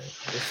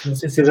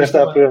 Se já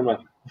está a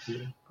programar.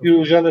 E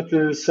o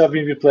Jonathan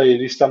Sabin Player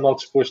diz que está mal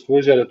disposto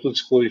hoje, era tudo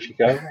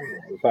desqualificado.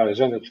 Pá,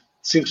 Jonathan,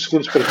 5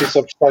 segundos para ti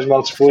só porque estás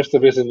mal disposto, a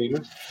vez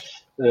animas.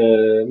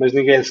 Mas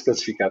ninguém é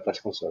desclassificado,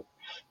 estás com sorte.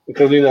 A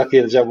Carolina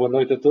aqui já boa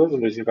noite a todos, um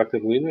beijinho para a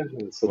Carolina.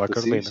 Olá,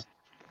 Carolina.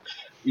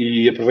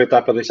 E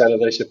aproveitar para deixar a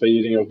deixa para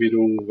irem ouvir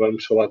o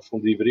Vamos Falar de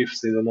Fundo e Brief,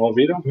 se ainda não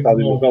ouviram. Está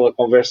ali uma bela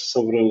conversa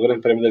sobre o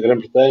Grande Prémio da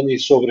Grã-Bretanha e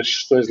sobre as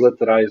questões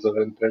laterais do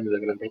Grande Prémio da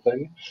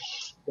Grã-Bretanha.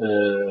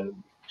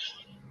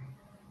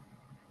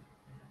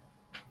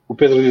 O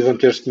Pedro diz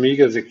ter-se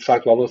comigo a dizer que de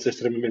facto o Alonso é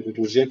extremamente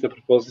inteligente. A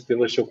propósito,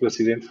 ele achou que o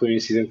acidente foi um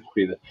incidente de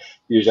corrida.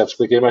 E eu já te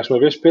expliquei mais uma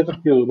vez, Pedro,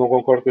 que eu não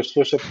concordo com as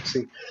pessoas só porque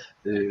sim.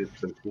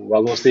 Portanto, o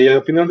Alonso tem a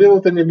opinião dele,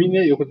 eu tenho a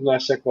minha, e eu continuo a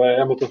achar que o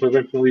Hamilton foi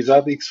bem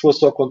penalizado e que se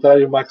fosse ao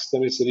contrário, o Max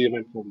também seria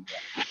bem penalizado.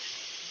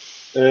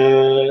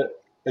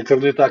 A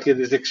Carolina está aqui a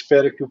dizer que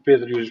espera que o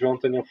Pedro e o João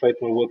tenham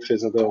feito uma boa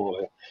defesa da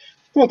honra.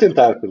 Estou a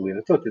tentar, Carolina,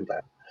 estou a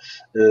tentar.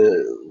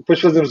 Depois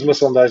fazemos uma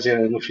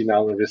sondagem no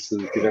final a ver se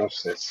tiveram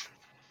sucesso.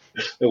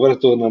 Agora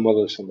estou na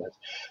moda das sondagens.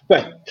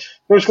 Bem,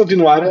 vamos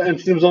continuar.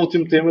 Antes de irmos ao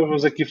último tema,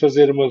 vamos aqui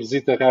fazer uma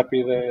visita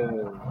rápida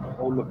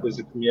a uma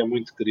coisa que me é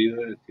muito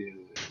querida.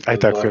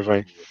 Está a correr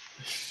bem.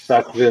 Está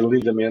a correr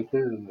lindamente,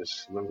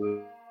 mas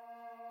vamos...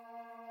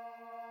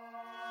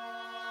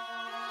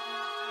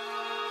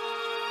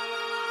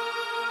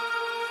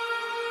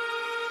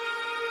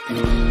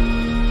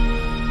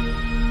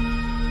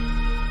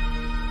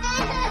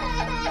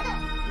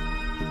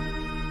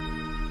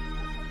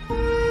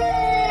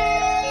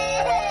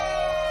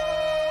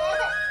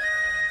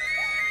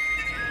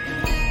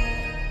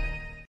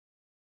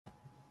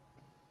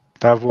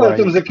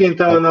 Temos aqui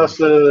então a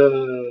nossa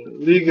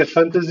Liga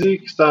Fantasy,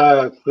 que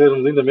está a correr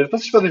lindamente.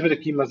 Vocês podem ver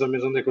aqui mais ou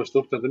menos onde é que eu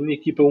estou. Portanto, a minha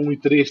equipa 1 e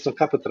 3 estão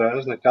cá para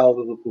trás, na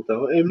cauda do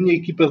pelotão. A minha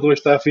equipa 2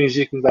 está a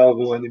fingir que me dá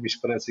algum ânimo e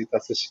esperança e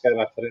está-se a chegar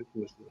à frente,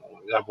 mas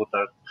já vou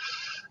tarde.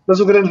 Mas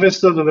o grande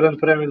vencedor do Grande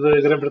Prémio da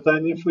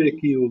Grã-Bretanha foi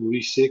aqui o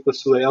Luís C, com a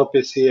sua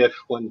LPCF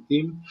One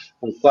Team,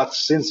 com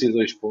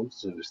 402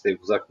 pontos. Esteve a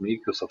gozar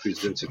comigo, que eu só fiz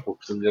 200 e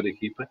poucos da melhor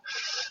equipa.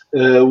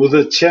 O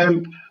The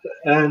Champ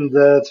and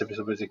deixa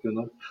eu ver aqui o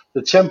nome.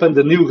 The Champ and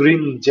the New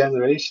Green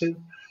Generation,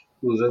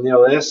 o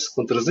Daniel S,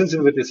 com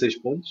 396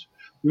 pontos.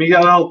 O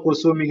Miguel Al, com a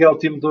sua Miguel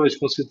Team 2,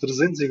 conseguiu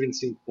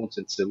 325 pontos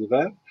em terceiro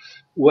lugar.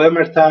 O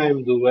Hammer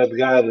Time, do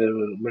Edgar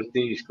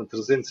Martins, com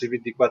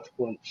 324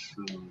 pontos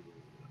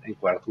em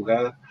quarto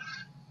lugar.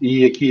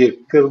 E aqui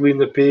a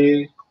Carolina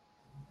P,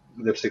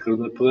 deve ser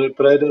Carolina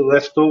Pereira,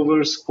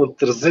 Leftovers, com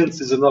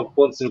 319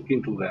 pontos no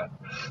quinto lugar.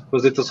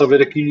 Vamos então só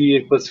ver aqui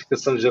a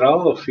classificação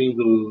geral, ao fim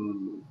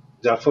do...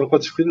 Já foram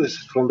quantas corridas?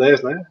 Foram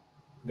 10, não é?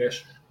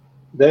 10.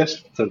 10,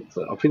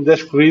 portanto, ao fim de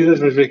 10 corridas,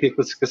 vamos ver aqui a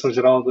classificação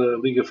geral da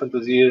Liga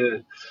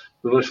Fantasia.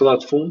 Vamos falar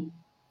de fundo.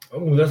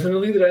 Mudança na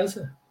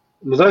liderança.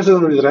 Mudança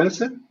na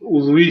liderança. O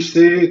Luís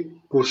C,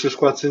 com os seus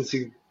 400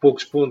 e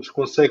poucos pontos,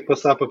 consegue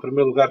passar para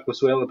primeiro lugar com a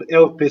sua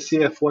LPC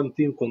F1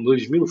 Team com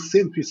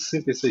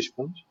 2.166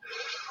 pontos.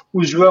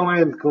 O João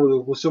N,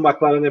 com o seu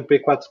McLaren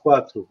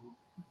MP44,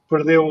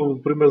 perdeu o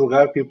primeiro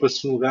lugar, caiu para o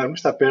segundo lugar, mas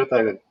está perto,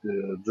 está a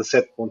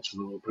 17 pontos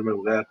no primeiro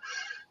lugar.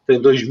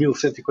 Tem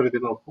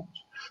 2.149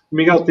 pontos. O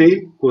Miguel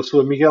T, com a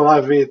sua Miguel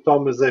AV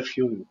Thomas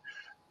F1,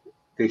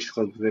 que é isto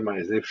quando tem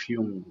mais,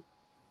 F1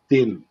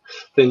 Team,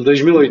 tem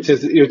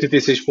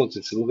 2.886 pontos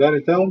em segundo lugar.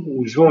 Então,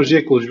 o João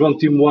G, com o João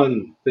Team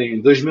One,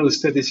 tem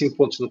 2.075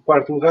 pontos no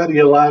quarto lugar. E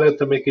a Lara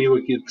também caiu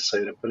aqui de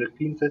terceira para a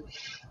quinta,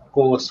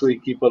 com a sua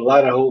equipa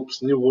Lara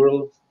Hopes New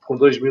World, com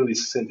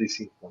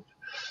 2.065 pontos.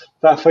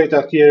 Está feita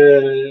aqui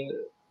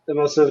a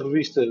nossa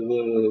revista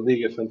da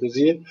Liga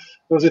Fantasia.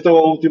 Vamos então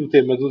ao último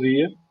tema do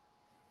dia.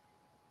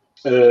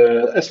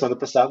 A semana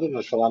passada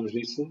nós falámos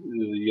disso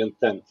e,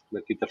 entretanto,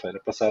 na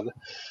quinta-feira passada,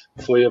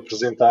 foi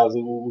apresentado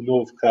o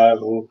novo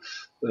carro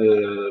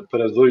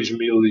para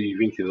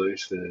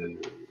 2022.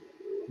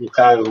 Um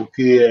carro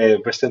que é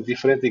bastante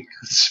diferente e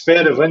que se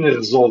espera venha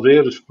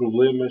resolver os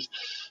problemas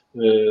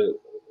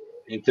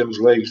em termos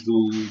leigos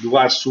do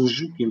ar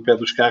sujo que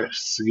impede os carros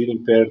de seguirem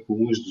perto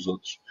uns dos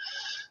outros.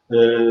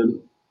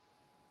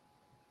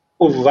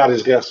 Houve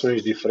várias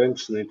reações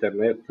diferentes na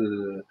internet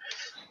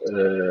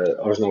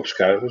aos novos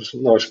carros.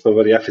 Nós, para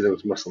variar,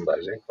 fizemos uma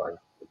sondagem, claro.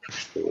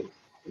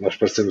 Nós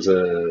parecemos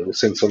o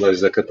centro de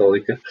sondagens da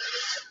Católica,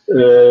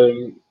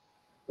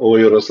 ou a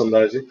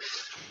Eurosondagem.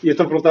 E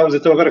então perguntávamos,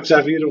 então agora que já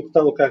viram, que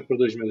tal o carro para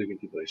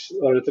 2022?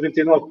 Ora,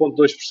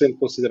 39,2%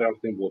 consideraram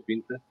que tem boa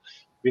pinta,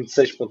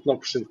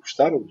 26,9%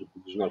 gostaram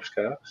dos novos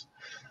carros,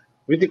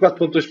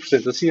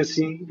 24,2%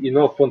 assim, e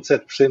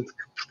 9,7% que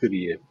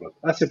porcaria. Pronto.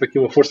 Há sempre aqui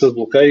uma força de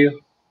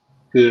bloqueio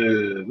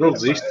que não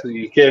desiste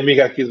e que é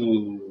amiga aqui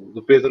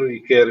do Pedro e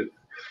quer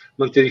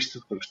manter isto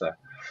tudo como está.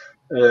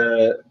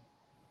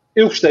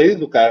 Eu gostei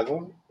do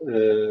carro,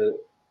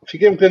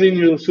 fiquei um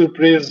bocadinho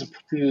surpreso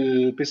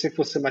porque pensei que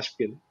fosse ser mais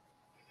pequeno.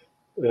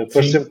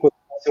 Pareceu-me que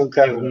fosse um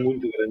carro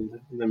muito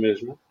grande, na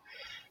mesma.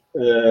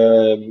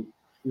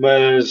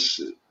 Mas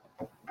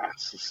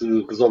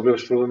se resolver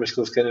os problemas que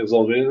eles querem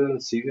resolver,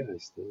 siga,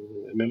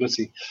 é mesmo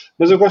assim.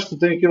 Mas eu gosto,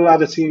 tem aquele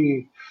lado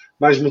assim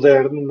mais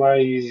moderno,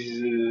 mais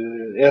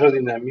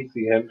aerodinâmico,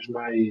 digamos,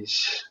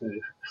 mais...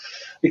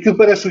 Aquilo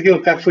parece que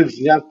aquele carro foi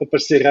desenhado para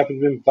parecer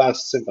rápido, mesmo para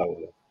 60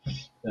 horas.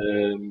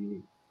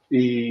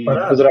 E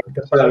parado,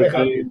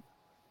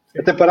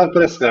 até parado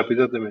parece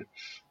rápido, exatamente.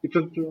 E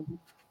portanto,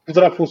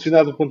 poderá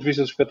funcionar do ponto de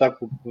vista do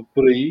espetáculo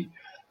por aí,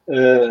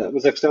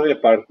 mas a questão é a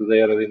parte da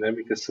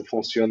aerodinâmica, se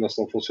funciona ou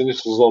se não funciona, e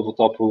se resolve o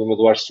tal problema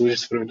do ar sujo,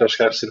 se permite aos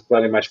carros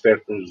circularem mais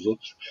perto uns dos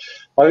outros.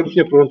 Alguém me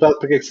tinha perguntado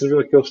para que é que serviam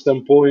aqueles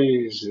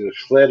tampões,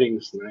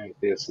 flarings, né,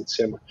 que é assim que se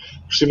chama,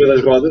 por cima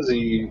das rodas,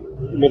 e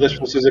uma das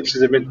funções é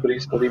precisamente para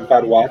isso, para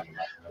limpar o ar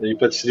e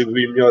para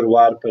distribuir melhor o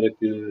ar para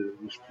que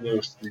os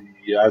pneus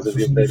e a asa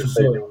dianteira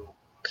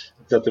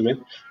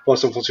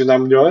possam funcionar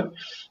melhor.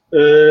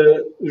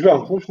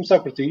 João, vamos começar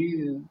por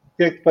ti. O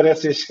que é que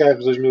parecem estes carros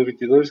de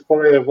 2022?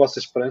 Qual é a vossa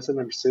esperança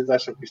na Mercedes?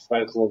 Acham que isto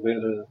vai resolver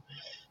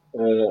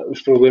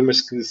os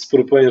problemas que se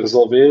propõem a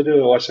resolver,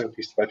 ou acham que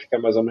isto vai ficar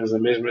mais ou menos a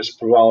mesma, mas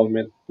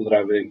provavelmente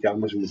poderá haver aqui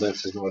algumas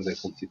mudanças na ordem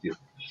competitiva?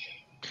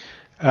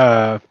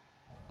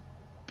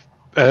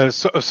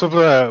 Sobre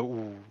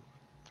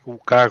o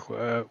carro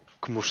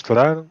que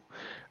mostraram,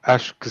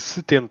 acho que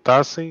se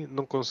tentassem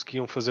não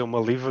conseguiam fazer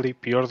uma livery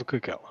pior do que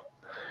aquela.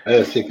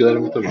 Sim, aquilo era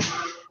muito bom.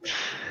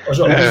 Oh,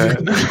 João,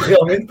 diz o que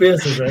realmente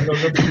pensas,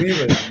 não te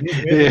livres.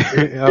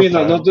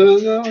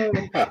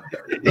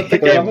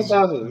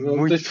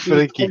 Muito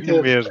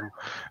fraquinho mesmo.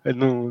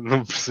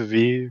 Não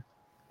percebi.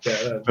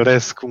 Caramba.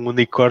 Parece que um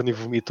unicórnio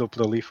vomitou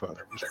por ali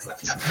fora.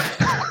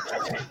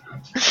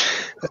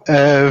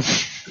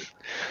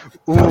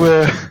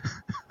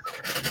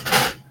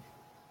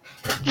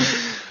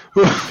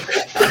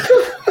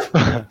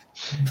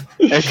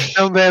 A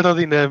questão da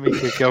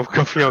aerodinâmica, que é o que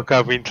ao fim e ao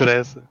cabo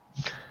interessa,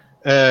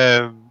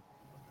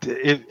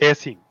 é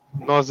assim,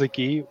 nós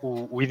aqui,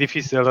 o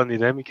edifício de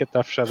aerodinâmica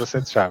está fechado a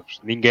 7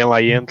 chaves. Ninguém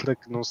lá entra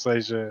que não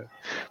seja...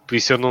 Por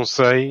isso eu não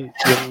sei,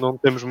 não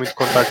temos muito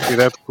contacto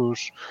direto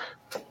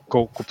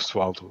com o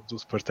pessoal do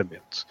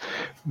departamento.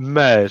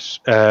 Mas,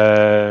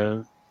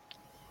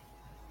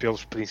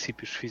 pelos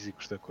princípios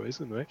físicos da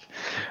coisa, não é?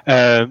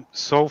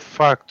 Só o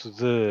facto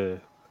de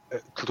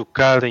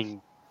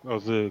trocarem ou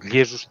de lhe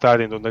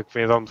ajustarem de onde é que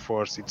vem a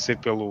downforce e de ser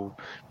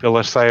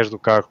pelas saias do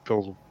carro,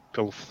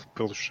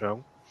 pelo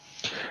chão,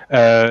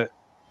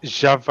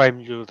 já vai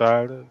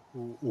melhorar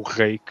o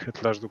rake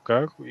atrás do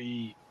carro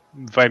e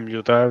vai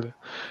melhorar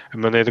a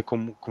maneira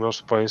como eles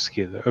se podem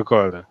seguir.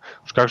 Agora,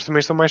 os carros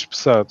também estão mais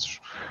pesados,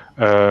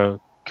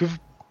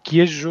 que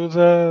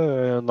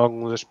ajuda em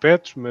alguns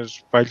aspectos,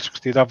 mas vai-lhes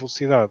retirar a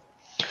velocidade.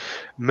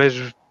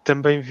 Mas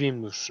também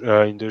vimos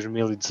em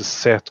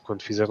 2017,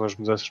 quando fizeram as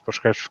mudanças para os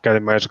carros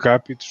ficarem mais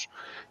rápidos,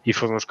 e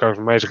foram os carros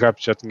mais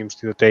rápidos que já tínhamos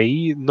tido até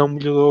aí, não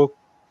melhorou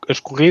as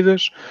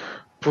corridas,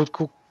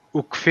 porque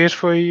o que fez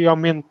foi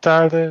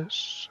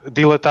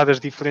dilatar as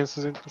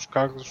diferenças entre os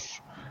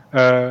carros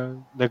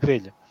na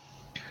grelha.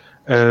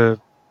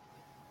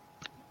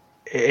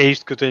 É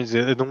isto que eu tenho a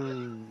dizer.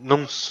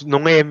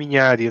 Não é a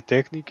minha área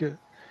técnica.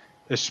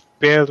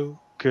 Espero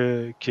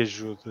que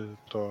ajude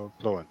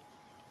para o ano.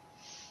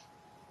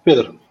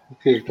 Pedro, o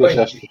que é que tu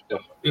achaste deste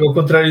carro? Eu, ao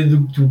contrário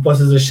do que tu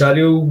possas achar,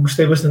 eu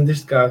gostei bastante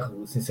deste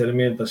carro.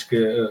 Sinceramente, acho que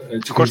a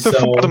descrição... Gosto da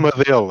forma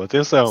dele,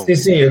 atenção.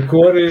 Sim, a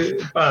cor...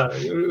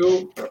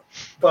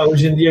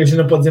 hoje em dia a gente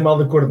não pode dizer mal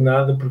da cor de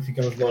nada, porque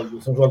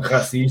somos logo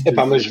racistas.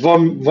 Mas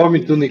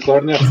vómito de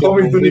unicórnio é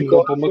vómito de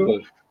unicórnio. Uma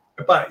cor.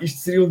 Isto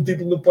seria um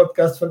título no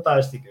podcast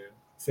fantástico.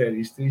 Sério,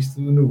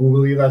 isto no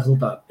Google ia dar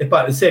resultado.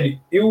 Sério,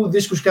 eu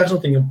desde que os carros não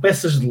tenham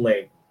peças de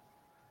Lego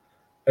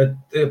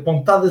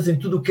apontadas em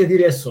tudo o que é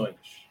direções,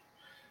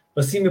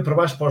 para cima e para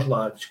baixo, para os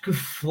lados, que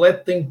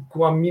fletem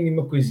com a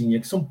mínima coisinha,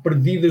 que são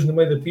perdidas no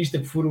meio da pista,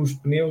 que furam os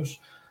pneus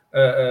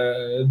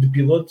de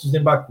pilotos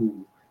em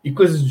Baku e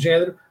coisas do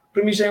género,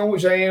 para mim já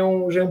é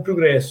um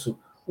progresso.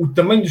 O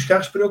tamanho dos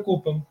carros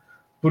preocupa-me,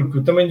 porque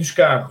o tamanho dos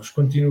carros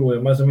continua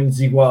mais ou menos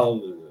igual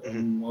a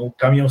um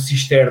caminhão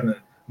cisterna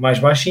mais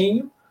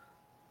baixinho.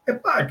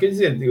 Quer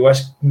dizer, eu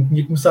acho que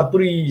tinha que começar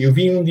por aí. Eu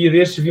vi um dia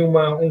destes,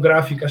 um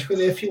gráfico, acho que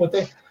foi da F1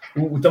 até,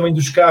 o tamanho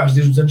dos carros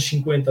desde os anos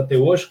 50 até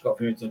hoje, que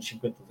obviamente os anos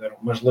 50 eram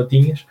umas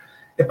latinhas,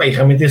 e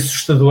realmente é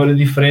assustador a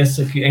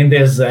diferença que em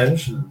 10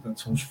 anos, portanto,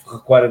 se vamos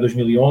recuar a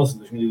 2011,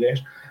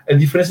 2010, a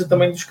diferença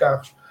também dos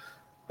carros.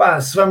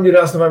 Se vai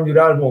melhorar, se não vai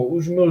melhorar, bom,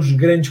 os meus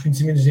grandes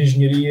conhecimentos de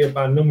engenharia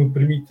não me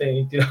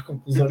permitem tirar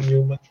conclusão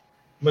nenhuma,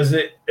 mas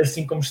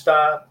assim como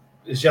está,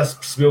 já se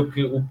percebeu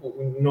que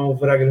não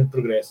haverá grande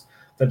progresso.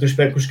 Portanto, eu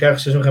espero que os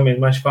carros sejam realmente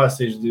mais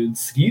fáceis de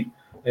seguir,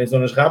 em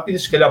zonas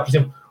rápidas. Se calhar, por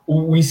exemplo,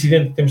 o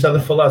incidente que temos estado a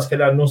falar, se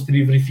calhar não se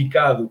teria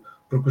verificado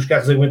porque os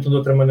carros aguentam de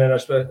outra maneira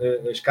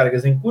as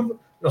cargas em curva.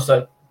 Não sei,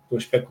 estou a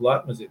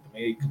especular, mas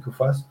também é aquilo que eu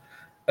faço.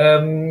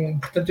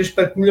 Portanto, eu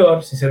espero que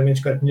melhore, sinceramente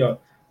espero que melhore.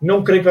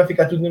 Não creio que vai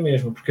ficar tudo na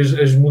mesma, porque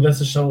as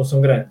mudanças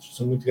são grandes,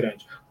 são muito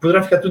grandes.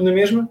 Poderá ficar tudo na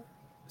mesma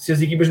se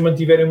as equipas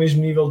mantiverem o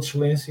mesmo nível de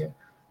excelência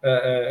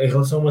em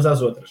relação umas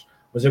às outras.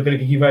 Mas eu creio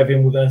que aqui vai haver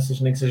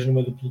mudanças, nem que seja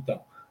numa do pelotão.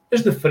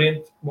 Desde a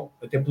frente,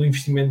 até pelo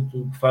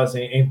investimento que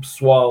fazem em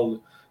pessoal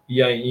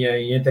e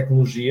em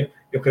tecnologia,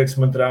 eu creio que se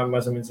manterá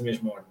mais ou menos a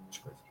mesma ordem das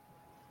coisas.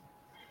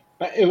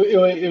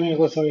 Eu em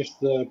relação a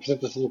esta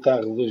apresentação do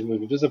carro de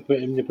 2022, a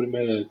minha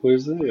primeira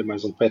coisa é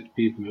mais um pet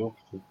peeve meu,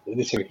 eu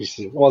nem sei o que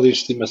isto é, um ódio de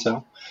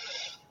estimação.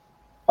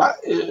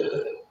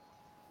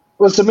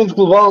 Lançamento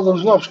global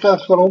dos novos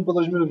carros Fórmula 1 para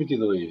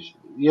 2022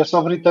 e é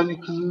só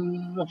britânicos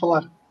a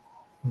falar.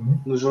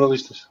 Nos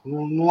jornalistas.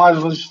 Não há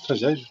jornalistas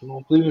estrangeiros.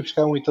 Não podiam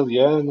buscar um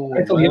italiano, um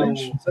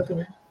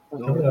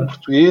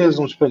português,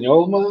 um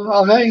espanhol,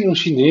 alguém, um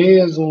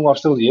chinês, um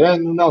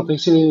australiano. Não, tem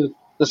que ser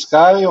da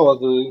Sky ou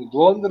de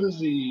Londres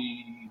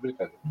e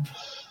britânico.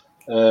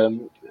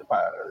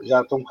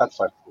 Já estou um bocado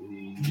farto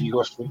e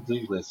gosto muito de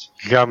ingleses.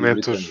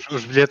 Realmente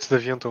os bilhetes de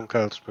avião estão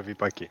caros para vir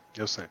para aqui,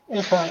 eu sei. É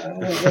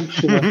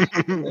impressionante.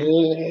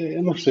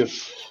 Eu não percebo.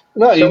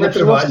 Não, e eles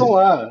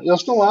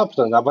estão lá,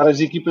 portanto, há várias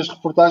equipas de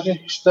reportagem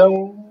que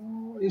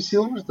estão em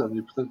Silverstone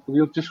e, portanto,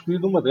 podiam ter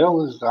escolhido uma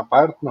delas à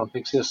parte, não,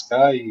 tem que ser a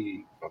Sky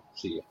e pronto,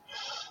 siga.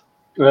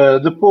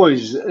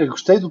 Depois,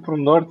 gostei do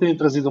pormenor de terem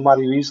trazido o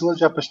Mário Isla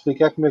já para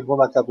explicar como é que vão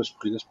dar cabo das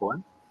corridas para o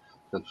ano.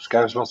 Portanto, os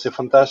carros vão ser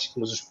fantásticos,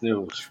 mas os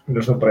pneus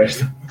não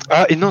prestam.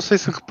 E não sei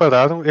se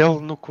repararam, ele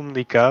no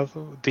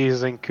comunicado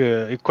dizem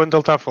que, quando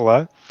ele está a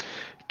falar,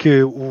 que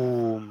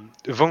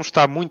vão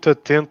estar muito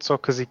atentos ao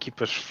que as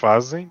equipas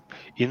fazem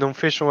e não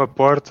fecham a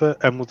porta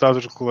a mudar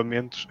os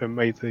regulamentos a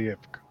meio da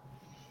época.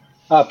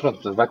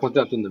 Pronto, vai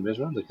continuar tudo na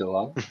mesma, daquele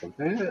lado.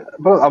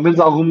 Ao menos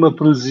alguma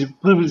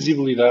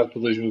previsibilidade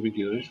para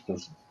 2022.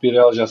 Portanto,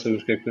 Pirelli já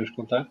sabemos o que é que podemos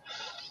contar.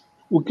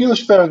 O que eu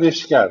espero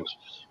destes carros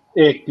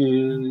é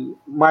que,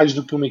 mais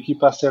do que uma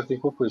equipa, acertem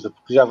com a coisa,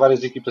 porque já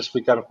várias equipas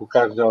explicaram que o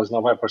carro delas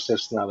não vai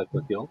parecer-se nada com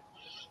aquele.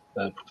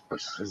 Porque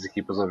depois as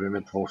equipas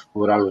obviamente vão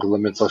explorar os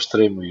regulamentos ao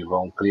extremo e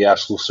vão criar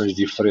soluções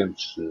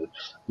diferentes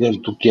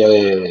dentro do que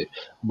é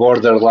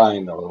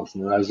borderline, ou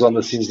na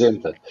zona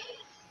cinzenta,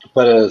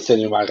 para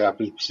serem o mais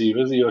rápidos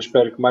possíveis, e eu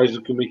espero que mais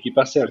do que uma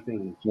equipa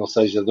acertem, que não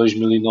seja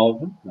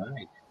 2009, em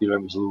que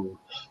tivemos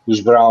os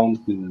Brown,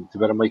 que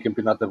tiveram meio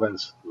campeonato de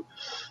avanço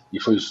e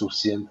foi o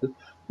suficiente,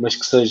 mas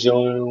que seja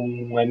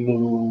um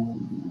ano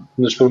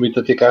que nos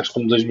permita ter carros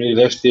como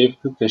 2010 teve,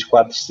 que tens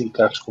 4, 5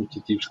 carros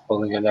competitivos que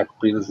podem ganhar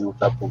corridas e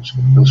lutar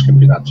pelos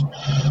campeonatos.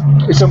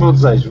 Esse é o meu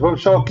desejo.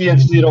 Vamos só aqui,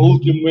 antes de ir ao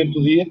último momento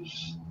do dia,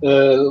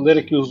 ler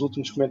aqui os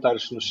últimos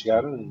comentários que nos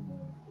chegaram.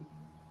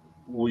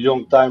 O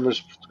Young Timers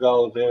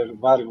Portugal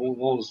Vargo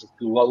 11,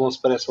 que o Alonso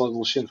parece um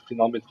adolescente que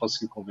finalmente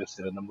conseguiu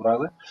convencer a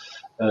namorada.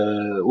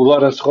 O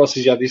Lawrence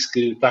Rossi já disse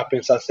que está a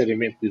pensar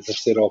seriamente em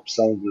exercer a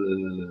opção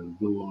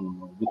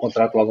do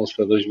contrato do Alonso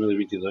para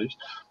 2022.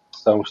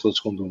 estávamos todos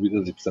com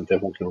dúvidas e, portanto, é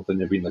bom que ele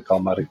tenha vindo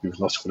acalmar aqui os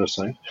nossos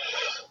corações.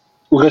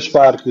 O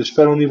Gaspar, que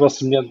espera um nível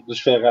semelhante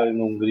dos Ferrari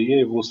na Hungria, a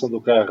evolução do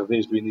carro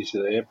desde o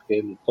início da época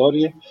é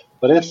notória.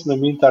 Parece-me a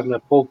mim estar na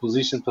pole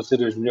position para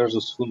ser os melhores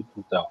do segundo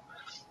pelotão.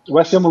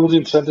 Vai ser uma luta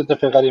interessante entre a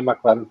Ferrari e a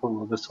McLaren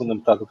da segunda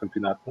metade do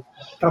campeonato.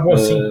 Está bom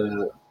assim.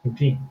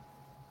 Enfim.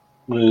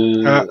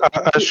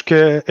 Acho que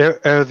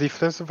a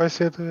diferença vai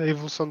ser a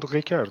evolução do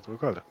Ricciardo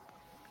agora.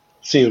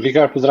 Sim, o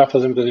Ricardo poderá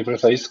fazer muita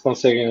diferença aí se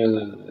conseguem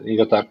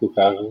engatar com o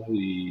carro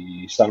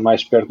e estar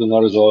mais perto do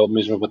Norris ou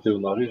mesmo a bater o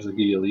Norris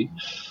aqui e ali.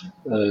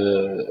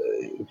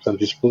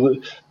 Portanto, isso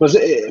pode... Mas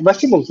vai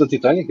ser uma luta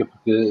titânica,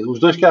 porque os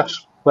dois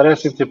carros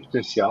parecem ter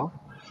potencial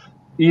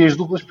e as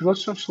duplas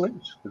pilotos são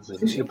excelentes. Quer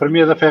dizer, para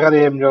mim a da Ferrari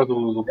é a melhor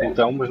do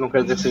pelotão, mas não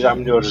quer dizer que seja a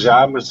melhor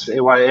já, mas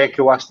é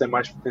que eu acho que tem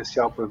mais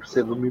potencial para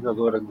ser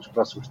dominadora nos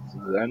próximos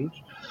anos.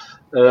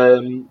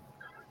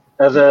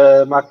 A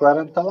da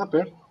McLaren está lá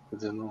perto. Quer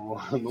dizer,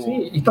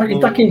 sim, e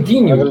está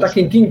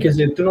quentinho, quer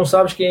dizer, tu não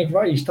sabes quem é que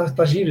vai,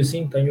 está giro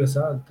assim, está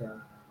engraçado.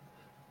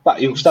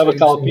 Eu gostava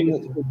que a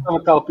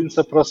Alpine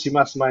se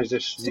aproximasse mais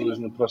destes dias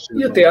no próximo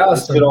ano. E até a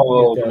Aston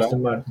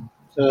Martin.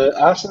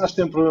 A Aston acho que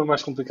tem um problema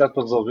mais complicado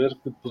para resolver,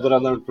 que poderá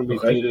não lhe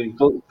permitir.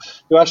 Então,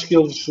 eu acho que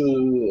eles,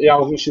 em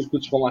alguns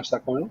circuitos, vão lá estar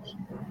com eles,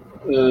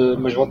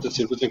 mas vão ter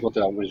circuitos em que vão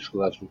ter algumas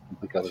dificuldades muito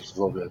complicadas de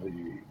resolver.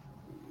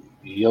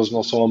 E eles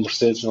não são a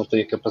Mercedes, não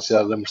têm a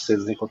capacidade da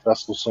Mercedes de encontrar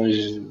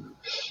soluções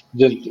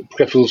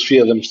porque a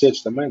filosofia da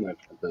Mercedes também, não é?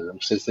 Portanto, a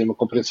Mercedes tem uma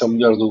compreensão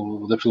melhor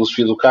da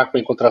filosofia do carro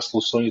para encontrar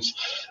soluções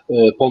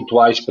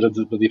pontuais para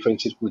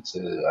diferentes circuitos.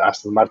 A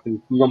Aston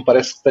Martin não me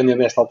parece que tenha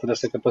nesta altura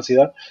essa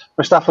capacidade,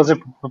 mas está a fazer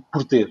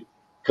por ter,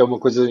 que é uma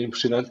coisa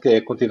impressionante, que é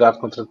a quantidade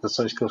de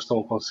contratações que eles estão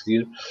a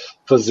conseguir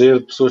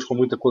fazer, pessoas com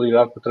muita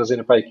qualidade para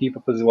trazerem para a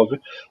equipa, para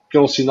desenvolver, que é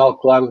um sinal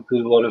claro de que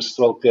Lawrence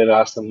Stroll quer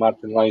a Aston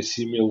Martin lá em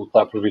cima e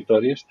lutar por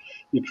vitórias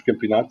e por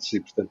campeonatos, e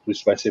portanto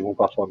isso vai ser bom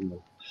para a Fórmula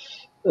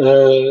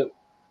 1.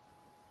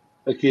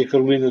 Aqui a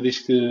Carolina diz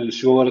que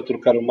chegou a hora de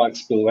trocar o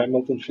Max pelo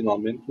Hamilton,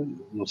 finalmente.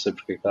 Não sei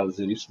porque é que está a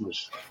dizer isso,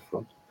 mas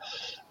pronto.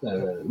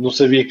 Não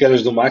sabia que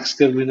eras do Max,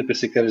 Carolina,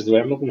 pensei que eras do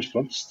Hamilton, mas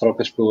pronto, se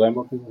trocas pelo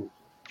Hamilton...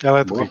 Ela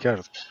é do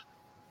Ricardo.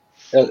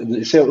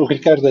 O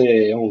Ricardo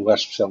é um lugar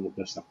especial no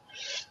coração.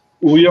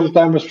 O Young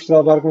Timers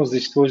Portugal Bargons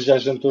diz que hoje já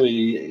jantou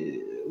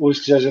e hoje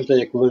que já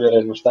jantei é que o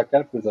Lagueira não está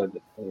cá, pois olha,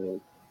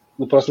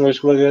 no próximo vez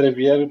que o Lagueira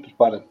vier,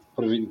 prepara-te,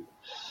 previne.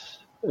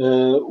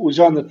 O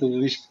Jonathan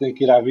diz que tem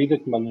que ir à vida,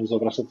 que manda-nos um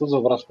abraço a todos, um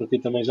abraço para ti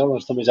também, já.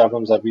 Nós também já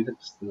vamos à vida,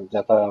 que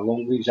já está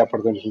longo e já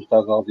perdemos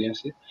metade da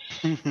audiência.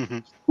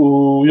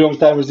 O Young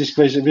Timers diz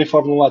que vem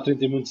Fórmula 1 há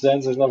 30 e muitos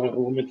anos, as novas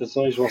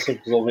regulamentações vão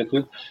sempre resolver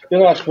tudo. Eu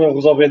não acho que vão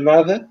resolver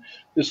nada,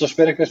 eu só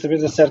espero que desta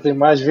vez acertem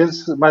mais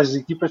vezes, mais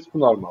equipas do que o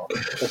normal.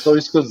 É só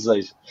isso que eu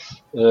desejo.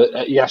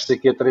 E acho que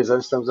daqui a 3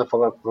 anos estamos a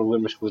falar de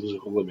problemas com os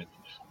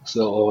regulamentos.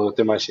 Ou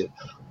até mais cedo.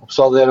 O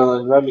pessoal da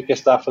aerodinâmica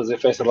está a fazer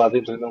festa lá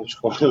dentro e não vos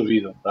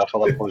convidam. Está a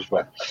falar com os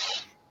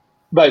bancos.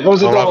 Bem,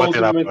 vamos então ao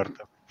último momento.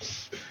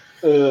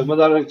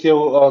 Mandar aqui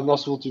ao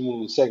nosso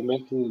último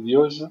segmento de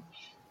hoje,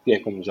 que é,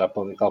 como já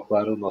podem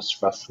calcular, o nosso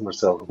espaço de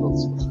Marcelo Rebelo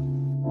de Sousa.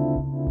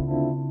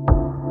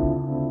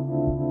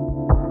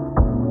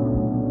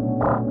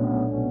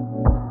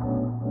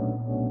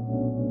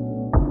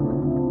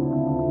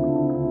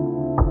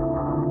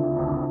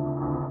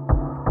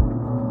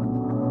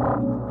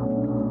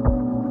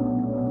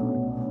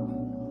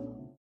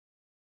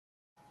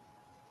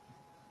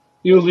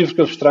 E o livro que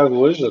eu vos trago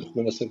hoje, a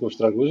recomendação que eu vos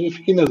trago hoje, eu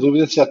fiquei na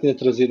dúvida se já tinha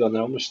trazido ou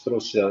não, mas se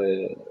trouxe já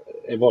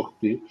é bom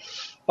repetir.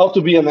 How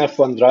to be an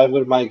F1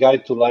 Driver, My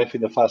Guide to Life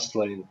in the Fast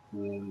Lane,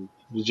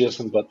 do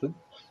Jason Button.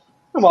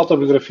 É uma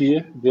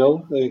autobiografia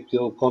dele, em que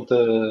ele conta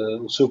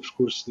o seu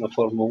percurso na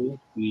Fórmula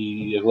 1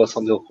 e a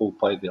relação dele com o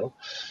pai dele.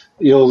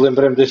 Eu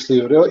lembrei-me deste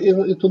livro.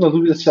 Eu estou na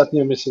dúvida se já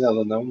tinha mencionado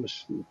ou não,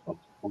 mas pronto,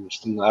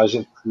 há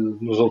gente que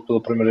nos ouve pela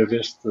primeira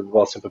vez,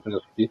 vale sempre a pena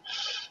repetir.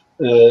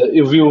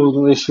 Eu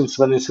vi-o neste fim de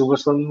semana em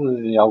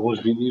Silverstone, em alguns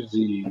vídeos,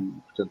 e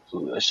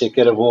portanto achei que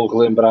era bom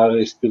relembrar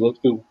este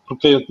piloto,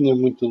 porque eu tinha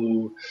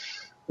muito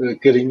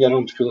carinho, era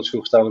um dos pilotos que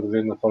eu gostava de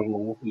ver na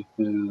Fórmula 1 e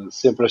que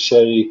sempre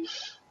achei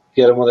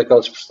que era uma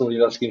daquelas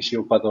personalidades que enchia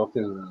o paddock.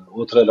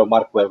 Outro era o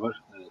Mark Webber,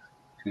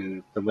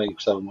 que também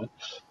gostava muito.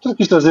 Portanto,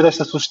 quis trazer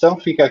esta sugestão,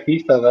 fica aqui,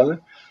 está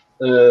dada.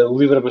 O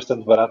livro é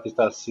bastante barato e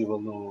está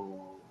acessível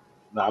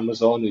na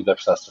Amazon e deve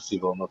estar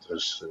acessível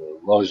noutras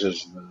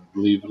lojas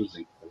de livros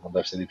e não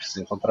deve ser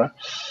difícil de encontrar.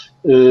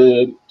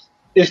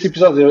 Este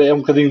episódio é um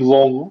bocadinho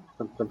longo,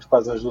 portanto, estamos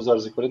quase às 2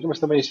 horas e 40, mas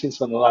também este fim de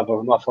semana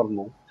não há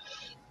Fórmula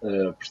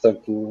 1.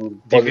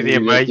 Portanto, podem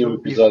ver o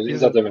episódio,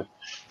 exatamente.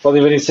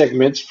 Podem ver em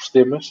segmentos por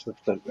temas.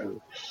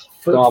 Portanto,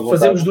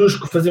 fazemos 2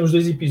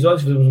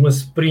 episódios, fazemos um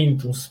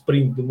sprint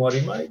de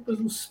 1h30, depois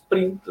um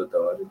sprint de outra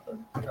hora,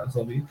 está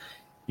resolvido.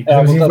 E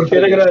podemos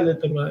inverter a grelha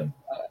também.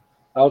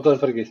 Há outra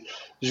freguês.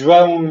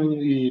 João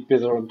e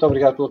Pedro, muito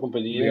obrigado pela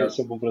companhia. Obrigado. É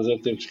sempre um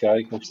prazer ter-vos cá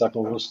e conversar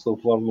convosco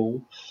sobre Fórmula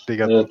 1.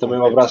 Obrigado. Também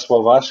um abraço para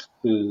o Vasco,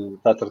 que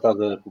está a tratar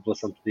da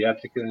população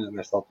pediátrica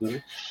nesta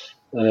altura.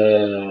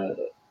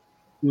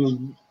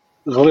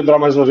 relembrar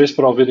mais uma vez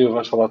para ouvirem o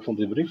Vamos Falar de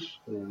Fundo e Briefs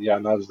e a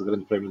análise do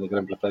Grande Prémio da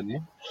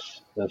Grã-Bretanha,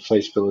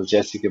 fez pela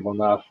Jéssica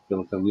Bonaf,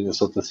 pela Carolina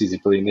Souto Assis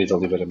e pela Inês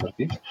Oliveira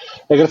Martins.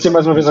 Agradecer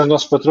mais uma vez aos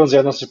nossos patrões e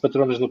às nossas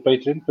patronas no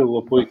Patreon pelo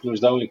apoio que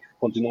nos dão e que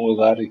continuam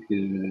a dar e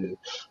que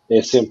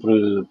é sempre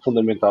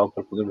fundamental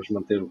para podermos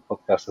manter o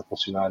podcast a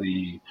funcionar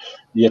e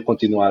a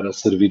continuar a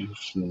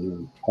servir-vos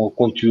com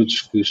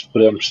conteúdos que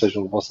esperamos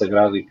sejam do vosso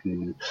agrado e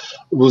que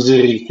vos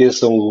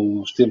enriqueçam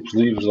os tempos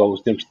livres ou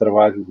os tempos de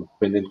trabalho,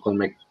 dependendo de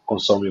como é que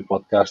consomem o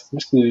podcast,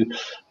 mas que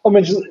ao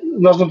menos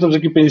nós não estamos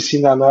aqui para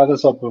ensinar nada,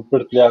 só para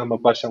partilhar uma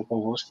paixão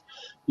convosco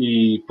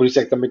e por isso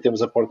é que também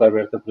temos a porta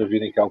aberta para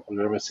virem cá ao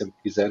programa sempre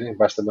que quiserem.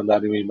 Basta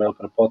mandarem um e-mail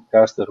para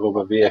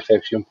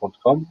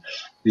podcast@vff1.com,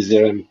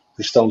 dizerem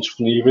que estão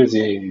disponíveis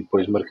e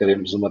depois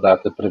marcaremos uma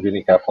data para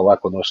virem cá falar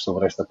connosco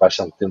sobre esta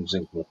paixão que temos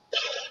em comum.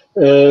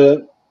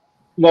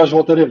 Nós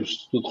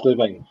voltaremos, se tudo correr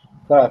bem,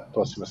 para a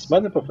próxima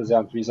semana para fazer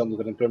a antevisão do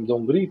Grande Prémio da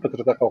Hungria e para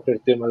tratar qualquer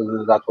tema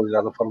da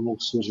atualidade da Fórmula 1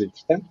 que surge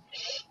entretanto,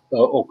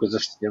 ou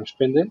coisas que tenhamos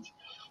pendentes.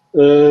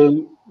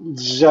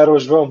 Desejar ao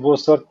João boa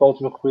sorte para a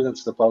última corrida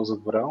antes da pausa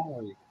de verão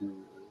e que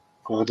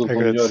corra tudo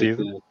pelo melhor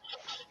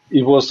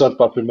e boa sorte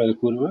para a primeira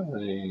curva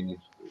em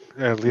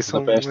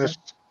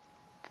Budapeste.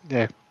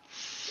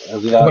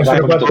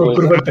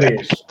 Curva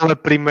 3. A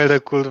primeira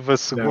curva,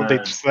 segunda e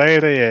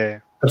terceira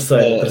é...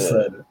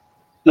 Terceira.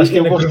 Acho que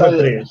é na curva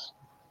 3.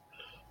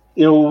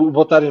 Eu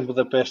vou estar em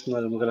Budapeste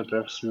no Grande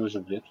Prémio, recebi hoje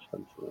o bilhete,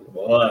 portanto...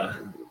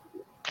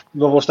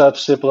 Não vou estar a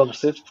torcer pela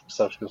Mercedes, porque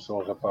sabes que eu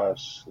sou um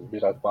rapaz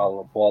virado para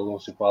o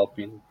Alonso e para o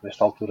Alpine,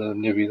 nesta altura da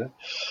minha vida.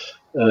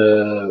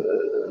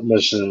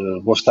 Mas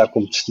vou estar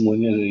como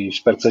testemunha e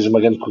espero que seja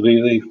uma grande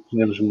corrida e que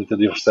tenhamos muita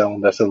diversão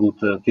dessa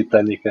luta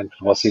titânica entre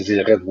vocês e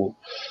a Red Bull.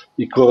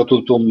 E que corra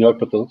tudo pelo melhor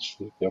para todos,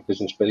 é o que a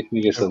gente espera, e que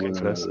ninguém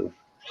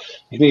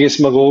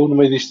se magoe no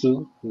meio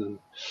disto tudo.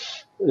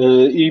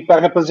 E para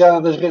a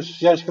rapaziada das redes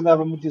sociais que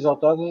andava muito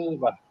exaltada,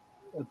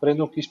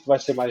 aprendam que isto vai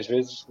ser mais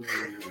vezes.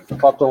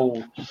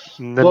 Faltam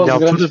 12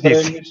 grandes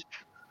prémios.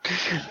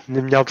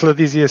 Na minha altura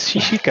dizia-se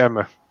xixi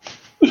cama.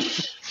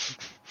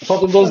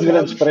 Faltam 12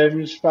 grandes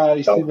prémios.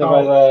 Isto ainda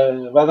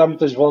vai dar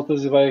muitas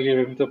voltas e vai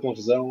haver muita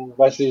confusão.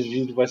 Vai ser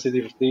giro, vai ser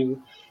divertido.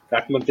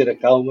 Há que manter a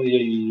calma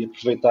e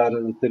aproveitar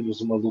termos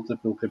uma luta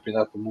pelo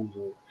Campeonato do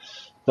Mundo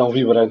tão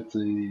vibrante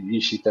e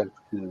excitante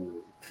que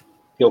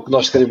é o que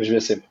nós queremos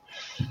ver sempre.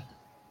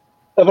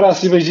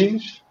 Abraço e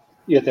beijinhos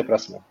e até para a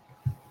semana.